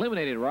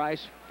 Eliminated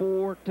Rice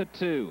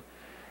 4-2.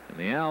 And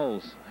the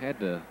Owls had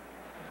the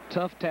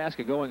tough task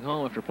of going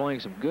home after playing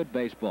some good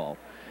baseball.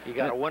 You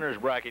got a winner's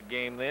bracket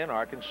game then,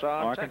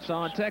 Arkansas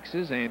and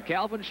Texas. And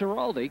Calvin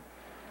Schiraldi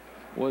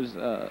was,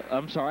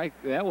 I'm sorry,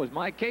 that was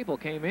Mike Capel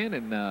came in,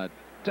 and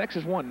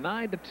Texas won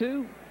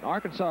 9-2.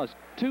 Arkansas's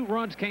 2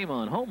 runs came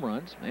on home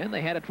runs, and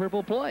they had a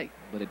triple play,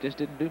 but it just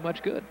didn't do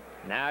much good.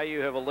 Now you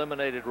have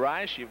eliminated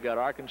Rice. You've got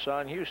Arkansas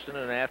and Houston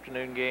in an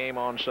afternoon game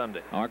on Sunday.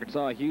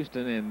 Arkansas,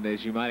 Houston, and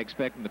as you might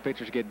expect when the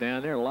pitchers get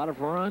down there, a lot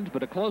of runs,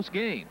 but a close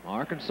game.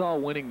 Arkansas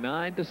winning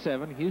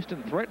 9-7.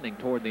 Houston threatening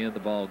toward the end of the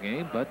ball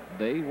game, but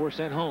they were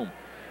sent home.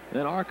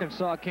 Then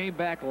Arkansas came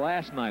back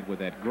last night with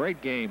that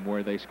great game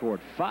where they scored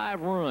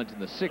 5 runs in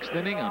the 6th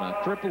inning on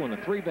a triple and a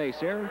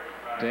 3-base error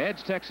to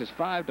edge Texas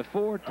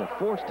 5-4 to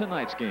force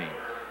tonight's game.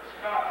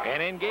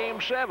 And in Game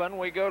 7,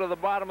 we go to the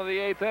bottom of the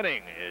 8th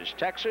inning as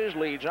Texas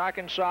leads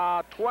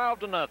Arkansas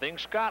 12-0.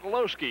 Scott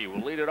Losky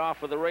will lead it off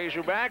for the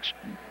Razorbacks.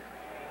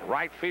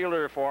 Right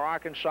fielder for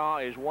Arkansas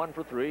is 1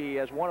 for 3. He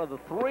has one of the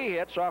 3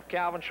 hits off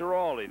Calvin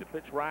Schiraldi. The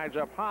pitch rides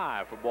up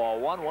high for ball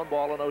 1, 1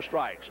 ball and no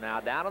strikes.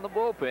 Now down in the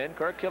bullpen,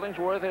 Kirk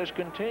Killingsworth has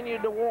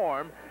continued to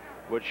warm,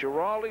 but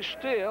Schiraldi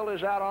still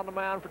is out on the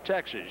mound for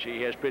Texas.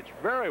 He has pitched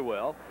very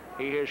well.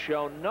 He has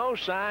shown no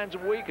signs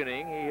of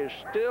weakening. He is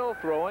still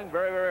throwing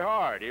very, very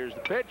hard. Here's the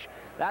pitch.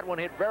 That one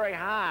hit very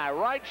high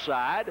right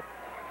side.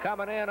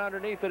 Coming in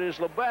underneath it is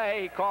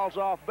LeBay. He calls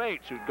off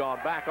Bates, who's gone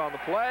back on the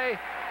play.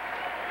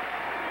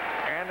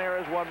 And there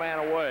is 1 man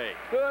away.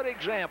 Good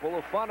example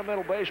of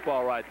fundamental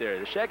baseball right there.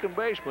 The second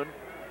baseman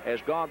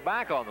has gone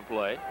back on the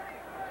play.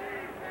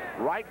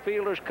 Right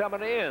fielder's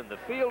coming in. The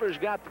fielder's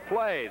got the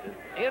play.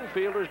 The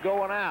infielder's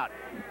going out.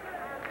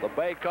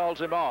 LeBay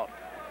calls him off.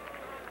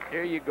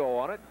 Here you go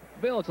on it.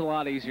 Bill, it's a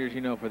lot easier, as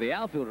you know, for the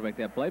outfielder to make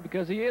that play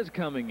because he is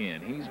coming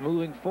in. He's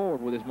moving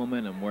forward with his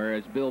momentum,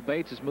 whereas Bill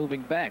Bates is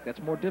moving back. That's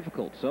more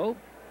difficult. So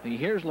he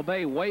hears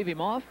LeBay wave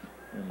him off,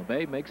 and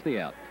LeBay makes the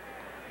out.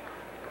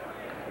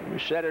 You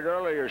said it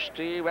earlier,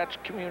 Steve. That's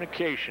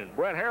communication.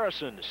 Brett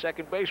Harrison, the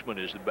second baseman,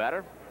 is the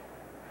batter.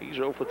 He's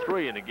 0 for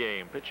 3 in the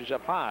game. Pitches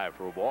up high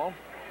for a ball.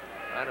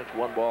 And it's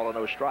 1 ball and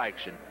no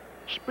strikes. And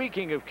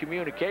speaking of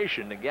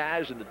communication, the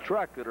guys in the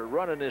truck that are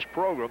running this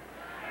program,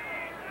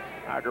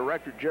 our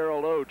director,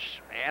 Gerald Oates,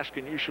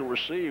 asking you shall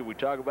receive. We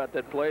talk about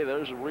that play.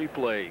 There's a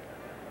replay.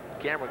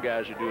 Camera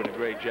guys are doing a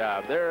great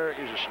job. There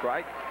is a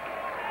strike.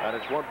 And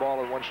it's 1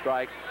 ball and 1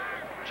 strike.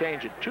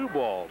 Change it 2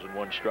 balls and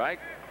 1 strike.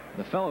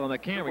 The fellow on the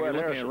camera you're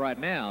looking at right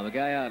now, the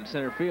guy out in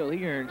center field,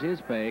 he earns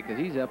his pay because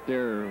he's up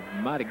there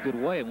a mighty good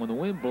way. And when the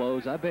wind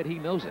blows, I bet he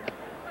knows it.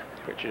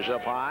 Pitches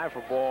up high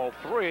for ball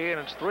 3, and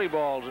it's 3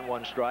 balls and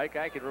 1 strike.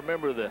 I can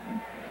remember the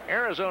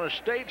Arizona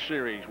State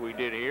series we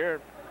did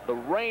here. The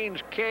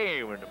rains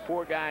came, and the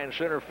poor guy in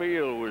center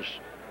field was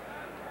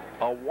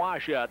a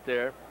wash out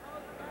there.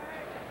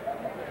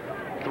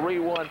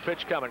 3-1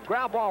 pitch coming.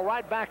 Ground ball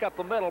right back up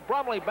the middle.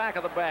 Brumley back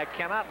of the bag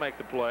cannot make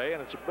the play,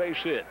 and it's a base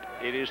hit.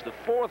 It is the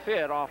 4th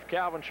hit off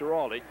Calvin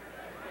Schiraldi.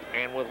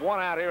 And with 1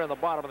 out here in the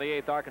bottom of the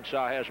 8th,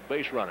 Arkansas has a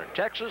base runner.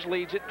 Texas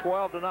leads it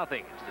 12-0.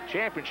 It's the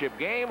championship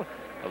game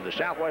of the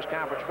Southwest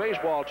Conference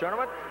Baseball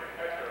Tournament.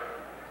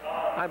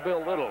 I'm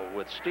Bill Little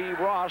with Steve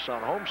Ross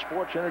on Home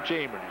Sports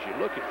Entertainment. As you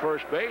look at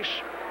first base,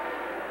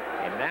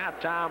 and now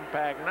Tom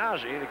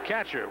Pagnozzi, the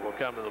catcher, will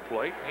come to the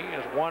plate. He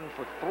is 1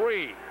 for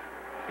 3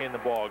 in the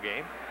ball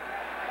game.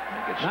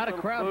 Not a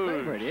crowd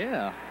favorite,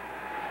 yeah.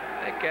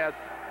 I think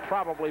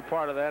probably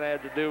part of that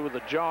had to do with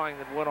the jawing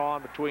that went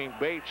on between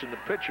Bates and the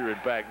pitcher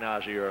at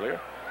Pagnozzi earlier.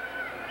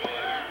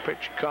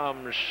 Pitch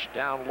comes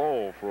down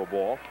low for a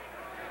ball,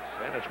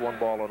 and it's 1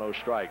 ball and no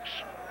strikes.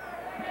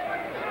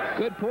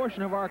 Good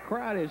portion of our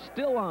crowd is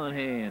still on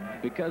hand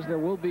because there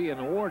will be an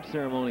award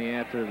ceremony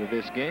after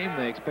this game.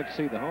 They expect to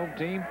see the home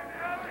team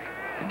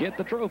get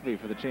the trophy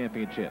for the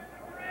championship.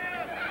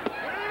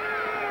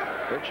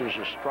 Pitch is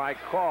a strike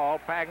call.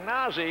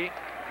 Pagnozzi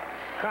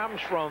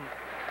comes from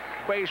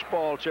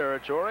baseball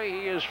territory.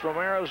 He is from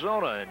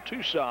Arizona in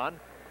Tucson.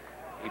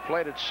 He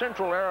played at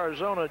Central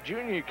Arizona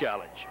Junior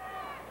College.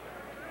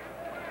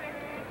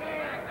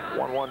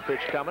 1-1 pitch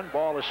coming.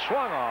 Ball is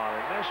swung on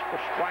and missed for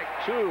strike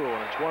 2,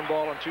 and it's 1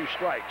 ball and 2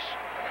 strikes.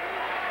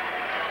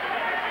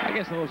 I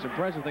guess the most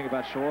impressive thing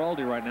about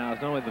Schiraldi right now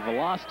is not only the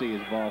velocity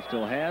his ball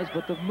still has,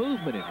 but the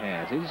movement it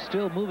has. He's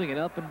still moving it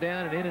up and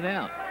down and in and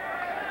out.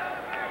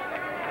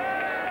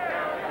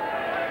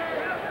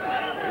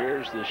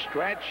 Here's the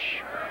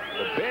stretch.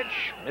 The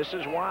pitch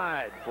misses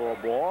wide for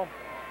a ball,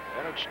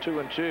 and it's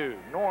 2-2.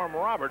 Norm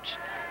Roberts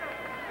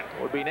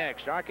would be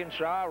next.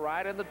 Arkansas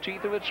right in the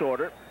teeth of its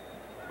order,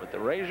 with the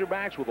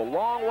Razorbacks with a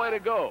long way to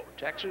go.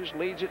 Texas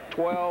leads it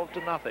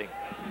 12-0.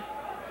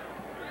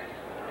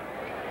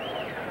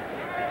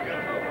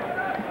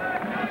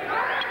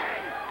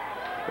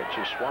 Pitch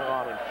is swung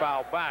on and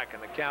fouled back,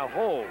 and the count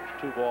holds.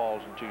 2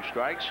 balls and 2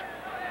 strikes.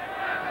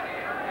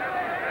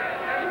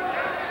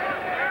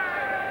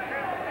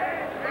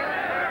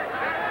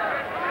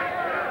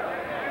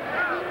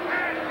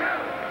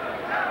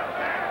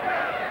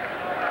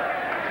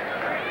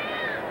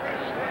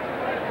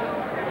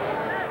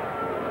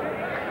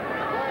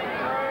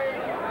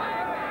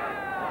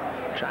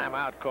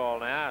 Timeout call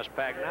now as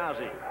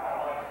Pagnozzi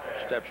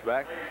steps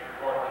back.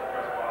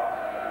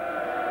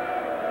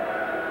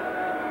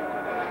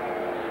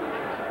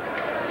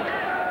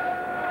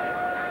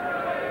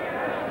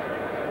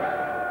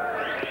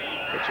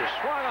 It's a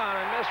swung on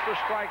and missed for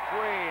strike 3,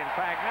 and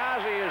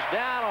Pagnozzi is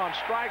down on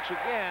strikes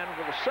again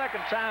for the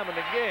 2nd time in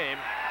the game.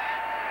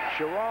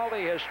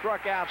 Schiraldi has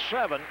struck out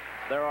 7.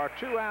 There are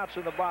 2 outs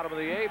in the bottom of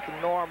the 8th,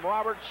 and Norm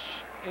Roberts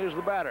is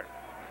the batter.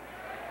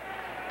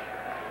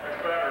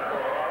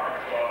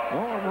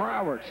 Norm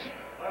Roberts,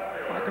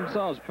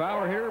 Arkansas's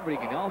power hitter, but he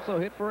can also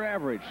hit for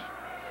average.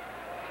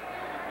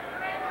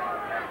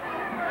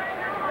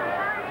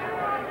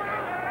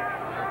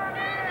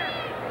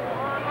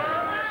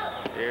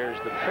 Here's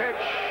the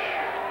pitch.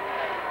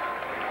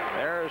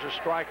 There's a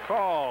strike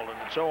called, and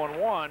it's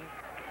 0-1.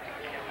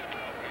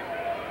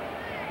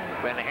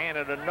 Been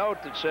handed a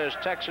note that says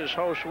Texas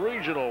hosts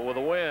regional with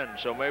a win,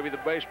 so maybe the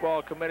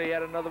baseball committee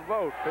had another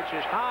vote. Pitch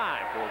is high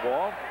for a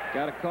ball.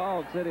 Got a call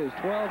and said it was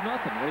 12-0.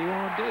 What do you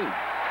want to do?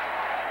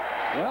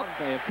 Well,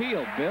 they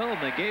appealed, Bill,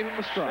 and they gave him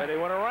a strike. Said he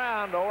went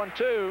around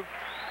 0-2.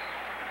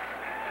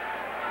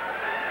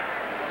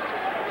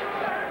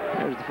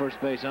 There's the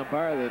first base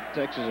umpire that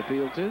Texas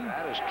appealed to.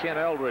 That is Ken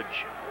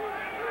Eldridge.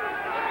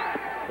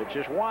 Pitch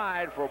is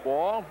wide for a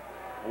ball.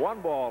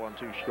 1 ball and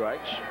 2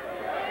 strikes.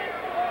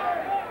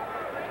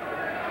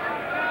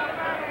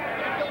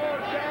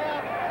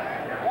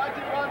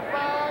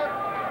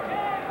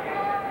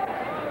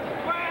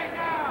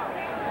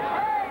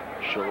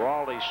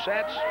 Schiraldi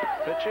sets.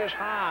 Pitch is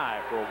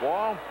high for a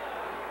ball.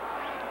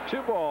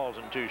 2 balls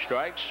and 2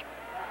 strikes.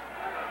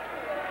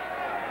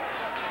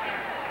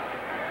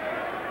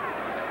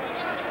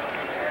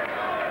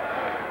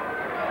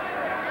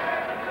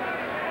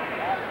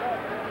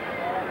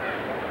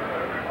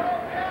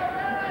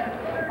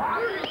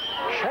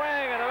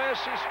 Swing and a miss.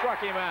 He struck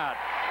him out.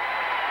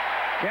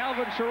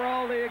 Calvin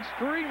Schiraldi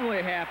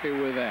extremely happy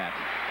with that.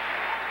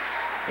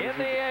 In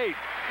the 8th,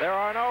 there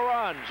are no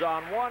runs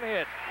on 1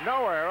 hit,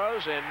 no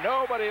errors, and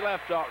nobody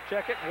left off.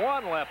 Check it,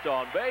 1 left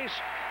on base.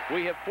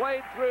 We have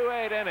played through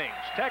 8 innings.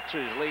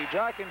 Texas leads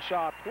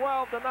Arkansas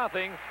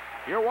 12-0.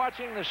 You're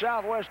watching the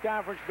Southwest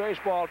Conference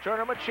Baseball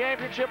Tournament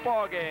Championship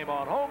Ball Game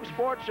on Home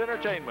Sports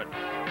Entertainment.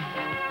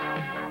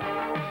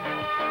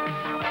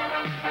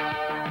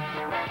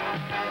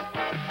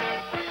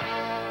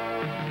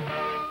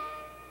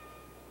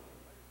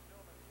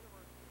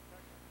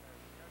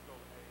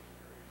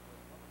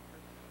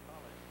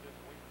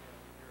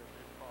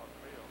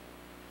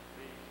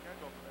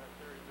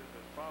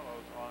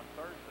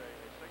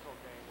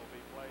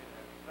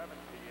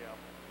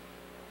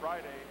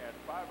 Friday at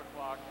 5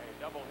 o'clock,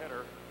 a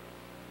doubleheader.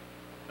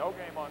 No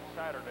game on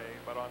Saturday,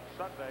 but on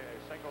Sunday,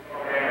 a single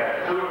game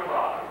at 2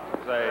 o'clock.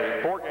 It's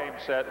a 4-game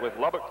set with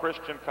Lubbock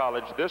Christian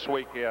College this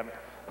weekend.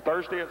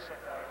 Thursday at 6,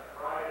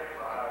 Friday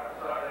 5,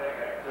 Sunday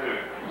at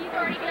 2. He's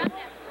already done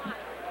that.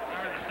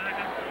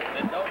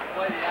 Then don't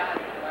play the eyes.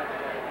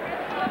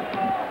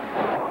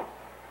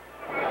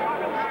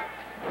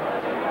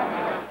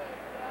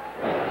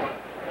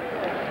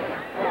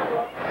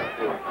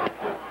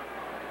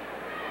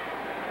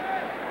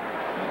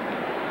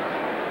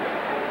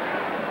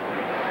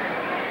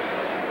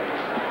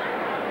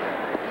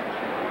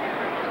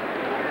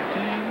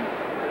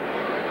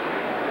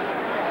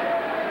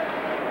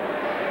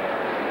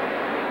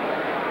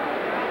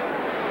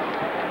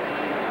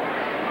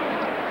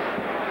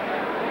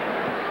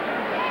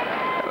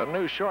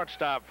 new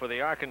shortstop for the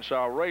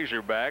Arkansas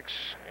Razorbacks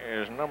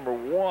is number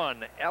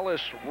 1,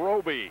 Ellis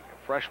Roby,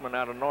 a freshman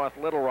out of North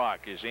Little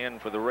Rock, is in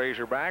for the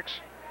Razorbacks.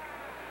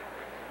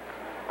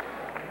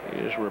 He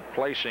is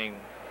replacing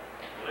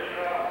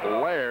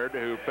Laird,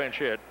 who pinch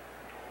hit.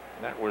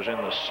 That was in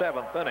the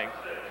 7th inning.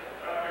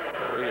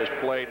 He has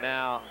played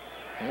now.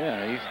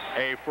 Yeah, he's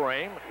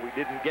A-frame. We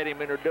didn't get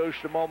him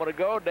introduced a moment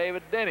ago.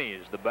 David Denny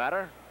is the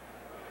batter.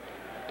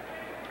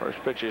 First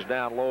pitch is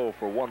down low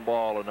for 1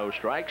 ball and no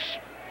strikes.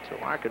 So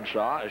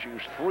Arkansas has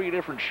used 3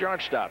 different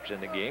shortstops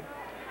in the game.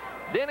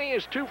 Denny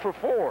is 2 for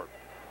 4.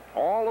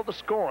 All of the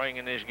scoring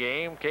in this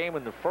game came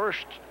in the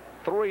first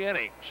 3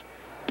 innings.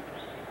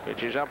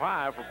 Pitch is up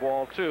high for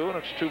ball 2, and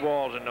it's 2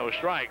 balls and no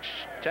strikes.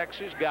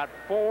 Texas got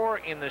 4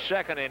 in the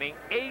 2nd inning,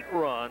 8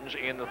 runs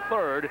in the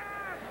 3rd,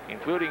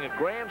 including a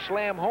grand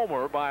slam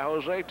homer by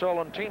Jose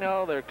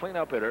Tolentino, their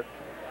cleanup hitter.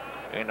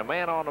 And the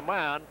man on the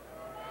mound,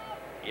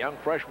 young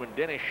freshman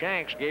Dennis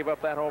Shanks, gave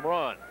up that home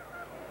run.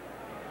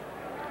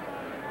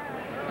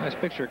 nice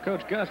picture of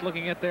Coach Gus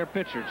looking at their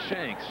pitcher,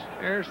 Shanks.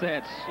 There's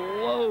that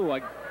slow,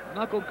 like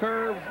knuckle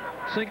curve,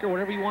 sinker,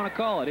 whatever you want to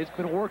call it. It's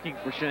been working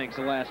for Shanks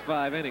the last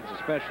 5 innings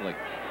especially.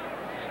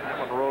 That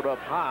one rode up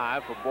high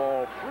for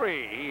ball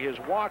 3. He has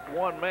walked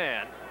 1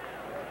 man.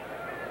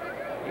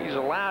 He's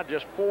allowed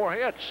just 4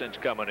 hits since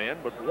coming in,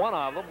 but one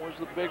of them was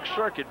the big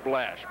circuit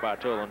blast by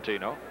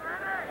Tolentino.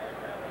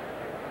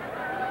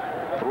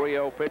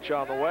 3-0 pitch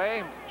on the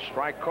way.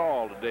 Strike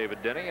call to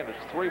David Denny, and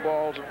it's 3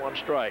 balls and 1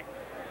 strike.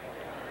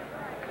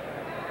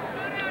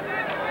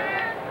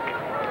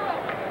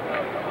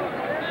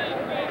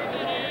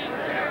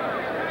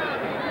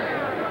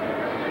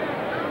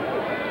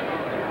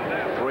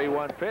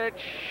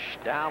 Pitch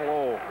down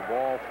low for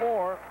ball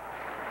 4.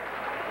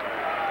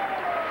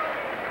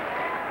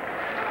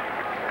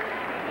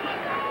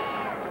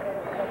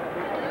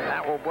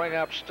 That will bring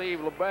up Steve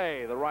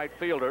LeBay, the right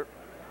fielder,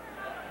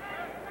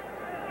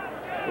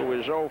 who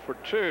is 0 for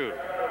 2.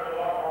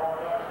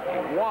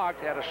 He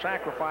walked, had a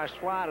sacrifice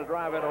fly to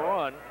drive in a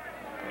run,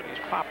 but he's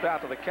popped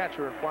out to the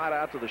catcher and flied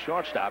out to the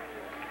shortstop.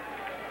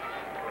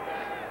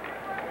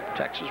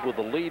 Texas with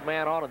the lead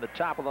man on in the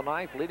top of the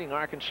 9th, leading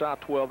Arkansas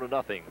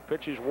 12-0.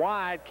 Pitch is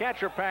wide.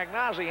 Catcher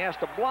Pagnozzi has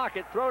to block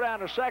it. Throw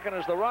down to second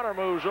as the runner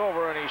moves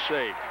over, and he's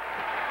safe.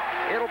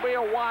 It'll be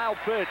a wild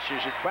pitch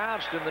as it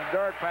bounced in the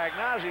dirt.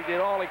 Pagnozzi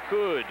did all he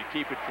could to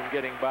keep it from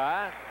getting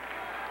by.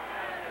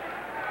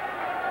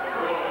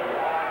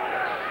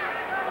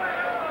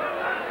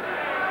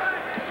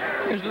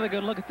 Here's another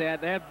good look at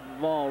that.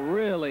 That ball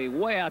really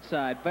way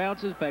outside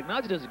bounces.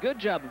 Pagnozzi does a good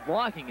job of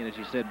blocking it, as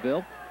you said,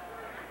 Bill.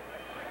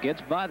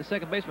 Gets by the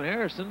second baseman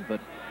Harrison, but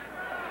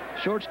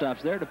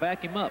shortstop's there to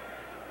back him up.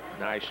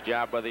 Nice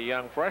job by the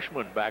young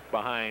freshman back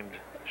behind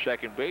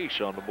second base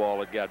on the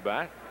ball that got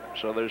back.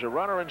 So there's a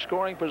runner in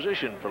scoring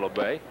position for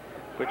LeBay.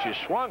 Pitch is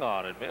swung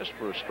on and missed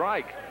for a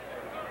strike.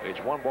 It's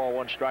 1 ball,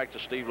 1 strike to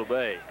Steve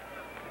LeBay.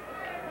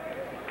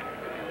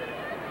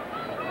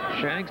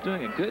 Shanks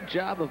doing a good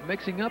job of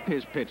mixing up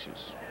his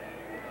pitches.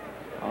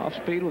 Off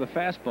speed with a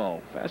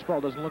fastball.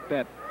 Fastball doesn't look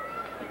that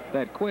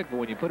quick, but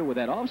when you put it with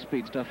that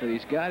off-speed stuff that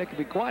he's got, it can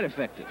be quite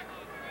effective.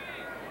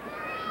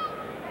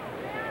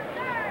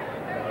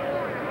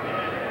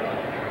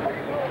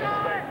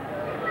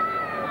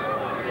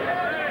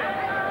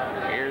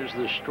 Here's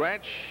the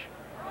stretch.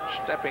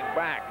 Stepping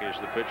back is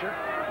the pitcher.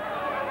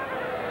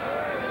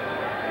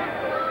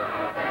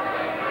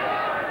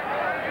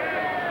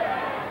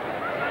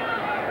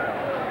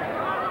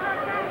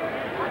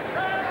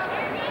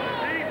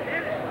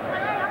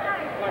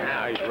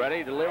 Now he's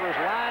ready, delivers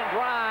line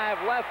drive,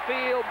 left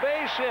field,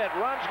 base hit,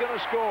 run's going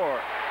to score.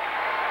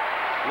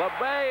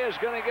 LeBay is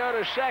going to go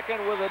to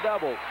second with a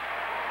double.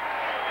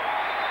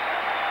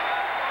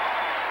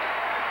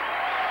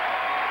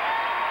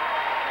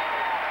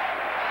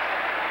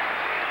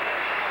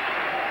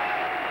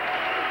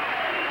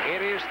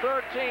 It is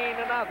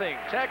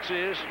 13-0.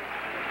 Texas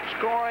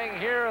scoring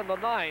here in the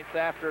 9th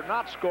after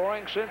not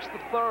scoring since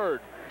the 3rd.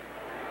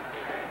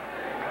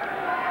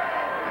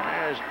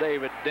 There's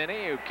David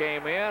Denny, who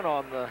came in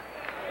on the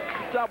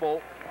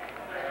double.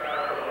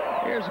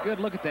 Here's a good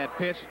look at that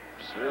pitch.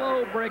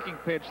 Slow breaking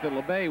pitch that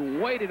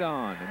LeBay waited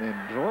on and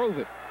then drove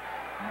it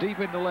deep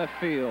into left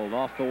field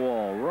off the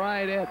wall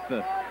right at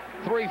the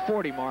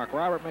 340 mark.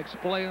 Robert makes a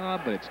play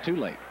on, but it's too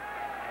late.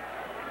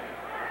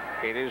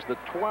 It is the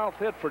 12th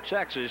hit for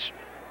Texas.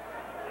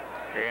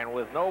 And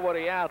with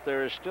nobody out,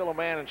 there is still a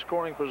man in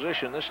scoring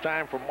position, this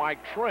time for Mike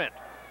Trent,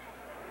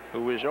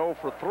 who is 0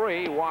 for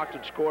 3, walked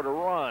and scored a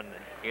run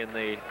in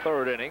the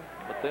 3rd inning.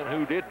 But then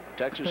who didn't?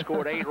 Texas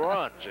scored 8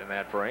 runs in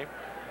that frame.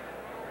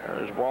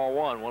 There's ball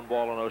 1, 1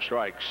 ball and no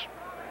strikes.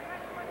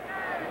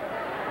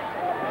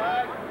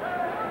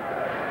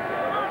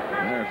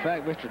 Matter of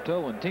fact, Mr.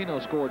 Tolentino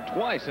scored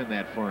twice in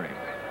that frame.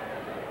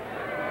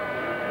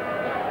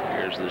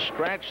 Here's the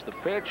stretch, the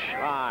pitch,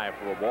 high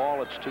for a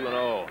ball. It's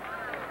 2-0.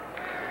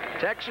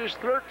 Texas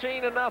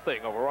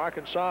 13-0 over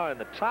Arkansas in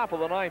the top of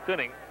the 9th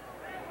inning.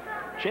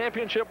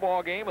 Championship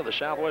ball game of the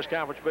Southwest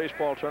Conference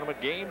Baseball Tournament,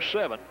 Game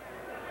 7.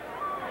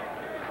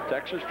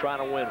 Texas trying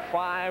to win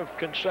 5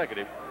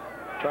 consecutive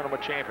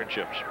tournament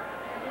championships.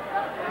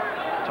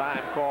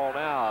 Time call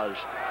now as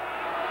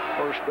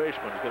first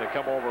baseman is going to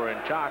come over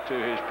and talk to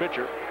his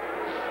pitcher.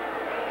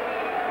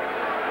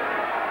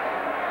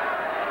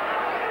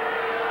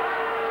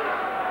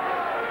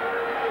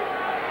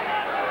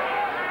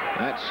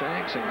 That's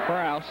Shanks and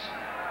Krause.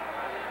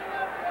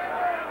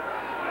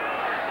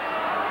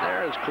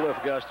 There's Cliff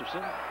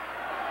Gustafson.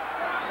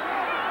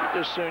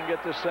 Just soon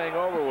get this thing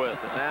over with.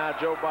 And now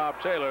Joe Bob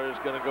Taylor is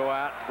going to go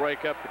out and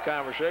break up the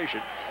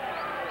conversation.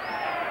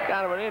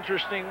 Kind of an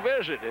interesting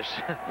visit.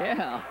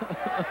 Yeah.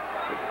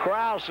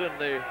 Krause and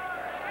the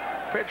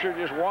pitcher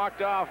just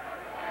walked off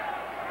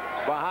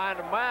behind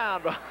the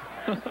mound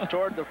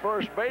toward the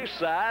first base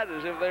side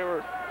as if they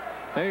were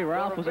Maybe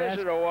Ralph was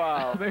asking a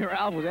while. Maybe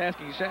Ralph was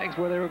asking Shanks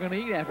where they were going to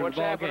eat after What's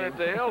the ball happening game. at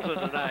the Hilton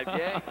tonight,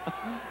 gang?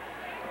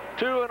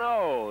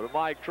 2-0 to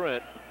Mike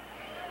Trent.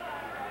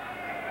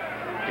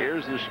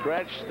 Here's the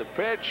stretch, the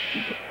pitch,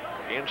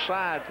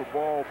 inside for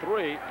ball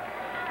 3,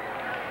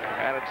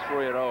 and it's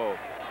 3-0.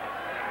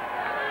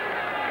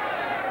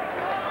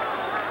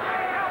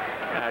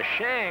 Now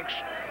Shanks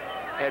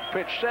had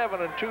pitched 7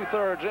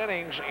 2/3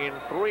 innings in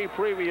 3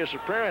 previous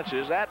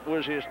appearances. That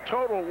was his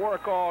total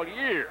work all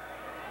year.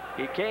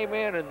 He came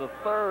in the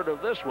 3rd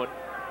of this one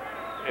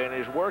and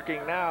is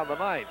working now in the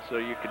 9th. So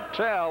you can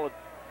tell that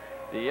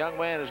the young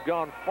man has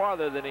gone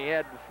farther than he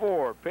had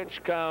before.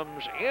 Pitch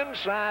comes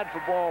inside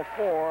for ball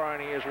 4,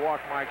 and he has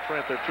walked Mike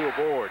Trent. They're 2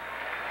 aboard.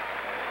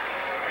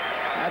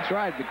 That's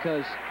right,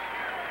 because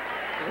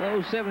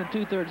those 7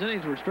 2/3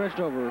 innings were stretched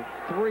over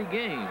 3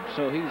 games.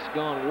 So he's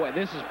gone away.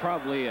 This is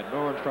probably it.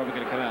 Norm's probably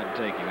going to come out and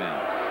take him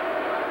out.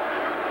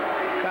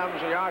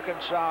 Comes the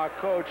Arkansas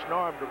coach,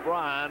 Norm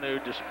DeBryan, who,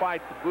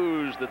 despite the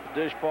boos that the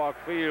Dish Park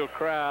Field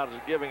crowd is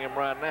giving him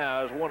right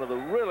now, is one of the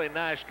really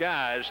nice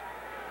guys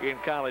in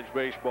college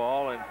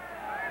baseball and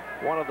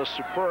one of the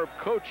superb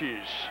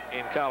coaches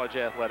in college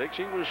athletics.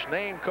 He was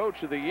named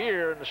Coach of the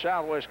Year in the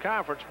Southwest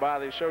Conference by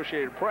the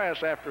Associated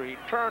Press after he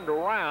turned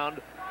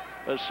around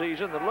a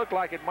season that looked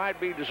like it might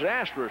be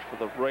disastrous for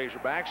the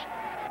Razorbacks.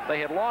 They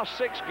had lost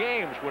 6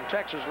 games when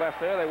Texas left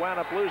there. They wound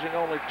up losing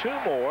only 2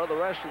 more the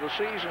rest of the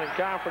season in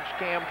conference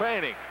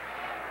campaigning.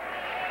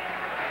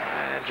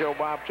 And Joe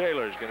Bob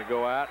Taylor is going to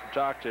go out and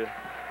talk to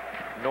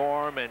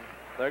Norm, and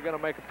they're going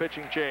to make a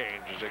pitching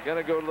change. They're going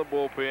to go to the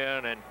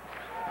bullpen, and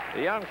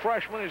the young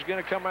freshman is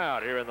going to come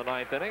out here in the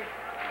 9th inning.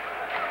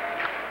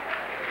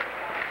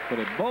 But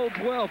it bodes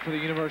well for the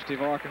University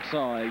of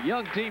Arkansas. A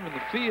young team in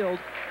the field.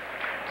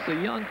 It's a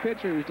young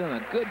pitcher who's done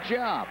a good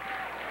job.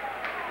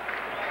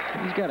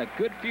 He's got a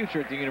good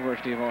future at the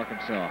University of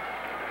Arkansas.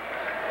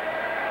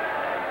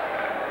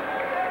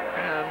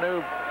 And a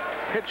new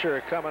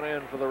pitcher coming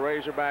in for the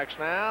Razorbacks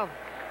now.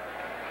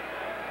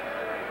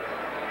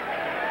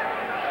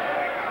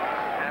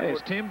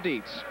 It's Tim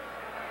Dietz.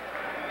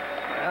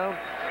 Well,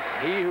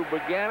 he who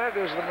began it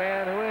is the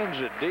man who ends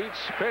it.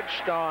 Dietz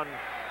pitched on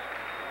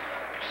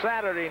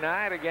Saturday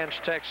night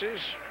against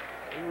Texas.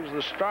 He was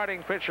the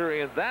starting pitcher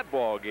in that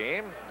ball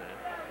game.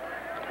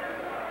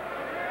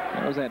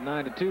 That was that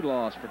 9-2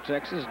 loss for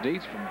Texas.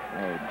 Dietz from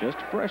just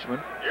a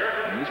freshman.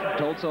 He's from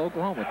Tulsa,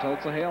 Oklahoma,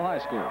 Tulsa Hale High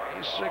School.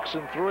 He's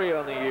 6-3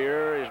 on the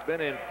year. He's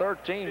been in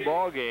 13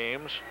 ball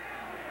games.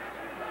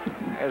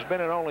 Has been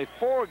in only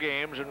 4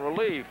 games in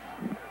relief.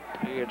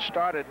 He had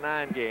started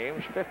 9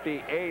 games,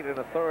 58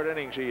 1/3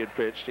 innings he had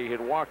pitched. He had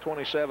walked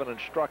 27 and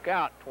struck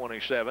out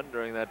 27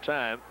 during that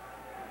time.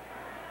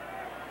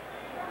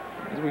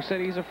 As we said,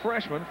 he's a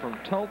freshman from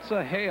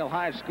Tulsa Hale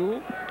High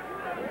School.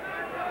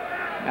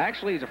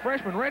 Actually, he's a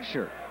freshman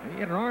redshirt. He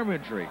had an arm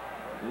injury.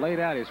 Laid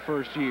out his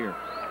first year.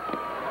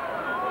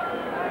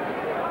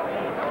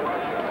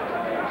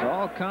 It's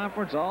all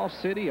conference, all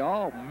city,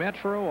 all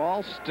metro,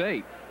 all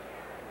state.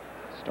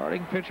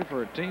 Starting pitcher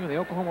for a team in the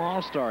Oklahoma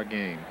All-Star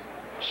game.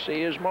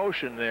 See his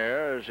motion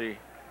there as he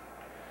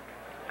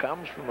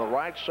comes from the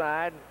right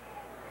side.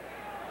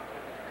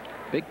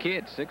 Big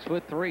kid,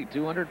 6'3",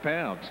 200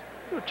 pounds.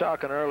 We were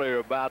talking earlier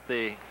about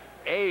the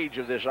age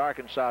of this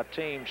Arkansas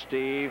team,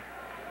 Steve.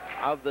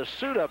 Of the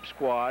suit-up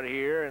squad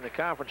here in the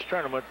conference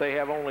tournament, they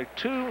have only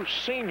 2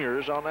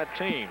 seniors on that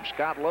team.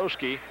 Scott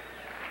Losky,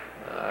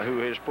 who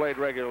has played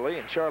regularly,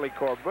 and Charlie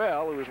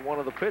Corbell, who is one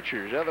of the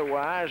pitchers.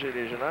 Otherwise, it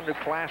is an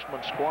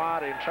underclassmen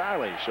squad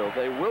entirely, so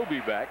they will be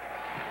back.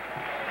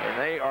 And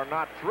they are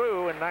not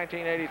through in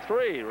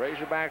 1983.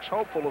 Razorbacks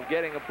hopeful of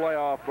getting a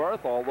playoff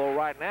berth, although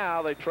right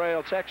now they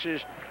trail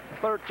Texas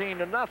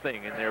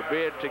 13-0 in their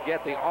bid to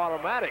get the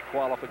automatic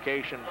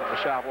qualification from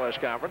the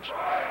Southwest Conference.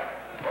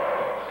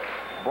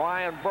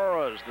 Brian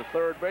Burroughs, the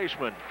 3rd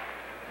baseman,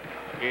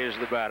 is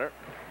the batter.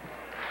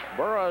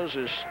 Burroughs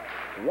is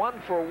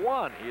 1 for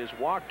 1. He has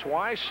walked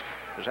twice,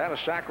 has had a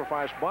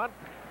sacrifice bunt.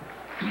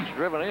 He's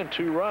driven in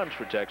 2 runs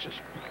for Texas.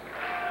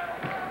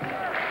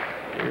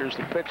 Here's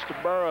the pitch to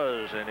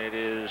Burroughs, and it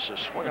is a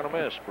swing and a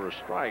miss for a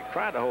strike.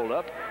 Tried to hold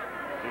up,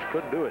 just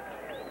couldn't do it.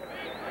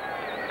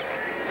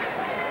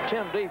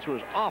 Tim Dietz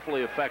was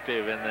awfully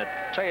effective in the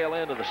tail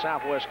end of the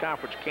Southwest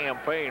Conference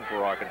campaign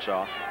for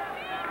Arkansas.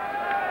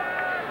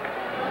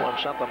 Won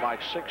something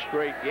like 6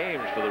 straight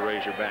games for the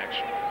Razorbacks.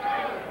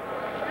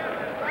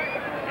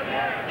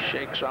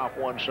 Shakes off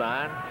one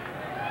side.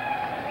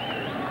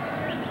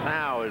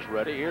 Now is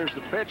ready. Here's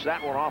the pitch.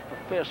 That one off the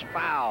fist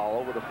foul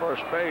over the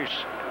first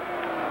base.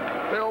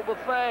 Bill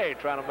Bethea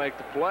trying to make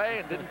the play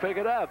and didn't pick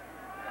it up.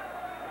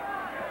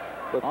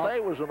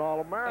 Bethea was an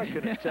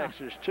All-American in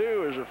Texas,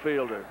 too, as a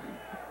fielder.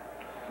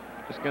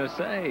 Just going to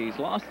say, he's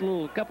lost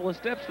a couple of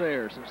steps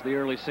there since the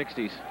early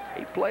 60s.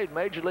 He played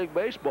Major League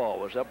Baseball,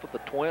 was up with the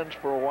Twins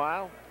for a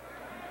while.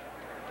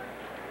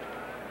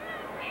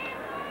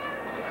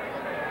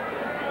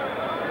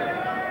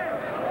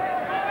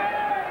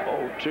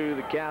 0-2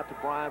 the count to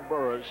Brian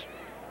Burris.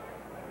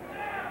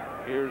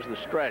 Here's the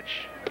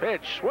stretch.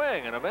 Pitch,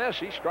 swing, and a miss.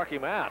 He struck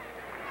him out.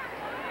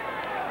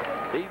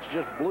 He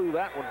just blew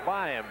that one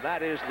by him.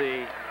 That is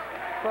the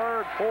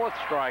fourth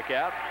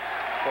strikeout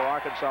for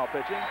Arkansas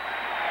pitching.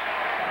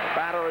 The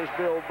batter is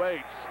Bill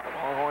Bates,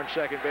 Longhorn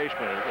second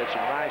baseman. He gets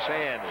some nice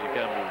hands as he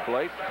comes to the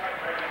plate.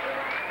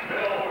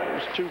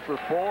 He's 2 for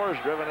 4,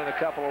 has driven in a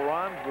couple of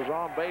runs, was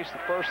on base the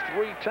first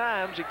 3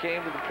 times he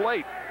came to the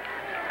plate.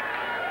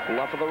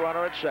 Bluff of the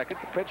runner at second.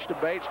 The pitch to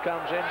Bates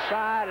comes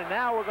inside, and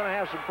now we're going to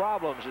have some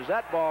problems as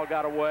that ball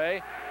got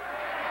away.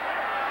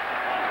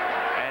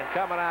 And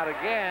coming out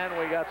again,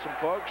 we got some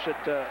folks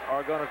that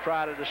are going to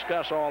try to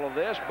discuss all of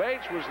this.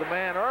 Bates was the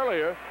man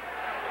earlier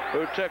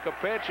who took a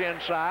pitch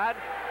inside.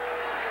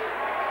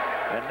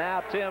 And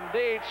now Tim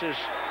Dietz is,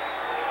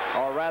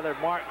 or rather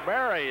Mark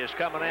Berry is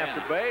coming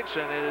after Bates,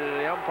 and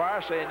the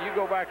umpire saying, you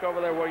go back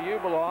over there where you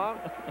belong.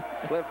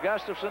 Cliff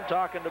Gustafson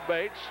talking to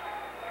Bates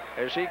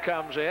as he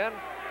comes in.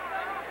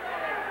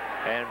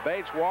 And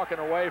Bates walking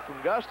away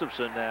from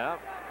Gustafson now.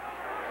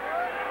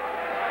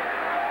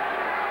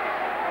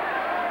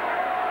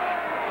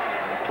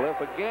 And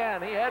Cliff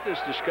again, he had this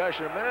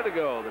discussion a minute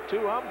ago. The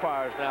 2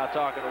 umpires now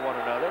talking to one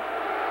another.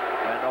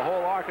 And the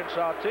whole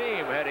Arkansas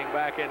team heading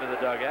back into the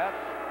dugout.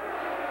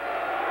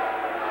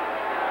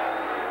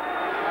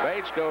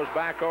 Bates goes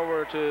back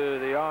over to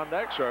the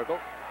on-deck circle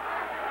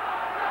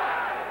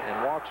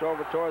and walks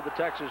over toward the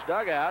Texas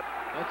dugout.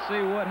 Let's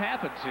see what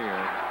happens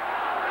here.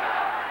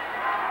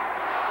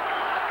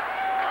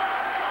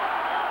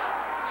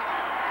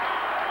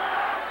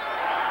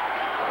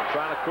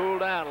 Trying to cool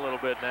down a little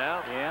bit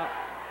now. Yeah.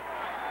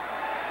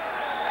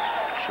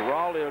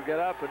 Schiraldi will get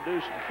up and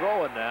do some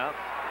throwing now.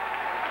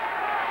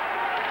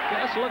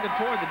 Just looking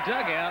toward the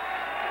dugout.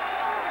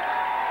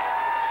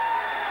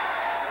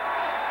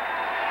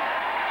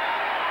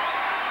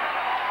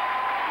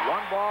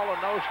 One ball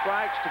and no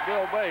strikes to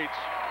Bill Bates.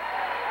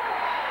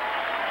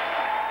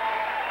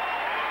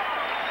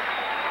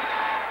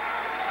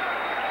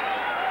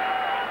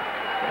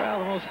 Well,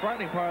 the most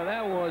frightening part of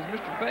that was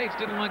Mr. Bates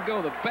didn't let go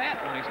of the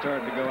bat when he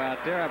started to go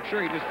out there. I'm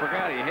sure he just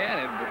forgot he had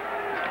him.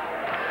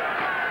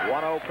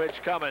 1-0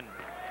 pitch coming.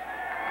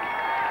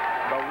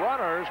 The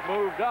runners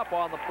moved up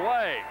on the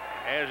play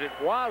as it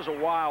was a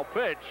wild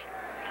pitch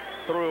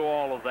through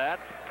all of that.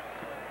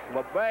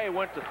 LeBay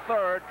went to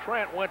third.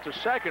 Trent went to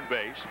second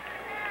base.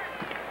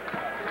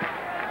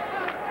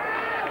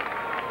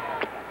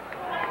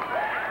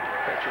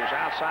 Pitcher's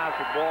outside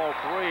for ball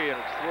 3, and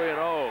it's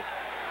 3-0.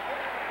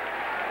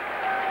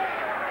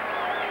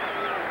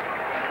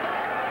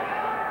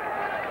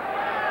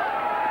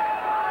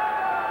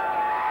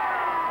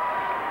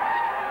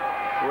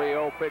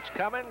 Pitch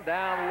coming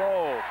down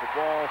low for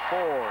ball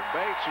 4.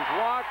 Bates is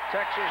walked.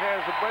 Texas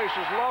has the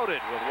bases loaded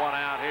with 1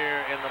 out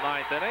here in the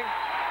 9th inning.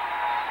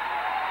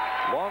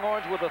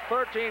 Longhorns with a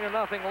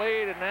 13-0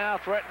 lead and now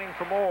threatening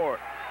for more.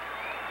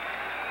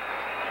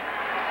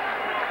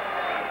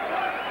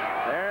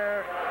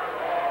 There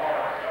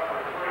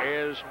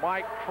is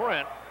Mike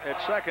Trent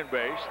at second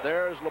base.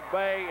 There's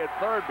LeBay at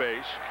third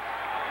base.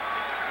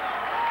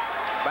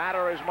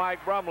 Batter is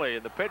Mike Brumley,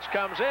 and the pitch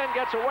comes in,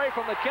 gets away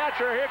from the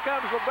catcher. Here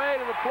comes LeBay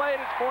to the plate.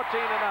 It's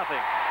 14-0.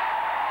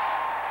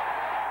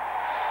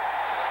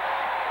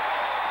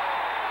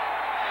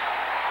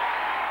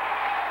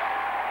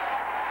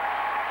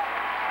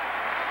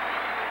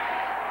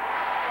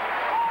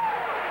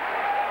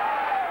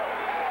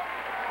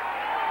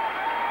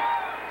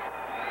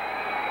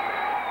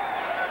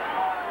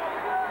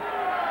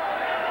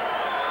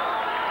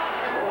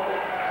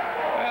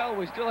 Well,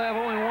 we still have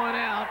only 1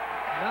 out.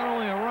 Not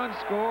only a run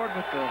scored,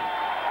 but the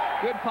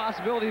good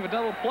possibility of a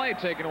double play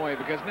taken away,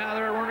 because now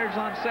there are runners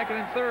on second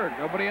and third.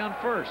 Nobody on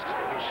first.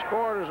 He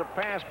scored as a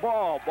pass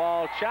ball.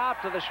 Ball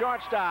chopped to the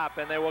shortstop,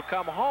 and they will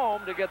come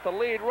home to get the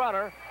lead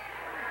runner,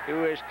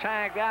 who is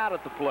tagged out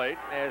at the plate,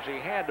 as he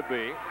had to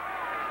be.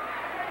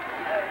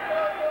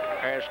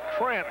 As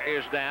Trent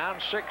is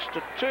down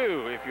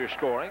 6-2 if you're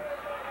scoring.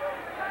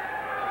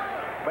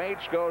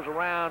 Bates goes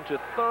around to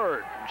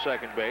third from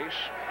second base.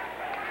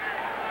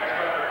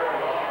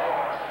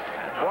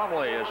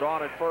 Brumley is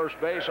on at first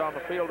base on the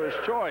fielder's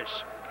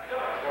choice.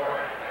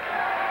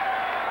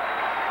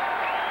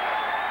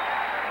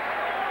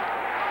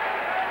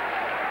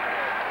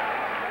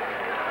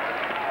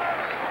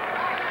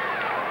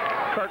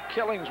 Kurt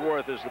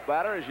Killingsworth is the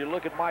batter as you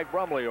look at Mike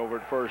Brumley over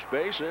at first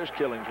base. There's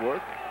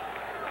Killingsworth.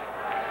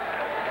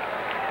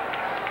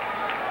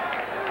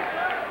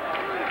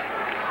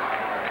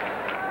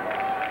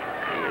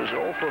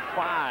 for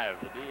 5.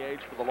 The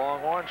DH for the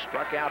Longhorns,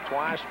 struck out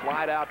twice,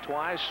 flied out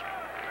twice,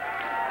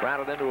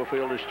 grounded into a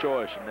fielder's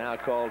choice, and now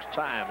calls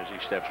time as he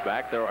steps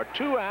back. There are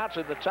 2 outs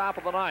in the top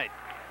of the 9th.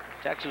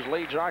 Texas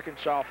leads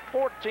Arkansas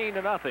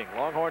 14-0.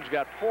 Longhorns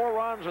got 4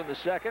 runs in the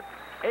 2nd,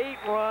 8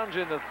 runs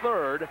in the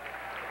 3rd,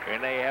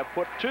 and they have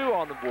put 2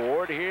 on the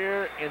board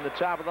here in the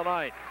top of the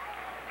 9th.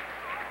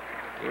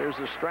 Here's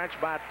the stretch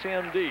by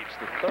Tim Dietz.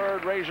 The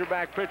 3rd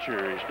Razorback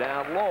pitcher is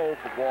down low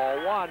for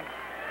ball 1.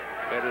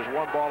 It is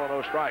 1 ball and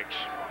no strikes.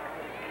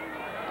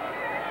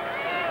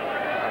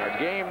 A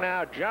game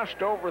now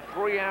just over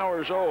 3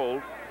 hours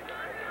old.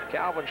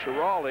 Calvin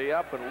Schiraldi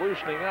up and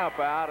loosening up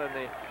out in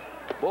the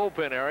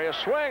bullpen area.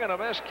 Swing and a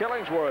miss.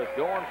 Killingsworth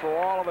going for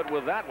all of it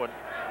with that one.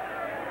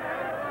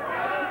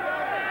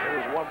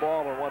 There's 1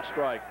 ball and 1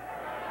 strike.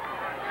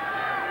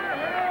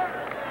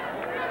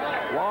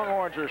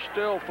 Longhorns are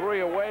still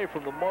 3 away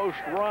from the most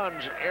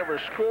runs ever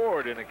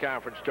scored in a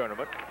conference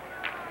tournament.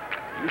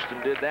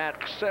 Houston did that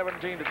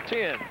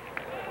 17-10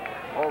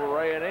 over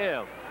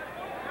A&M.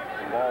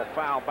 Ball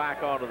fouled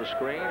back onto the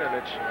screen, and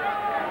it's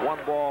 1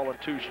 ball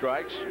and 2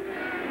 strikes.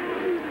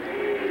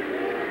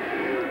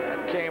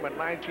 That came in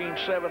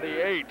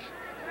 1978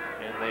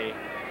 in the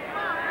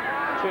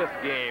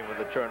 5th game of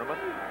the tournament.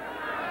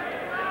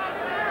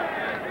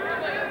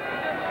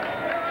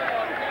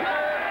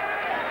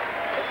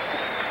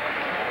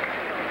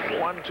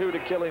 One-two to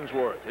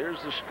Killingsworth.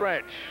 Here's the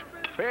stretch.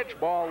 Pitch,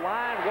 ball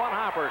line, 1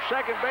 hopper.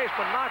 Second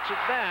baseman knocks it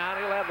down.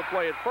 He'll have the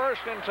play at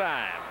first in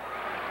time.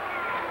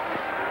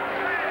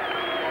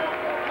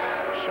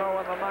 So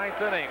in the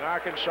 9th inning,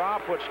 Arkansas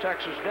puts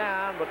Texas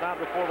down, but not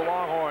before the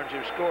Longhorns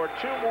have scored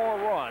 2 more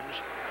runs.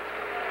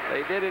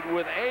 They did it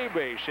with a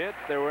base hit.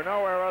 There were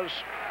no errors,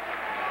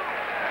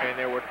 and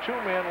there were 2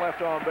 men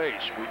left on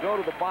base. We go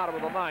to the bottom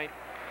of the 9th.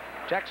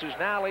 Texas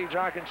now leads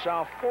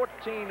Arkansas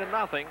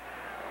 14-0.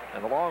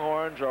 And the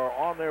Longhorns are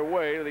on their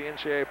way to the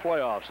NCAA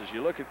playoffs. As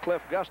you look at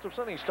Cliff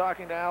Gustafson, he's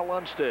talking to Al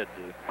Lundstedt,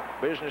 the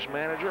business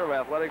manager of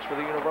athletics for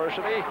the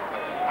university.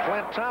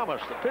 Clint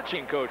Thomas, the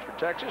pitching coach for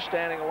Texas,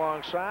 standing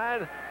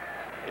alongside.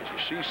 As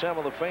you see some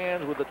of the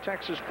fans with the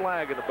Texas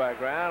flag in the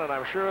background. And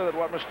I'm sure that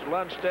what Mr.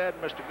 Lundstedt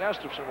and Mr.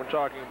 Gustafson were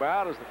talking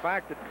about is the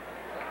fact that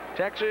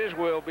Texas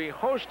will be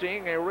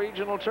hosting a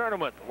regional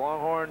tournament. The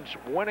Longhorns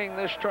winning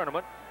this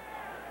tournament.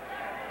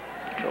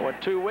 So in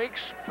 2 weeks,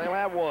 they'll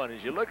have one.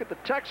 As you look at the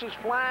Texas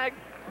flag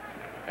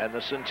and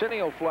the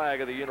centennial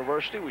flag of the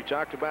university, we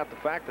talked about the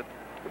fact that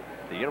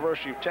the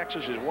University of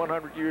Texas is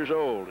 100 years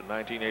old in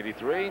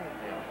 1983. A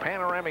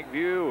panoramic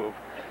view of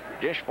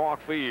Dish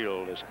Falk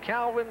Field as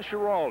Calvin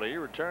Schiraldi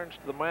returns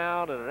to the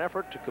mound in an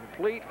effort to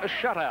complete a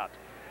shutout.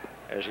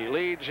 As he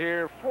leads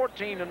here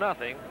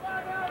 14-0.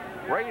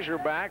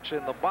 Razorbacks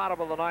in the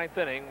bottom of the 9th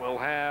inning will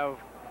have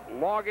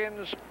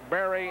Loggins,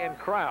 Berry, and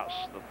Krause,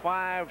 the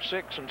 5,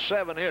 6, and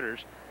 7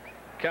 hitters,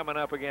 coming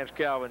up against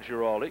Calvin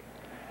Schiraldi.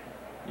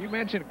 You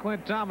mentioned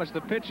Clint Thomas,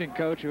 the pitching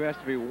coach, who has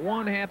to be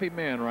one happy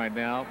man right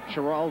now.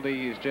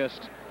 Schiraldi is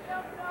just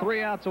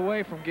 3 outs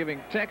away from giving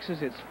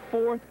Texas its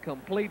 4th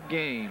complete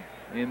game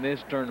in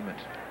this tournament.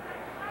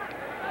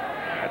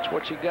 That's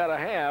what you got to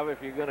have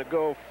if you're going to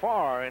go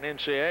far in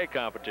NCAA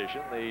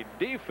competition. The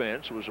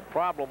defense was a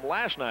problem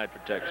last night for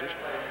Texas,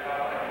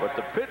 but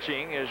the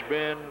pitching has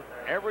been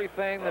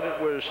everything that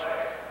it was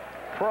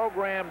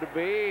programmed to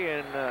be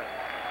and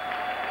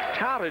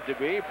touted to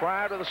be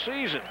prior to the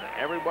season.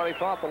 Everybody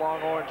thought the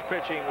Longhorns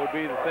pitching would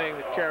be the thing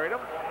that carried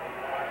them,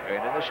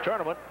 and in this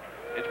tournament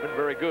it's been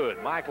very good.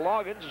 Mike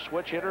Loggins, a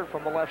switch hitter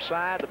from the left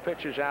side. The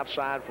pitch is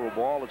outside for a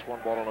ball. It's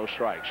 1 ball and no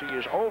strikes. He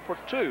is 0 for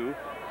 2.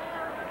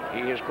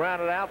 He has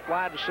grounded out,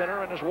 flied to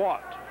center, and has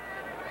walked.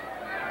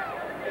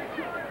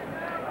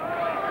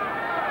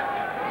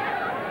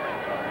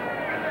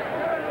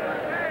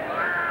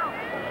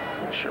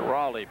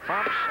 Schiraldi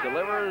pumps,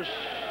 delivers,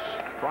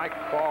 strike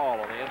ball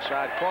on the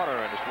inside corner,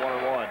 and it's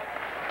 1-1.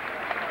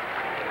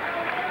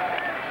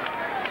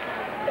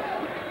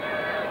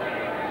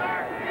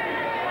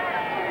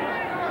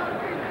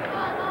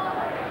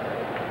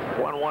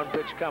 One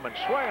pitch coming,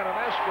 swing and a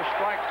miss for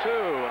strike 2,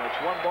 and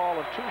it's 1 ball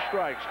and 2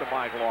 strikes to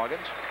Mike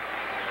Loggins.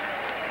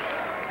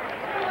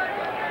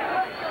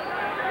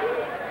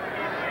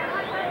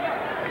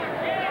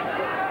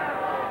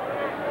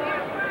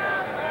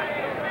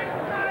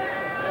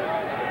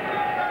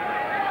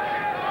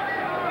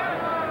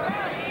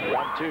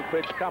 One-two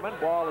pitch coming,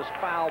 ball is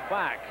fouled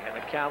back, and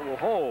the count will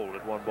hold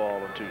at 1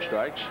 ball and 2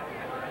 strikes.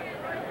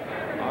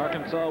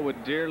 Arkansas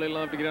would dearly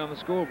love to get on the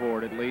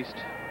scoreboard, at least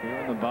here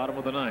in the bottom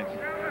of the 9th.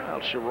 Well,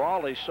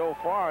 Schiraldi so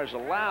far has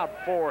allowed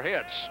 4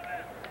 hits.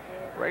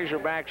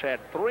 Razorbacks had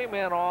 3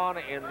 men on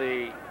in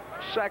the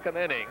 2nd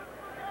inning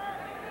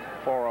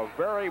for a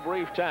very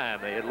brief time.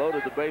 They had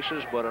loaded the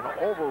bases, but an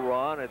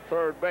overrun at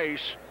 3rd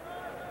base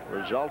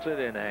resulted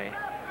in a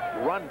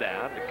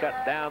rundown to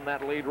cut down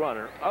that lead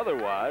runner.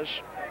 Otherwise,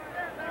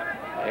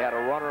 they had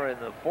a runner in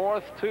the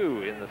 4th,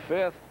 2 in the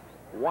 5th,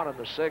 1 in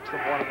the 6th,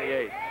 and 1 in the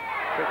 8th.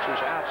 Pitch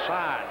is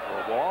outside for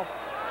a ball.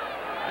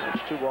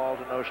 It's 2 balls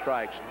and no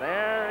strikes. And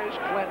there is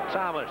Clint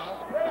Thomas,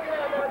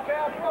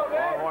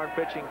 Longhorn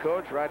pitching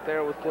coach, right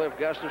there with Cliff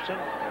Gustafson.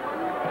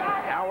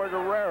 Howard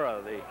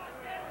Herrera, the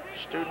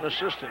student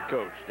assistant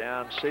coach,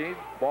 down seed.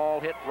 Ball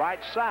hit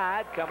right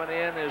side. Coming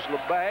in is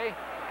LeBay.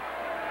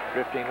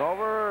 Drifting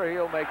over,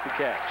 he'll make the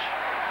catch.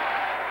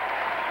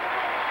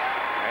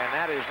 And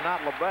that is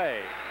not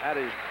LeBay. That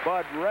is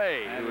Bud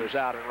Ray, who is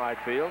out in right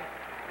field.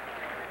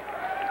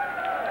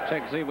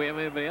 Check to see if we have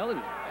anybody else.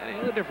 Any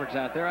other difference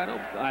out there?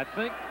 I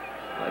think.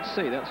 Let's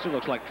see. That still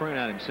looks like Trent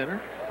out in center.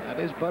 That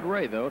is Bud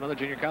Ray, though, another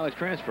junior college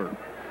transfer.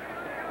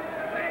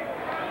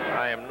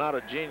 I am not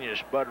a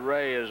genius. Bud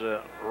Ray is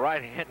a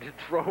right-handed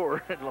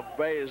thrower, and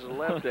LeBay is a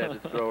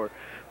left-handed thrower.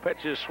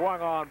 Pitch is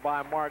swung on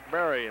by Mark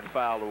Berry and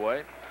fouled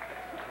away.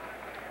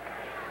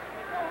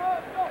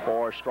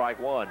 For strike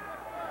 1.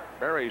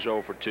 Berry's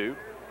 0 for 2.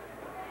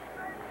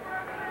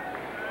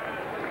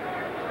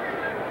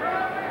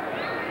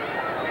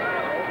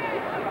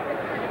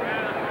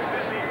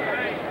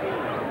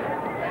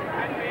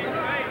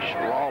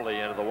 Schiraldi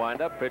into the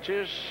windup.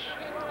 Pitches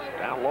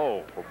down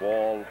low for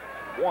ball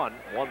 1.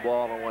 1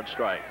 ball and 1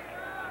 strike.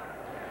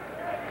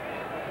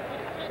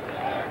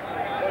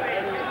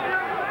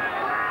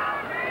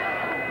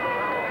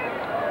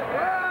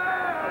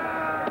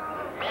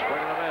 Swing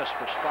and a miss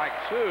for strike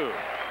 2.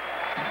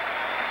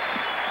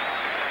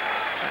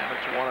 And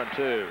it's 1 and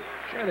 2.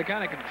 Sure, the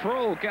kind of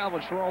control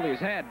Calvin Schiraldi has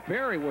had.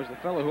 Berry was the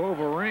fellow who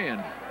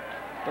overran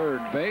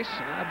third base.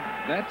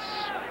 And that's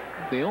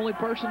the only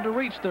person to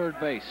reach third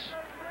base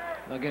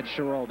against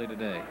Schiraldi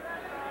today.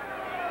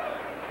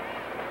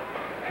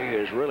 He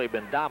has really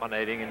been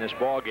dominating in this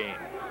ball game.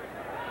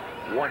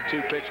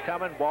 1-2 pitch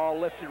coming. Ball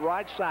lifted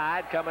right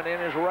side. Coming in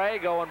is Ray.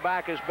 Going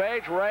back is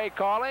Bates. Ray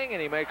calling,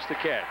 and he makes the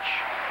catch.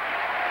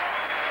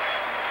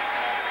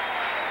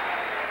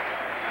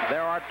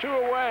 There are 2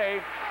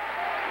 away.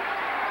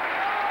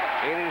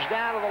 It is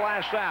down to the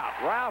last out.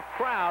 Ralph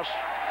Krause,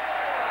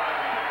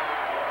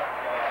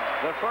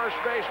 the first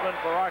baseman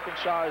for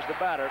Arkansas, is the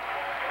batter.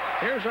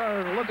 Here's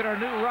our look at our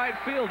new right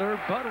fielder,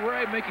 Bud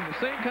Ray, making the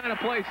same kind of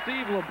play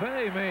Steve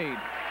LeBay made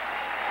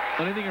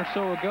an inning or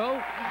so ago.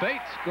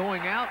 Bates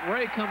going out,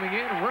 Ray coming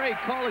in, Ray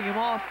calling him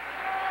off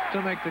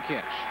to make the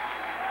catch.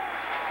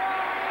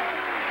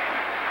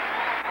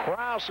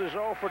 Krause is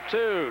 0 for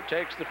 2.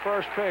 Takes the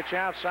first pitch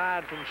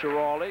outside from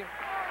Schiraldi.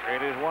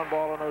 It is 1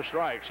 ball and no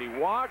strikes. He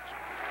walked.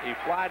 He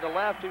flied to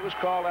left. He was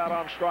called out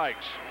on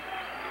strikes.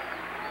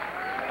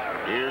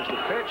 Here's the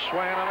pitch.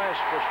 Swing and a miss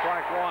for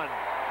strike 1.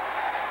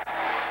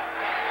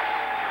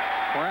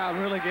 Crowd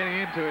really getting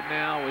into it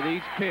now with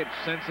each pitch,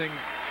 sensing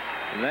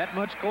that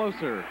much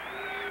closer.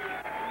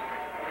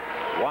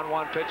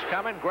 1-1 pitch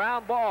coming.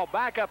 Ground ball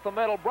back up the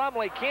middle.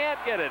 Brumley can't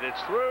get it.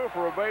 It's through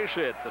for a base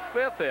hit. The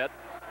 5th hit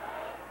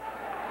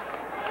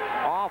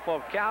off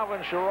of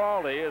Calvin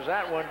Schiraldi. Is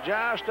that one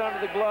just under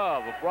the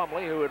glove of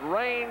Brumley, who had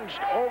ranged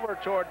over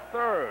toward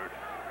third.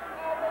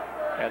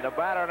 And the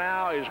batter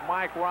now is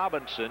Mike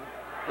Robinson,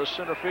 the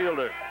center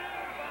fielder.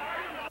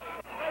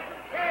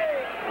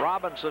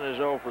 Robinson is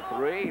 0 for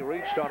 3. He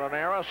reached on an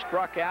arrow,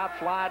 struck out,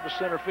 flied to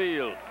center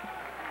field.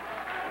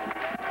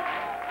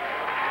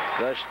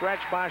 The stretch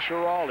by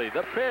Schiraldi.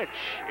 The pitch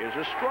is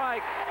a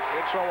strike.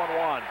 It's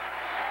 0-1.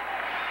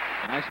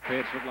 Nice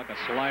pitch, looked like a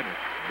slider,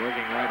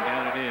 breaking right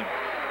down and in.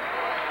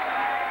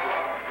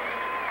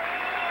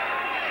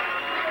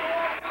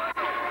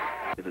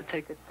 It'll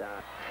take it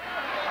down.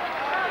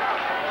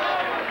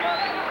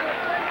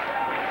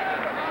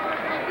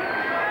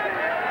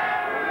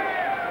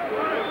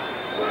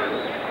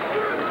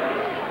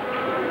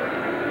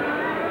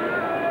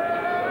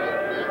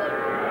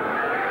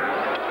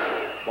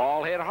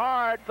 Ball hit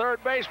hard.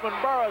 Third baseman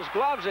Burroughs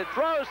gloves it,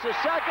 throws to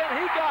second.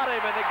 He got him,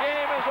 and the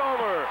game is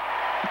over.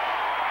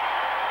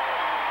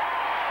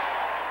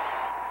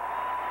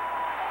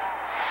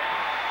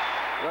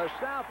 The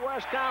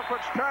Southwest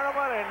Conference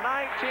Tournament in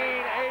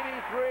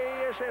 1983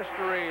 is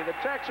history. The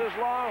Texas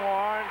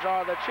Longhorns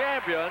are the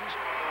champions,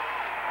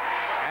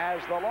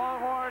 as the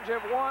Longhorns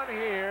have won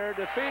here,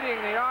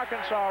 defeating the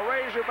Arkansas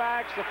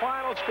Razorbacks. The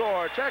final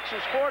score,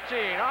 Texas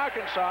 14,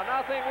 Arkansas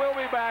nothing. We'll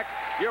be back.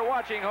 You're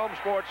watching Home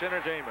Sports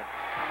Entertainment.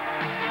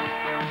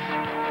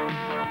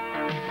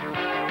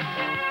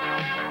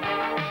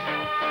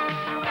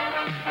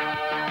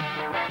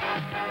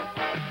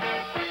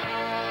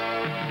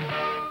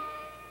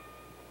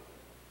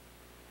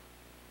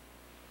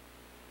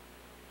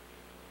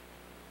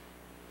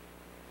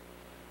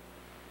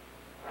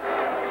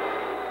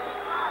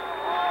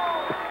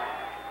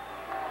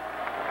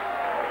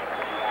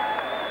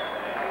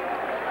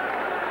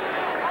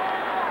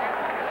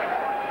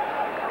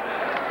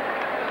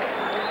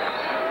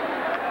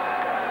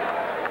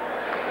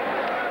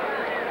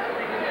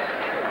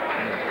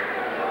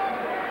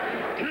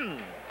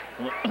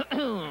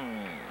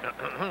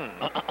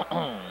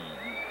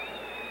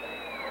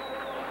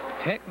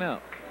 Heck no.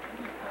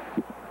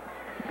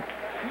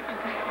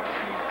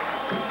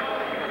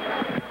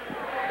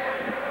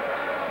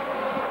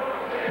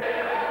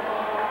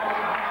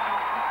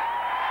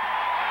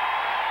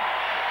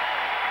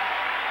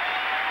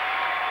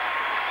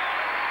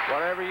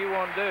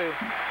 going to do.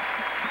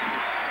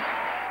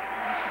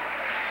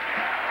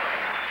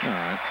 All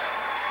right.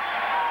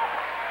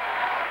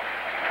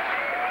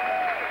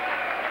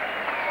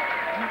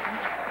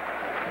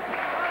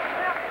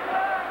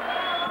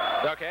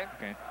 Okay.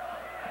 Okay.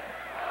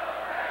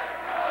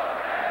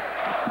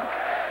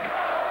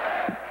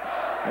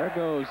 There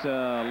goes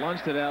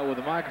Lundstedt out with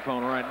the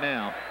microphone right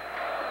now.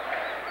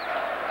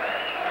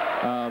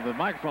 The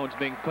microphone's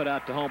being put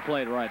out to home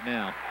plate right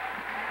now.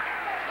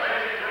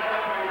 Ladies and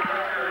gentlemen, we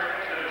direct your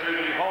attention to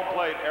the home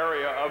plate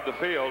area of the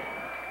field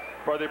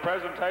for the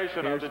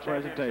presentation of the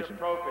championship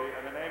trophy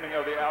and the naming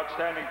of the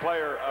outstanding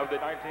player of the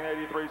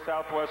 1983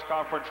 Southwest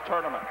Conference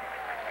Tournament.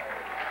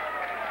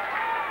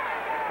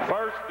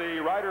 First, the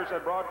writers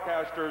and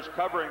broadcasters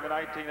covering the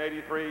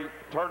 1983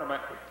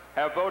 tournament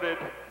have voted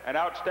an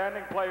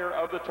outstanding player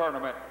of the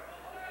tournament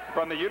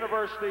from the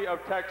University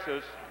of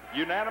Texas,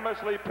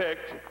 unanimously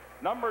picked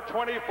number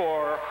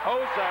 24,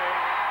 Jose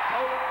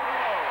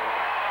Tolentino.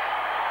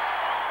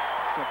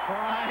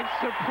 Surprise,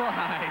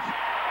 surprise.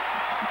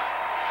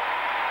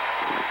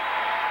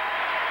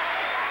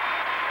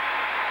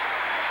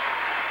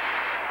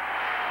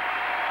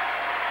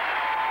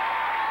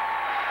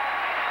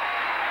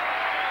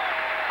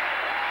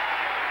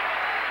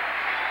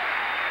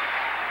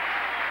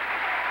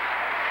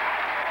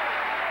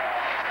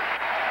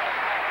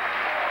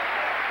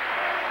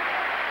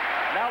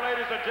 Now,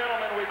 ladies and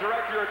gentlemen, we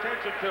direct your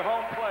attention to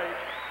home plate,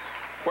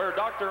 where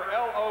Dr.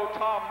 L.O.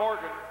 Tom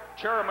Morgan,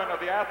 chairman of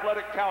the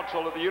Athletic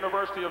Council of the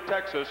University of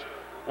Texas,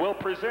 will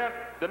present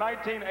the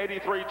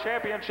 1983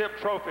 championship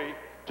trophy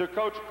to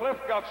Coach Cliff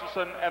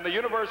Gustafson and the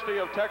University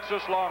of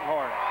Texas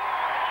Longhorns.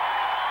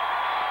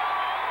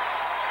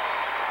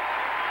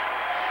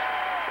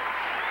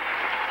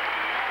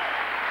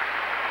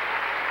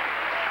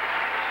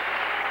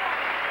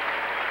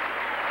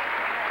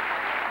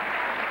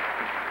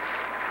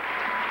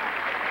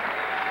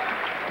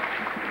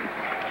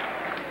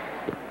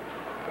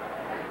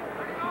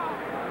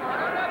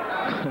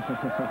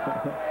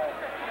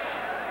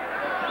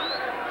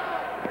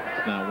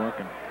 It's not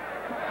working.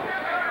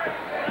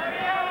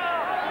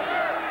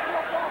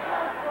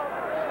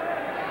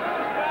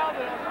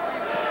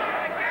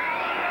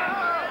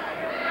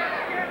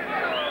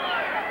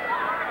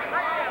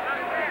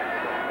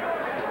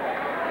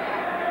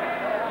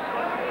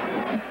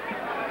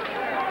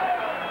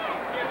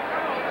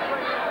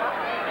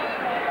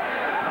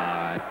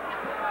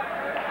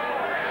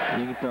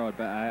 You can throw it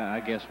back. I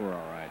guess we're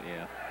all right,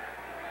 yeah.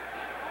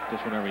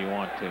 Just whenever you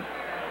want to.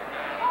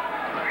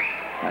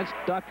 That's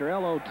Dr.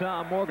 L.O.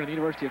 Tom Morgan, the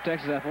University of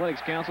Texas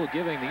Athletics Council,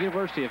 giving the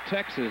University of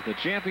Texas the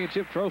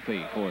championship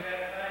trophy for.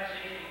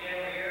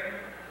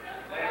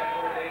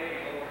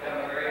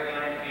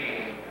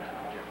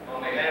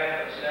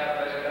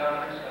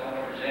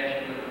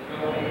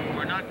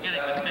 We're not getting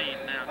the team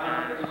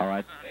now. All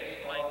right.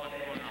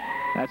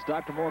 That's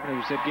Dr. Morgan,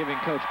 who said giving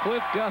Coach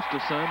Cliff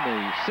Gustafson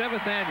the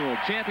 7th annual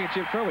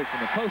championship trophy from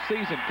the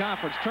postseason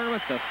conference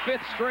tournament. The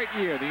 5th straight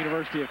year the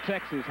University of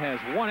Texas has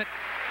won it.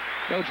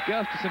 Coach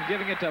Gustafson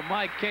giving it to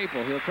Mike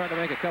Capel. He'll try to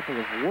make a couple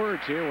of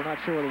words here. We're not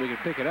sure whether we can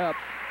pick it up.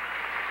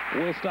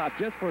 We'll stop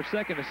just for a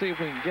second to see if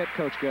we can get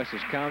Coach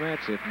Gus's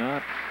comments. If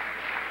not.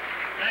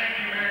 Thank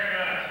you very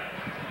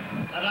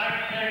much. I'd like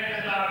to take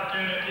this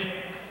opportunity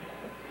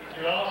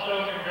to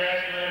also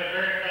congratulate a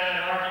very fine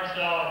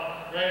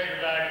Arkansas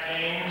Razorback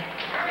team.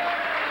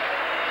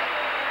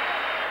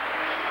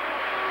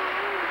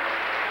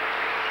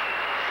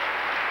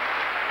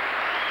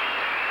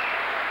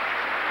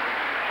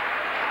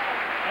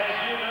 As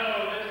you know,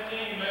 this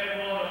team made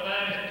one of the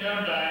finest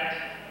comebacks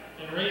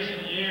in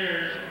recent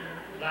years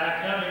by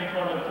coming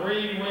from a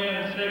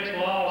 3-win,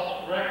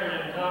 6-loss record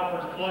in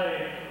conference play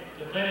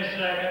to finish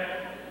second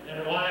and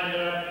to wind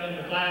up in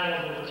the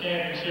finals of the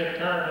championship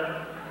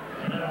tournament.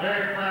 And I'm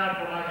very proud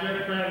for my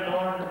good friend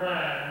Norman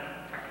Bryan.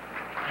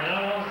 And I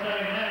want to say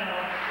now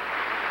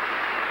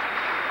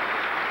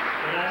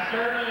that I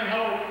certainly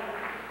hope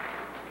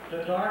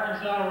that the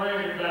Arkansas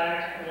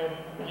Razorbacks will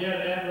get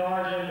an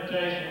at-large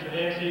invitation to the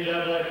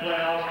NCAA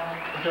playoffs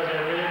because they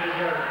really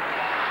deserve it.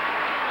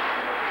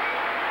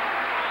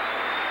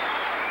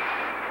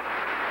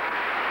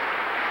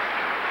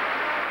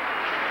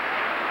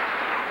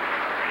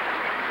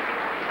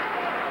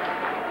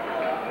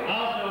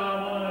 Also, I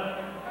want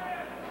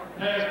to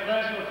pay a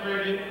special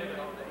tribute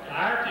to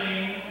our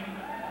team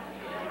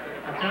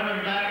for coming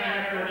back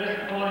after a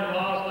disappointing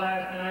loss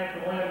last night to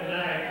win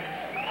tonight.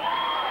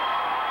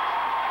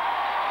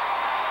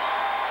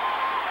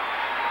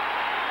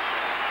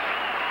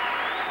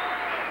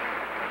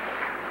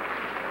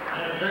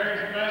 And a very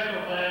special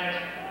thanks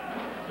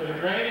to the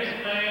greatest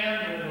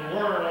fans in the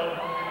world,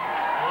 the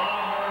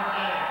Longhorn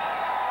fans.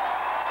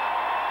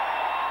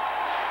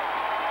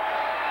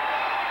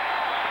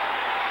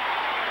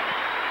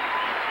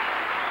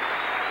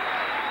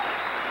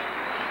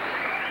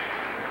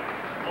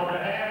 On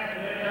behalf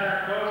of the entire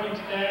coaching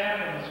staff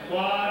and the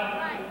squad,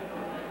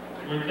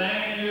 we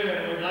thank you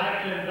and would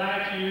like to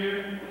invite you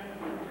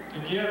to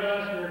give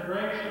us your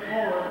great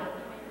support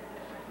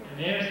in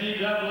the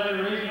NCAA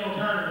regional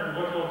tournament,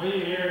 which will be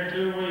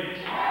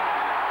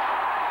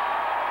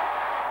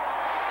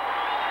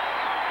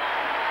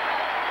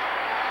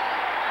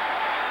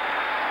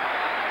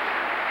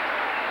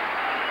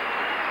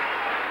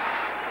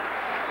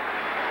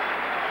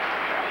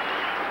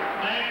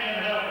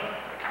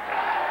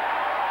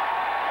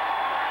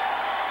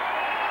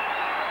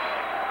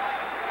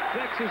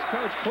Texas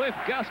coach Cliff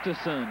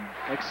Gustafson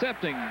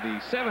accepting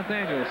the 7th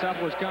annual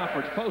Southwest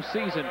Conference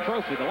postseason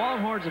trophy. The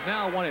Longhorns have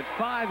now won it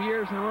 5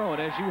 years in a row,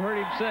 and as you heard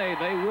him say,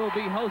 they will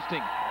be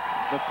hosting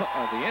the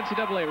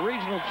NCAA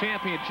regional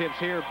championships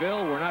here.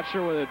 Bill, we're not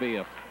sure whether it be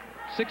a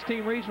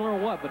 16 regional or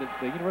what, but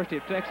the University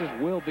of Texas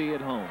will be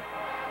at home.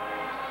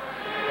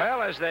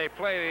 Well, as they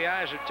play the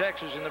Eyes of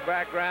Texas in the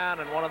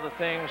background, and one of the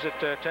things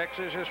that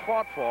Texas has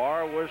fought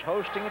for was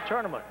hosting a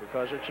tournament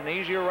because it's an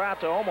easier route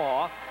to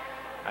Omaha.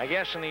 I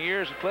guess in the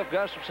years that Cliff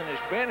Gustafson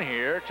has been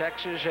here,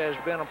 Texas has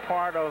been a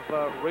part of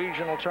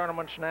regional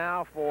tournaments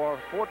now for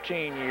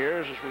 14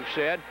 years, as we've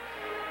said.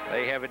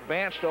 They have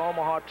advanced to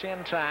Omaha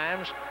 10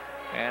 times,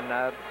 and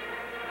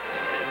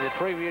the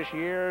previous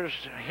years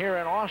here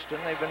in Austin,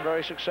 they've been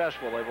very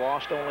successful. They've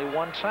lost only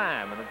one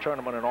time in a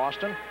tournament in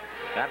Austin.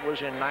 That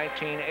was in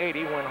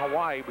 1980 when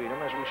Hawaii beat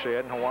them, as we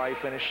said, and Hawaii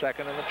finished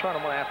second in the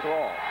tournament after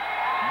all.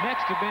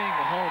 Next to being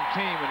the home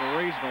team in the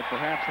regional,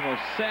 perhaps the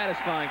most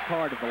satisfying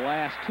part of the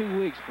last 2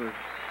 weeks for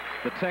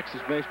the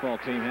Texas baseball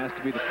team has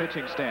to be the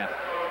pitching staff.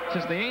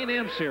 Since the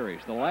A&M series,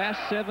 the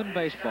last 7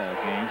 baseball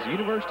games, the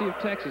University of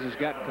Texas has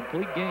gotten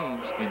complete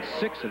games in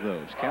 6 of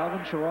those. Calvin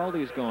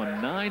Schiraldi has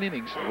gone 9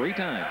 innings 3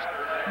 times.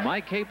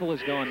 Mike Capel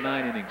has gone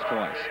 9 innings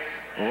twice.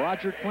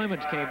 Roger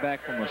Clemens came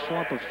back from a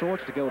slump of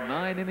sorts to go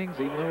 9 innings,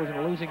 even though it was in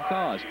a losing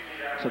cause.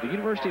 So the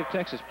University of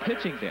Texas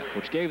pitching depth,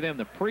 which gave them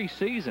the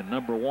preseason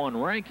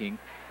 #1 ranking,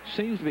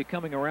 seems to be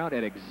coming around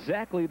at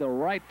exactly the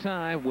right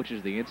time, which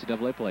is the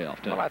NCAA playoff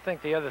time. Well, I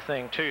think the other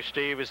thing, too,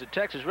 Steve, is that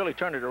Texas really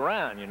turned it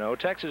around. You know,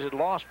 Texas had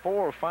lost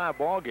 4 or 5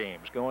 ball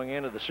games going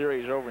into the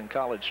series over in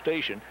College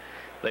Station.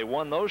 They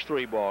won those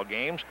 3 ball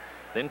games,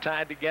 then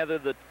tied together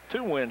the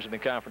 2 wins in the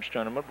conference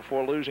tournament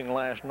before losing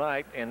last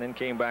night, and then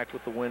came back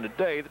with the win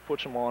today that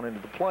puts them on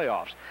into the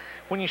playoffs.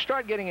 When you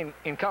start getting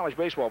in college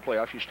baseball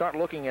playoffs, you start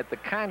looking at the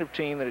kind of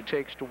team that it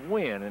takes to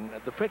win, and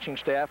the pitching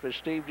staff, as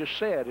Steve just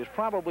said, is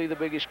probably the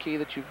biggest key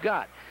that you've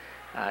got.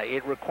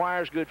 It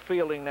requires good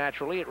fielding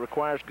naturally, it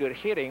requires good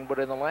hitting, but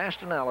in the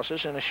last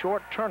analysis, in a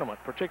short tournament,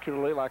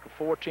 particularly like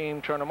a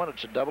 4-team tournament,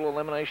 it's a double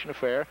elimination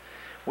affair.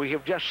 We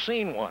have just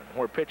seen one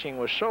where pitching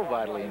was so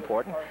vitally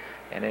important,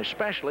 and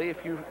especially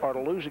if you are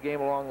to lose a game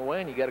along the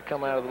way and you got to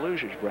come out of the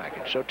loser's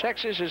bracket. So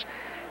Texas is,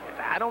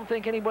 I don't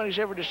think anybody's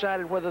ever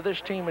decided whether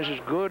this team is as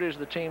good as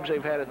the teams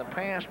they've had in the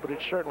past, but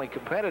it's certainly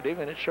competitive,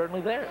 and it's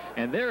certainly there.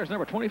 And there is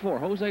number 24,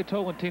 Jose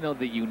Tolentino,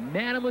 the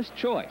unanimous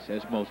choice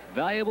as most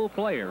valuable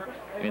player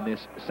in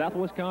this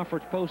Southwest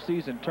Conference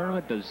postseason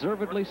tournament,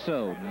 deservedly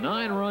so.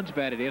 9 runs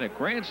batted in, a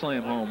grand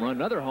slam home run,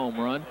 another home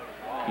run.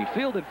 He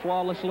fielded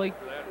flawlessly.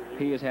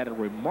 He has had a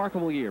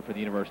remarkable year for the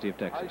University of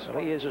Texas.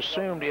 Well, he has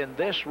assumed in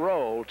this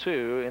role,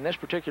 too, in this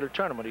particular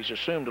tournament, he's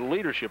assumed a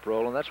leadership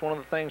role, and that's one of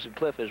the things that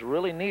Cliff has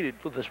really needed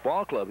for this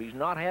ball club. He's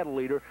not had a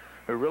leader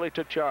who really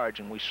took charge,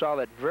 and we saw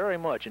that very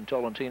much in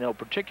Tolentino,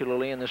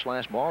 particularly in this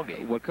last ball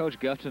game. What Coach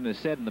Gustafson has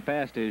said in the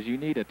past is you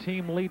need a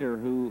team leader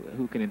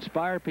who can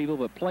inspire people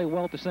but play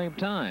well at the same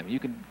time. You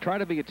can try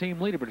to be a team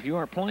leader, but if you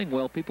aren't playing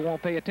well, people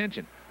won't pay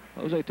attention.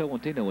 Jose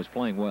Tolentino is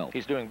playing well.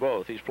 He's doing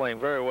both. He's playing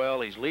very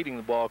well. He's leading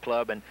the ball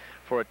club. And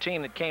for a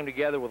team that came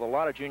together with a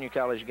lot of junior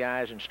college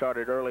guys and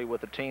started early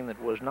with a team that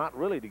was not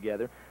really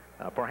together,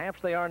 perhaps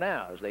they are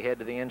now as they head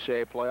to the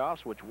NCAA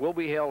playoffs, which will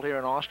be held here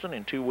in Austin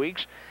in 2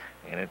 weeks.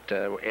 And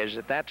it is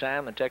at that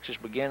time that Texas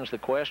begins the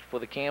quest for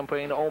the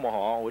campaign to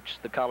Omaha, which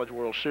the College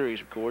World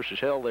Series, of course,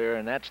 is held there.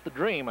 And that's the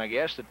dream, I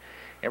guess, that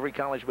every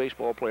college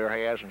baseball player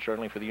has, and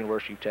certainly for the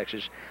University of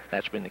Texas,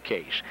 that's been the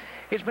case.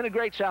 It's been a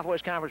great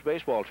Southwest Conference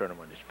baseball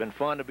tournament. It's been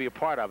fun to be a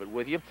part of it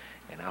with you,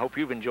 and I hope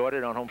you've enjoyed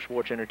it on Home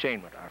Sports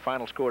Entertainment. Our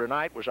final score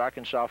tonight was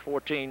Arkansas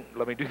 14.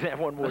 Let me do that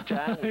one more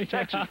time. It was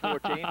Texas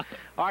 14,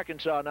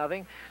 Arkansas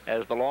nothing,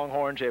 as the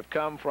Longhorns have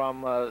come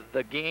from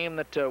the game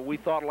that we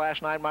thought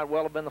last night might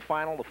well have been the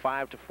final, the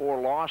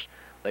 5-4 loss.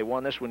 They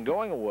won this one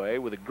going away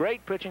with a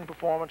great pitching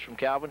performance from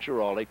Calvin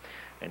Schiraldi,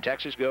 and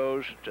Texas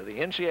goes to the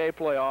NCAA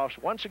playoffs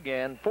once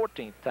again,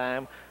 14th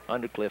time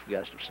under Cliff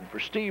Gustafson. For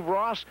Steve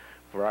Ross,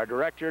 for our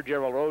director,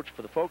 Gerald Rhodes,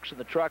 for the folks in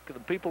the truck, and the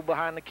people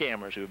behind the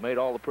cameras who have made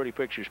all the pretty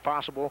pictures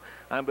possible,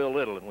 I'm Bill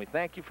Little, and we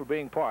thank you for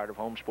being part of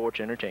Home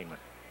Sports Entertainment.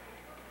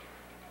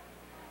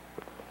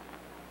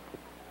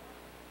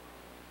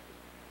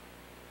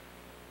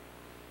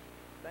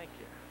 Thank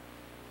you.